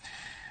doesn't.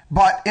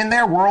 But in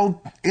their world,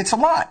 it's a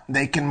lot.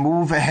 They can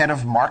move ahead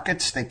of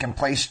markets. They can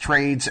place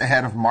trades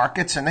ahead of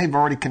markets, and they've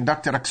already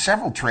conducted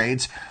several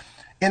trades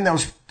in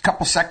those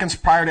couple seconds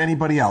prior to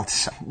anybody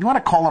else. You want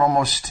to call it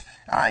almost,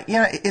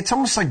 it's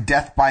almost like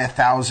death by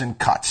 1,000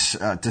 cuts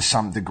to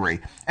some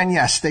degree. And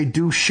yes, they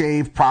do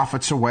shave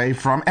profits away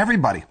from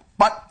everybody.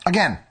 But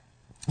again,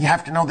 you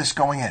have to know this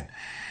going in.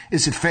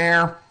 Is it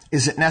fair?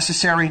 Is it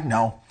necessary?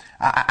 No.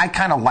 I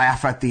kind of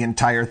laugh at the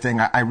entire thing.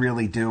 I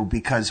really do,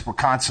 because we're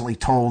constantly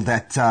told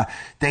that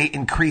they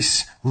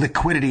increase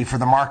liquidity for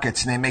the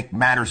markets and they make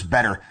matters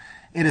better.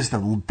 It is the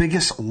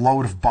biggest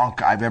load of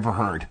bunk I've ever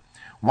heard.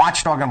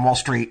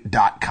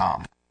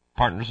 WatchdogOnWallStreet.com.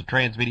 Partners of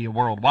Transmedia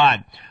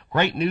Worldwide.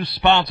 Great new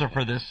sponsor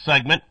for this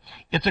segment.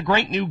 It's a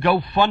great new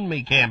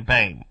GoFundMe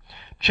campaign.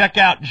 Check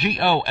out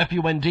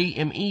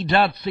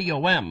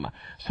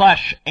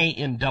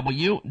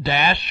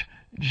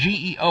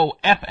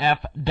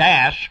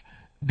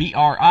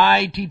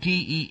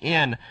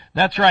GoFundMe.com/ANW-GEOFF-BRITTEN.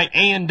 That's right,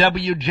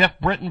 A&W Jeff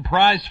Britton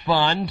Prize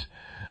Fund.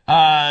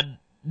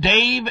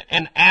 Dave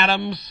and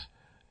Adam's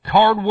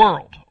Card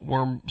World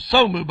were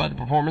so moved by the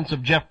performance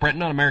of Jeff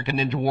Britton on American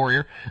Ninja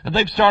Warrior that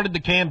they've started the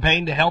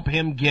campaign to help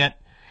him get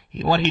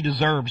what he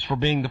deserves for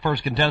being the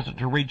first contestant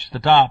to reach the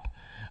top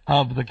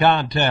of the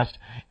contest.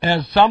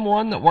 As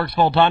someone that works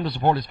full-time to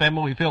support his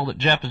family, we feel that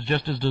Jeff is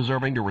just as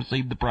deserving to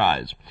receive the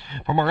prize.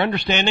 From our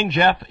understanding,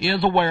 Jeff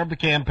is aware of the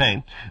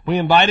campaign. We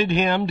invited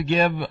him to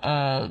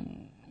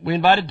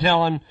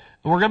tell him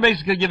We're going to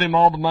basically give him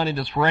all the money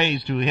that's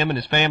raised to him and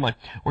his family.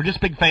 We're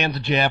just big fans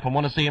of Jeff and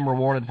want to see him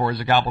rewarded for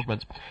his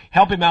accomplishments.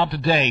 Help him out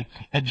today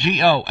at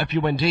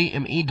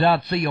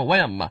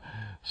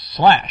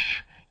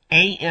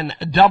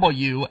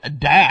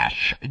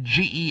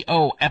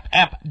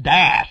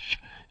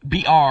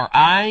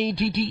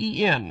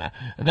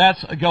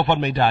That's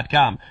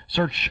GoFundMe.com.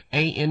 Search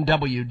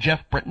ANW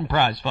Jeff Britton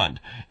Prize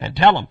Fund and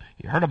tell him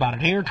you heard about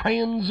it here,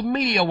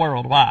 Transmedia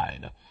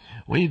Worldwide.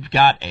 We've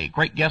got a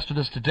great guest with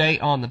us today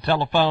on the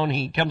telephone.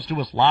 He comes to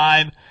us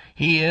live.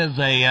 He is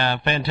a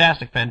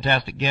fantastic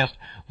guest,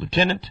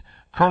 Lieutenant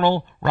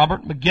Colonel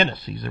Robert McGinnis.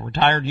 He's a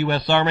retired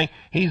U.S. Army.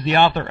 He's the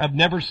author of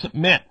Never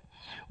Submit.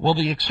 Will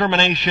the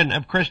extermination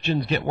of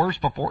Christians get worse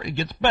before it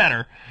gets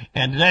better?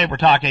 And today we're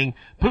talking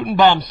Putin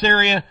bombs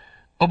Syria,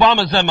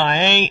 Obama's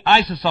MIA,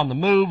 ISIS on the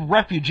move,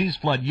 refugees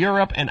flood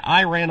Europe, and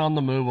Iran on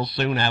the move will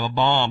soon have a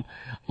bomb.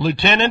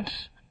 Lieutenant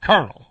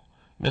Colonel,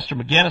 Mr.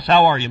 McGinnis,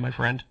 how are you, my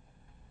friend?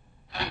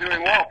 I'm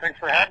doing well. Thanks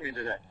for having me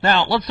today.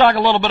 Now, let's talk a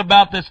little bit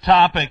about this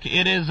topic.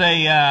 It is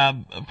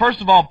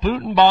first of all,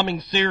 Putin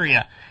bombing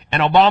Syria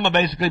and Obama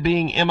basically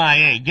being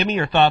MIA. Give me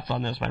your thoughts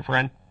on this, my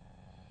friend.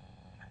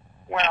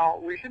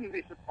 Well, we shouldn't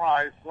be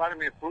surprised.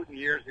 Vladimir Putin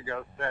years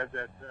ago said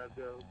that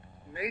the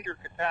major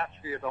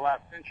catastrophe of the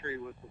last century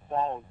was the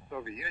fall of the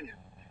Soviet Union.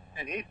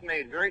 And he's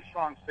made very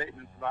strong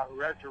statements about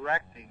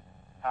resurrecting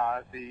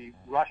the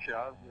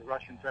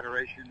Russian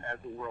Federation as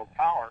a world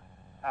power.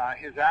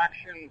 His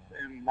actions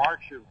in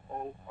March of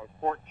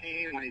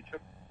 14 when he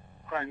took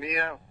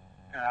Crimea,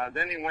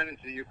 then he went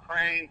into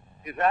Ukraine.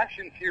 His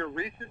actions here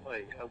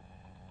recently of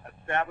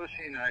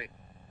establishing a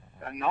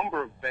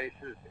number of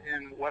bases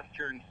in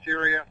western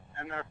Syria,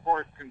 and then, of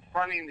course,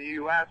 confronting the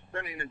U.S.,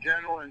 sending a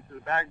general into the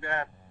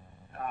Baghdad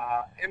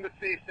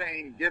embassy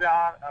saying, get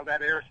out of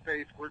that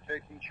airspace, we're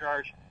taking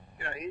charge.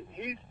 You know,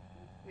 he's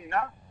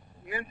not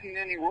mincing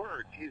any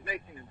words. He's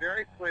making it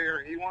very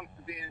clear he wants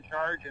to be in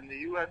charge, and the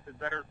U.S. had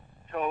better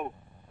toe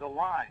the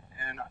line.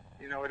 And,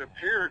 you know, it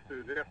appears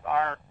as if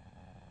as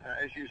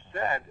you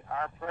said,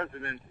 our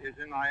president is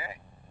MIA.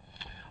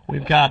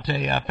 We've got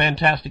a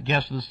fantastic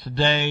guest with us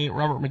today.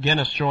 Robert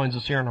McGinnis joins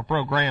us here on our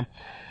program.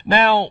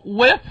 Now,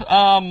 with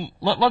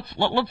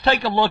let's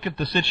take a look at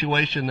the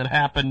situation that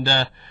happened.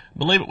 I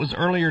believe it was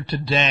earlier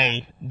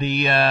today.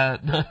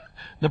 The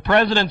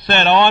president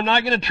said, "Oh, I'm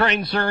not going to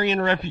train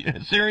Syrian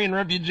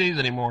refugees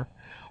anymore.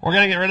 We're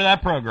going to get rid of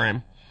that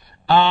program."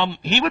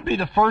 He would be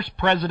the first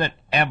president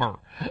ever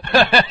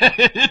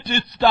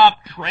to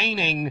stop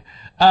training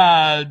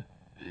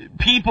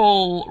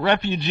people,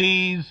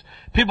 refugees,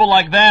 people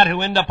like that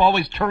who end up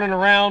always turning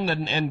around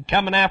and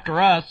coming after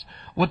us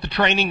with the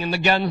training and the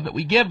guns that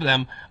we give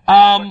them.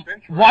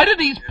 Why do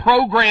these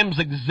programs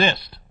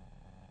exist,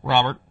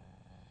 Robert?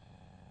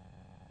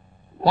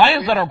 Why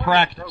is that our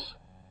practice?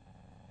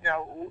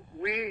 Yeah,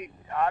 we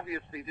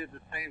obviously did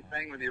the same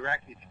thing with the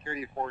Iraqi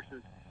security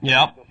forces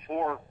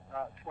before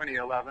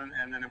 2011,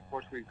 and then, of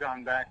course, we've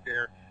gone back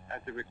there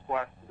at the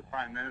request of the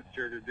Prime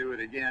Minister to do it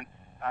again.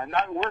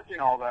 Not working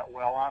all that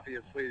well,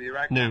 obviously. The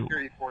Iraqi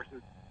security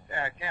forces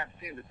can't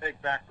seem to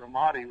take back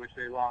Ramadi, which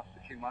they lost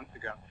a few months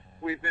ago.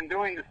 We've been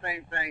doing the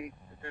same thing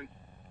since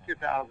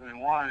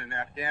 2001 in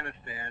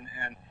Afghanistan,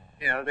 and,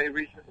 you know, they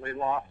recently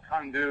lost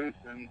Kunduz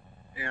and,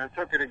 you know,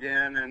 took it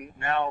again, and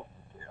now,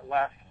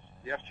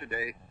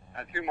 yesterday,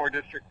 2 more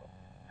district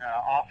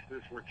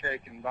offices were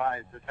taken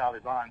by the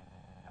Taliban.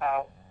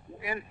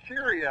 In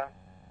Syria,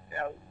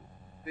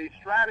 the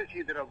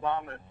strategy that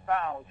Obama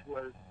espoused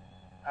was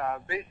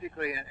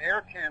basically an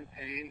air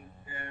campaign,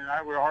 and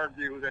I would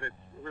argue that it's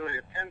really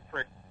a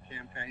pinprick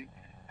campaign.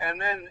 And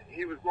then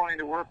he was going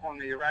to work on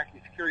the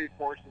Iraqi security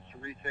forces to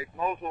retake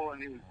Mosul,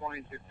 and he was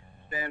going to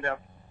stand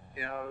up,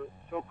 you know,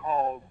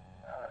 so-called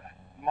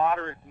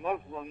moderate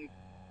Muslims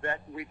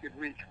that we could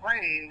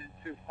retrain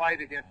to fight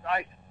against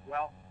ISIS.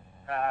 Well,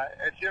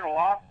 as General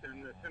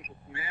Austin, the Central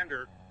Command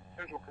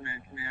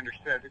commander,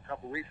 said a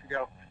couple of weeks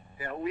ago,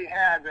 you know, we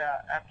had,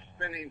 after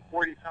spending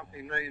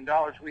 $40-something million,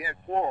 we had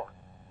 4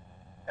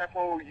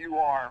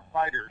 FOUR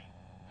fighters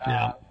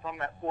from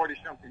that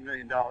 $40-something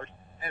million.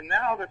 And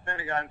now the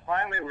Pentagon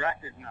finally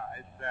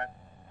recognized that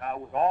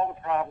with all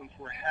the problems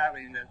we're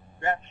having,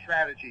 that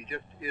strategy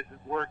just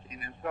isn't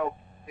working. And so,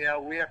 you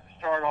know, we have to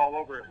start all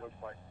over, it looks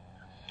like.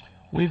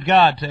 We've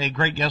got a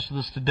great guest with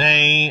us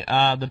today.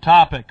 The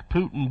topic,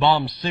 Putin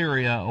bombs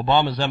Syria,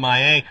 Obama's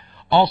MIA.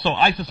 Also,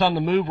 ISIS on the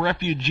move,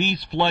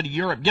 refugees flood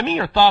Europe. Give me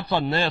your thoughts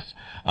on this,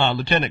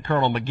 Lieutenant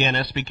Colonel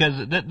McGinnis,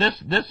 because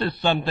this is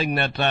something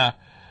that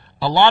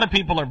a lot of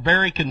people are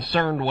very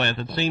concerned with.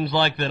 It seems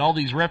like that all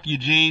these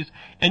refugees,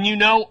 and you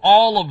know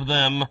all of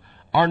them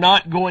are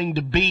not going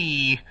to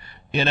be,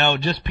 you know,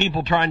 just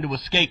people trying to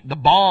escape the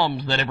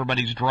bombs that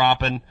everybody's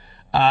dropping.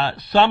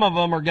 Some of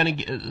them are going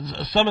to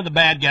get, some of the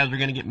bad guys are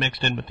going to get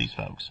mixed in with these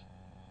folks.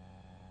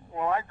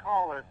 Well, I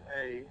call it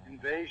a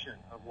invasion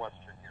of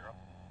Western Europe.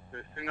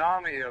 The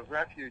tsunami of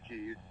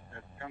refugees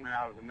that's coming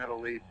out of the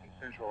Middle East and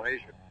Central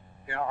Asia,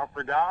 you know, are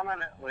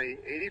predominantly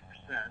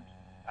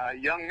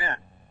 80% young men.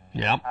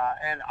 Yep.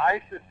 And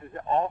ISIS has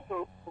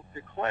also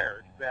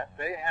declared that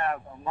they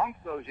have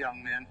amongst those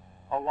young men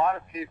a lot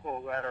of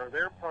people that are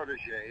their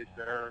protégés,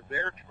 that are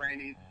their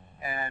training,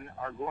 and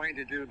are going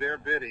to do their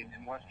bidding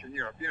in Western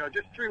Europe.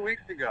 Just 3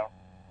 weeks ago,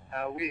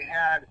 we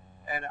had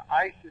an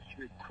ISIS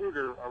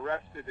recruiter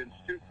arrested in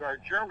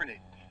Stuttgart, Germany.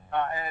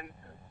 And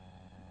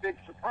big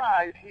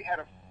surprise, he had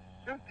a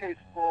suitcase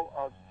full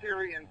of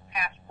Syrian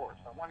passports.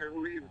 I wonder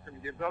who he was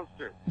going to give those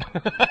to.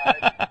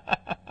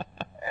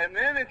 And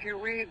then if you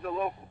read the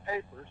local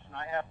papers, and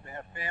I happen to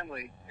have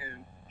family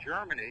in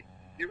Germany,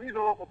 you read the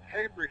local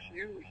papers,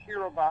 you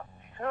hear about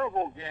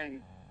terrible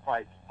gang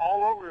fights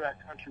all over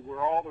that country where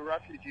all the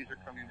refugees are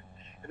coming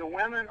in. The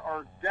women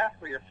are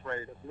deathly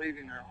afraid of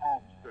leaving their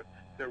homes.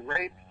 The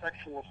rape,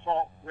 sexual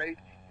assault rate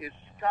is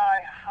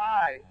sky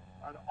high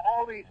on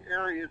all these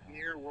areas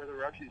near where the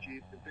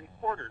refugees have been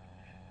quartered.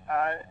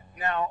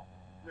 Now,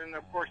 then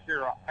of course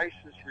there are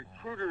ISIS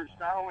recruiters,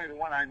 not only the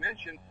one I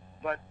mentioned,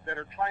 but that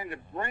are trying to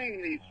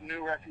bring these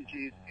new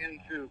refugees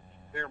into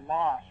their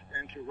mosque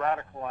and to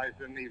radicalize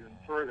them even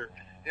further.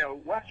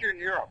 Western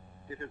Europe,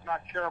 if it's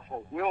not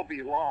careful, will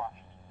be lost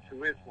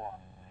to Islam.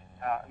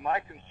 My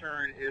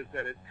concern is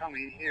that it's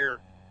coming here,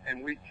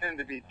 and we tend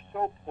to be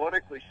so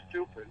politically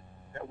stupid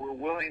that we're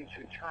willing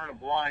to turn a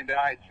blind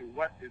eye to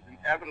what is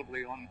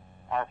inevitably on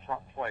our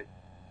front plate.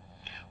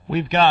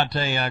 We've got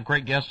a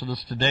great guest with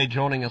us today,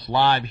 joining us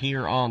live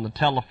here on the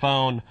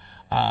telephone,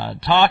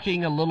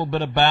 talking a little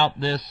bit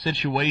about this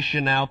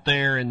situation out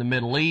there in the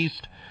Middle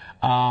East.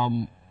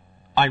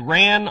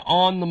 Iran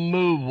on the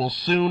move will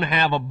soon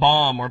have a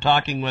bomb. We're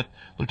talking with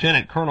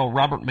Lieutenant Colonel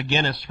Robert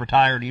McGinnis,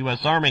 retired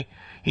U.S. Army.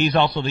 He's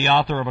also the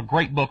author of a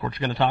great book, which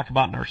we're going to talk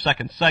about in our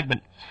second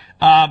segment.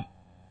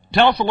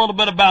 Tell us a little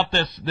bit about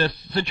this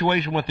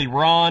situation with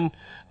Iran.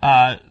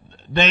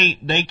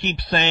 They keep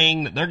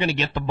saying that they're going to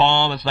get the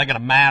bomb. It's not going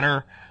to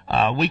matter.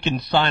 We can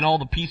sign all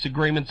the peace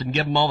agreements and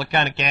give them all the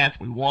kind of cash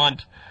we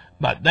want.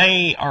 But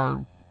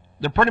they're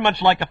pretty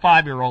much like a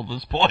 5-year-old at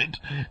this point.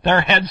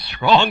 They're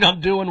headstrong on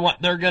doing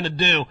what they're going to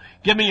do.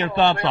 Give me your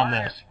thoughts on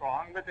this.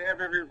 Headstrong, but they have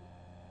every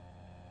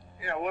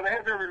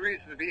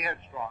reason to be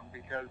headstrong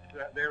because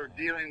they're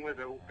dealing with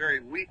a very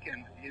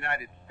weakened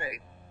United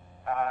States.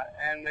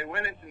 And they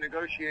went into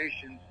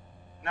negotiations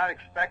not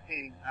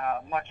expecting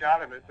much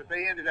out of it, but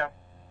they ended up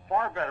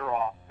far better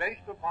off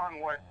based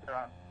upon what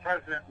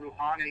President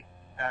Rouhani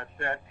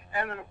said.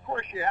 And then, of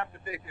course, you have to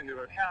take into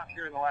account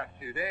here in the last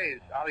 2 days,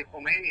 Ali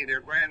Khamenei, their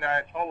Grand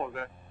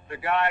Ayatollah, the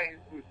guy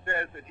who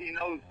says that he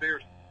knows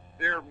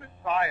their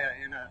Messiah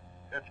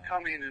that's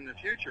coming in the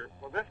future.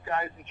 Well, this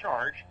guy's in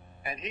charge,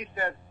 and he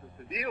said that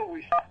the deal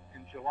we struck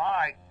in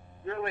July,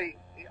 really,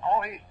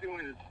 all he's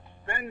doing is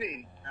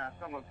suspending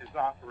some of his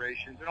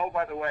operations. And, oh,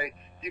 by the way,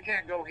 you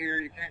can't go here,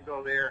 you can't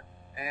go there,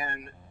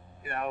 and,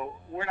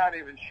 we're not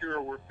even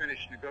sure we're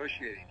finished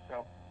negotiating.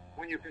 So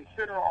when you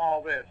consider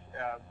all this,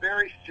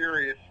 very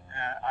serious,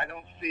 I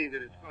don't see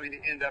that it's going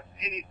to end up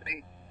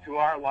anything to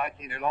our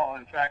liking at all.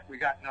 In fact, we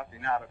got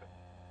nothing out of it.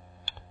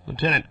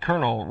 Lieutenant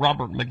Colonel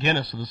Robert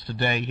McGinnis with us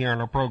today here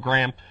on our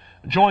program.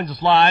 Joins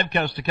us live,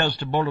 coast to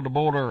coast and border to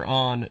border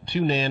on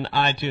TuneIn,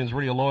 iTunes,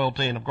 Radio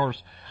Loyalty, and, of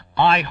course,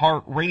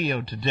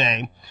 iHeartRadio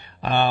today.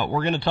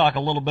 We're going to talk a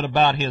little bit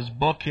about his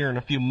book here in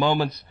a few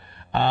moments.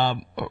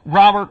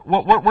 Robert,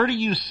 where do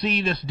you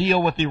see this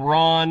deal with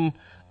Iran?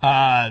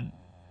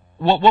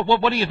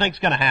 What do you think is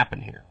going to happen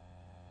here?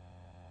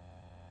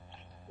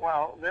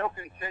 Well, they'll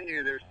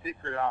continue their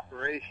secret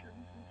operations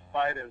in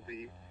spite of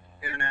the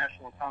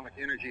International Atomic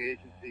Energy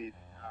Agency's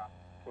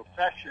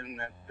profession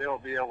that they'll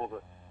be able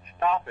to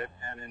stop it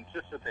and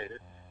anticipate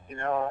it.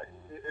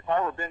 If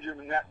I were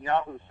Benjamin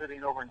Netanyahu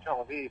sitting over in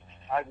Tel Aviv,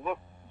 I'd look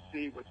and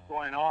see what's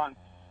going on.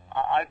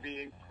 I'd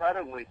be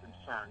incredibly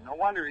concerned. No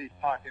wonder he's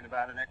talking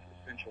about an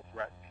existential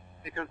threat,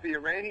 because the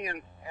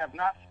Iranians have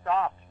not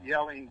stopped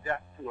yelling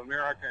death to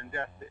America and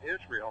death to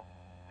Israel.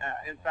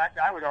 In fact,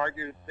 I would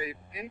argue they've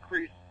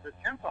increased the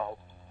tempo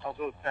of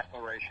those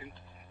declarations.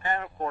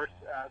 And, of course,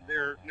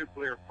 their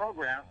nuclear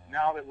program,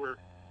 now that we're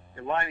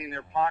lining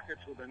their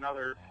pockets with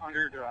another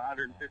 $100 to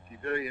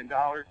 $150 billion,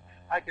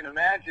 I can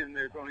imagine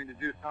they're going to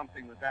do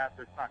something with that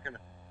that's not going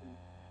to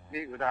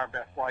meet with our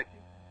best liking.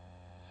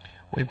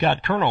 We've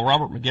got Colonel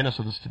Robert McGinnis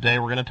with us today.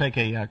 We're going to take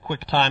a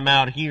quick time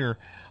out here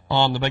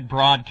on the big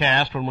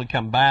broadcast. When we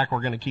come back,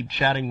 we're going to keep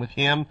chatting with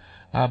him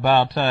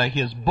about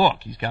his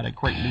book. He's got a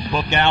great new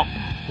book out.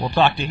 We'll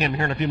talk to him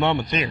here in a few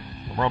moments here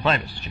on the world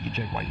famous Jiggy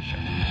Jaguar Show.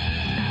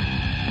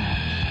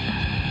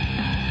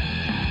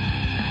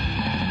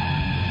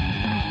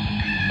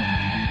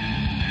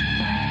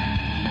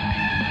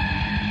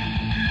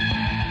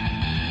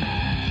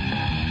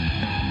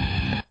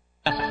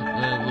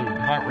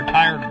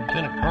 Retired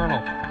Lieutenant Colonel.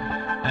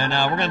 And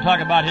we're going to talk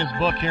about his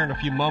book here in a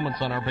few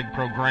moments on our big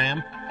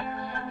program.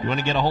 If you want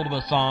to get a hold of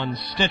us on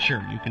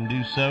Stitcher, you can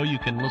do so. You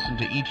can listen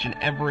to each and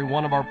every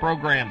one of our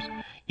programs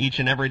each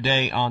and every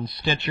day on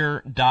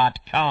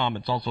Stitcher.com.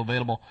 It's also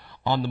available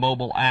on the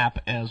mobile app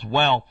as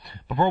well.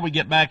 Before we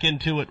get back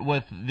into it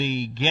with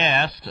the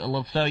guest,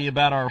 let's tell you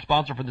about our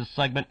sponsor for this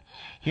segment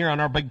here on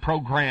our big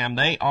program.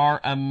 They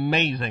are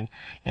amazing,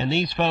 and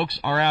these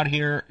folks are out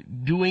here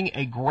doing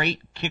a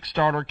great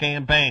Kickstarter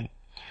campaign.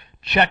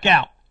 Check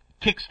out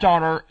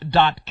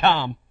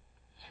Kickstarter.com.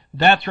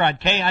 That's right,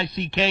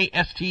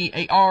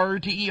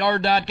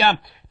 Kickstarter.com.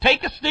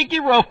 Take a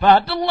stinky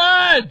robot to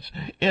lunch.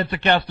 It's a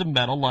custom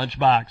metal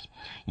lunchbox.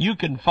 You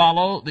can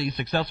follow the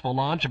successful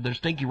launch of their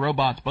Stinky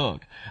Robots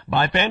book.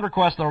 By fan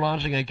request, they're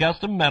launching a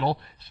custom metal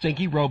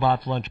Stinky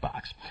Robots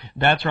lunchbox.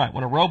 That's right,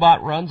 when a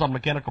robot runs on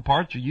mechanical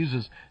parts or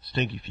uses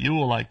stinky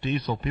fuel like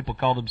diesel, people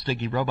call them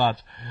Stinky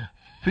Robots.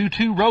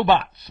 Futu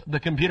robots, the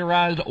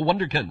computerized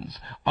wonderkins,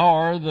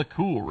 are the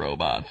cool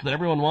robots that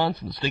everyone wants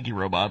and the stinky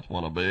robots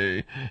want to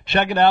be.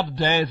 Check it out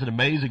today. It's an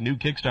amazing new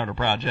Kickstarter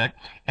project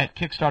at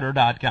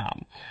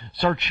Kickstarter.com.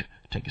 Search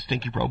Take a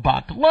Stinky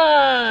Robot to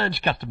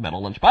Lunch, custom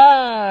metal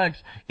lunchbox.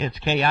 It's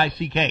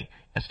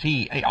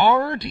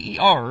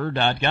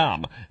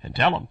Kickstarter.com. And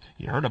tell them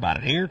you heard about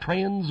it here,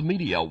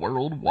 Transmedia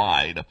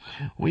Worldwide.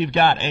 We've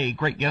got a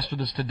great guest with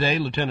us today.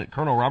 Lieutenant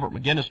Colonel Robert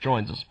McGinnis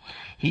joins us.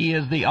 He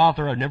is the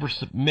author of Never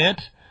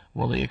Submit.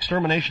 Will the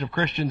extermination of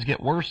Christians get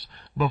worse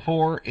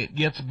before it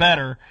gets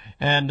better?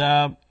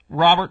 And,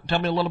 Robert, tell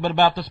me a little bit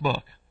about this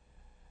book.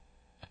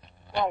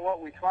 Well,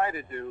 what we try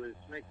to do is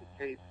make the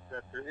case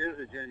that there is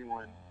a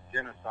genuine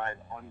genocide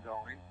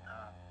ongoing.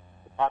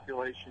 The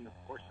population, of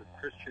course, of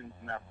Christians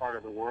in that part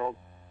of the world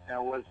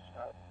was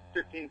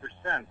 15%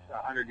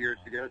 100 years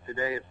ago.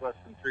 Today it's less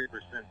than 3%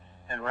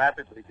 and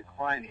rapidly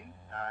declining.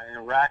 In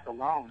Iraq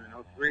alone, in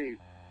 2003,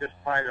 just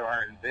prior to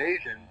our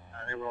invasion,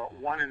 there were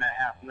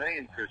 1.5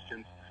 million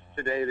Christians.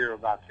 Today there are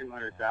about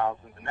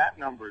 200,000, and that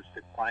number is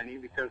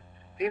declining because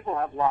people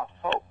have lost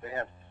hope.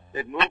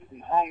 They've moved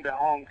from home to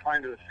home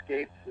trying to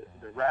escape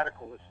the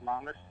radical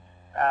Islamists.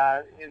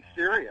 In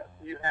Syria,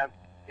 you have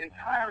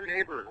entire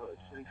neighborhoods,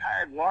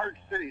 entire large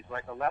cities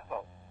like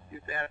Aleppo.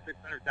 Used to have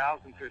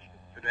 600,000 Christians.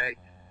 Today,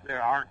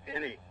 there aren't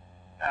any.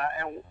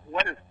 And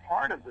what is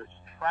part of this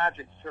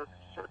tragic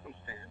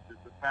circumstance is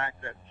the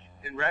fact that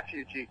in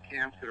refugee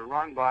camps that are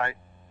run by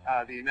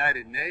the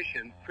United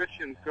Nations,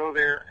 Christians go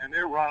there and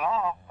they're run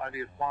off by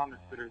the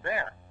Islamists that are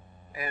there.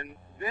 And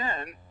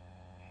then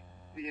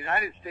the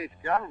United States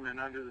government,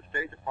 under the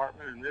State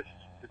Department and this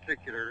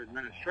particular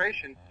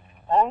administration,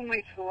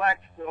 only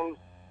selects those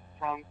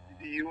from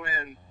the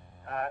UN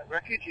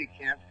refugee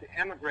camps to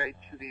immigrate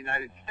to the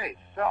United States.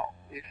 So,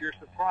 if you're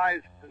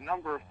surprised the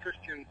number of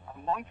Christians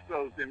amongst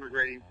those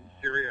immigrating from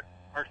Syria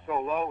are so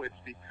low, it's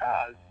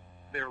because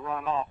they're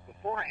run off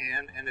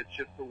beforehand, and it's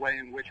just the way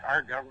in which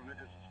our government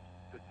has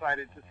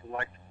decided to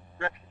select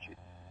refugees.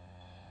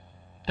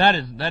 That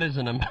is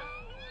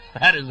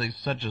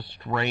such a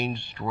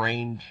strange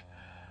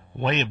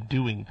way of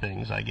doing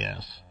things, I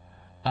guess.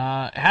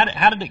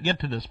 How did it get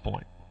to this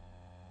point?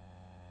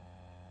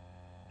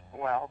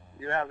 Well,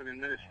 you have an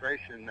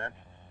administration that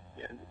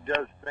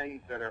does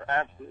things that are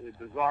absolutely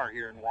bizarre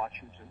here in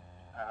Washington.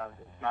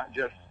 It's not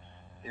just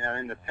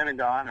in the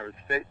Pentagon or the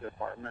State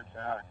Department.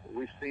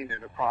 We've seen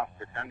it across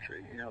the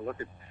country. Look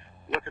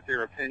at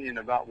their opinion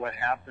about what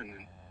happened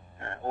in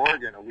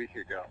Oregon a week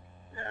ago,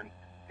 and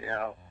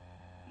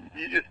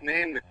you just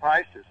name the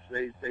crisis.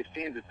 They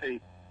seem to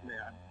take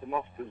the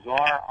most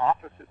bizarre,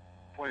 opposite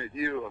point of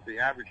view of the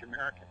average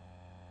American.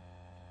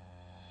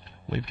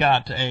 We've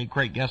got a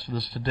great guest with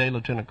us today,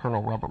 Lieutenant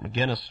Colonel Robert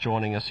McGinnis,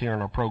 joining us here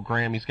on our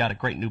program. He's got a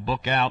great new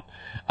book out.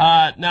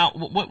 Now,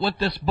 with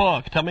this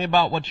book, tell me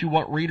about what you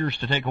want readers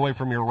to take away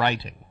from your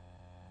writing.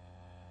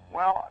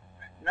 Well,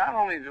 not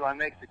only do I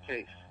make the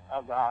case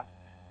about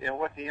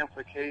what the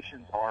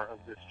implications are of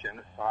this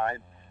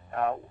genocide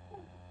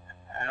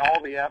and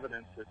all the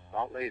evidence that's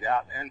laid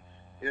out, and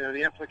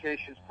the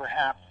implications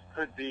perhaps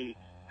could be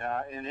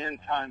an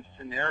end-time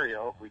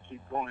scenario if we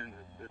keep going in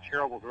the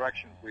terrible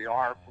directions we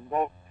are, from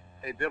both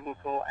a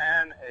biblical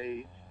and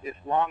a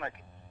Islamic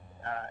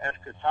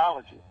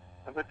eschatology.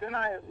 But then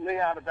I lay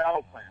out a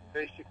battle plan,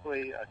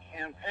 basically a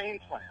campaign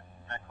plan.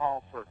 I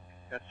call for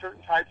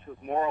certain types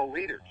of moral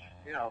leaders.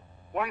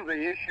 One of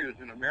the issues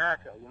in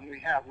America, when we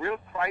have real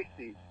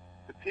crises,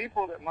 the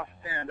people that must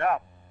stand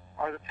up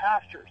are the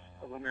pastors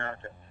of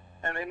America,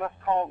 and they must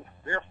call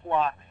their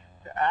flocks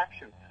to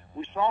action.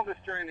 We saw this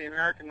during the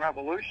American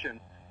Revolution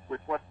with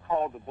what's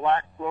called the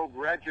Black Robe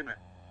Regiment.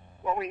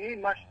 Well, we need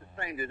much the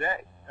same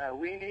today.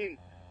 We need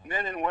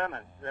men and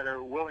women that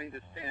are willing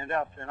to stand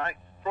up. And I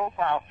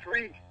profile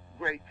three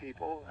great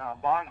people,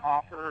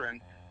 Bonhoeffer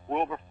and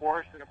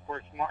Wilberforce, and, of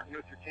course, Martin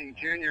Luther King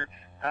Jr.,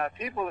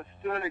 people that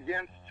stood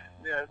against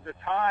the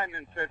time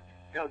and said,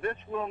 this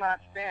will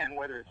not stand,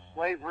 whether it's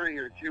slavery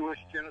or Jewish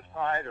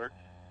genocide or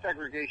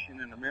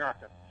segregation in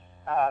America.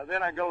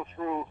 Then I go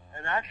through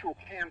an actual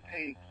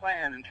campaign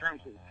plan in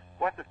terms of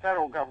what the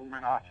federal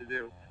government ought to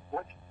do,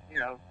 what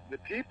the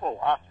people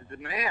ought to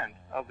demand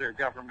of their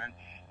government,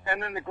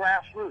 and then the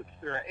grassroots.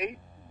 There are 8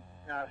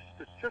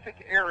 specific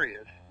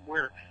areas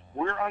where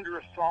we're under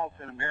assault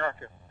in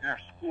America, in our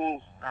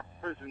schools, in our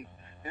prisons,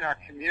 in our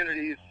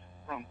communities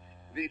from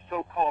these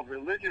so-called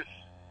religious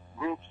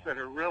groups that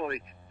are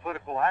really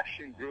political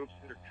action groups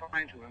that are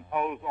trying to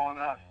impose on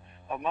us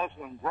a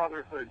Muslim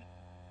Brotherhood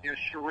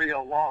Sharia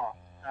law.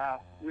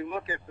 We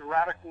look at the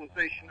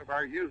radicalization of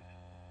our youth.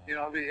 The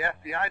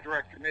FBI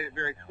director made it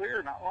very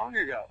clear not long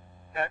ago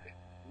that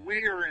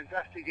we are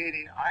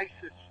investigating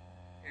ISIS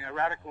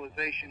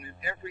radicalization in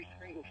every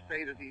single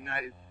state of the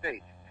United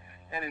States.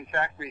 And in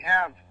fact, we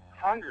have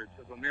hundreds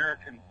of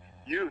American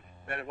youth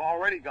that have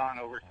already gone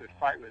over to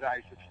fight with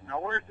ISIS. Now,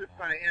 where is this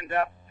going to end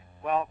up?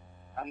 Well,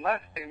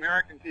 unless the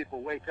American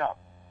people wake up,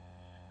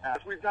 as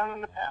we've done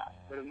in the past,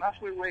 but unless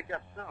we wake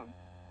up soon,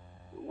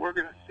 we're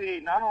going to see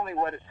not only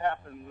what has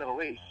happened in the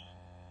Middle East,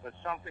 but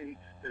something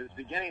that is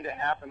beginning to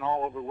happen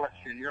all over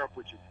Western Europe,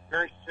 which is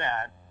very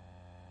sad,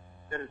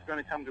 that is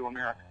going to come to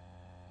America.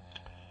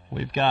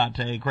 We've got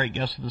a great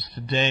guest with us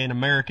today, an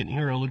American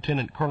hero.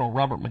 Lieutenant Colonel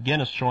Robert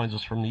McGinnis joins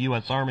us from the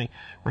U.S. Army,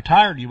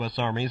 retired U.S.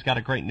 Army. He's got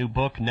a great new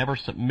book, Never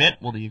Submit,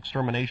 Will the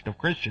Extermination of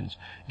Christians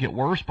Get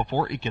Worse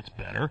Before It Gets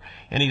Better?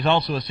 And he's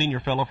also a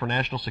senior fellow for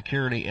national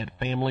security at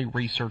Family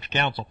Research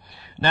Council.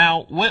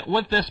 Now,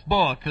 with this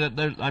book,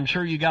 I'm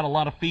sure you got a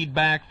lot of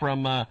feedback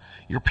from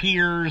your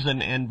peers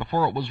and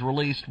before it was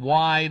released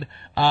wide.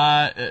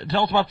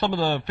 Tell us about some of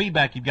the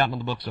feedback you've gotten on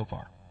the book so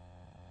far.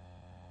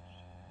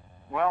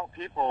 Well,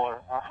 people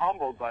are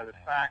humbled by the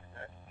fact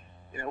that,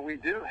 we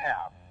do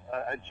have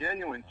a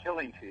genuine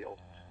killing field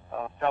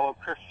of fellow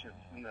Christians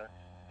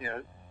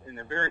in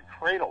the very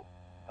cradle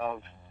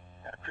of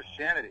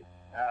Christianity.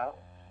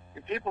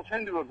 And people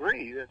tend to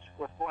agree that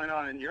what's going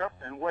on in Europe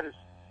and what is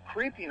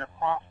creeping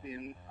across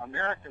the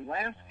American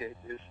landscape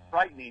is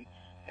frightening,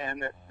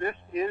 and that this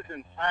is,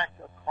 in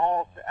fact, a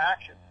call to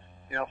action.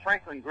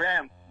 Franklin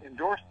Graham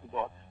endorsed the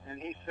book,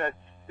 and he said,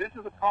 this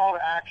is a call to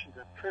action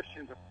to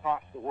Christians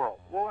across the world.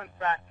 Well, in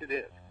fact, it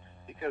is,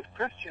 because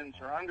Christians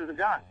are under the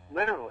gun,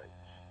 literally.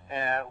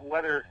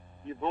 Whether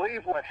you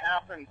believe what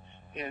happened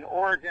in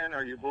Oregon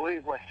or you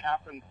believe what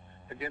happened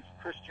against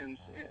Christians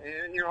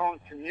in your own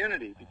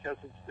community because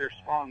of their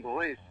strong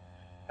beliefs,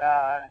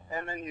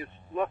 and then you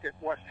look at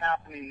what's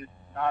happening,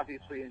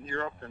 obviously, in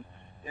Europe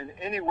and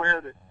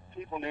anywhere that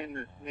people name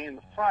the name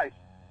of Christ,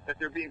 that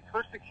they're being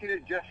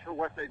persecuted just for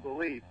what they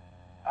believe.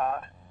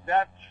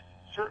 That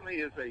certainly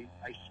is a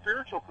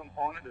spiritual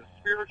component, a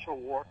spiritual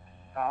war,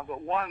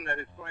 but one that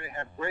is going to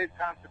have grave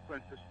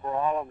consequences for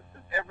all of us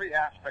in every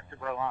aspect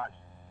of our lives.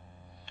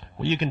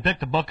 Well, you can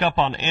pick the book up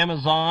on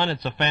Amazon.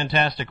 It's a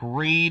fantastic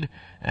read.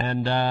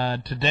 And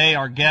today,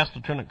 our guest,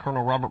 Lieutenant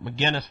Colonel Robert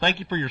McGinnis, thank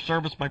you for your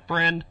service, my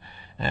friend.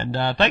 And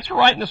thanks for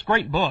writing this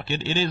great book.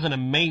 It is an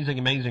amazing,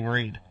 amazing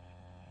read.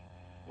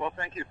 Well,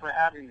 thank you for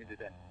having me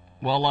today.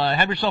 Well,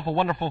 have yourself a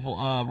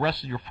wonderful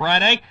rest of your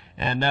Friday,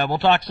 and we'll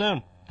talk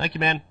soon. Thank you,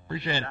 man.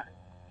 Appreciate it.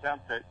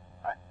 Sounds good.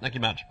 Bye. Thank you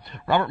much.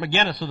 Robert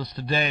McGinnis with us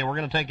today. We're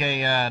going to take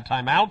a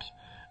time out,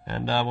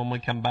 and when we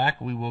come back,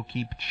 we will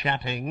keep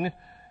chatting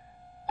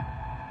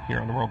here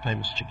on the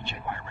world-famous Jiggy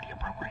Jaguar radio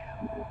program.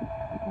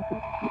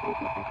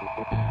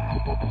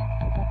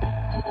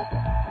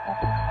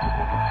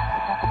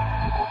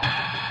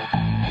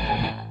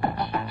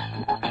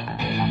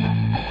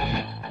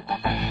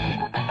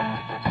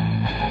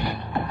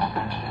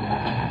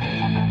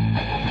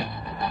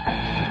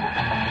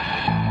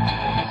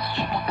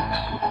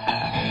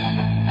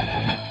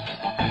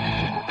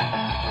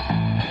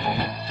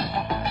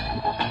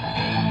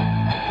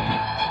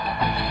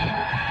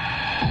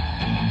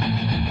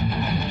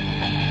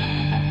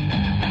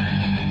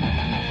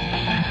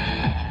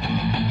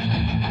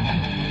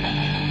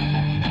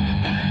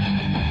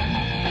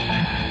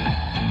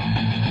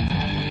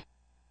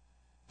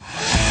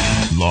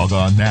 Log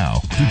on now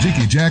to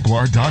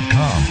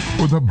JiggyJaguar.com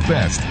for the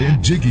best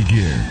in Jiggy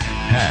gear.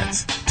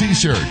 Hats,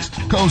 t-shirts,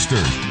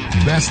 coasters,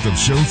 best of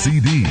show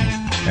CDs,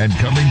 and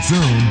coming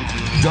soon,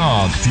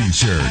 dog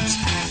t-shirts.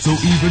 So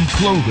even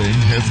clothing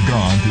has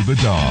gone to the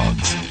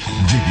dogs.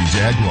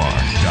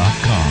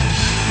 JiggyJaguar.com.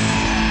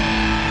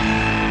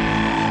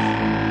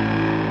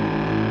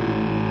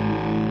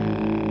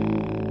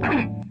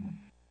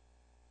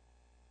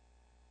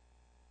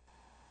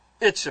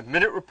 It's a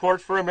Minute Report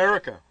for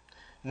America.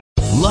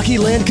 Lucky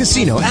Land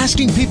Casino,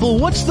 asking people,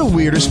 what's the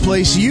weirdest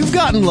place you've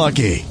gotten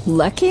lucky?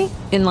 Lucky?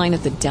 In line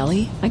at the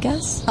deli, I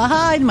guess?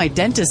 Aha, in my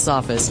dentist's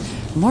office.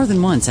 More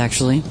than once,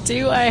 actually.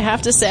 Do I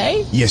have to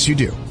say? Yes, you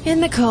do. In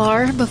the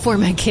car before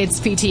my kids'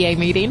 PTA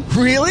meeting.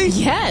 Really?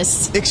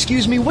 Yes.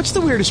 Excuse me, what's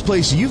the weirdest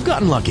place you've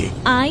gotten lucky?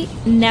 I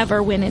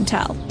never win and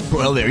tell.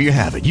 Well, there you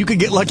have it. You can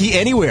get lucky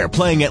anywhere,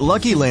 playing at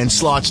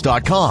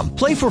LuckyLandSlots.com.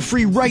 Play for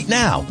free right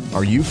now.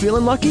 Are you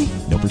feeling lucky?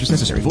 No purchase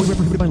necessary. Void where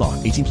prohibited by law.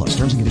 18+.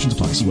 Terms and conditions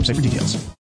apply. See website for details.